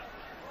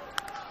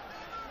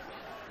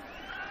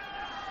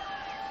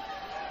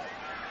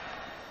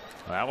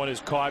 That one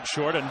is caught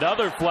short.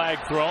 Another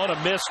flag thrown.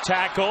 A missed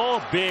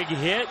tackle. Big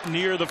hit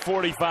near the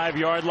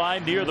 45-yard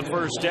line, near the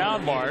first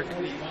down mark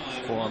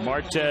for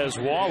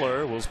Martez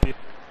Waller. Will be.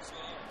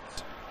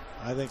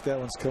 I think that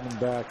one's coming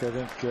back. I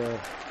think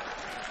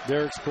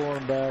Derek's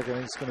pulling back. I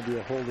think it's going to be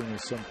a holding of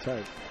some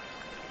type.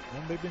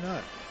 Well, maybe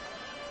not.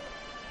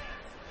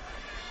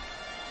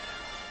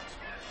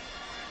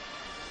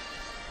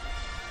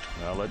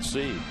 Well, let's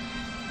see.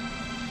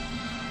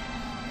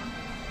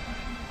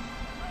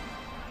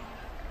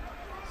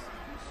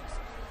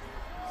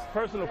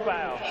 Personal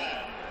foul.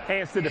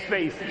 Hands to the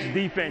face.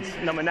 Defense,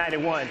 number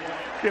 91.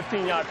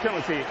 15-yard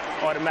penalty.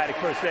 Automatic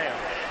first down.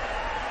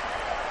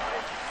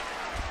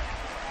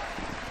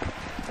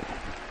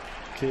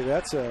 Okay,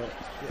 that's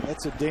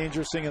a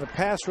dangerous thing. In a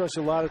pass rush,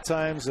 a lot of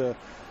times a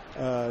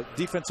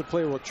defensive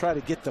player will try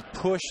to get the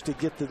push to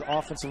get the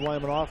offensive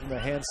lineman off, and the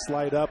hands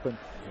slide up and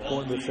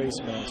go into the face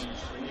mask.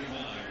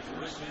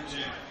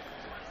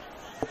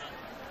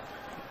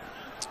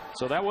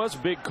 So that was a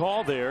big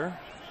call there.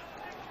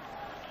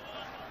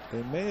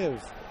 They may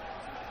have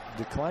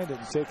declined it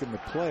and taken the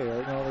play.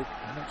 Right now,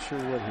 I'm not sure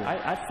what here.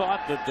 I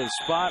thought that the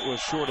spot was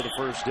short of the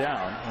first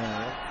down.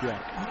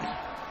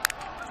 Yeah.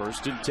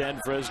 1st and 10,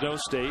 Fresno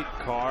State.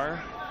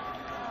 Carr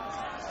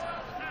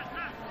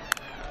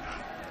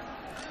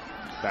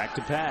back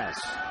to pass.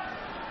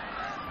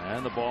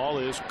 And the ball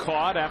is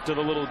caught after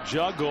the little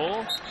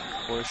juggle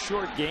for a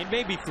short gain,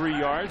 maybe 3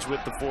 yards with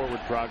the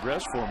forward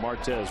progress for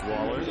Martez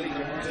Waller.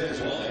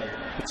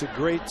 It's a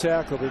great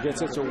tackle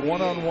because it's a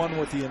one-on-one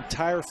with the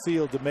entire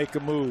field to make a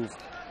move.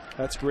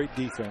 That's great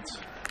defense.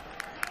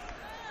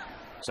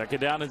 2nd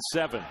down and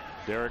 7.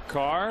 Derek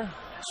Carr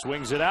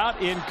swings it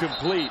out,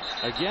 incomplete.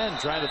 Again,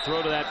 trying to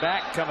throw to that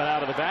back coming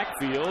out of the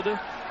backfield.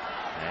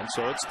 And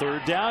so it's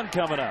 3rd down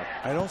coming up.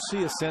 I don't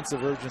see a sense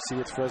of urgency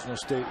with Fresno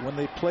State. When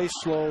they play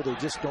slow, they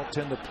just don't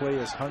tend to play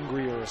as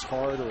hungry or as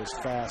hard or as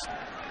fast.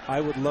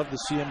 I would love to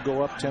see them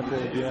go up tempo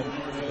again,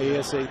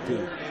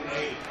 ASAP.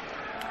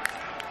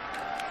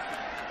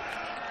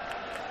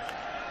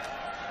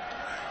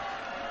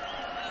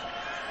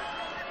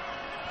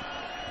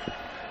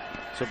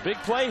 So big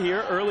play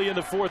here early in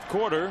the fourth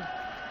quarter.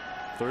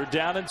 3rd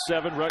down and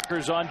 7.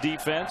 Rutgers on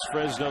defense.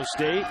 Fresno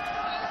State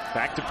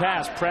back to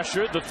pass.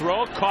 Pressure. The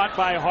throw caught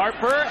by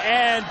Harper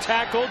and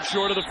tackled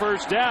short of the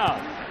first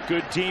down.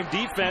 Good team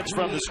defense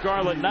from the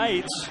Scarlet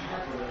Knights.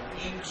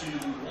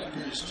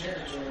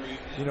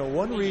 You know,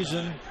 one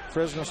reason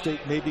Fresno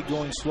State may be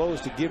going slow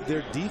is to give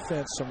their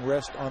defense some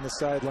rest on the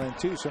sideline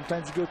too.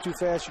 Sometimes you go too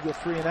fast, you go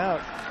 3 and out.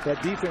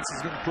 That defense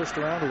is getting pushed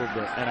around a little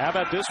bit. And how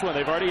about this one?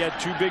 They've already had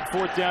 2 big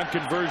 4th down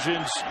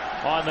conversions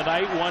on the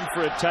night. One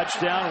for a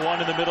touchdown,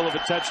 one in the middle of a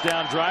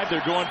touchdown drive.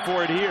 They're going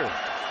for it here.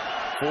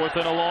 4th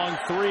and a long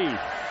 3.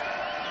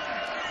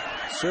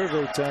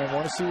 Survey time.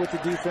 Want to see what the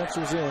defense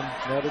was in.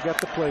 Now they got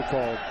the play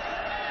called.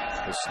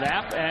 The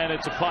snap, and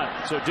it's a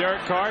punt. So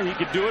Derek Carr, he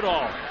could do it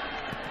all.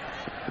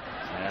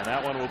 And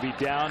that one will be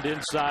downed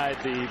inside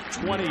the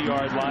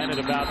 20-yard line at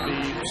about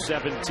the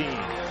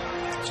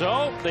 17.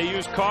 So they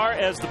use Carr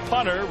as the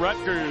punter.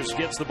 Rutgers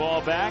gets the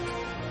ball back.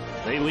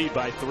 They lead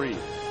by 3.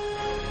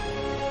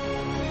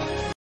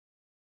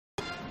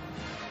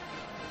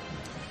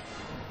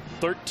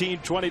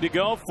 $13:20 to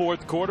go,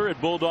 fourth quarter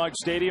at Bulldog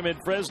Stadium in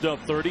Fresno.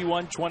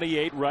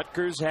 31-28.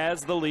 Rutgers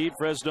has the lead.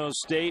 Fresno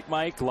State,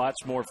 Mike,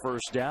 lots more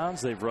first downs.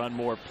 They've run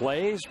more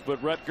plays,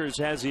 but Rutgers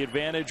has the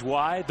advantage.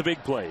 Why? The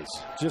big plays.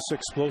 Just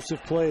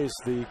explosive plays.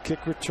 The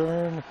kick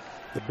return,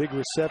 the big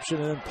reception,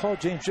 and then Paul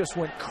James just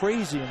went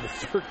crazy in the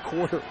third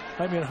quarter.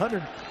 I mean,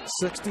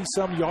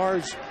 160-some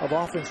yards of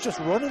offense just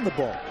running the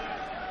ball.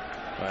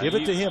 Give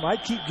it to him.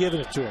 I'd keep giving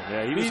it to him.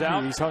 Yeah, he was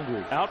out. He's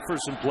hungry. Out for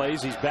some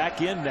plays. He's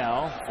back in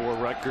now for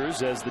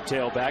Rutgers as the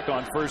tailback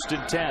on 1st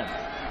and 10.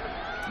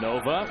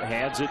 Nova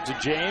hands it to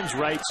James,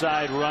 right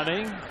side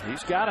running.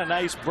 He's got a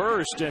nice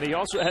burst, and he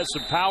also has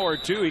some power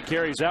too. He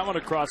carries that one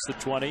across the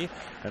 20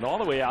 and all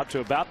the way out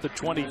to about the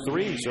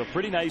 23. So a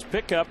pretty nice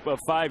pickup of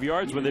 5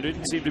 yards when there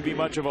didn't seem to be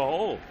much of a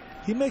hole.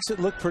 He makes it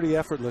look pretty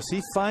effortless.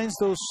 He finds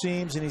those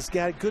seams, and he's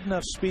got good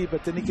enough speed,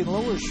 but then he can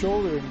lower his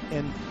shoulder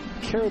and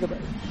carry them.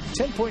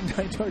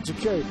 10.9 yards of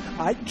carry.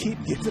 I'd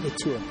keep giving it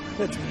to him.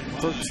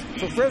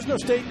 For Fresno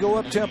State, go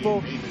up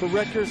tempo. For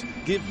Rutgers,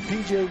 give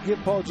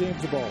Paul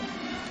James the ball.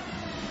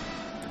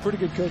 Pretty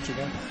good coaching,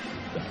 huh?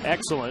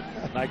 Excellent.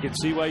 I can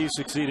see why you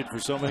succeeded for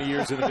so many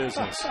years in the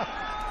business.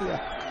 Yeah.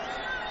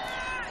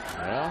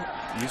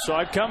 Well, you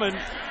saw it coming.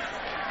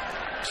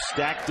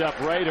 Stacked up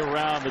right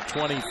around the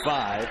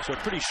 25. So a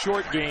pretty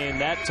short gain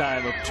that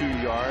time of 2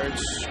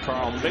 yards.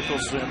 Carl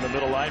Mickelson, the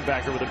middle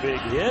linebacker, with a big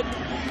hit.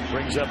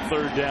 Brings up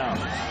 3rd down.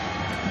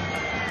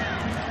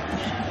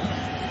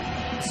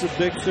 It's a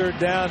big 3rd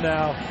down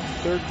now.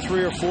 3rd,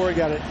 3 or 4.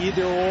 Got an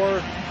either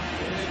or.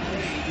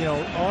 You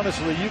know,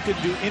 honestly, you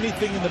can do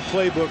anything in the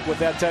playbook with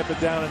that type of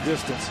down and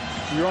distance.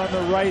 You're on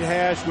the right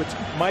hash, which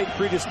might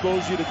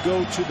predispose you to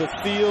go to the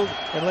field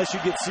unless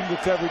you get single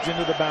coverage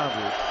into the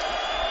boundary.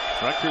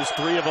 Rutgers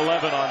 3 of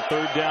 11 on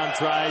 3rd down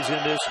tries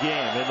in this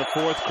game. In the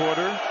 4th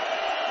quarter,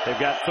 they've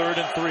got 3rd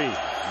and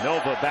 3.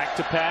 Nova back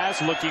to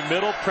pass, looking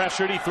middle,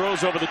 pressured. He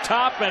throws over the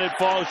top, and it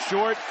falls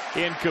short,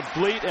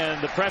 incomplete.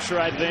 And the pressure,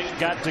 I think,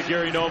 got to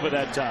Gary Nova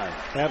that time.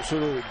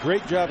 Absolutely.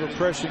 Great job of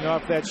pressuring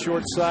off that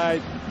short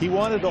side. He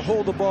wanted to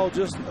hold the ball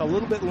just a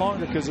little bit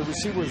longer because the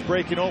receiver was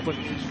breaking open.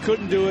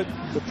 Couldn't do it.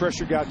 The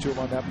pressure got to him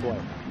on that play.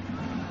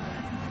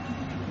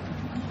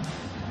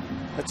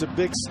 That's a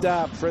big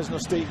stop. Fresno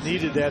State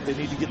needed that. They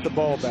need to get the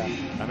ball back.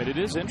 I mean, it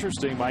is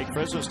interesting, Mike.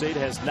 Fresno State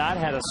has not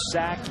had a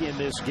sack in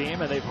this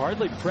game, and they've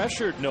hardly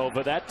pressured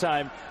Nova. That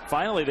time,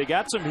 finally, they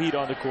got some heat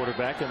on the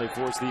quarterback, and they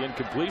forced the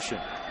incompletion.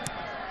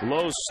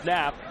 Low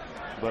snap,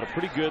 but a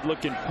pretty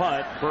good-looking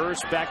punt.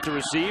 Burst back to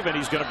receive, and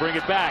he's going to bring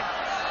it back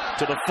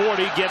to the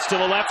 40. Gets to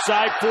the left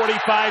side,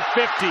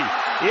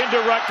 45-50. Into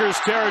Rutgers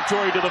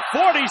territory to the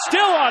 40.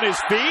 Still on his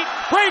feet.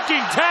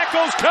 Breaking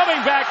tackles,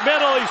 coming back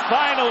middle. He's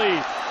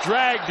finally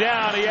dragged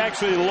down. He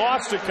actually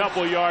lost a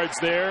couple yards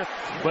there,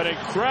 but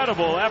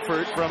incredible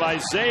effort from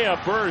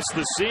Isaiah Burst,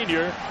 the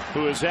senior,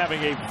 who is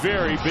having a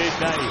very big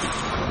night.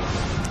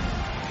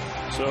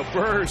 So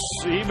Burst,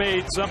 he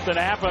made something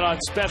happen on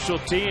special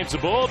teams. The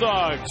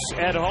Bulldogs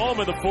at home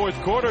in the 4th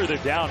quarter. They're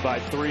down by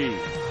 3.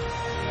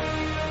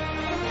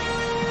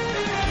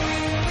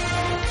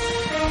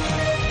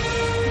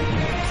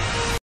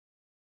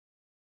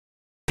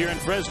 Here in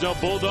Fresno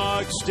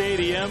Bulldog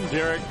Stadium,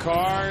 Derek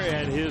Carr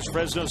and his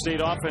Fresno State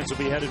offense will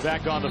be headed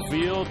back on the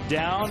field.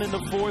 Down in the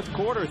 4th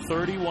quarter,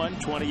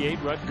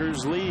 31-28.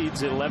 Rutgers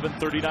leads at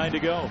 11:39 to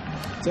go.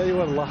 I'll tell you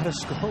what, a lot of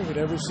scoring in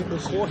every single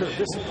quarter.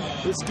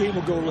 This game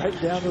will go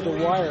right down to the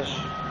wire.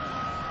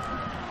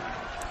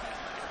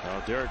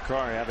 Well, Derek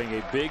Carr having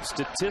a big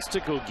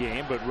statistical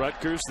game, but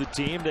Rutgers, the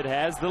team that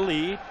has the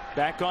lead,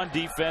 back on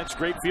defense.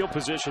 Great field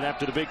position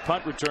after the big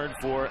punt return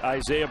for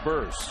Isaiah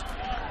Burst.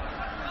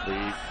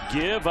 The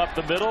give up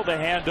the middle, the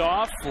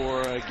handoff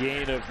for a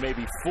gain of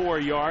maybe 4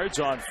 yards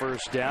on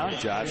 1st down.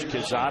 Josh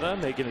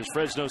Quezada making his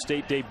Fresno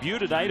State debut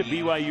tonight, a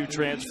BYU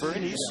transfer,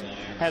 and he's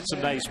had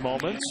some nice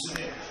moments.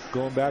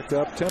 Going back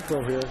to up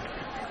tempo here.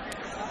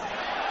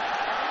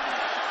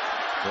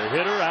 The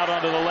hitter out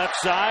onto the left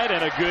side,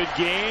 and a good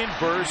gain.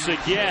 Burst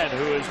again,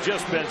 who has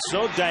just been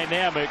so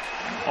dynamic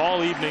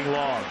all evening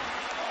long.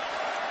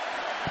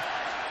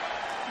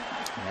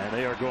 And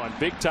they are going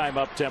big time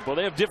up tempo.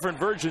 They have different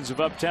versions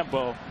of up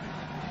tempo,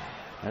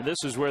 and this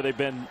is where they've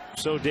been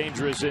so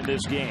dangerous in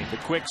this game. The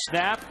quick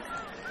snap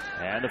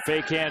and the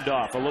fake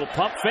handoff. A little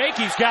pump fake.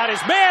 He's got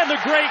his man. The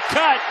great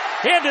cut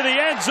into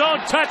the end zone.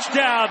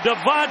 Touchdown,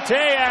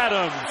 Davante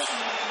Adams.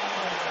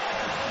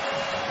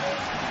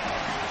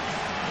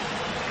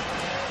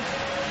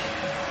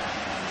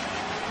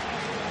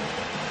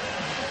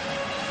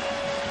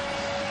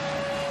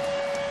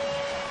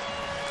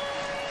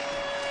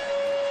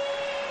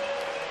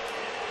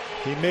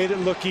 He made it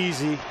look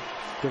easy.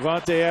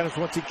 Davante Adams,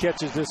 once he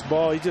catches this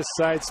ball, he just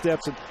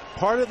sidesteps. And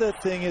part of the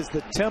thing is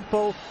the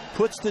tempo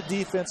puts the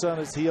defense on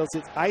his heels.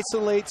 It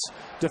isolates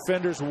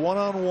defenders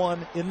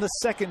one-on-one in the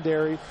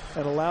secondary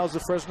and allows the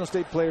Fresno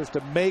State players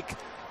to make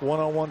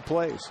one-on-one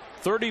plays.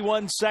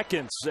 31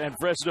 seconds, and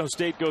Fresno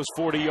State goes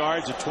 40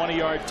 yards. A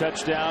 20-yard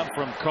touchdown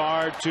from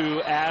Carr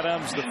to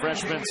Adams, the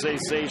freshman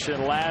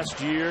sensation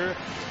last year.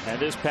 And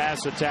this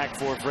pass attack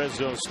for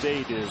Fresno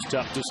State is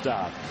tough to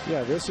stop.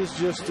 Yeah, this is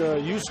just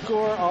you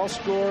score, I'll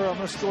score, I'm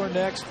going to score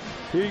next.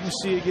 Here you can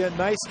see again,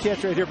 nice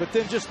catch right here, but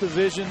then just the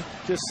vision,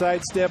 just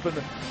sidestep, and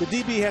the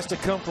DB has to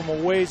come from a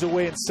ways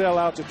away and sell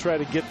out to try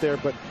to get there,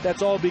 but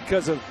that's all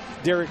because of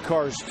Derek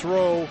Carr's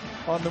throw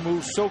on the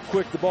move so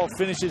quick. The ball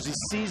finishes, he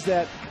sees sees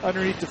that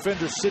underneath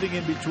defender sitting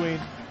in between.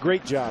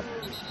 Great job.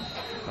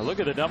 Now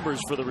look at the numbers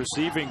for the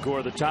receiving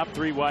corps. The top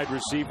 3 wide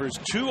receivers,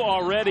 2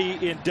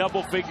 already in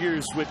double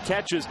figures with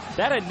catches.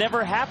 That had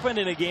never happened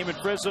in a game in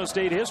Fresno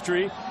State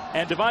history.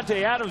 And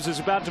Devontae Adams is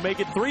about to make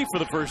it 3 for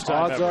the first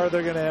time. Odds are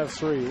they're going to have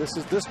 3.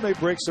 This may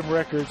break some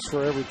records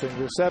for everything.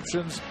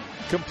 Receptions,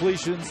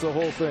 completions, the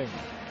whole thing.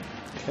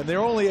 And they're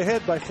only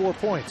ahead by 4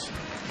 points.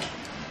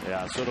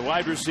 Yeah, so the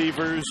wide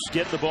receivers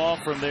get the ball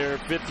from their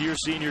 5th-year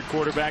senior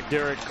quarterback,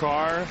 Derek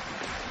Carr,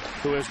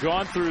 who has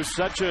gone through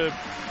such a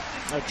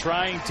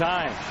trying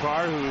time.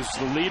 Carr, who's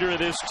the leader of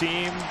this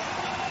team,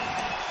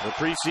 the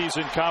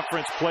preseason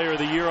conference player of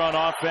the year on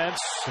offense,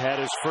 had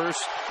his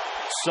first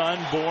son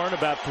born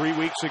about 3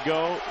 weeks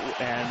ago,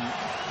 and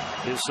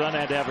his son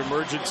had to have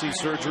emergency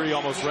surgery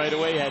almost right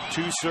away. Had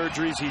 2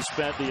 surgeries. He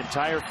spent the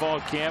entire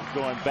fall camp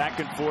going back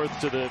and forth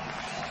to the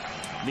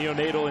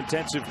neonatal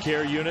intensive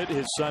care unit.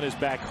 His son is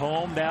back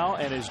home now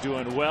and is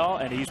doing well,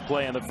 and he's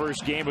playing the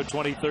first game of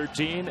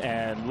 2013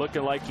 and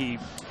looking like he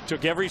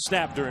took every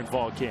snap during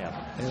fall camp.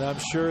 And I'm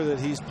sure that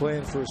he's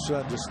playing for his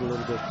son just a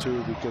little bit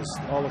too, because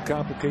all the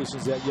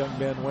complications that young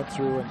man went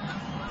through, and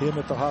him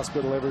at the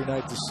hospital every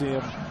night to see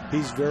him,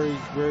 he's very,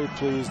 very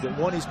pleased that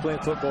 1, he's playing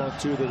football, and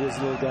 2, that his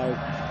little guy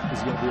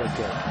is going to be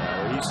okay.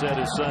 Well, he said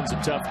his son's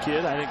a tough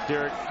kid. I think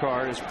Derek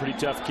Carr is a pretty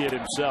tough kid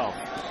himself.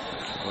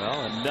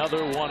 Well,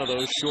 another one of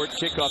those short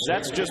kickoffs.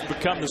 That's just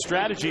become the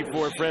strategy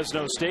for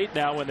Fresno State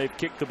now when they've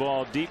kicked the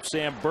ball deep.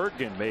 Sam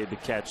Bergen made the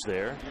catch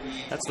there.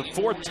 That's the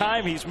 4th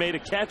time he's made a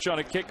catch on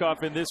a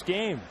kickoff in this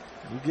game.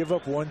 You give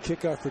up 1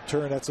 kickoff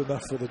return, that's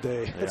enough for the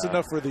day. That's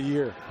enough for the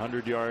year.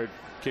 100-yard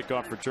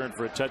kickoff return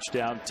for a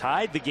touchdown.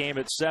 Tied the game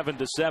at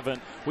 7-7.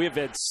 We have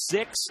had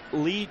 6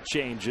 lead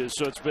changes,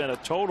 so it's been a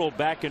total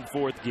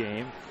back-and-forth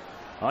game.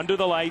 Under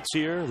the lights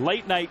here,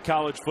 late night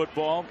college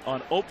football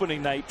on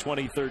opening night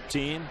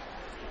 2013.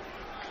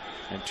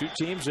 And 2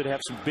 teams that have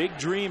some big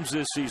dreams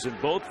this season.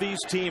 Both these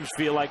teams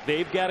feel like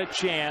they've got a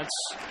chance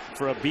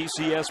for a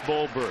BCS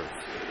Bowl berth.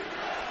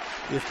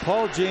 If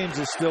Paul James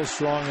is still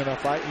strong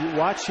enough, you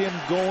watch him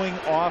going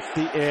off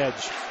the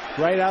edge,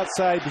 right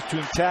outside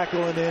between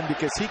tackle and end,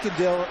 because he can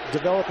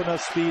develop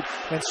enough speed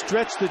and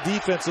stretch the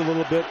defense a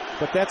little bit,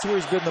 but that's where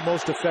he's been the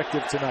most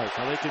effective tonight.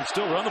 Well, they can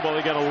still run the ball.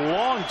 They got a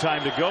long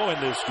time to go in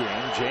this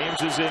game.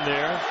 James is in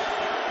there.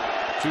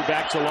 2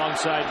 backs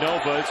alongside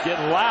Nova. It's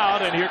getting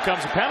loud, and here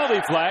comes a penalty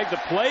flag. The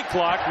play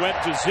clock went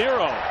to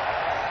 0.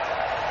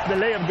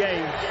 Delay of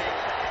game.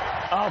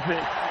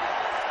 Offense.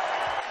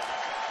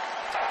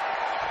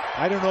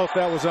 I don't know if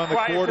that was on the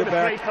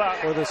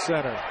quarterback or the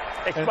center.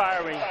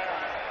 Expiring.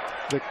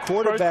 And the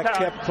quarterback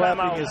kept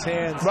clapping his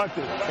hands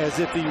as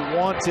if he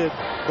wanted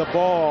the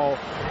ball,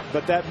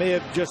 but that may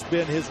have just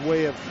been his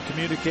way of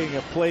communicating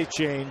a play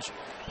change.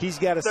 He's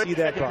got to see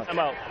that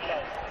part.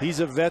 He's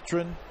a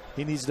veteran.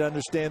 He needs to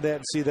understand that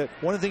and see that.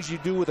 One of the things you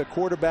do with a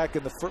quarterback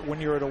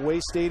when you're at a away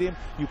stadium,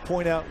 you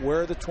point out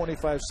where are the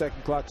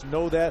 25-second clocks.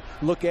 Know that.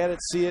 Look at it.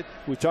 See it.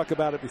 We talk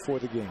about it before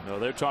the game. No,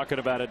 they're talking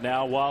about it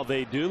now. While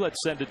they do, let's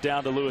send it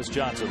down to Lewis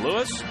Johnson.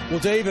 Lewis? Well,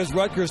 Dave, as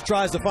Rutgers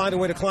tries to find a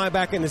way to climb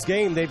back in this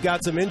game, they've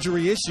got some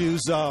injury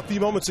issues. A few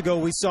moments ago,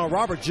 we saw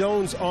Robert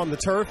Jones on the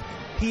turf.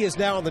 He is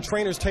now on the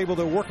trainer's table.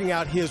 They're working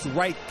out his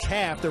right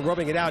calf. They're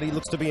rubbing it out. He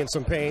looks to be in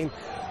some pain.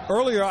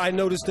 Earlier, I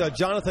noticed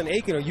Jonathan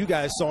Aiken, or you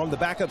guys saw him, the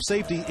backup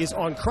safety, is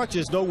on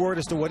crutches. No word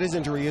as to what his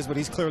injury is, but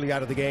he's clearly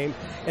out of the game.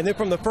 And then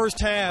from the first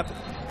half,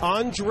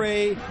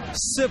 Andre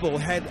Sybil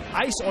had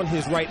ice on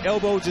his right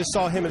elbow. Just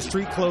saw him in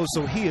street clothes,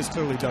 so he is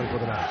clearly done for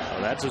the night.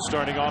 Well, that's a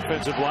starting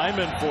offensive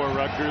lineman for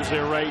Rutgers.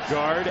 Their right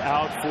guard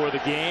out for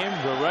the game.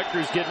 The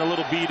Rutgers getting a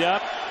little beat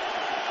up.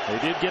 They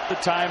did get the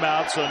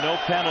timeout, so no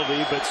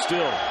penalty, but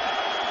still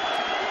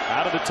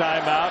out of the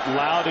timeout.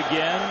 Loud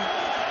again.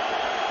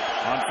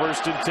 On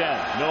 1st and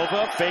 10.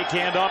 Nova, fake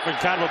handoff and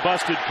kind of a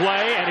busted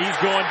play, and he's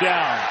going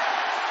down.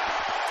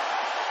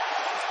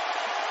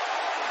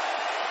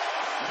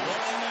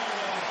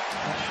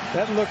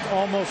 That looked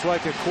almost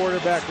like a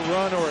quarterback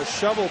run or a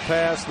shovel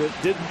pass that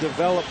didn't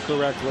develop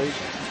correctly.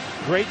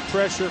 Great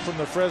pressure from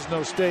the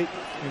Fresno State.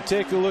 And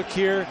take a look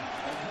here.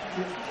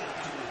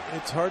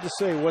 It's hard to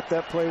say what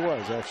that play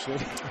was,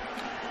 actually.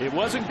 It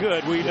wasn't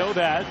good. We know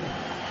that.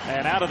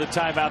 And out of the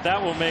timeout,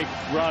 that will make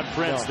Ron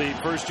Prince, the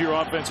first-year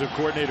offensive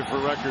coordinator for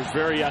Rutgers,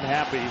 very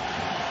unhappy.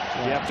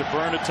 You have to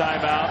burn a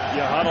timeout.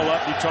 You huddle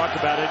up. You talk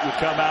about it. You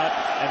come out,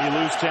 and you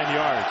lose 10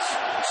 yards.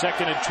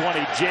 2nd and 20.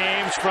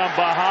 James from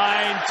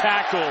behind,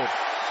 tackle.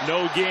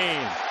 No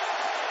gain.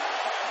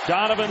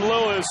 Donovan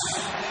Lewis.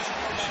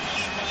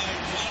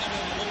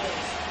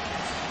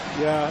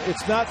 Yeah,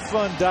 it's not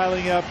fun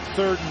dialing up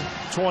 3rd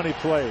and 20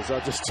 plays,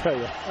 I'll just tell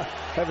you.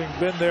 Having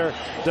been there,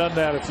 done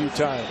that a few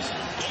times.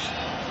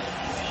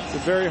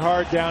 It's very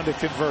hard down to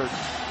convert.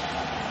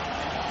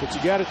 But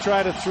you got to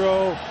try to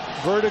throw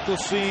vertical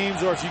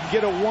seams, or if you can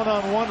get a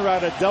one-on-one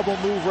route, a double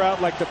move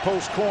route like the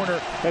post corner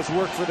has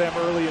worked for them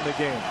early in the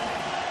game.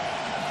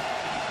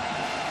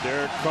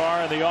 Derek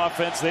Carr and the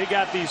offense, they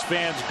got these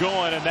fans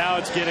going, and now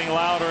it's getting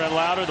louder and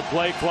louder. The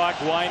play clock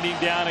winding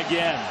down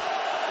again.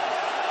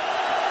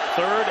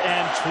 3rd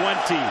and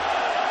 20.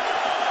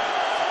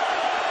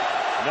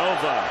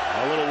 Nova,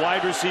 a little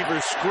wide receiver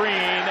screen,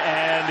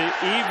 and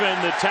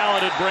even the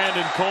talented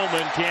Brandon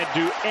Coleman can't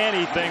do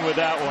anything with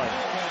that one.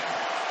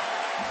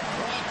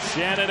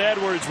 Shannon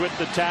Edwards with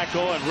the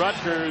tackle, and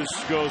Rutgers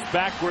goes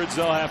backwards.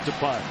 They'll have to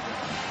punt.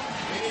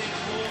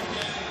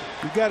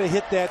 You got to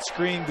hit that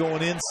screen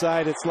going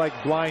inside. It's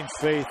like blind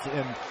faith,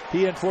 and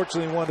he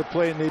unfortunately wanted to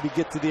play and maybe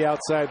get to the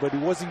outside, but he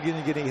wasn't going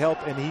to get any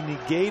help, and he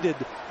negated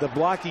the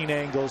blocking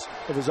angles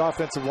of his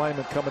offensive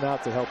lineman coming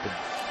out to help him.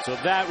 So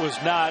that was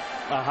not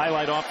a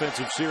highlight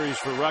offensive series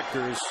for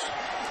Rutgers,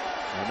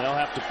 and they'll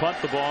have to punt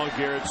the ball.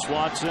 Garrett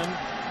Swanson.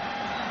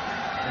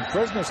 And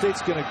Fresno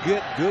State's going to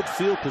get good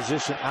field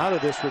position out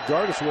of this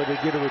regardless of whether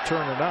they get a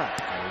return or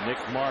not. Nick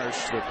Marsh,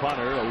 the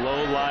punter, a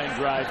low line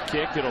drive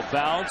kick. It'll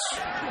bounce,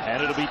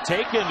 and it'll be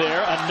taken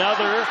there.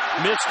 Another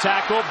missed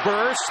tackle,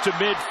 burst to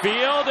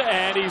midfield,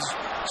 and he's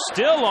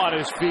still on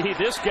his feet.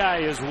 This guy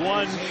is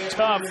one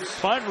tough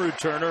punt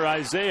returner,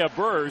 Isaiah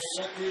Burst.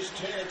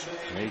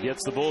 He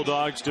gets the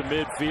Bulldogs to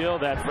midfield.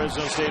 That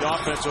Fresno State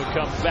offense will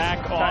come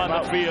back on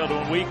the field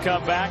when we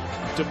come back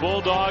to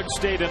Bulldog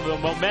State, and the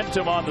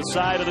momentum on the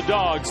side of the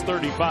Dogs,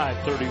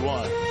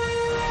 35-31.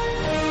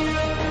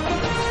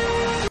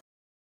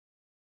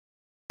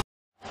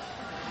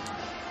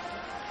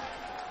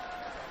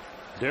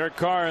 Derek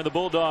Carr and the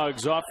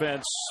Bulldogs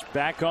offense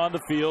back on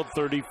the field,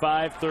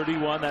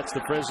 35-31. That's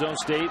the Fresno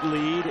State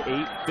lead.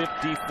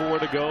 8:54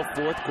 to go,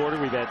 fourth quarter.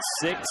 We've had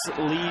 6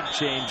 lead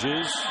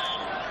changes,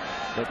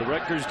 but the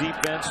Rutgers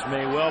defense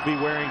may well be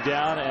wearing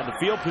down, and the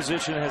field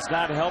position has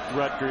not helped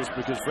Rutgers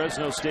because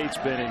Fresno State's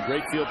been in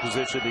great field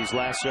position these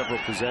last several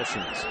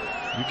possessions.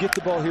 You get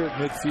the ball here at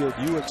midfield,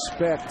 you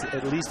expect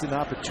at least an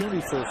opportunity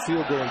for a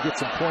field goal and get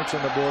some points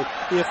on the board,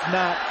 if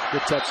not the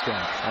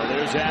touchdown. Well,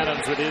 there's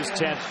Adams with his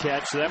 10th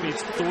catch. So that means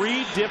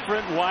 3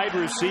 different wide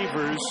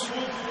receivers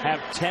have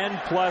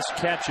 10-plus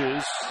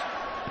catches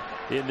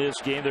in this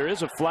game. There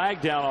is a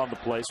flag down on the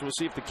play, so we'll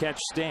see if the catch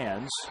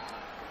stands.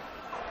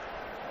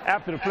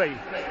 After the play,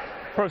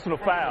 personal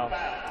foul,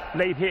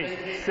 late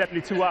hit,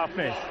 72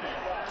 offense,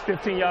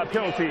 15-yard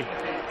penalty,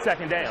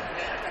 second down.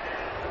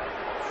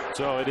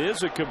 So it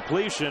is a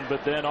completion,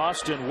 but then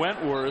Austin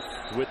Wentworth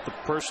with the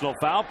personal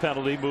foul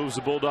penalty moves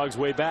the Bulldogs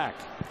way back.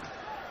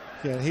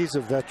 Yeah, he's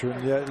a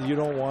veteran. Yeah, you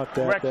don't want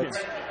that.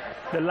 Correction.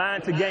 The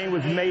line to gain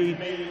was made.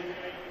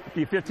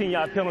 The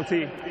 15-yard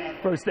penalty,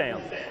 first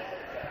down.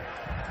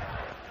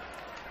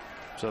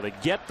 So they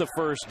get the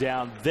first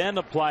down, then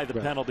apply the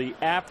penalty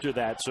after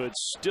that. So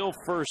it's still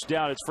first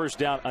down. It's first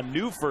down, a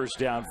new first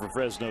down for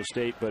Fresno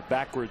State, but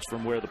backwards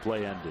from where the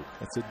play ended.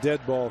 It's a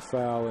dead ball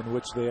foul in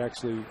which they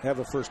actually have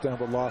a first down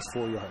but lost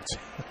 4 yards.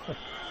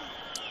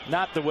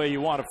 Not the way you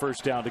want a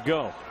first down to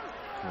go.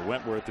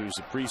 Wentworth, who's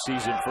the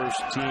preseason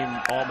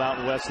first-team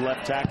All-Mountain West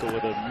left tackle,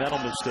 with a mental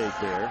mistake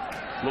there.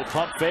 Little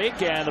pump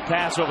fake, and the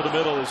pass over the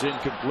middle is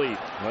incomplete.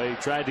 Well, he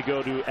tried to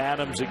go to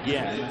Adams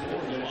again.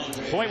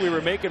 The point we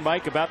were making,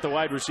 Mike, about the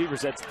wide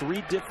receivers, that's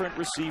 3 different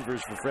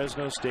receivers for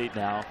Fresno State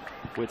now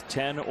with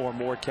 10 or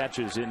more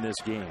catches in this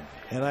game.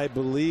 And I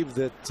believe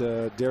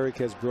that Derek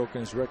has broken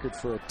his record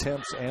for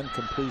attempts and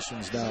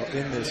completions now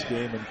in this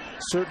game, and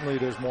certainly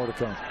there's more to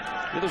come.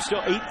 Yeah, there's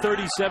still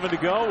 8:37 to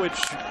go, which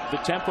the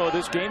tempo of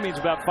this game means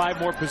about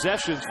 5 more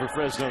possessions for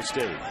Fresno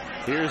State.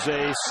 Here's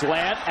a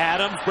slant.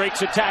 Adams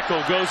breaks a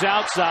tackle, goes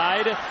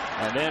outside,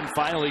 and then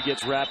finally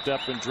gets wrapped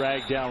up and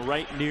dragged down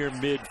right near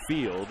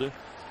midfield.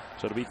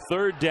 So it'll be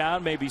third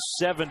down, maybe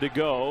 7 to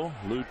go.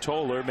 Lou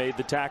Toller made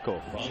the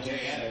tackle.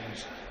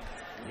 Adams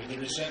with the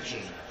reception.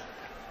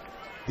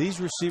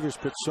 These receivers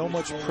put so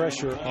much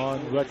pressure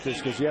on Rutgers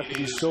because you have to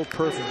be so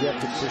perfect. You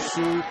have to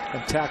pursue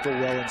and tackle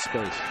well in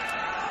space.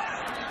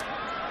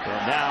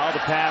 And now the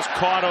pass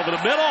caught over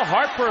the middle.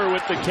 Harper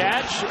with the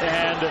catch,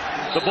 and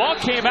the ball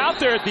came out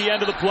there at the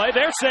end of the play.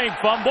 They're saying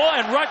fumble,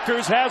 and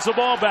Rutgers has the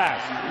ball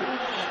back.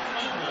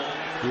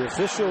 The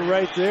official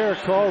right there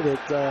called it.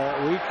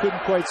 We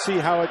couldn't quite see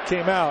how it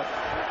came out.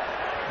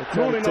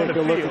 We'll take a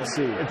look and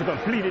see. It's a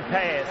completed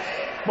pass,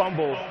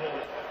 fumble,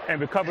 and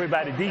recovery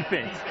by the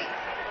defense.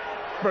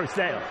 First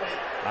down.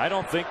 I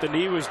don't think the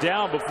knee was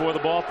down before the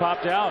ball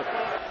popped out.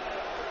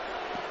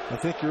 I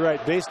think you're right.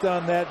 Based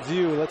on that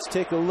view, let's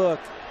take a look.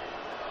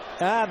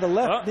 The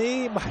left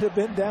knee might have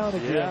been down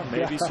again. Yeah,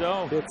 maybe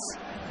so. It's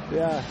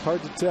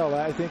hard to tell.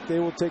 I think they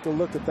will take a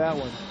look at that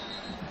one.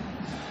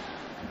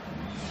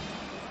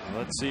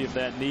 Let's see if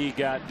that knee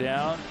got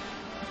down.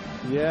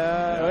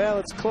 Yeah, well,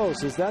 it's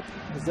close. Is that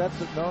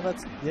no?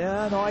 That's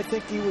no. I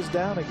think he was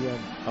down again.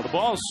 Well, the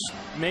ball's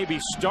maybe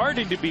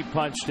starting to be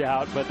punched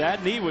out, but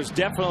that knee was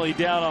definitely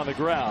down on the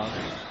ground.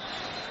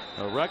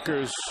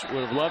 Rutgers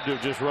would have loved to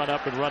have just run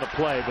up and run a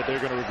play, but they're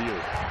going to review.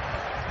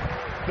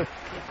 The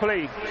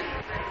play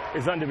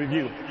is under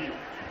review.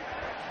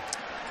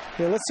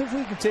 Yeah, let's see if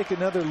we can take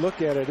another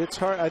look at it. It's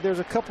hard. There's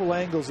a couple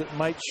angles that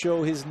might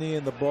show his knee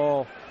in the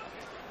ball.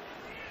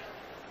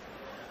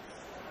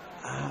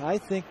 I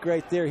think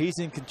right there he's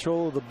in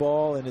control of the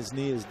ball and his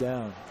knee is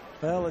down.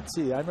 Well, let's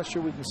see. I'm not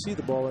sure we can see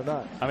the ball or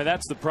not. I mean,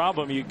 that's the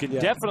problem. You can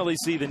definitely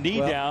see the knee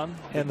down.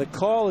 And the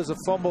call is a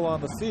fumble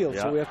on the field,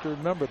 so we have to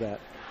remember that.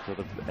 So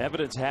the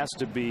evidence has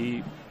to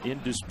be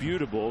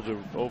indisputable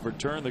to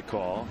overturn the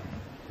call.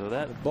 So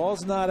that the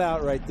ball's not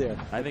out right there.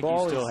 I think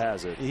he still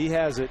has it. He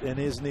has it, and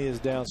his knee is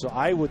down. So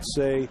I would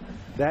say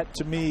that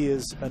to me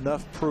is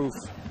enough proof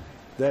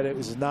that it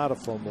was not a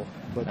fumble.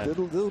 But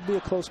it'll be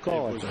a close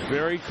call. It was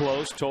very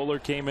close. Toller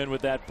came in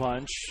with that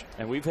punch,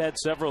 and we've had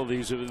several of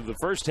these. The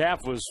first half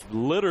was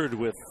littered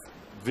with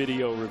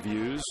video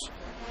reviews,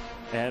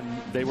 and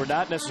they were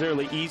not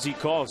necessarily easy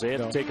calls. They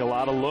had to take a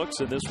lot of looks,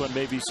 and this one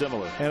may be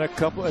similar. And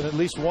at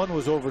least one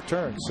was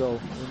overturned. So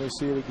we may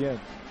see it again.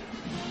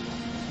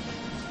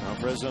 Well,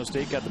 Fresno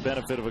State got the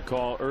benefit of a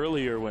call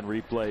earlier when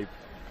replay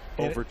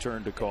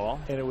overturned a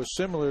call. And it was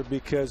similar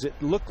because it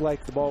looked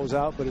like the ball was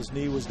out, but his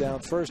knee was down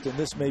first, and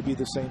this may be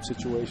the same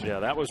situation. Yeah,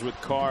 that was with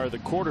Carr, the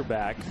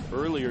quarterback,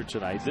 earlier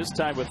tonight. This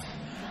time with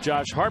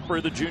Josh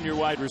Harper, the junior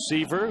wide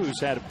receiver, who's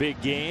had a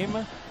big game.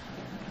 Well,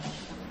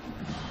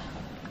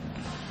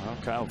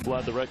 Kyle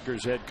Flood, the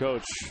Rutgers head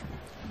coach,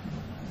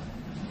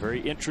 very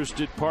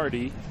interested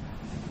party.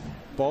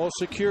 Ball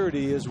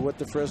security is what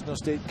the Fresno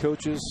State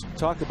coaches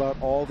talk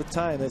about all the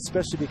time,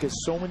 especially because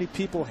so many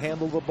people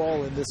handle the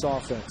ball in this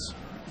offense.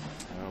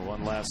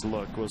 One last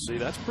look. We'll see.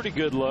 That's a pretty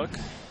good look.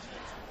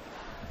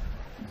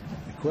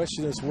 The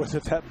question is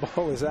whether that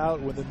ball is out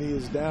when the knee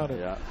is down.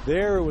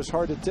 There it was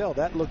hard to tell.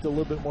 That looked a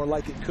little bit more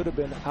like it could have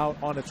been out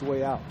on its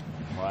way out.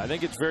 Well, I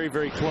think it's very,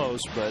 very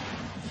close, but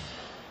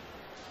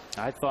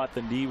I thought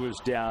the knee was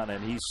down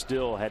and he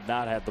still had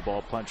not had the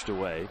ball punched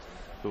away.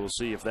 But we'll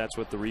see if that's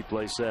what the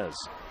replay says.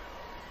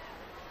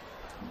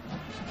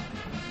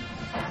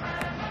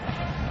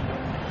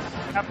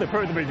 After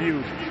further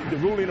review, the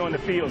ruling on the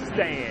field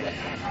stands.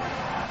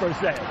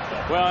 First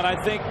down. Well, and I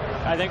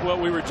think what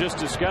we were just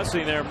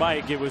discussing there,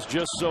 Mike, it was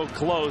just so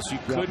close you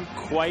couldn't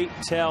quite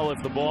tell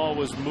if the ball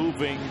was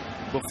moving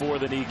before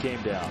the knee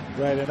came down.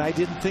 Right, and I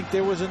didn't think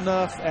there was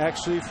enough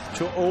actually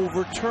to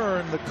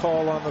overturn the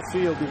call on the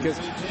field, because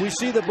we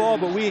see the ball,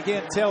 but we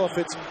can't tell if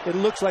it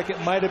looks like it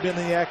might have been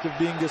in the act of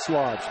being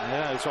dislodged.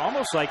 Yeah, it's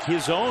almost like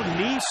his own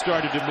knee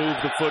started to move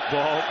the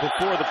football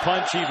before the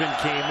punch even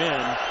came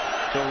in.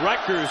 The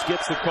Rutgers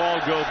gets the call,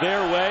 go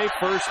their way.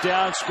 First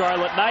down,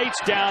 Scarlet Knights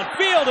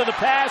downfield, and the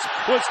pass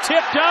was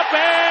tipped up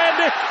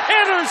and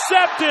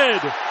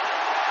intercepted.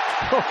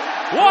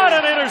 What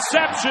an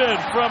interception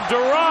from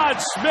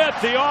Derod Smith,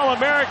 the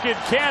All-American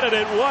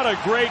candidate. What a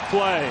great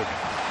play.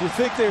 You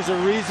think there's a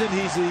reason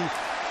he's the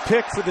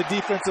pick for the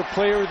Defensive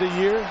Player of the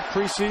Year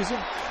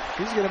preseason?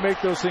 He's going to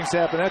make those things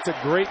happen. That's a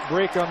great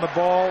break on the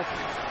ball.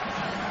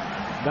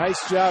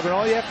 Nice job. And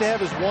all you have to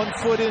have is 1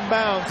 foot in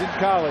bounds in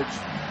college.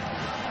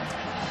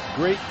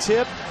 Great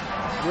tip,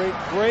 great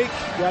break,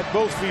 got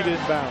both feet in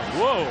bounds.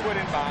 Whoa. Foot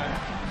in bounds.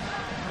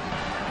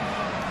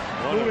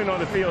 Moving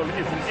on the field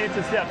is an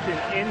interception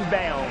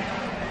inbound.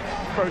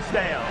 First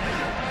down.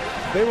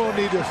 They won't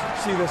need to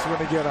see this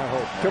one again, I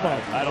hope. Come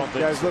on. I don't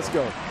think guys, so. Let's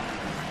go.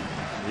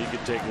 He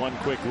could take one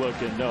quick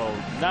look and know,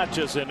 not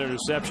just an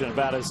interception,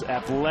 about as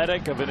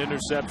athletic of an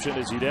interception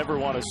as you'd ever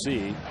want to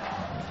see.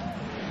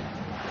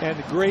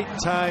 And great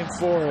time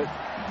for it.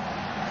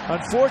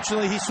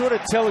 Unfortunately, he sort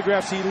of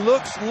telegraphs. He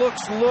looks,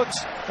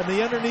 and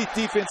the underneath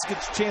defense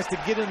gets a chance to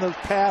get in the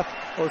path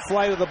or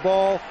flight of the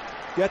ball.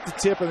 Got the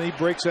tip, and he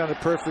breaks on it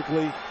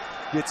perfectly.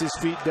 Gets his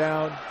feet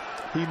down.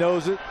 He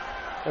knows it.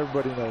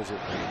 Everybody knows it.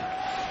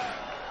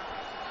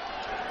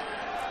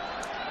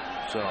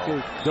 So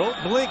okay,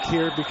 don't blink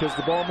here because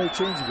the ball may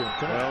change again.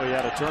 Well, we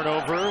had a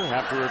turnover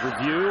after a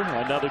review.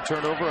 Another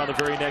turnover on the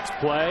very next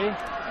play.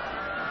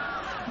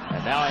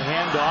 And now a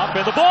handoff,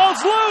 and the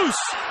ball's loose.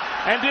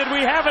 And did we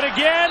have it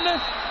again?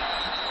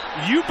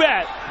 You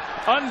bet.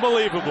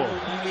 Unbelievable.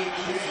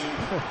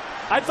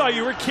 I thought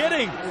you were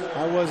kidding.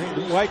 I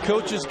wasn't. Why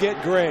coaches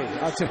get gray.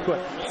 I'll tell you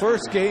what.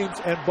 First games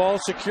and ball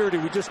security.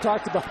 We just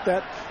talked about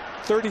that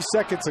 30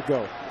 seconds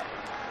ago.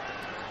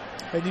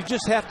 And you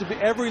just have to be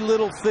every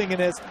little thing.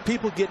 And as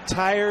people get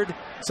tired,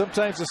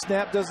 sometimes the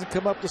snap doesn't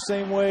come up the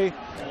same way.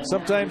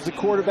 Sometimes the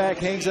quarterback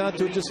hangs on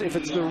to it. Just if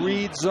it's the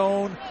read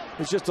zone,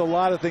 it's just a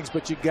lot of things.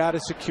 But you got to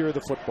secure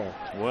the football.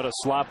 What a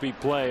sloppy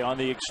play on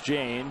the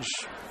exchange.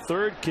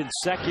 Third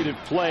consecutive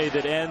play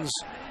that ends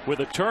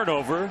with a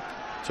turnover.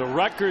 So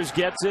Rutgers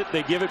gets it,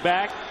 they give it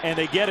back, and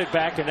they get it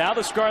back. And now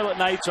the Scarlet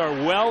Knights are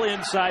well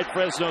inside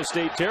Fresno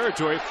State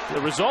territory.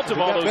 The result of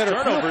all those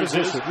turnovers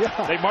is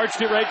they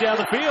marched it right down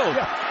the field.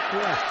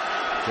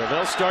 So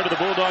they'll start at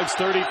the Bulldogs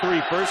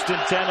 33. First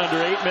and 10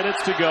 under 8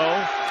 minutes to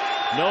go.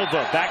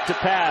 Nova back to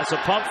pass, a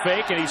pump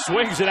fake, and he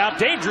swings it out.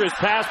 Dangerous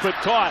pass, but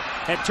caught.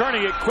 And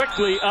turning it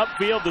quickly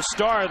upfield, the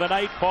star of the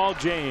night, Paul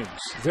James.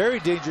 Very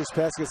dangerous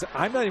pass, because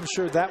I'm not even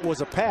sure that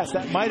was a pass.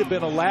 That might have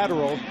been a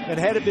lateral, and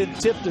had it been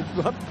tipped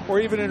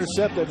or even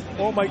intercepted,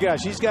 oh my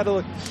gosh, he's got to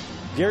look.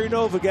 Gary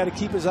Nova got to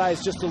keep his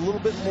eyes just a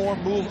little bit more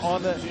move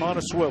on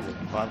a swivel.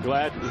 Well, I'm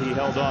glad he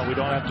held on. We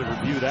don't have to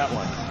review that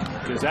one,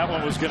 because that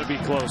one was going to be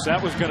close.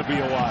 That was going to be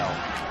a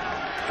while.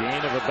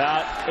 Gain of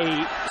about 8,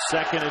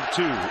 2nd and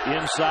 2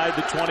 inside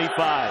the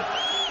 25.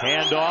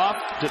 Handoff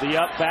to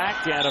the up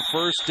back and a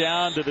first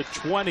down to the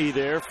 20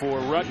 there for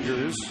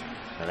Rutgers.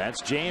 And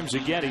that's James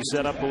again. He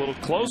set up a little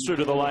closer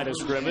to the line of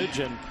scrimmage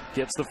and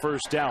gets the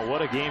first down.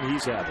 What a game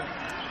he's having.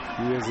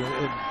 He is,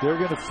 and they're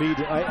going to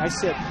feed. I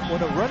said,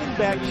 when a running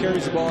back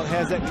carries the ball and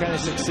has that kind of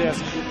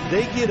success,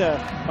 they get a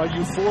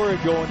euphoria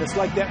going. It's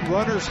like that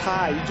runner's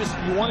high.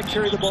 You want to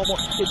carry the ball more.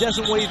 It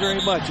doesn't weigh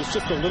very much. It's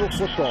just a little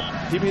football.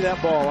 Give me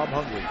that ball. I'm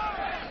hungry.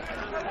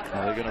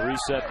 Now they're going to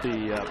reset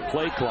the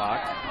play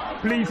clock.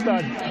 Please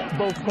start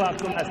both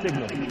clocks on my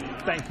signal.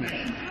 Thank you.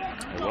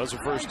 It was a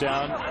first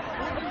down.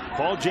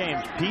 Paul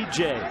James,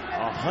 PJ,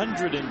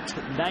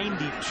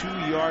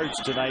 192 yards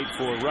tonight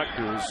for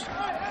Rutgers.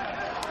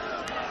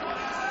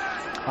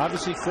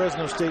 Obviously,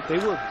 Fresno State, they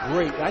were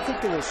great. I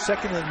think they were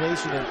second in the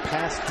nation in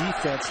pass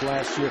defense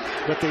last year,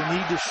 but they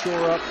need to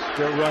shore up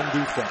their run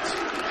defense.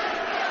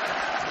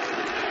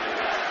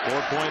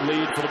 4-point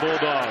lead for the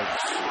Bulldogs.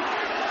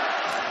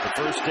 The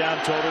first down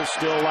total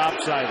still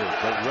lopsided,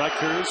 but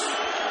Rutgers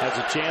has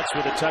a chance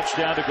with a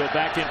touchdown to go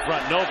back in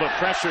front. Nova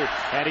pressured,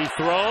 and he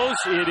throws.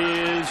 It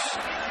is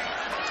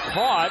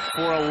caught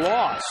for a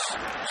loss.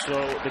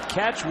 So the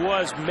catch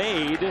was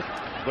made,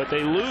 but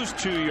they lose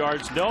 2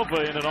 yards.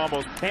 Nova, in an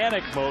almost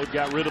panic mode,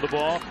 got rid of the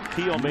ball.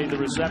 Keogh made the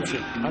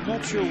reception. I'm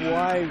not sure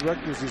why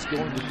Rutgers is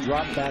going to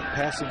drop back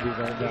passing game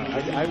right now.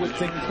 I would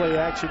think play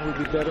action would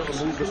be better, or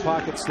move the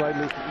pocket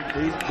slightly.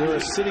 They're a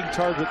sitting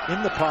target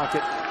in the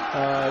pocket.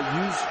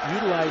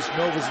 Utilize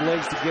Nova's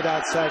legs to get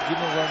outside, give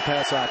them a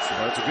run-pass option.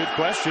 Well, that's a good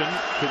question,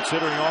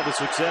 considering all the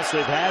success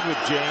they've had with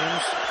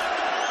James.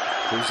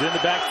 Who's in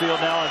the backfield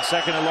now on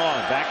second and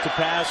long. Back to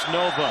pass,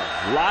 Nova.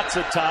 Lots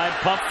of time,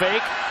 pump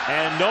fake,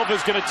 and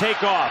Nova's going to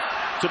take off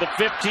to the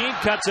 15,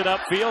 cuts it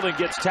upfield and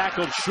gets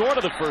tackled short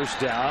of the first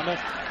down.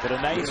 But a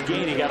nice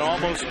gain. He got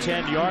almost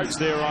 10 yards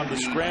there on the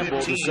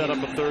scramble to set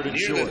up a third and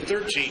short.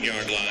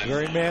 13-yard line.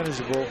 Very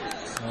manageable.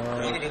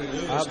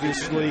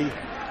 Obviously,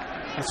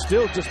 it's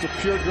still just a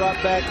pure drop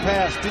back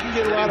pass. Didn't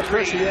get a lot of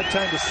pressure. He had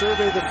time to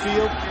survey the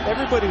field.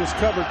 Everybody was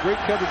covered.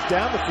 Great coverage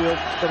down the field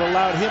that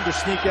allowed him to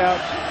sneak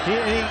out. He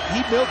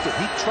milked it.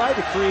 He tried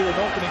to create an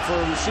opening for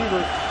a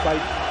receiver by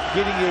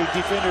getting a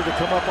defender to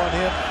come up on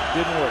him.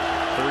 Didn't work.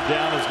 Third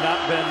down has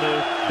not been the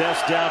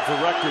best down for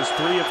Rutgers.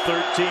 3 of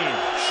 13.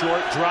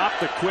 Short drop,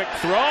 the quick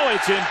throw.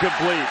 It's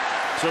incomplete.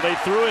 So they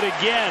threw it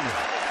again.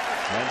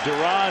 And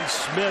Duron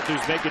Smith,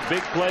 who's making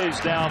big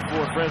plays now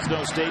for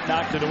Fresno State,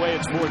 knocked it away.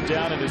 It's fourth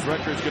down, and his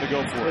Rutgers going to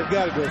go for it.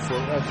 They've got to go for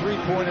it. A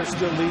three-pointer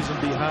still leaves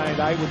them behind.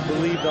 I would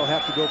believe they'll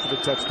have to go for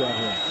the touchdown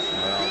here.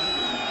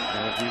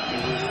 Well, if you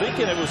were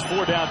thinking it was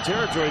 4-down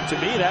territory, to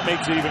me that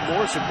makes it even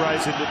more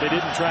surprising that they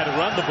didn't try to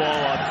run the ball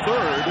on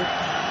third.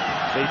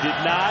 They did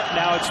not.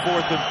 Now it's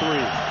 4th and 3.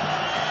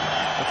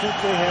 I think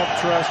they have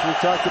trust. We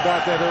talked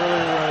about that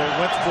earlier when they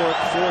went for it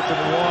 4th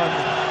and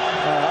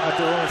 1 at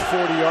their own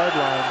 40-yard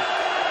line.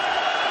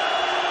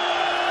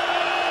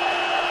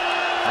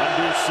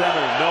 Under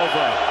center,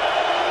 Nova.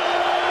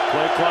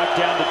 Play clock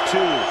down to 2.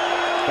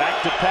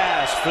 Back to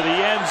pass for the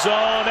end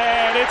zone,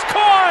 and it's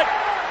caught!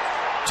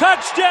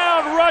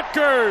 Touchdown,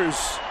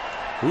 Rutgers!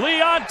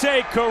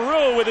 Leonte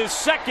Carew with his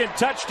second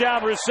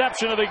touchdown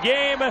reception of the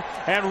game,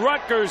 and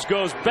Rutgers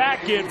goes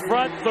back in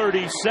front,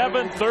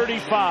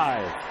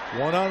 37-35.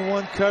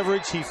 One-on-one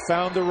coverage. He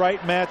found the right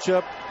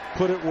matchup,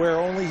 put it where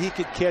only he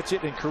could catch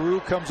it, and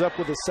Carew comes up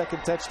with his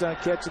second touchdown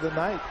catch of the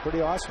night.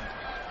 Pretty awesome.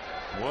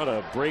 What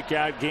a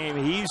breakout game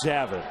he's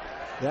having.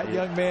 That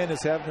young man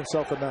is having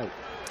himself a night.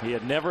 He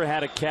had never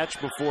had a catch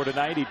before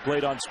tonight. He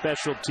played on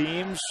special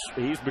teams.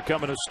 He's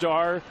becoming a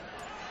star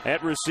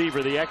at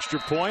receiver. The extra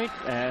point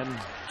and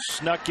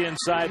snuck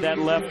inside that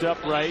left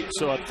upright.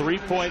 So a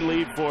 3-point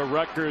lead for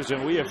Rutgers,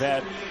 and we have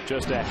had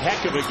just a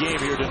heck of a game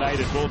here tonight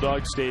at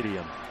Bulldog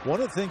Stadium. One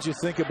of the things you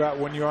think about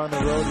when you're on the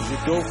road is you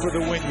go for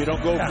the win. You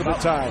don't go for the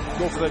tie.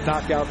 Go for the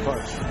knockout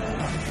punch.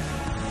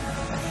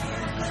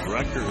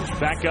 Rutgers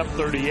back up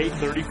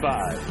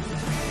 38-35.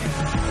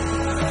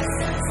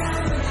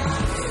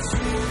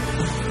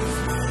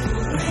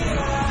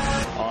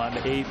 On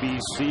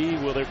ABC,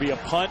 will there be a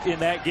punt in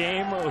that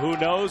game? Who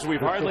knows? We've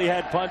hardly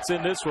had punts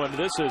in this one.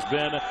 This has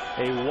been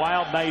a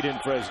wild night in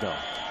Fresno.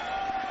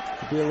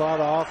 There'll be a lot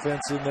of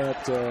offense in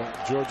that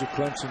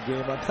Georgia-Clemson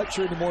game. I'm not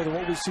sure any more than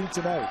what we've seen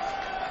tonight.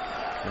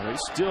 And they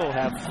still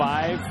have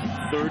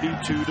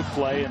 5:32 to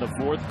play in the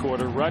fourth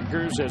quarter.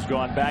 Rutgers has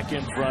gone back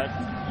in front.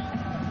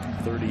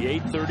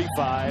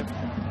 38-35.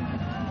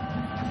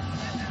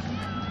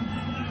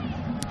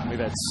 We've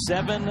had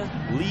 7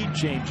 lead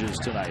changes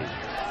tonight.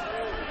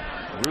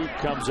 Root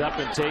comes up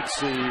and takes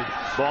the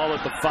ball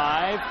at the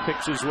 5,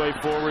 picks his way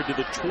forward to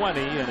the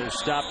 20, and is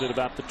stopped at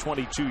about the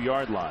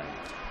 22-yard line.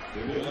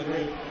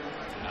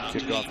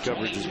 Kickoff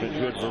coverage has been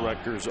good for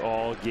Rutgers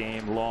all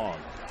game long.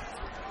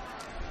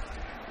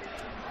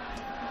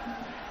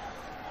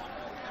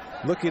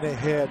 Looking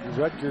ahead,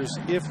 Rutgers,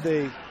 if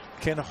they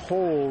can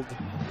hold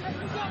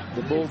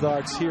the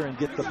Bulldogs here and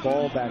get the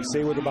ball back,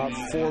 say with about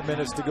 4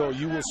 minutes to go,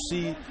 you will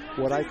see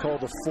what I call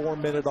the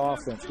 4-minute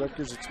offense.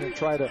 Rutgers is going to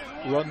try to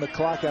run the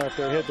clock out of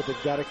their head, but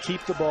they've got to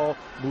keep the ball,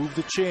 move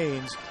the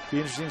chains. Be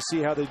interesting to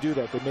see how they do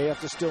that. They may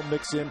have to still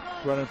mix in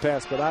run and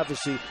pass, but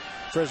obviously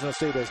Fresno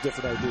State has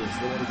different ideas.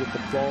 They want to get the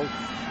ball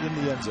in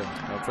the end zone.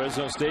 Well,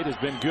 Fresno State has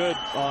been good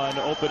on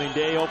opening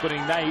day, opening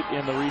night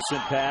in the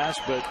recent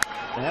past, but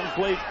they haven't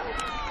played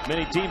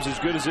many teams as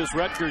good as this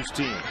Rutgers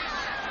team.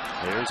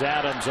 There's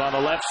Adams on the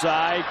left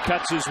side,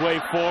 cuts his way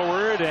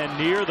forward and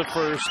near the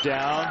first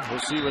down. We'll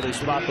see where they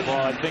spot the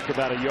ball. I think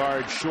about a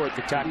yard short,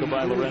 the tackle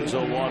by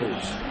Lorenzo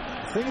Waters.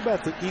 The thing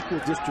about the equal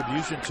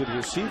distribution to the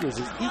receivers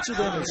is each of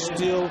them is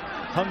still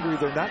hungry.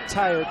 They're not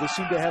tired. They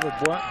seem to have a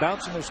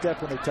bounce in their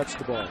step when they touch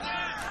the ball.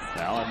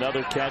 Now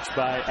another catch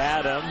by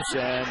Adams,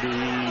 and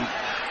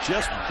he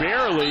just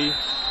barely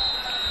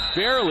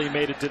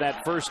made it to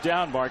that first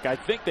down mark. I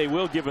think they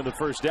will give him the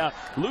first down.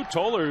 Lou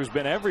Toller, who's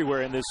been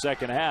everywhere in this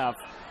second half,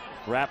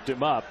 wrapped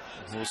him up.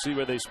 We'll see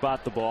where they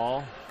spot the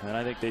ball, and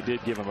I think they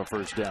did give him a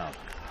first down.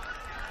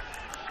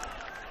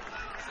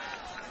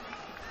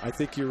 I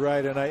think you're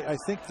right, and I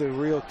think the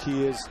real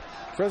key is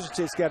Fresno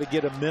State's got to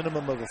get a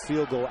minimum of a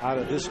field goal out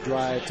of this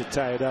drive to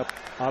tie it up.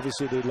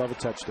 Obviously, they'd love a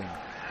touchdown.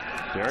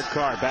 Derek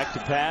Carr back to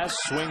pass,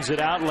 swings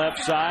it out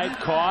left side,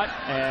 caught,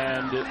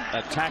 and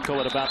a tackle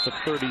at about the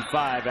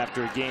 35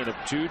 after a gain of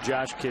 2.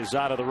 Josh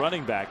Quezada, the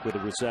running back, with a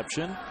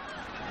reception.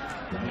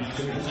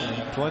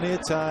 Plenty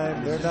of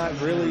time. They're not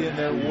really in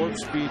their warp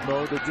speed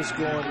mode. They're just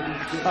going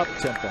up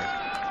tempo.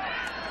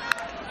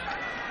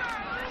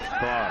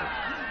 Carr.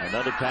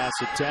 Another pass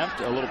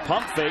attempt, a little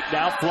pump fake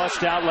now,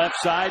 flushed out left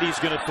side. He's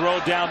going to throw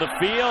down the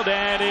field,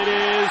 and it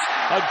is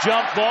a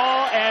jump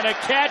ball and a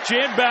catch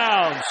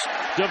inbounds.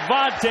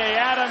 Devontae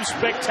Adams,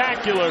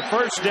 spectacular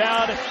first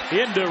down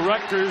into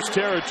Rutgers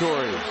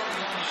territory.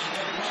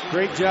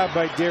 Great job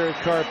by Derek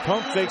Carr.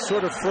 Pump fake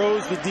sort of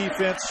froze the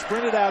defense,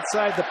 sprinted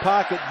outside the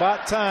pocket,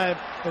 bought time,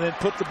 and then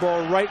put the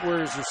ball right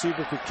where his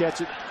receiver could catch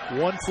it.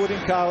 1 foot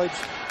in college.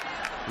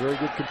 Very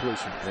good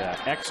completion. Yeah,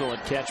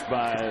 excellent catch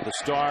by the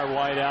star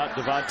wideout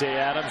Devontae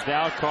Adams.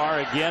 Now Carr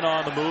again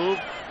on the move,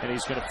 and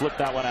he's going to flip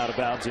that one out of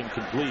bounds,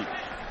 incomplete.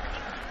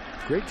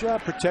 Great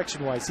job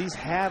protection-wise. He's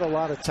had a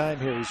lot of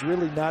time here. He's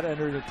really not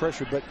under any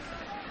pressure, but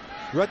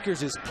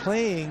Rutgers is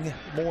playing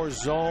more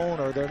zone,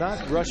 or they're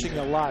not rushing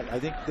a lot. I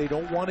think they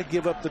don't want to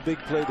give up the big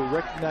play. They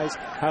recognize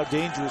how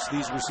dangerous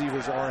these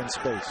receivers are in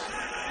space.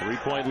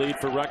 3-point lead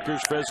for Rutgers.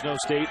 Fresno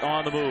State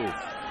on the move.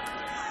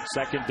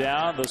 Second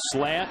down, the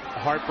slant.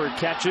 Harper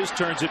catches,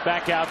 turns it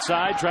back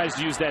outside, tries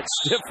to use that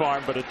stiff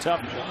arm, but a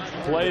tough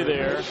play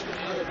there.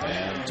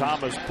 And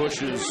Thomas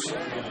pushes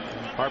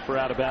Harper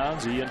out of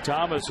bounds. Ian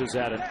Thomas has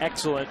had an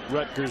excellent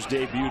Rutgers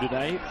debut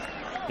tonight.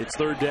 It's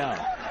third down.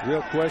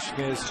 Real question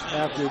is,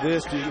 after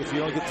this, if you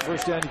don't get the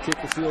first down, you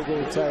kick the field goal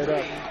and tie it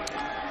up.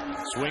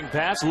 Swing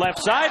pass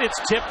left side. It's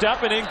tipped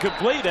up and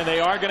incomplete, and they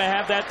are going to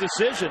have that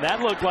decision. That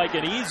looked like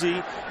an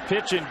easy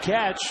pitch and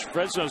catch.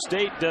 Fresno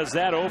State does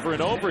that over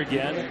and over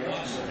again.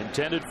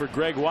 Intended for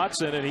Greg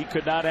Watson, and he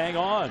could not hang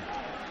on.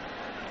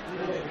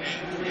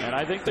 And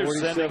I think they're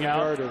sending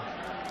out.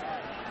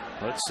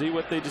 Let's see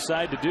what they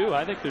decide to do.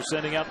 I think they're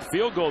sending out the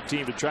field goal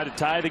team to try to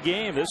tie the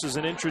game. This is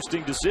an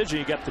interesting decision.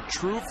 You got the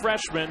true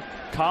freshman,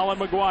 Colin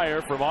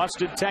McGuire from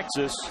Austin,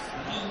 Texas,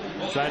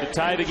 trying to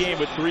tie the game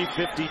with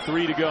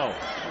 3:53 to go.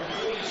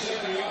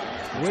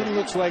 Wind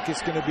looks like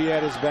it's going to be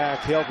at his back,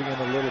 helping him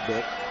a little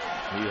bit.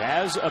 He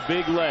has a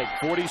big leg.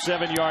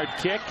 47-yard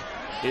kick.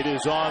 It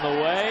is on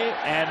the way,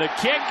 and the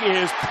kick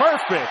is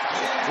perfect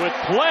with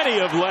plenty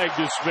of leg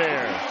to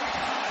spare.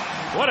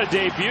 What a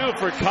debut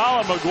for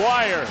Colin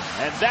McGuire.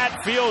 And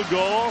that field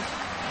goal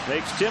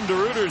makes Tim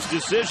DeRuyter's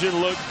decision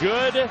look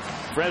good.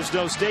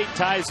 Fresno State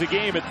ties the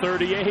game at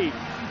 38.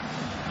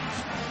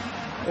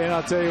 And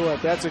I'll tell you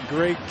what, that's a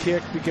great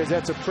kick, because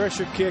that's a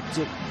pressure kick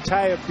to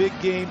tie a big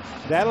game.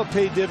 That'll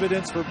pay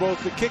dividends for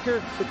both the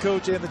kicker, the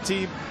coach, and the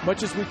team.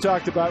 Much as we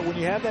talked about, when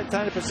you have that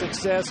kind of a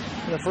success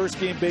in a first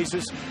game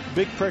basis,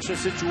 big pressure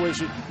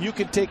situation, you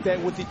can take that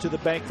with you to the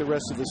bank the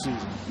rest of the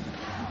season.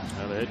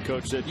 Well, the head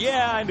coach said,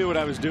 yeah, I knew what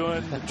I was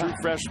doing. The true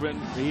freshman,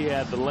 he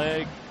had the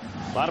leg.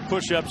 A lot of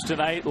push-ups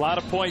tonight, a lot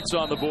of points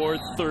on the board.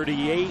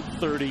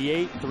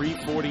 38-38,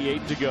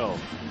 3:48 to go.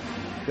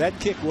 That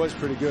kick was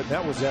pretty good.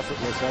 That was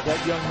effortless. Now,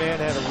 that young man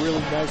had a really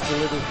nice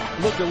delivery.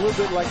 Looked a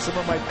little bit like some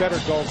of my better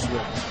golf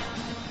swings.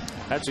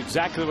 That's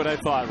exactly what I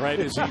thought, right?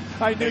 As he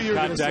I knew you were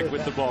contact say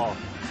with that. the ball.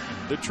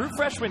 The true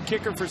freshman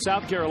kicker for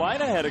South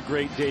Carolina had a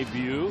great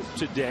debut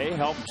today.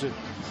 Helped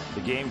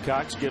the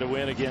Gamecocks get a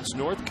win against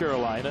North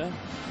Carolina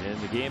in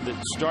the game that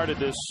started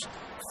this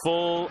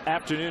full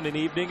afternoon and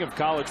evening of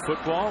college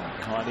football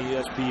on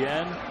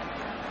ESPN.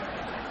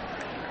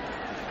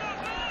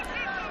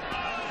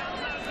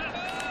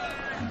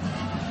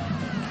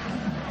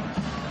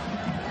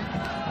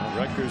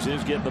 Rutgers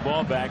is getting the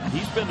ball back.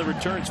 He's been the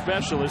return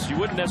specialist. You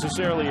wouldn't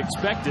necessarily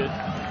expect it,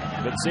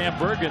 but Sam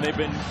Bergen, they've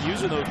been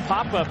using those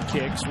pop-up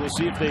kicks. We'll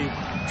see if they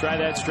try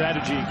that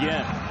strategy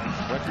again.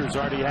 Rutgers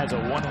already has a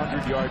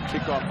 100-yard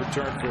kickoff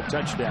return for a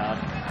touchdown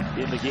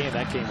in the game.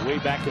 That came way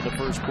back in the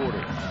first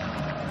quarter.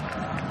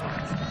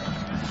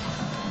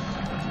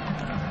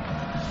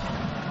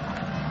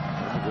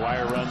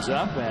 McGuire runs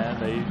up, and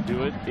they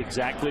do it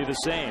exactly the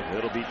same.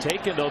 It'll be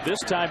taken, though, this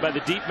time by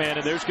the deep man,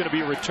 and there's going to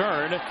be a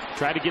return.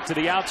 Try to get to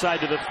the outside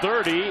to the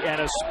 30,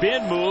 and a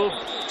spin move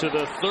to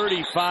the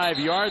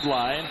 35-yard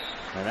line.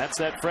 And that's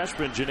that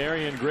freshman,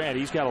 Janarian Grant.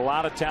 He's got a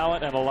lot of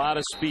talent and a lot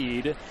of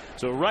speed.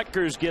 So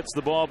Rutgers gets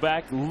the ball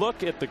back.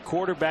 Look at the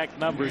quarterback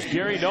numbers.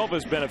 Gary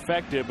Nova's been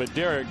effective, but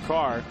Derek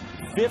Carr,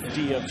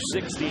 50 of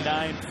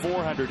 69,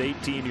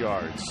 418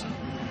 yards.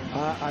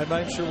 I'm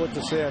not sure what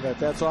to say on that.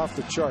 That's off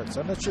the charts.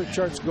 I'm not sure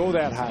charts go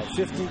that high.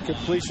 50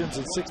 completions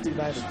and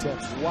 69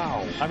 attempts.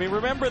 Wow. I mean,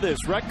 remember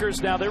this.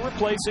 Rutgers now, they're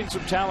replacing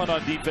some talent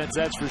on defense,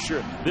 that's for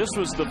sure. This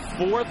was the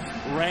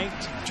 4th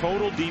ranked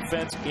total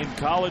defense in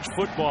college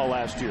football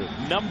last year.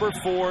 Number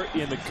 4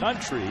 in the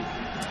country.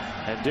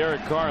 And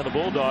Derek Carr and the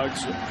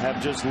Bulldogs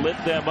have just lit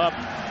them up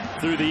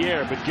through the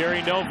air. But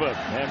Gary Nova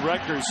and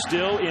Rutgers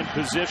still in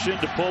position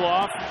to pull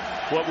off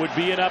what would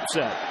be an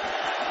upset.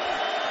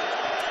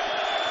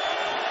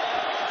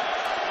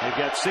 They've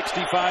got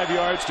 65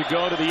 yards to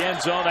go to the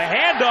end zone. A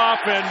handoff,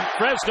 and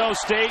Fresno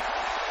State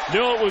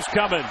knew it was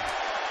coming.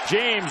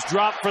 James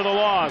dropped for the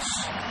loss.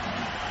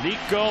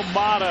 Nico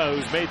Mata,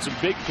 who's made some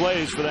big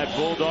plays for that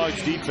Bulldogs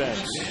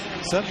defense.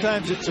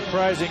 Sometimes it's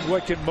surprising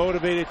what can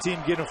motivate a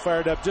team, get them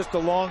fired up. Just a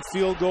long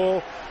field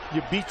goal.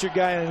 You beat your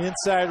guy in an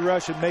inside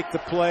rush and make the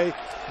play.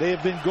 They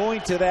have been going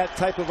to that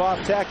type of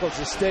off tackle as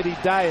a steady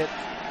diet.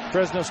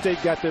 Fresno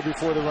State got there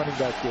before the running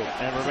back did.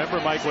 And remember,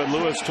 Mike, what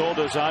Lewis told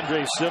us,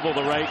 Andre Civil,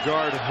 the right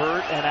guard,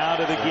 hurt and out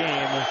of the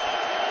game.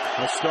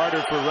 A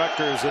starter for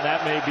Rutgers, and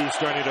that may be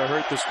starting to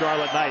hurt the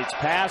Scarlet Knights.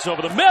 Pass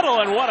over the middle,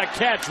 and what a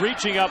catch,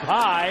 reaching up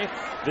high.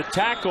 The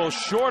tackle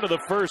short of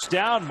the first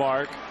down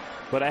mark,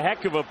 but a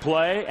heck of a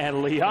play. And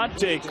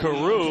Leonte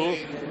Carew,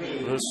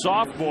 the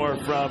sophomore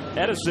from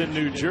Edison,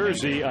 New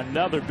Jersey,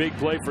 another big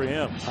play for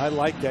him. I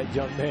like that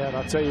young man.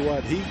 I'll tell you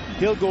what,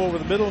 he'll go over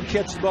the middle and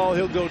catch the ball.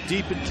 He'll go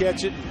deep and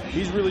catch it.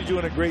 He's really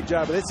doing a great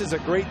job. This is a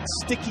great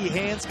sticky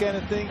hands kind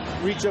of thing.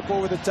 Reach up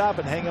over the top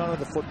and hang on to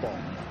the football.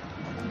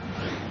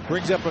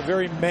 Brings up a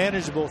very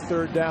manageable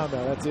 3rd down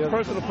now. That's the other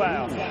personal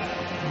foul.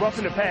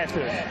 Roughing the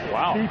passer.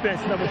 Wow.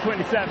 Defense number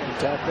 27.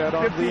 Tap that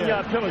on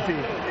 15-yard penalty.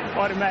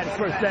 Automatic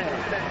first down.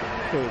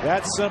 Okay,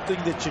 that's something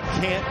that you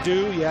can't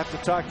do. You have to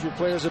talk to your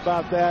players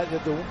about that.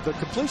 The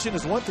completion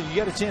is one thing. You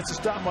got a chance to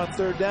stop them on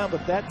 3rd down,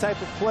 but that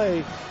type of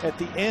play at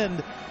the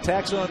end,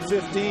 tacks on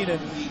 15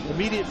 and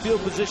immediate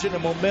field position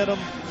and momentum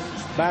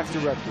back to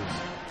Rutgers.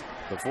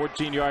 The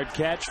 14-yard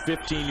catch,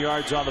 15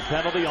 yards on the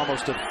penalty,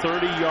 almost a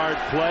 30-yard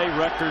play.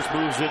 Rutgers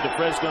moves into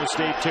Fresno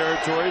State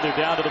territory. They're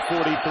down to the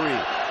 43.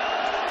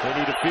 They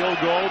need a field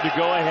goal to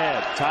go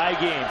ahead. Tie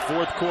game,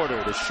 4th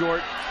quarter. The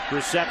short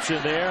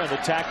reception there and the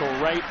tackle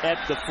right at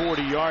the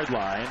 40-yard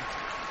line.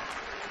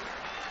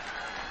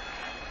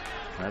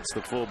 That's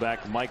the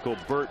fullback, Michael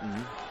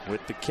Burton,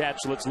 with the catch.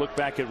 Let's look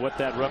back at what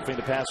that roughing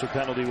the passer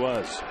penalty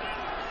was.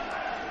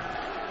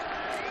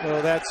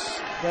 Well, that's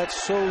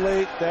so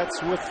late.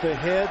 That's with the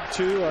head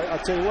too. I'll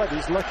tell you what,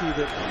 he's lucky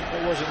that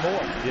it wasn't more.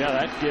 Yeah,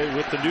 that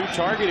with the new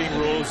targeting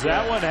rules,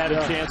 that one had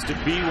a chance to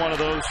be one of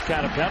those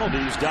kind of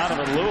penalties.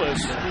 Donovan Lewis,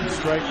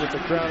 strike with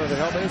the crown of the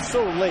helmet. It's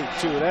so late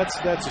too. That's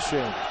a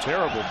shame.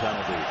 Terrible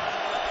penalty.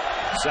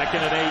 2nd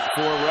and 8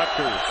 for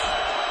Rutgers.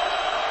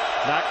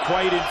 Not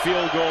quite in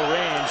field goal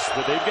range,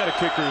 but they've got a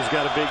kicker who's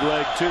got a big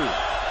leg too.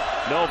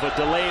 Nova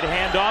delayed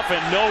handoff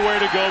and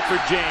nowhere to go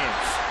for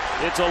James.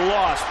 It's a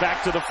loss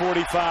back to the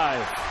 45.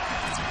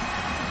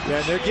 Yeah,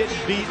 and they're getting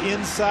beat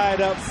inside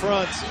up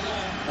front.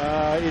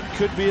 It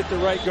could be at the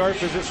right guard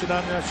position.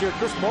 I'm not sure.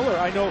 Chris Muller,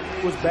 I know,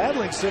 was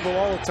battling Civil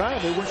all the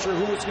time. They weren't sure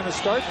who was going to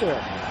start there.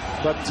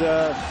 But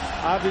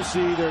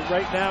obviously,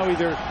 right now,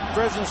 either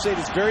Fresno State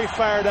is very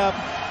fired up,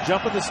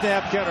 jumping the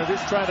snap counter,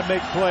 just trying to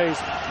make plays.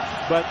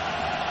 But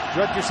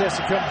Rutgers has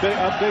to come up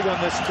big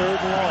on this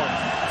 3rd and long.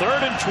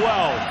 3rd and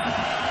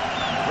 12.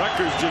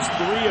 Rutgers just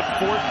 3 of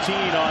 14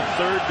 on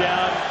 3rd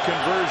down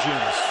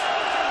conversions.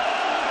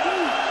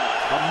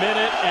 A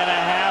minute and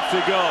a half to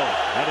go,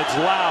 and it's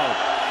Loud.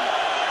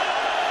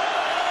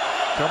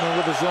 Coming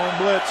with his own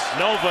blitz.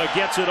 Nova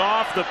gets it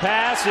off. The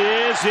pass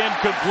is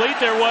incomplete.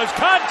 There was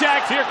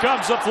contact. Here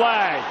comes the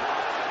flag.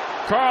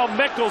 Carl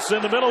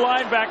Mickelson, the middle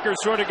linebacker,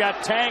 sort of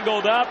got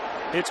tangled up.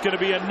 It's going to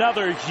be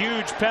another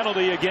huge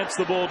penalty against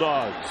the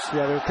Bulldogs.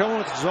 Yeah, they're coming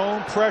with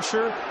zone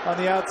pressure on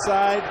the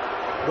outside.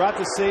 Brought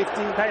the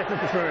safety. Pass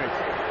interference.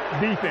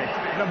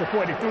 Defense, number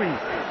 43.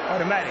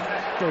 Automatic.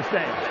 First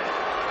down.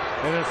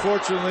 And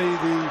unfortunately,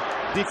 the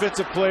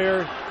defensive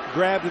player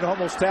grabbed and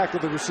almost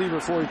tackled the receiver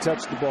before he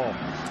touched the ball.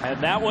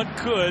 And that one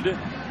could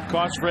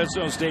cost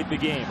Fresno State the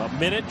game. A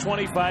minute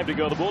 25 to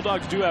go. The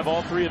Bulldogs do have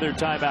all 3 of their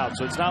timeouts,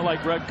 so it's not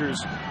like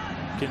Rutgers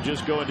can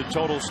just go into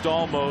total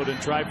stall mode and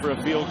try for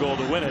a field goal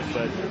to win it.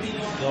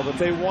 But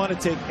they want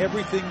to take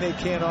everything they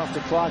can off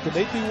the clock, and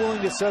they'd be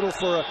willing to settle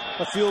for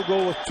a field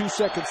goal with 2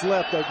 seconds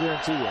left, I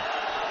guarantee you.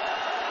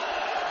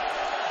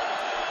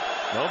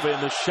 Nova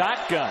in the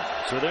shotgun,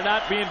 so they're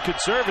not being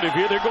conservative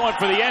here. They're going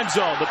for the end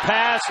zone. The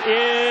pass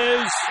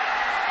is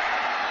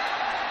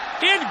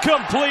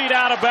incomplete,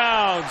 out of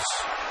bounds.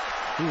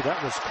 Ooh,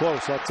 that was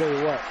close, I'll tell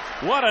you what.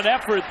 What an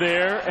effort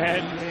there.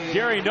 And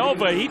Gary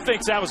Nova, he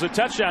thinks that was a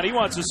touchdown. He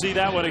wants to see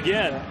that one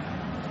again.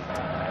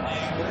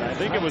 I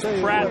think it was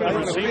Pratt, the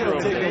receiver.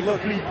 Take a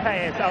look.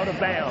 Pass out of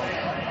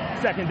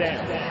bounds. Second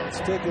down. Let's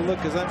take a look,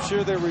 because I'm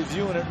sure they're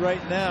reviewing it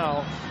right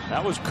now.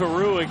 That was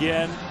Carew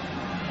again.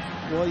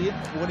 Well,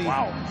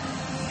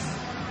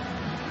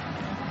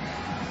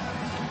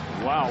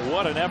 Wow,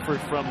 what an effort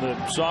from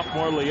the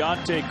sophomore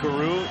Leonte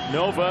Carew.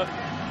 Nova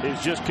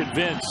is just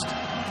convinced.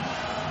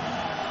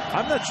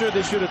 I'm not sure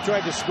they should have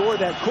tried to score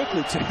that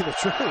quickly, to tell you the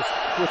truth,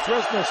 with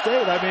Fresno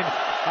State. I mean,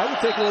 I would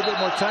take a little bit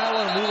more time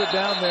and move it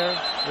down there.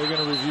 They're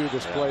going to review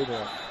this play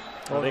there.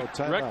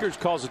 Rutgers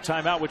calls a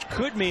timeout, which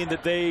could mean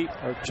that they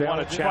want to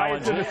challenge prior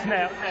to the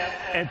snap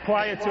and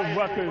prior to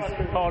Rutgers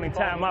calling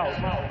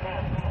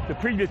timeout, the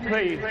previous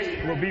play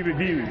will be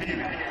reviewed.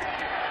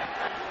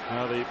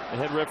 Well, the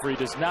head referee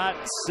does not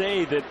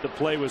say that the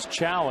play was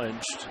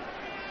challenged.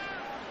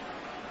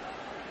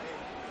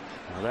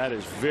 Well, that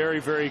is very,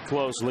 very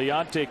close.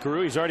 Leonte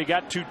Carew, he's already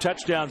got 2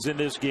 touchdowns in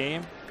this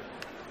game.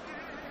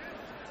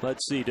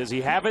 Let's see. Does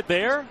he have it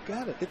there?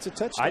 Got it. It's a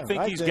touchdown. I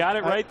think he's got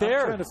it right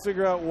there. I'm trying to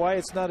figure out why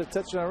it's not a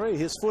touchdown already.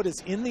 His foot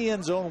is in the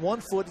end zone.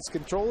 One foot is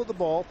control of the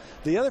ball.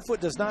 The other foot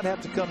does not have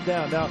to come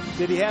down. Now,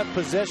 did he have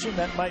possession?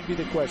 That might be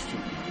the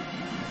question.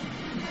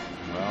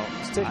 Well,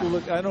 let's take a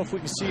look. I don't know if we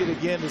can see it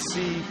again to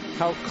see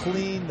how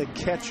clean the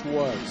catch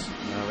was.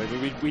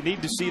 We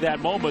need to see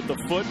that moment. The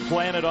foot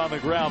planted on the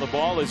ground. The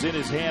ball is in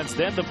his hands.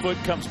 Then the foot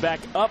comes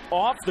back up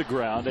off the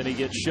ground and he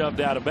gets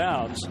shoved out of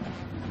bounds.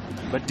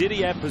 But did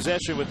he have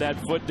possession with that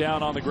foot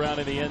down on the ground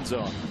in the end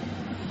zone?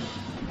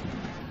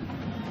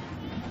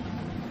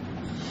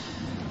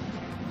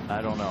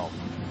 I don't know.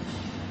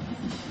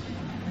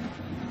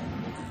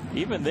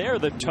 Even there,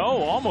 the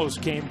toe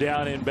almost came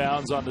down in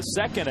bounds on the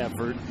second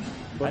effort.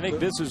 But I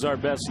think this is our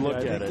best look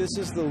at it. I think this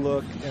is the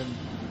look, and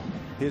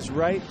his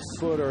right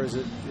foot, or is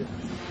it?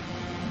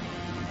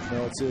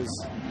 No, it's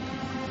his.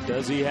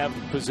 Does he have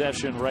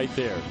possession right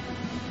there?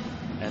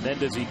 And then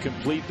does he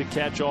complete the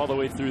catch all the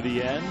way through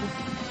the end?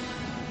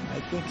 I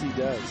think he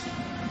does.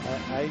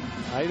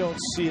 I don't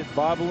see it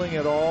bobbling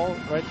at all.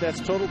 Right, that's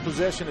total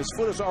possession. His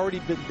foot has already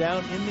been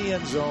down in the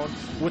end zone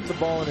with the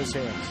ball in his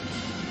hands.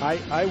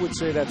 I would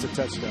say that's a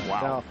touchdown.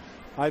 Wow. Now,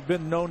 I've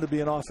been known to be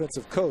an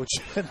offensive coach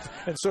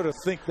and sort of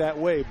think that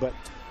way, but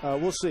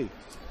we'll see.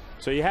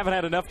 So you haven't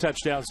had enough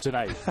touchdowns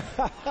tonight.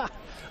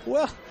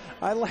 Well,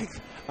 I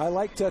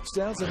like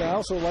touchdowns, and I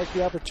also like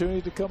the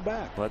opportunity to come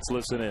back. Let's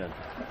listen in.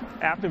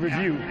 After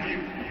review,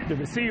 the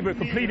receiver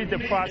completed the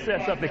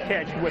process of the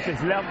catch with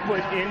his left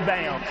foot in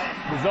bounds,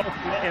 resulting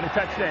in a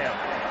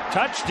touchdown.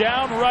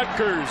 Touchdown,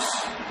 Rutgers.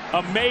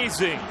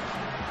 Amazing.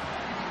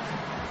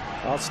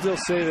 I'll still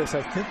say this.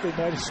 I think they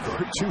might have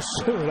scored too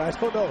soon. I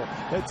don't know.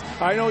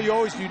 I know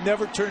you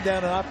never turn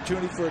down an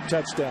opportunity for a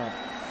touchdown.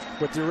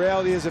 But the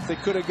reality is, if they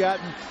could have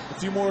gotten a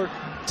few more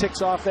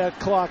ticks off that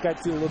clock,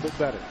 I'd feel a little bit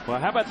better. Well,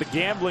 how about the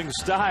gambling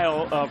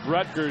style of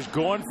Rutgers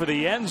going for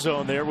the end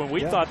zone there when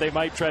we thought they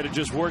might try to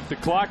just work the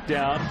clock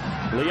down?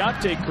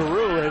 Leonte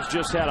Carew has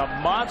just had a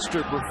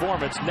monster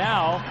performance.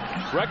 Now,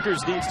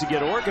 Rutgers needs to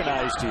get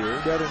organized here.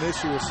 Got an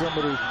issue with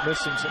somebody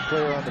missing some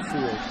player on the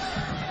field.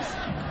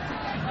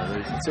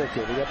 It's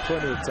okay. They got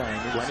plenty of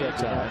time. Plenty of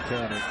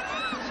time.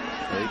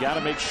 They got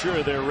to make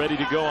sure they're ready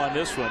to go on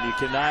this one. You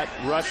cannot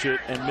rush it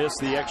and miss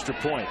the extra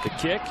point. The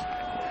kick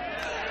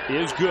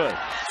is good.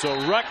 So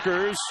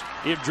Rutgers,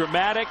 in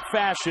dramatic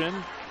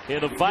fashion,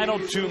 in the final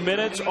 2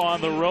 minutes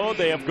on the road,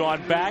 they have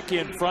gone back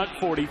in front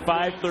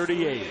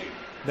 45-38.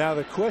 Now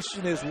the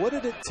question is, what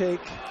did it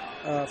take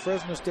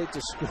Fresno State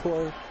to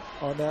score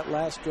on that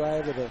last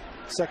drive of the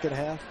second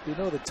half? Do you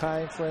know the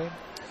time frame?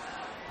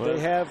 Well,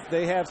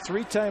 they have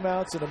 3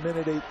 timeouts in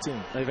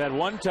 1:18. They've had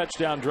 1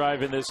 touchdown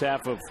drive in this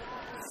half of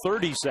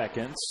 30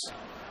 seconds.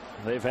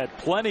 They've had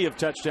plenty of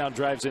touchdown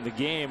drives in the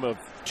game of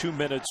 2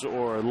 minutes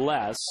or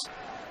less.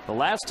 The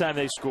last time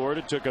they scored,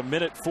 it took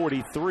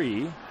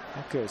 1:43.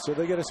 Okay, so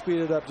they got to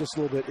speed it up just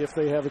a little bit if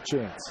they have a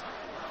chance.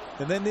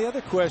 And then the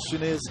other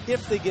question is,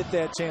 if they get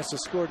that chance to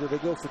score, do they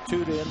go for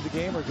 2 to end the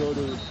game, or go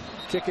to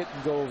kick it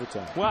and go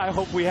overtime? Well, I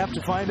hope we have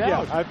to find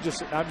out. I'm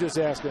just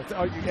asking.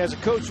 As a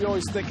coach, you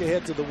always think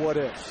ahead to the what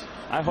ifs.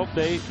 I hope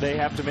they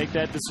have to make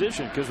that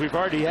decision, because we've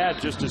already had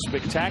just a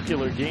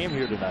spectacular game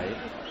here tonight.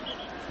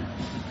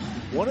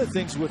 One of the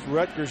things with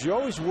Rutgers, you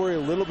always worry a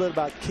little bit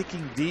about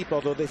kicking deep,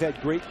 although they've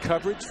had great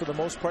coverage for the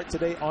most part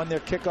today on their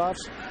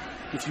kickoffs.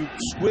 If you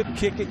squib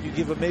kick it, you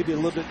give them maybe a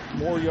little bit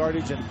more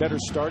yardage and better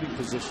starting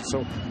position.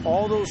 So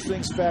all those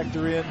things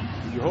factor in.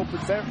 You hope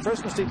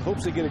Fresno State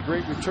hopes they get a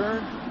great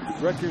return.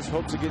 Rutgers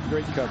hopes to get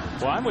great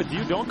coverage. Well, I'm with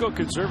you. Don't go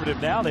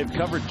conservative now. They've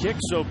covered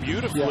kicks so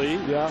beautifully.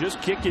 Yeah.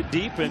 Just kick it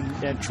deep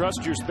and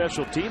trust your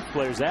special teams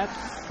players.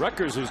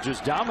 Rutgers has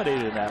just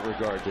dominated in that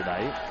regard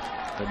tonight.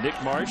 And Nick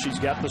Marsh, he's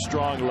got the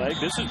strong leg.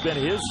 This has been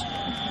his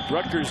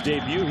Rutgers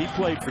debut. He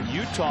played for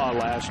Utah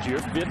last year,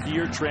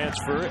 5th-year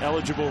transfer,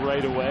 eligible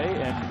right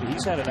away, and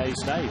he's had a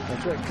nice night.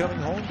 That's right, coming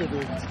home to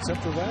the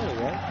Central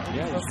Valley, right?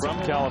 Yeah, he's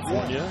from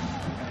California.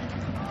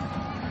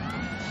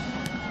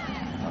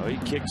 Oh, he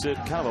kicks it,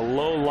 kind of a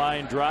low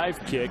line drive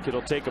kick.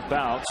 It'll take a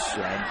bounce.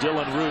 And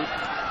Dylan Root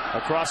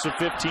across the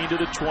 15 to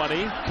the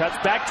 20. Cuts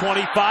back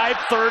 25,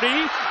 30,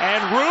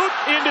 and Root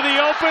into the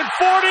open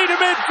 40 to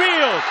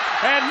midfield.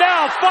 And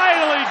now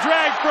finally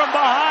dragged from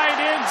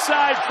behind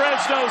inside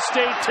Fresno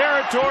State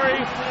territory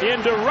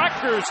into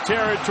Rutgers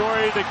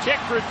territory. The kick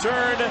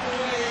return.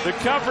 The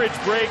coverage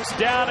breaks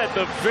down at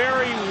the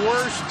very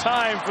worst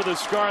time for the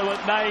Scarlet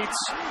Knights.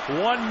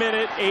 1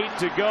 minute, 8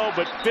 to go,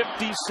 but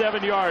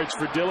 57 yards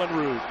for Dylan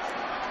Root.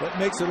 That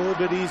makes it a little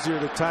bit easier,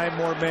 the time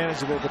more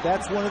manageable, but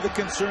that's one of the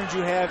concerns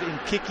you have in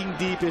kicking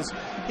deep is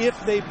if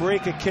they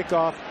break a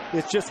kickoff,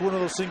 it's just one of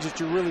those things that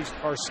you really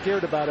are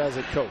scared about as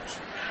a coach.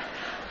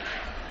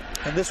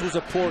 And this was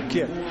a poor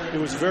kick. It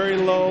was very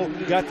low,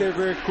 got there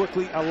very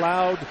quickly,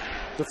 allowed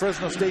the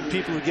Fresno State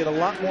people to get a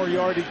lot more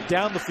yardage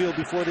down the field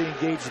before they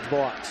engaged the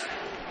blocks.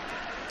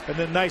 And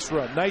then nice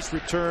run, nice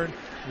return,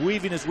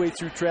 weaving his way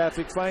through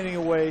traffic, finding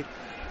a way,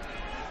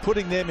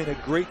 putting them in a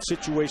great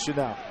situation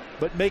now.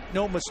 But make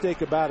no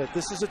mistake about it,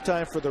 this is a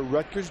time for the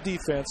Rutgers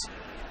defense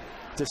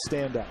to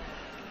stand up.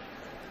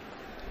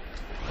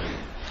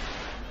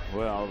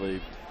 Well, the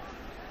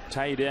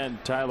tight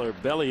end Tyler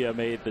Bellia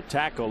made the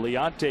tackle.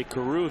 Leonte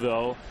Carew,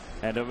 though,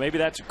 and maybe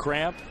that's a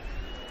cramp.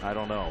 I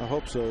don't know. I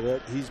hope so.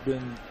 That he's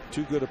been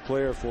too good a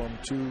player for him,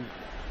 too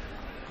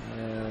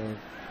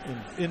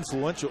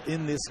influential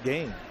in this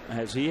game.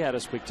 Has he had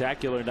a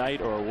spectacular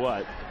night or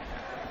what?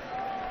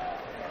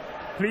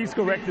 Please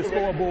correct the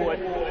scoreboard.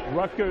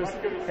 Rutgers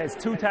has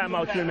 2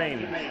 timeouts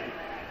remaining.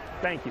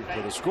 Thank you.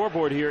 So the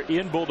scoreboard here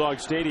in Bulldog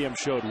Stadium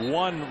showed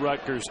 1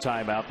 Rutgers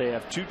timeout. They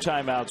have 2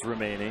 timeouts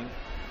remaining.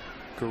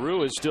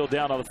 Carew is still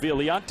down on the field.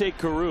 Leonte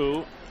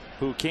Carew,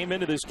 who came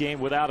into this game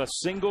without a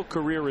single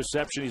career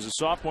reception. He's a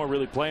sophomore,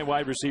 really playing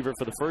wide receiver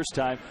for the first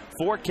time.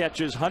 4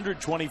 catches,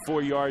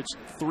 124 yards,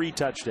 3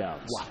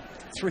 touchdowns. Wow,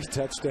 3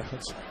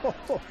 touchdowns.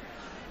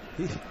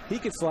 He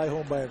could fly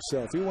home by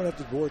himself. He won't have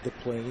to board the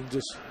plane. He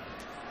just...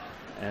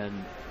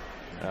 And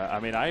I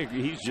mean,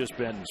 he's just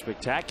been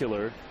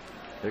spectacular.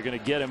 They're going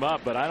to get him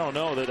up, but I don't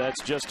know that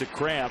that's just a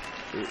cramp.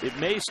 It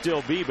may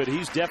still be, but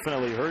he's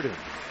definitely hurting.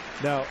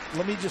 Now,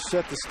 let me just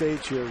set the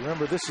stage here.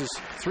 Remember, this is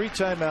 3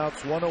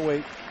 timeouts,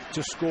 1:08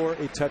 to score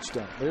a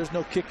touchdown. There's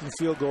no kicking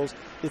field goals.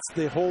 It's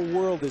the whole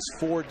world is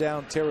 4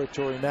 down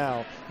territory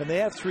now, and they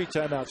have 3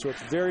 timeouts, so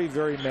it's very,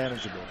 very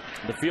manageable.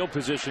 The field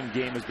position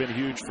game has been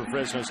huge for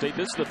Fresno State.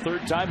 This is the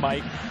 3rd time,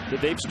 Mike,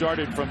 that they've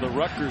started from the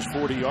Rutgers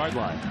 40-yard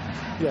line.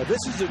 Yeah, this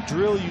is a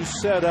drill you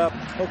set up.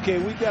 Okay,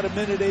 we've got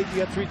 1:08.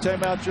 You got 3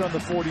 timeouts. You're on the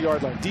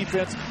 40-yard line.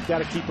 Defense, got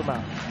to keep them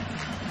out.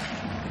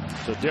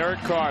 So Derek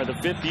Carr, the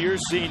 5th-year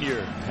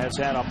senior, has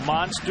had a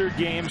monster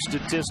game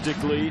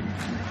statistically.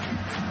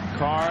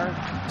 Carr,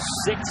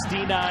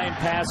 69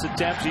 pass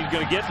attempts. He's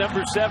going to get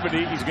number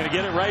 70. He's going to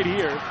get it right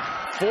here.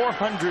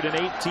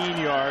 418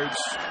 yards.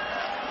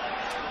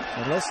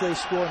 Unless they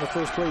score in the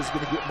first play, he's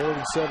going to get more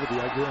than 70,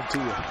 I guarantee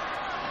you.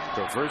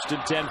 So 1st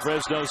and 10,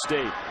 Fresno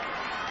State.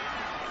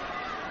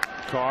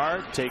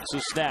 Carr takes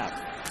a snap.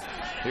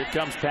 Here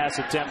comes pass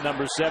attempt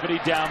number 70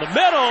 down the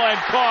middle and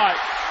caught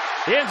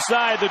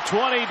inside the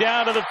 20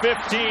 down to the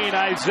 15.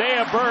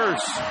 Isaiah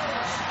Burse.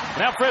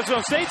 Now Fresno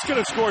State's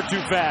going to score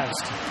too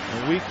fast.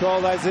 And we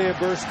called Isaiah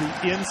Burse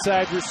the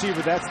inside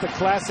receiver. That's the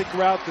classic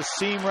route, the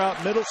seam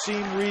route, middle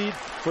seam read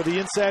for the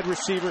inside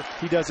receiver.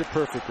 He does it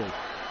perfectly.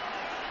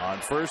 On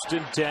 1st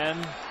and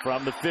 10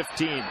 from the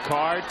 15.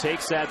 Carr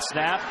takes that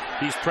snap.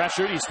 He's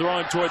pressured. He's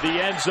throwing toward the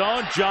end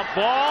zone. Jump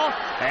ball,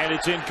 and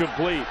it's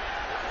incomplete.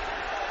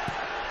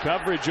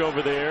 Coverage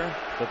over there.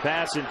 The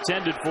pass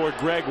intended for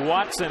Greg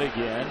Watson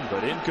again,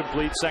 but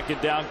incomplete.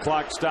 2nd down.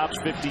 Clock stops.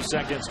 50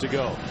 seconds to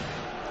go.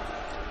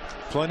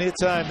 Plenty of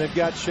time. They've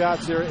got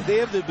shots there. They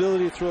have the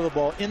ability to throw the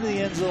ball in the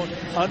end zone,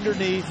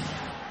 underneath.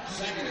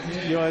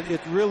 You know,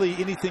 it's really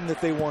anything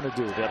that they want to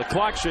do. Yeah, the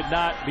clock should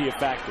not be a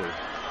factor.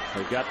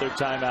 They've got their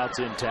timeouts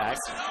intact.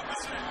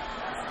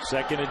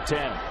 2nd and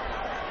 10.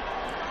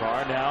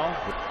 Carr now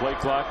with play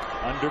clock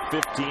under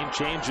 15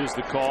 changes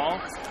the call.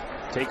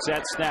 Takes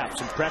that snap.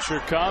 Some pressure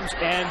comes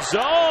and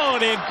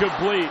zone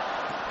incomplete.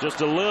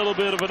 Just a little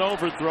bit of an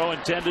overthrow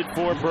intended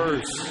for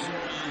Burse.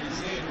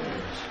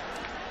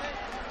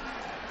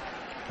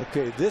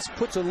 Okay, this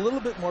puts a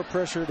little bit more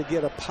pressure to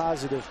get a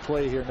positive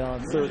play here now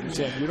on 3rd and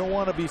 10. You don't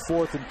want to be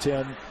 4th and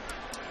 10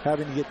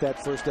 having to get that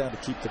 1st down to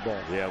keep the ball.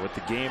 Yeah, with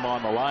the game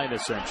on the line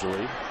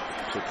essentially.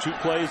 So 2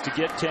 plays to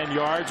get 10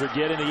 yards or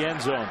get in the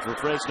end zone for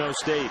Fresno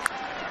State.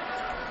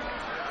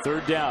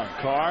 3rd down.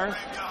 Carr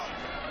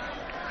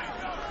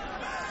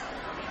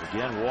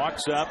again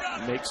walks up,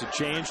 makes a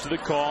change to the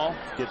call,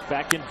 gets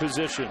back in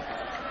position.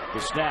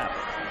 The snap.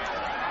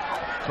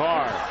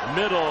 Carr,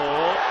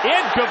 middle,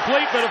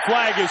 incomplete, but a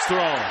flag is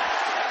thrown.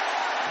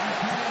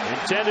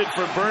 Intended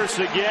for Burse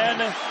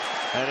again.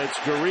 And it's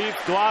Garif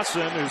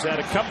Glosson, who's had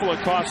a couple of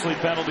costly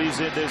penalties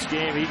in this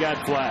game. He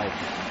got flagged.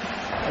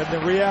 And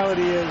the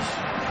reality is,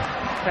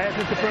 pass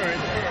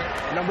interference,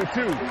 number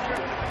 2.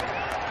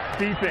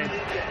 Defense,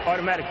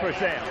 automatic first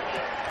down.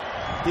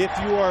 if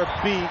you are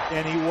beat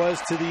and he was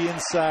to the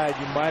inside,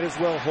 you might as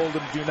well hold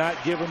him. Do not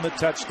give him the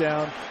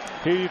touchdown.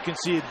 Here you can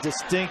see a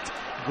distinct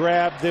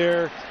grab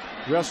there,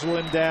 wrestle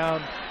him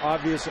down,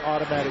 obvious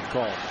automatic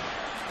call.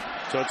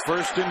 So it's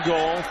 1st and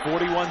goal,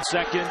 41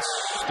 seconds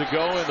to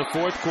go in the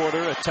 4th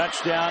quarter. A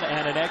touchdown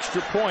and an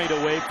extra point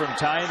away from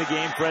tying the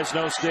game,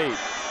 Fresno State.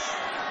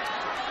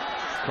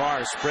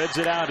 Carr spreads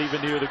it out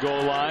even near the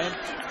goal line.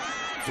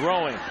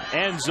 Throwing,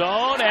 end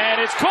zone,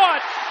 and it's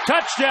caught.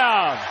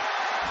 Touchdown.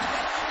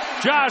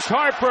 Josh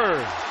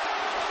Harper.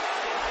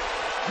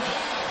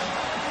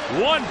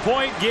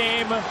 1-point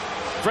game.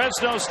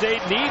 Fresno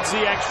State needs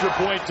the extra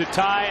point to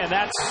tie, and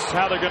that's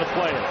how they're going to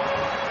play it.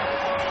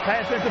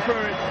 Pass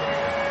interference.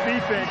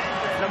 Defense,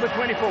 number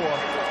 24.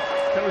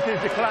 Shows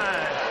his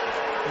decline.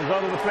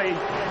 Result of the play,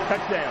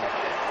 touchdown.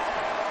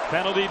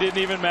 Penalty didn't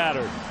even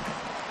matter.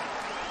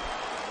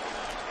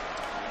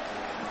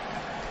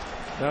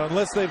 Now,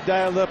 unless they've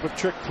dialed up a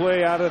trick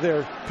play out of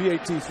their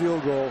PAT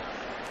field goal,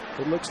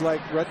 it looks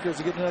like Rutgers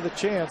are getting another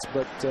chance,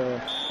 but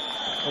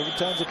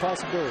overtime's a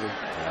possibility.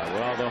 Yeah,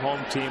 well, the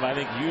home team, I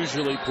think,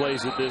 usually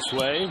plays it this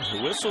way.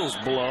 The whistles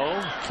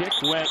blow. Kick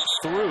went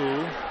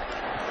through.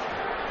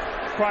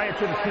 Prior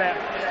to the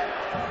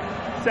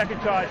snap,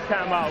 second charge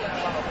timeout,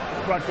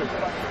 Rutgers.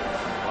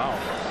 Wow.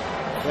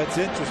 That's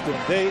interesting.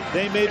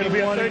 They may It'll be be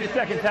a wanting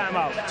 30-second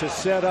timeout to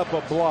set up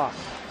a block,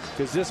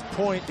 because this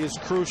point is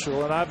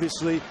crucial, and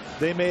obviously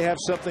they may have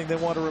something they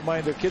want to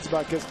remind their kids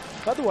about, because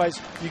otherwise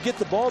you get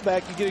the ball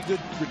back, you get a good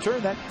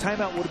return. That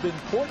timeout would have been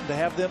important to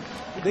have them.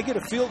 They get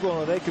a field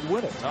goal and they could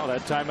win it. Oh,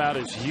 that timeout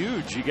is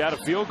huge. You got a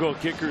field goal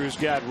kicker who's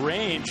got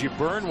range. You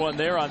burn one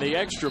there on the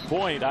extra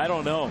point. I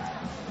don't know.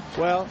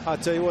 Well, I'll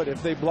tell you what,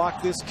 if they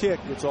block this kick,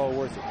 it's all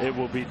worth it. It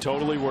will be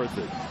totally worth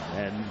it.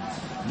 And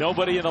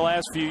nobody in the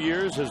last few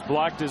years has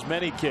blocked as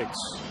many kicks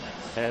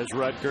as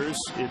Rutgers.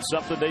 It's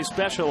something they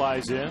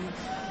specialize in.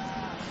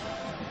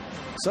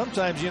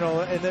 Sometimes, you know,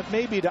 and that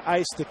may be to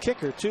ice the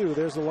kicker too.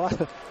 There's a lot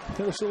of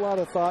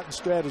thought and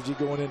strategy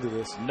going into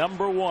this.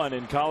 Number 1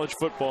 in college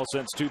football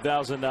since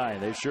 2009.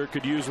 They sure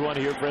could use one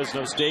here.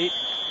 Fresno State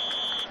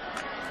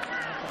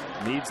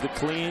needs the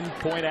clean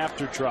point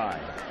after try.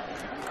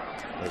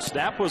 The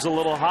snap was a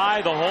little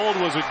high. The hold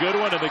was a good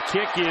one, and the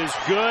kick is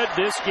good.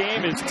 This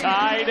game is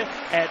tied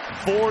at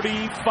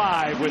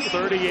 45 with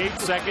 38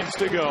 seconds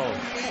to go.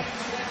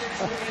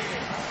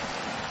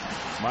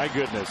 My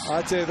goodness.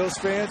 I'd say those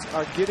fans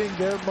are getting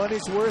their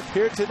money's worth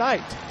here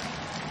tonight.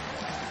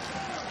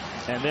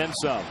 And then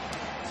some.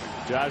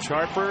 Josh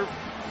Harper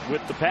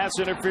with the pass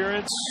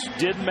interference.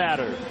 Didn't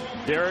matter.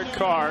 Derek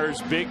Carr's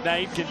big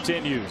night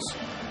continues.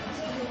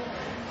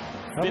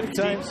 How many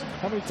times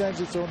have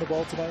you thrown the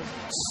ball tonight?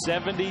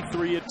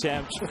 73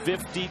 attempts,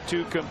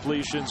 52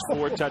 completions,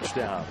 4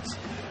 touchdowns.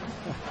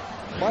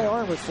 My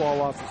arm would fall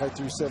off if I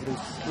threw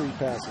 73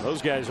 passes.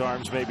 Those guys'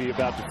 arms may be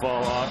about to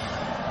fall off.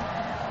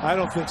 I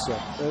don't think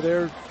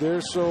so.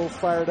 They're so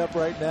fired up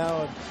right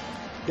now and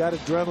got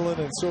adrenaline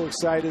and so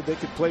excited they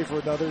could play for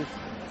another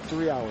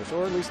 3 hours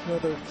or at least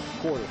another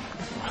quarter.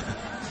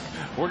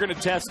 We're going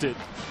to test it.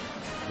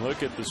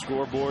 Look at the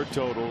scoreboard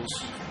totals.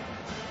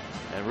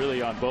 And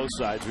really on both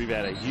sides, we've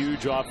had a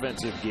huge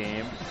offensive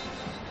game.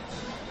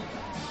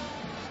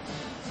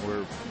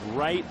 We're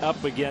right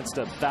up against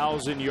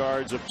 1,000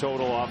 yards of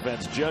total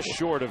offense, just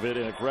short of it.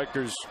 And if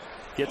Rutgers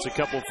gets a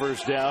couple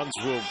first downs,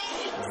 we'll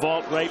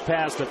vault right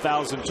past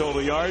 1,000 total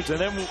yards, and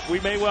then we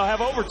may well have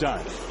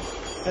overtime.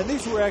 And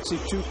these were actually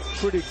 2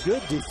 pretty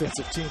good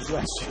defensive teams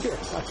last year.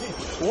 I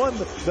mean, one,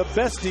 the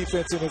best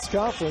defense in its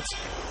conference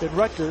in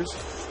Rutgers,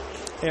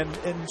 and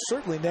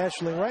certainly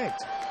nationally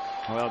ranked.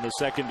 Well, the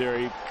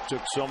secondary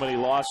took so many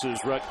losses.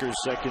 Rutgers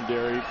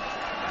secondary.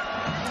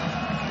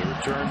 The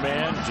return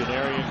man,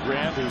 Janarian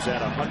Grant, who's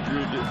had a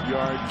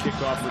 100-yard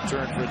kickoff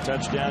return for a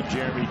touchdown.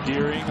 Jeremy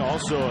Deering,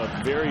 also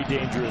a very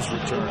dangerous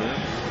returner.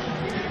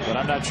 But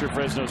I'm not sure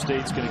Fresno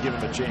State's going to give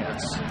him a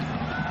chance.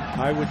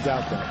 I would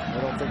doubt that.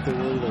 I don't think they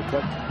will either.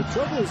 But the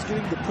trouble is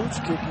getting the pooch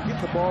kick. You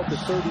get the ball at the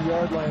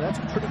 30-yard line. That's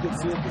a pretty good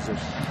field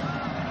position.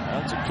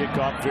 That's a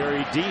kickoff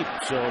very deep.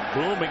 So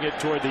booming it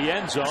toward the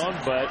end zone,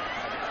 but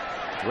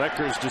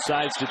Rutgers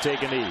decides to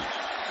take a knee.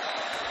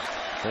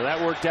 So that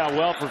worked out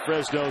well for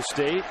Fresno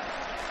State.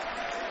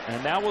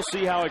 And now we'll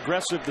see how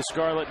aggressive the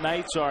Scarlet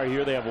Knights are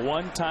here. They have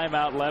 1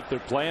 timeout left. They're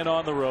playing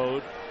on the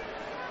road.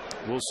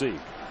 We'll see.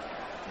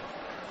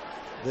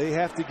 They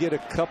have to get a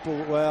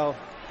couple, well,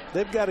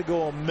 they've got to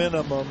go a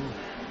minimum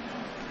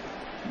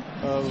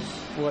of,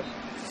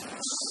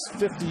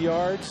 50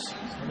 yards?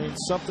 I mean,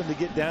 something to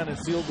get down in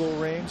field goal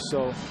range.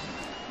 So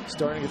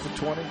starting at the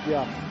 20,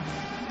 yeah.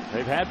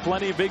 They've had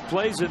plenty of big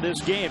plays in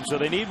this game, so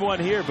they need one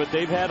here, but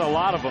they've had a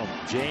lot of them.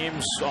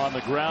 James on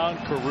the ground.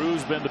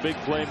 Carew's been the big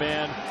play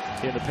man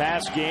in the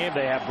past game.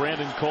 They have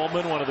Brandon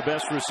Coleman, one of the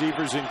best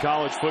receivers in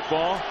college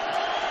football.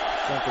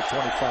 Down for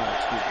 25,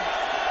 excuse me.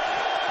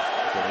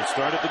 So they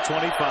start at the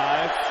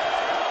 25.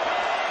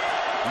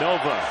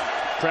 Nova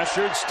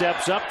pressured,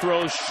 steps up,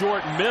 throws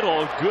short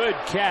middle. Good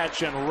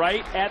catch, and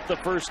right at the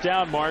first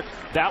down mark.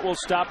 That will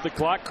stop the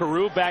clock.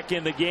 Carew back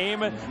in the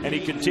game, and he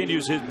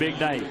continues his big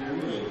night.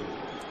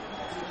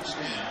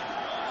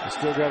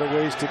 Still got a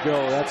ways to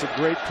go. That's a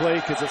great play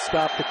because it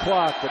stopped the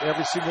clock, but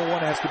every single one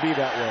has to be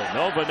that way.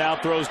 Nova now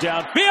throws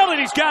downfield, and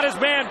he's got his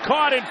man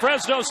caught in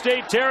Fresno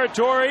State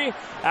territory.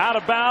 Out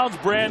of bounds,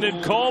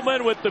 Brandon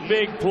Coleman with the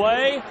big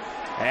play.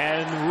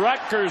 And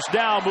Rutgers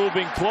now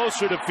moving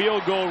closer to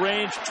field goal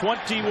range,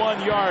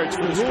 21 yards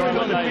for the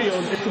Scarlet Knights.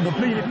 It's a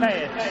completed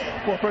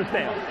pass for first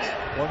down.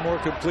 One more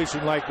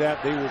completion like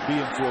that, they will be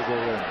in field goal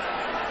range.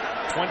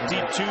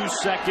 22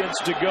 seconds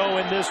to go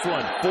in this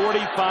one.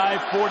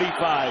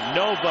 45-45.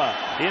 Nova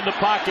in the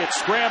pocket,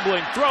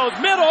 scrambling, throws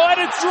middle, and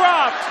it's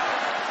dropped.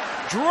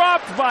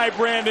 Dropped by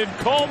Brandon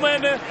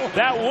Coleman.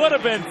 That would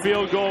have been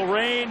field goal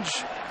range.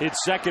 It's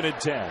 2nd and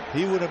 10.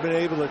 He would have been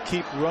able to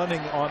keep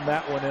running on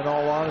that one, in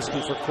all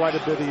honesty, for quite a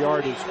bit of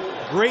yardage.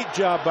 Great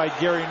job by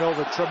Gary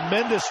Nova.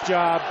 Tremendous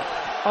job.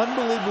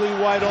 Unbelievably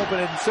wide open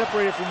and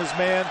separated from his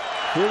man.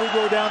 Here we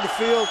go down the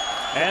field.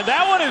 And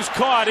that one is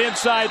caught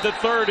inside the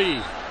 30.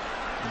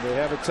 And they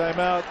have a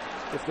timeout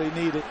if they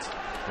need it.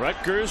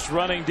 Rutgers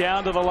running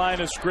down to the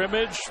line of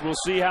scrimmage. We'll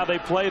see how they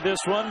play this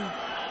one.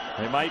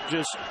 They might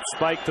just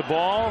spike the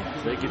ball.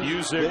 They could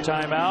use their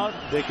timeout.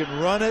 They can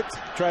run it,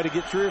 try to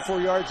get 3 or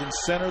 4 yards and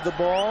center the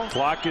ball.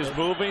 Clock is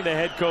moving. The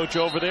head coach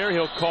over there,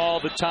 he'll call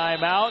the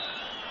timeout.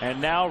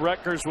 And now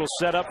Rutgers will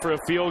set up for a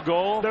field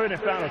goal. 3rd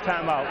and final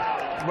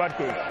timeout,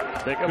 Rutgers.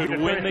 That could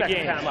win the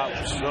game.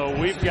 So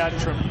we've got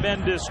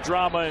tremendous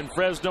drama in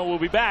Fresno. We'll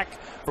be back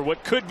for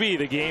what could be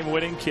the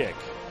game-winning kick.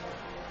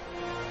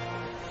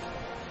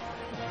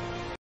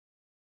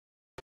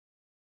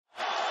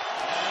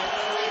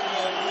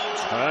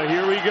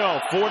 Here we go.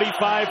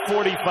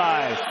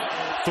 45-45.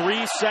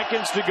 3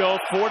 seconds to go.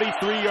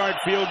 43-yard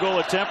field goal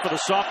attempt for the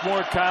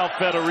sophomore Kyle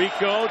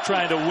Federico,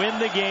 trying to win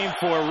the game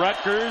for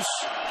Rutgers.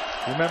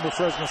 Remember,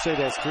 Fresno State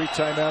has 3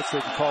 timeouts.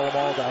 They can call them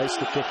all to ice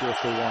the kicker if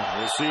they want.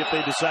 We'll see if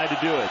they decide to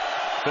do it.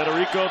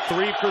 Federico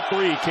 3 for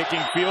 3,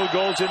 kicking field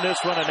goals in this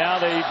one, and now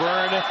they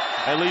burn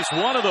at least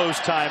one of those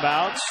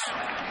timeouts.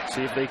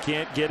 See if they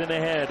can't get in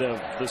ahead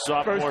of the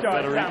sophomore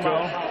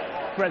Federico.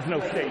 Fresno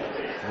State.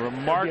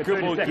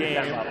 Remarkable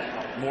game.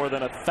 More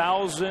than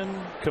 1,000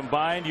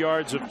 combined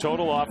yards of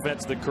total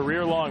offense. The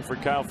career long for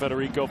Kyle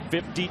Federico,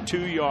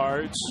 52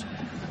 yards.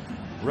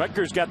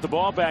 Rutgers got the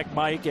ball back,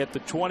 Mike, at the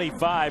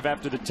 25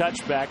 after the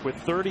touchback with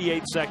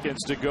 38 seconds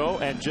to go,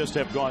 and just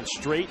have gone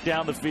straight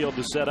down the field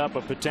to set up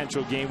a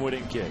potential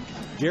game-winning kick.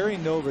 Gary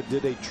Nova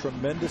did a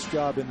tremendous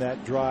job in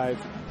that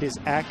drive. His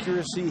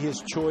accuracy, his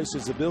choice,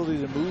 his ability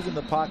to move in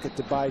the pocket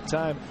to buy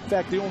time. In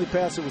fact, the only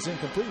pass that was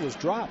incomplete was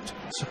dropped.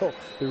 So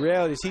the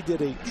reality is he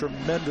did a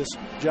tremendous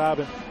job.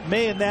 And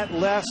May in that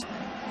last,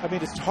 I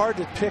mean, it's hard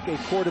to pick a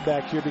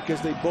quarterback here because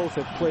they both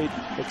have played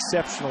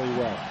exceptionally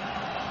well.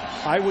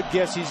 I would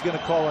guess he's going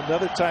to call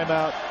another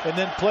timeout and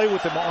then play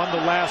with him on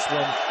the last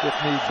one if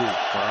need be.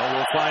 Well,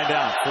 we'll find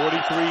out.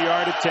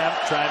 43-yard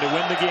attempt, trying to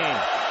win the game.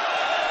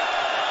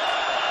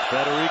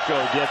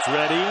 Federico gets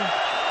ready.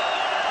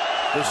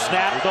 The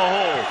snap, the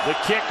hold, the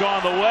kick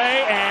on the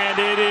way, and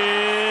it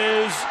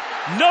is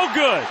no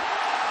good.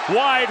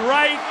 Wide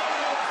right,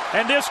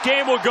 and this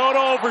game will go to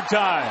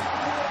overtime.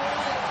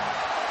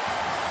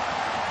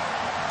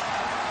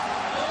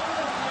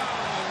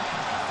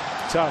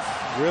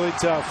 Tough, really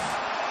tough.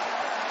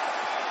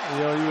 You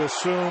know, you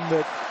assume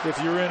that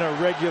if you're in a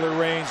regular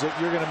range that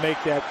you're going to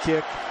make that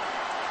kick.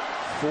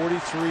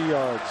 43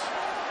 yards.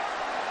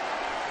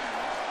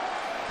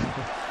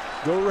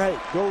 Go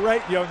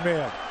right, young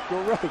man.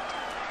 Go right.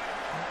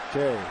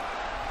 Okay.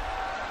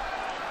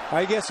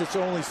 I guess it's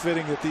only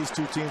fitting that these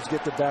two teams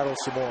get to battle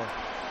some more.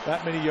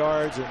 That many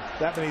yards and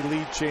that many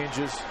lead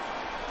changes.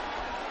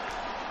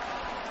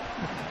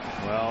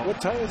 Well, what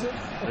time is it?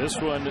 This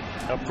one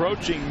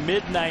approaching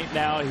midnight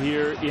now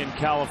here in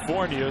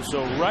California.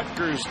 So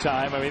Rutgers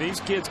time. I mean, these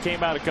kids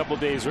came out a couple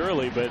days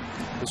early, but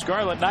the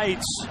Scarlet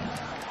Knights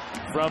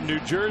from New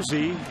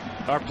Jersey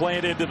are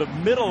playing into the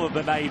middle of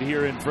the night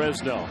here in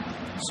Fresno.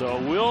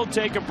 So we'll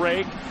take a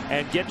break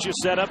and get you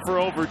set up for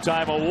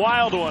overtime. A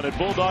wild one at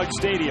Bulldog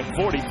Stadium,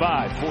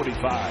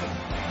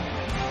 45-45.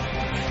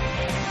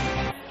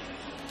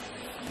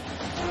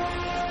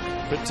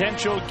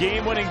 Potential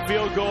game-winning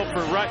field goal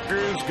for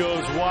Rutgers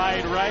goes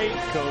wide right.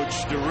 Coach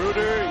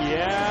DeRuiter,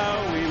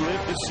 yeah, we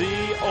live to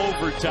see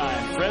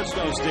overtime.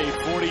 Fresno State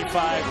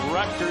 45,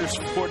 Rutgers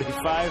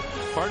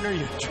 45. Partner,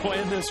 you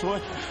enjoying this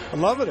one?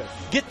 I'm loving it.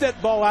 Get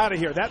that ball out of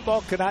here. That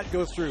ball cannot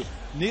go through.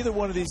 Neither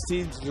one of these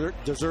teams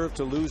deserve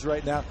to lose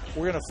right now.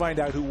 We're going to find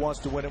out who wants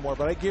to win it more.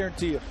 But I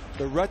guarantee you,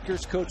 the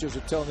Rutgers coaches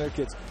are telling their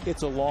kids,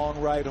 it's a long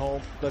ride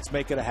home. Let's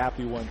make it a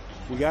happy one.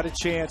 We got a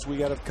chance. We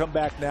got to come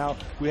back now.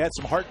 We had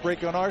some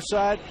heartbreak on our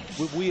side.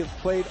 We have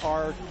played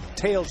our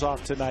tails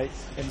off tonight.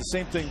 And the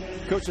same thing,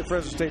 Coach at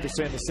Fresno State is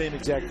saying the same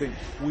exact thing.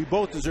 We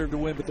both deserve to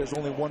win, but there's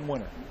only one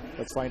winner.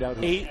 Let's find out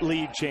who. 8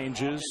 lead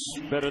changes,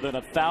 better than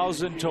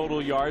 1,000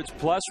 total yards.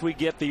 Plus, we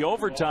get the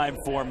overtime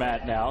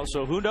format now.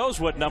 So who knows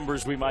what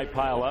numbers we might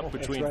pile up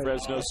between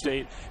Fresno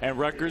State and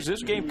Rutgers.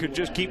 This game could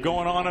just keep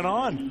going on and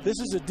on. This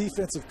is a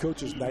defensive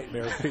coach's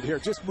nightmare right here.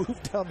 Just move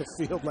down the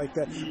field like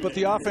that. But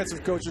the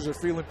offensive coaches are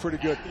feeling pretty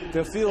good.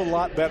 They'll feel a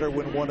lot better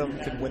when one of them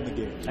can win the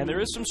game. And there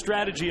is some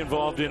strategy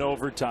involved in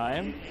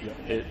overtime.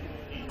 It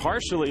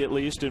partially, at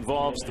least,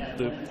 involves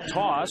the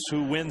toss.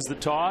 Who wins the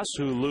toss,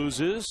 who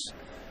loses.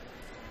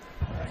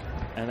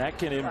 And that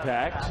can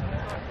impact.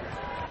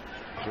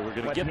 So we're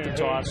going to get the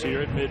toss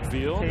here at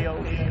midfield.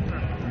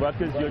 Tails.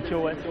 Rutgers, your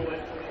choice.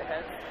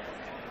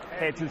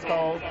 Heads is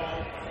called.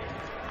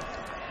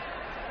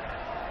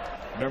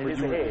 Remember,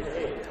 you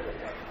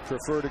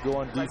prefer to go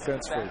on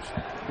defense first.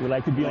 We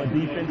like to be on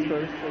defense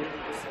first.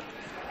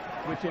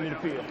 Which end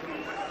of the field?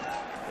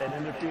 That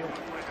end of the field?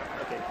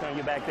 Okay, turn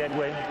your back that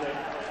way.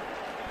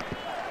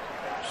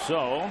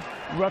 So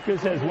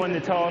Rutgers has won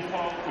the toss,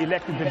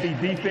 elected to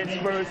be defense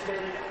first.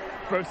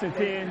 First and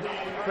 10,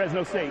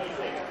 Fresno State.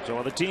 So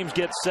while the teams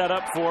get set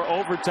up for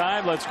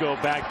overtime, let's go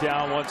back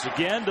down once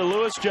again to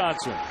Lewis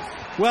Johnson.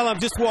 Well, I'm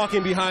just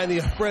walking behind the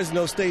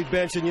Fresno State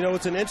bench, and, you know,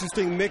 it's an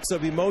interesting mix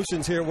of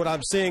emotions here. What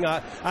I'm seeing,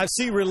 I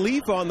see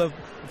relief on the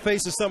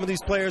face of some of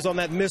these players on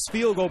that missed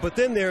field goal, but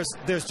then there's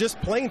just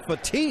plain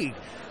fatigue.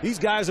 These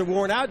guys are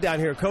worn out down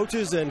here.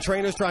 Coaches and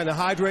trainers trying to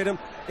hydrate them.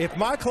 If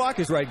my clock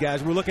is right,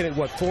 guys, we're looking at,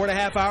 what,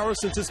 4.5 hours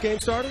since this game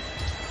started?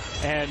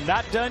 And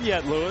not done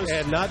yet, Lewis.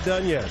 And not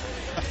done yet.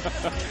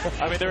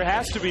 I mean, there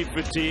has to be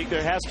fatigue.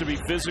 There has to be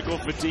physical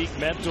fatigue,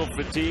 mental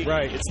fatigue.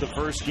 Right. It's the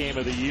first game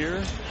of the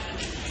year.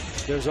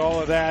 There's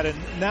all of that, and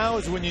now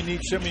is when you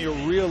need some of your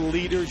real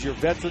leaders, your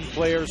veteran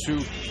players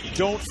who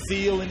don't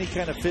feel any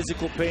kind of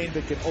physical pain,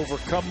 that can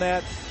overcome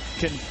that,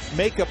 can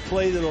make a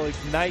play that'll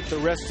ignite the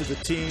rest of the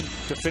team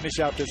to finish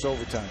out this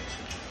overtime.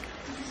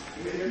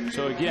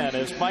 So again,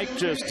 as Mike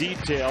just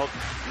detailed,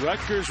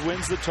 Rutgers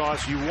wins the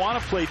toss. You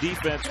want to play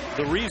defense.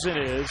 The reason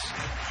is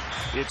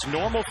it's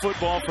normal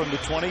football from the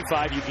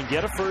 25. You can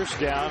get a first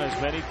down as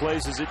many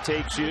plays as it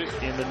takes you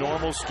in the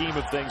normal scheme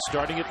of things,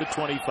 starting at the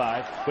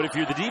 25. But if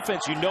you're the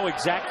defense, you know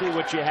exactly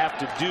what you have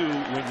to do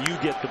when you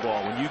get the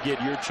ball, when you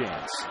get your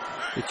chance.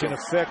 It can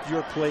affect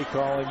your play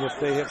calling if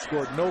they have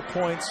scored no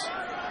points,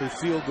 a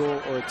field goal,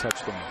 or a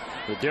touchdown.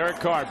 Well, Derek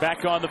Carr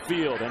back on the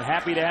field and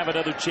happy to have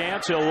another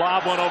chance. He'll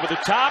lob one over the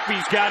top.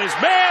 He's got his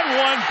man.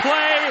 One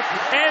play,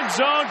 end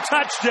zone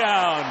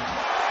touchdown.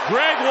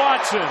 Greg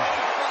Watson.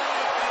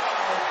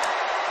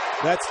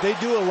 They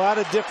do a lot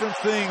of different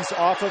things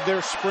off of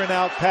their sprint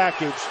out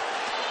package,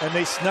 and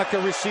they snuck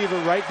a receiver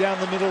right down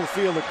the middle of the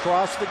field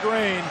across the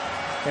grain,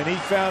 and he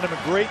found him.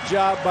 A great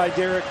job by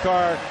Derek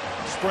Carr.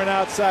 Sprint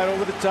outside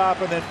over the top,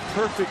 and then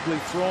perfectly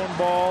thrown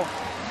ball.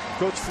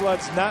 Coach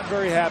Flood's not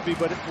very happy,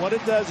 but what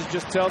it does is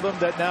just tell them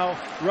that now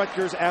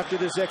Rutgers, after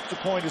this extra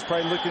point, is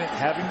probably looking at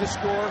having to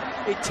score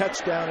a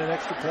touchdown, an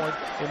extra point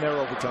in their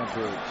overtime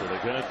period. So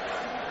they're going to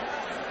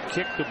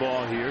kick the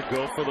ball here,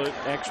 go for the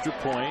extra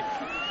point.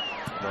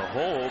 The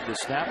hold, the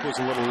snap was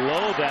a little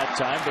low that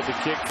time, but the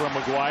kick from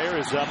McGuire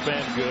is up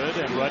and good,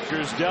 and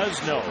Rutgers does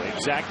know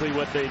exactly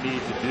what they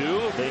need to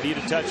do. They need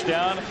a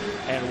touchdown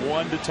and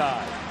one to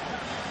tie.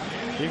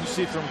 You can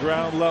see from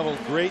ground level,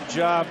 great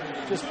job,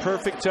 just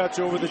perfect touch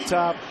over the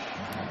top.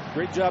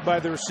 Great job by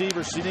the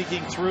receiver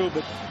sneaking through,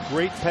 but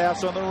great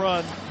pass on the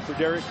run for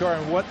Derek Carr,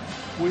 and what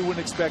we wouldn't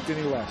expect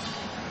any less.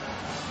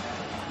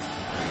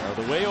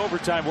 Well, the way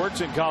overtime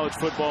works in college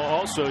football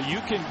also, you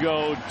can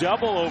go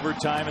double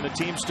overtime and the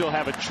team still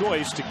have a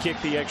choice to kick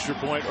the extra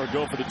point or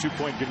go for the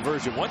 2-point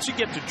conversion. Once you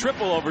get to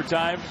triple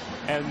overtime,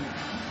 and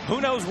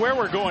who knows where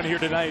we're going here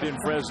tonight in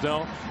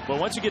Fresno, but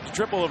once you get to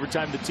triple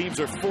overtime, the teams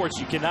are forced.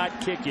 You cannot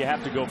kick, you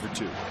have to go for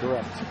 2.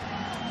 Correct.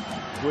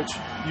 Which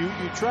you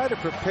try to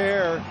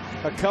prepare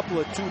a couple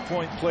of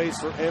 2-point plays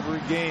for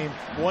every game.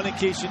 One in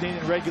case you need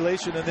in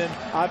regulation, and then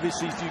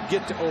obviously if you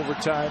get to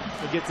overtime,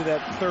 you get to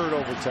that third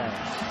overtime.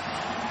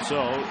 So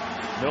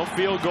no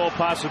field goal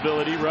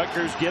possibility.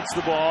 Rutgers gets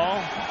the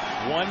ball.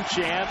 One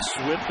chance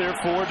with their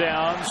 4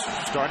 downs.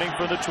 Starting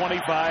from the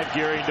 25,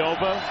 Gary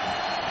Nova.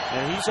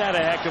 And he's had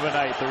a heck of a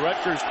night, the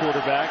Rutgers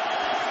quarterback.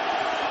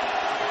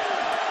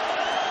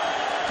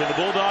 Can the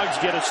Bulldogs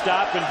get a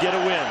stop and get a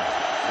win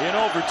in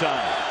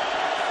overtime?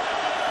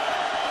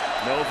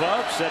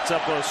 Nova sets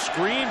up a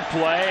screen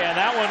play, and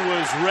that one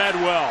was read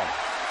well.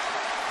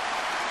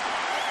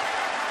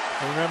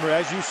 And remember,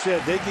 as you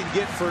said, they can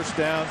get first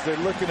downs. They're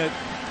looking at,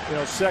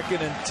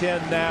 2nd and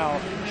 10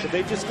 now. But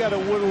they just got to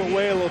whittle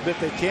away a little bit.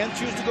 They can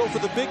choose to go for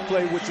the big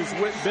play, which has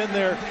been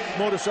their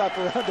modus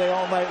operandi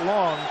all night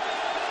long.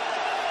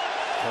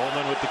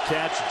 Coleman with the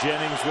catch,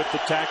 Jennings with the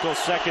tackle,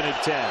 2nd and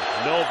 10.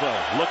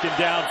 Nova looking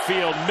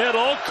downfield,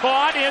 middle,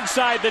 caught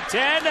inside the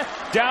 10,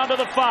 down to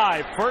the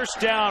 5. First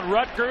down,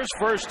 Rutgers,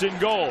 1st and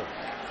goal.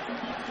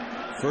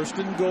 1st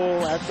and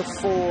goal at the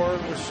 4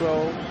 or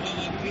so.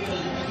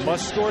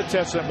 Must score a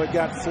touchdown, but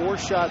got 4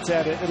 shots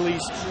at it, at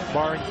least,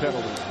 barring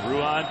penalties.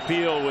 Ruan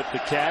Peel with the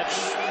catch.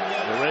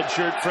 The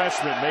redshirt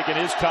freshman making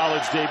his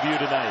college debut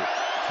tonight.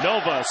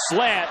 Nova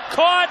slant,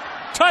 caught,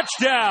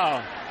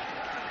 Touchdown!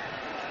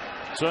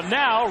 So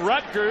now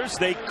Rutgers,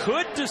 they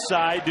could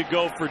decide to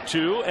go for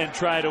 2 and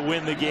try to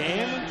win the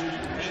game.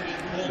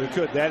 They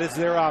could. That is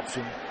their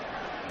option.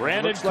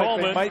 Brandon Looks like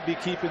Coleman. they might be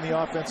keeping the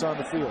offense on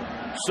the field.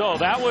 So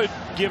that would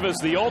give us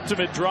the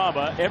ultimate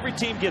drama. Every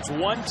team gets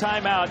 1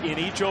 timeout in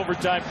each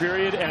overtime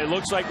period, and it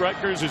looks like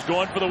Rutgers is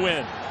going for the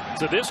win.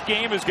 So this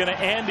game is going to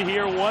end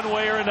here one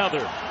way or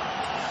another.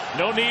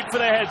 No need for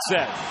the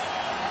headset.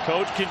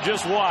 Coach can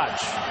just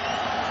watch.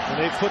 And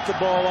they put the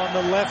ball on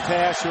the left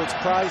hash, so it's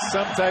probably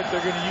sometime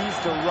they're going to use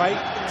the right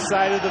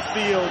side of the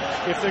field.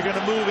 If they're going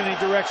to move in any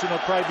direction, it'll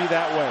probably be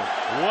that way.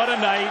 What a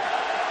night.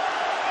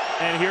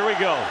 And here we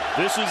go.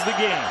 This is the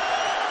game.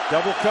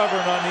 Double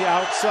covering on the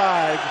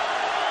outside.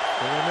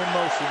 Put him in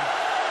motion.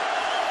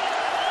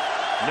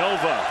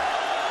 Nova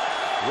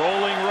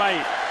rolling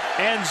right.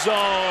 End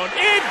zone.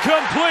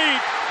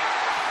 Incomplete.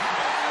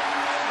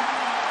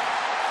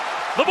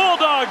 The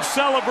Bulldogs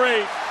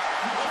celebrate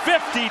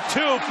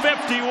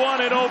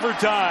 52-51 in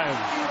overtime.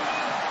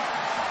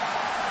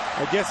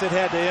 I guess it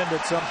had to end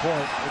at some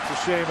point. It's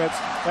a shame.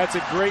 That's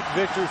a great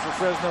victory for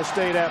Fresno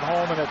State at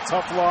home and a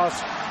tough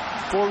loss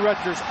for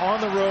Rutgers on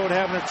the road,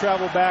 having to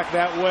travel back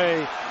that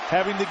way,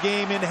 having the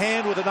game in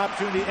hand with an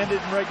opportunity to end it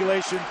in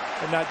regulation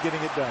and not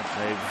getting it done.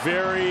 A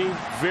very,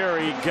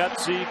 very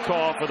gutsy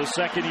call for the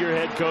second-year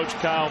head coach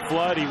Kyle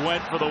Flood. He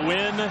went for the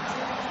win,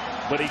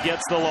 but he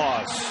gets the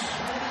loss.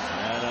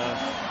 And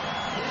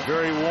a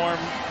very warm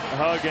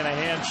hug and a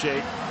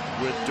handshake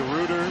with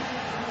DeRuyter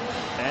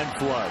and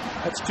Flood.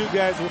 That's 2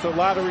 guys with a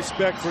lot of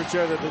respect for each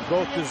other that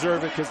both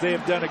deserve it because they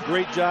have done a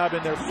great job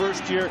in their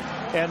first year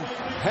and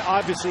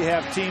obviously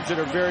have teams that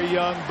are very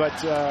young but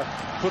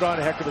put on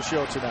a heck of a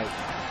show tonight.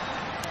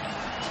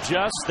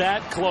 Just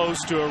that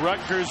close to a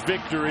Rutgers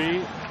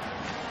victory.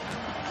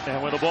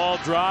 And when the ball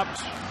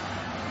dropped,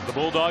 the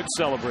Bulldogs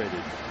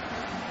celebrated.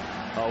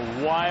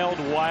 A wild,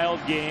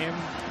 wild game.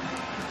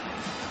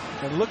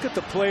 And look at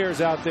the players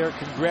out there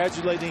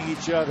congratulating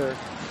each other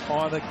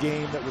on a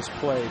game that was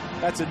played.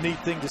 That's a neat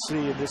thing to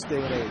see in this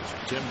day and age.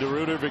 Tim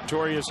DeRuyter,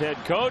 victorious head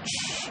coach,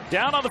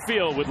 down on the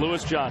field with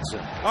Lewis Johnson.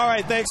 All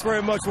right, thanks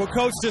very much. Well,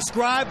 Coach,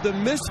 describe the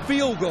missed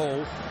field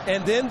goal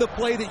and then the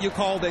play that you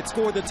called that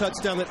scored the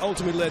touchdown that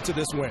ultimately led to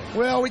this win.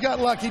 Well, we got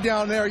lucky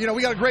down there. You know,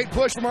 we got a great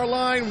push from our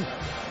line.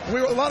 A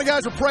lot of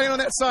guys were praying on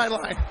that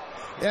sideline.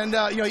 And,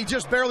 he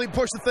just barely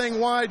pushed the thing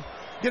wide,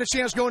 get a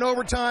chance going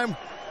overtime.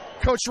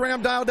 Coach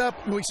Ram dialed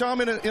up. We saw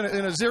him in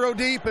a 0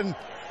 deep, and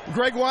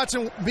Greg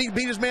Watson beat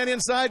his man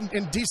inside,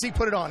 and DC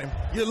put it on him.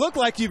 You look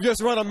like you've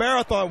just run a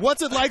marathon.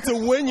 What's it like to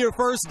win your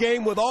first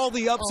game with all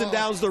the ups and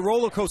downs, the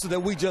roller coaster that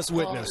we just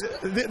witnessed?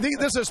 This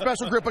is a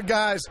special group of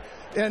guys,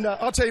 and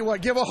I'll tell you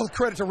what, give all the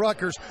credit to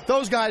Rutgers.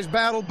 Those guys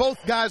battled.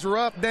 Both guys were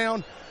up,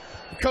 down.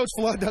 Coach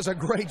Flood does a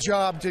great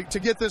job to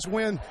get this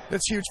win.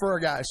 It's huge for our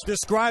guys.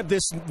 Describe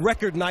this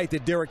record night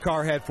that Derek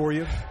Carr had for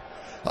you.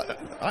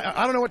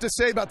 I don't know what to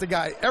say about the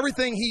guy.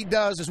 Everything he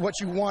does is what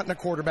you want in a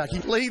quarterback. He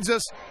leads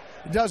us,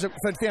 does a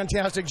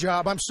fantastic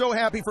job. I'm so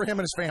happy for him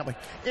and his family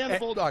and the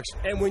Bulldogs.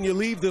 And when you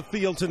leave the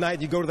field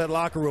tonight, you go to that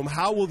locker room,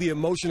 how will the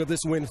emotion of this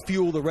win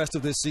fuel the rest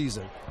of this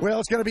season? Well,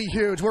 it's going to be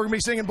huge. We're going to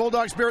be singing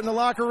Bulldog Spirit in the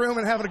locker room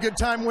and having a good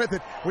time with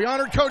it. We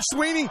honored Coach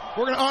Sweeney.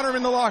 We're going to honor him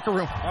in the locker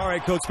room. All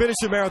right, Coach, finish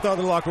your marathon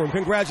in the locker room.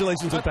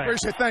 Congratulations and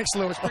thanks. Appreciate it. Thanks,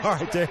 Lewis. All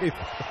right, Dave.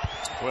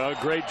 Well,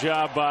 great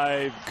job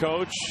by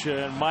Coach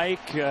and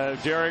Mike.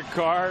 Derek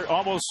Carr,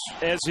 almost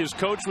as his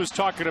coach was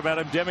talking about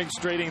him,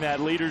 demonstrating that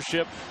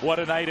leadership. What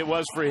a night it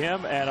was for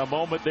him, and a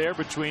moment there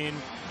between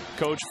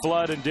Coach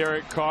Flood and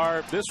Derek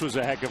Carr. This was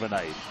a heck of a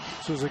night.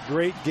 This was a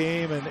great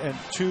game, and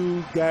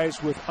 2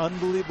 guys with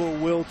unbelievable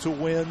will to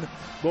win.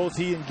 Both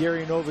he and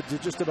Gary Nova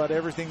did just about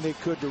everything they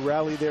could to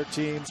rally their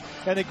teams,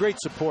 and a great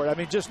support. I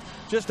mean, just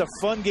a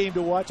fun game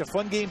to watch, a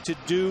fun game to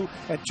do,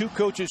 and 2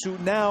 coaches who,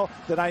 now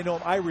that I know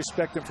them, I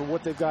respect them for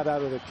what they've got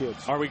out of their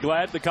kids. Are we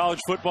glad the college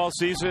football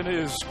season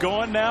is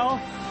going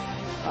now?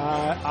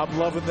 I'm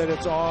loving that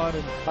it's on,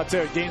 and I'll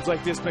tell you, games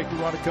like this make me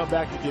want to come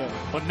back again.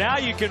 Well, now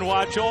you can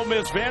watch Ole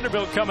Miss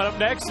Vanderbilt coming up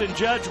next and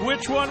judge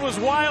which one was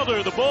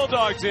wilder. The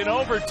Bulldogs in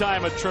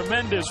overtime, a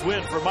tremendous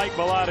win for Mike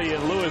Bellotti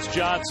and Lewis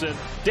Johnson.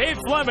 Dave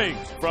Fleming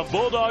from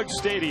Bulldog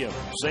Stadium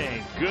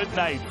saying good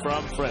night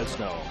from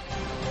Fresno.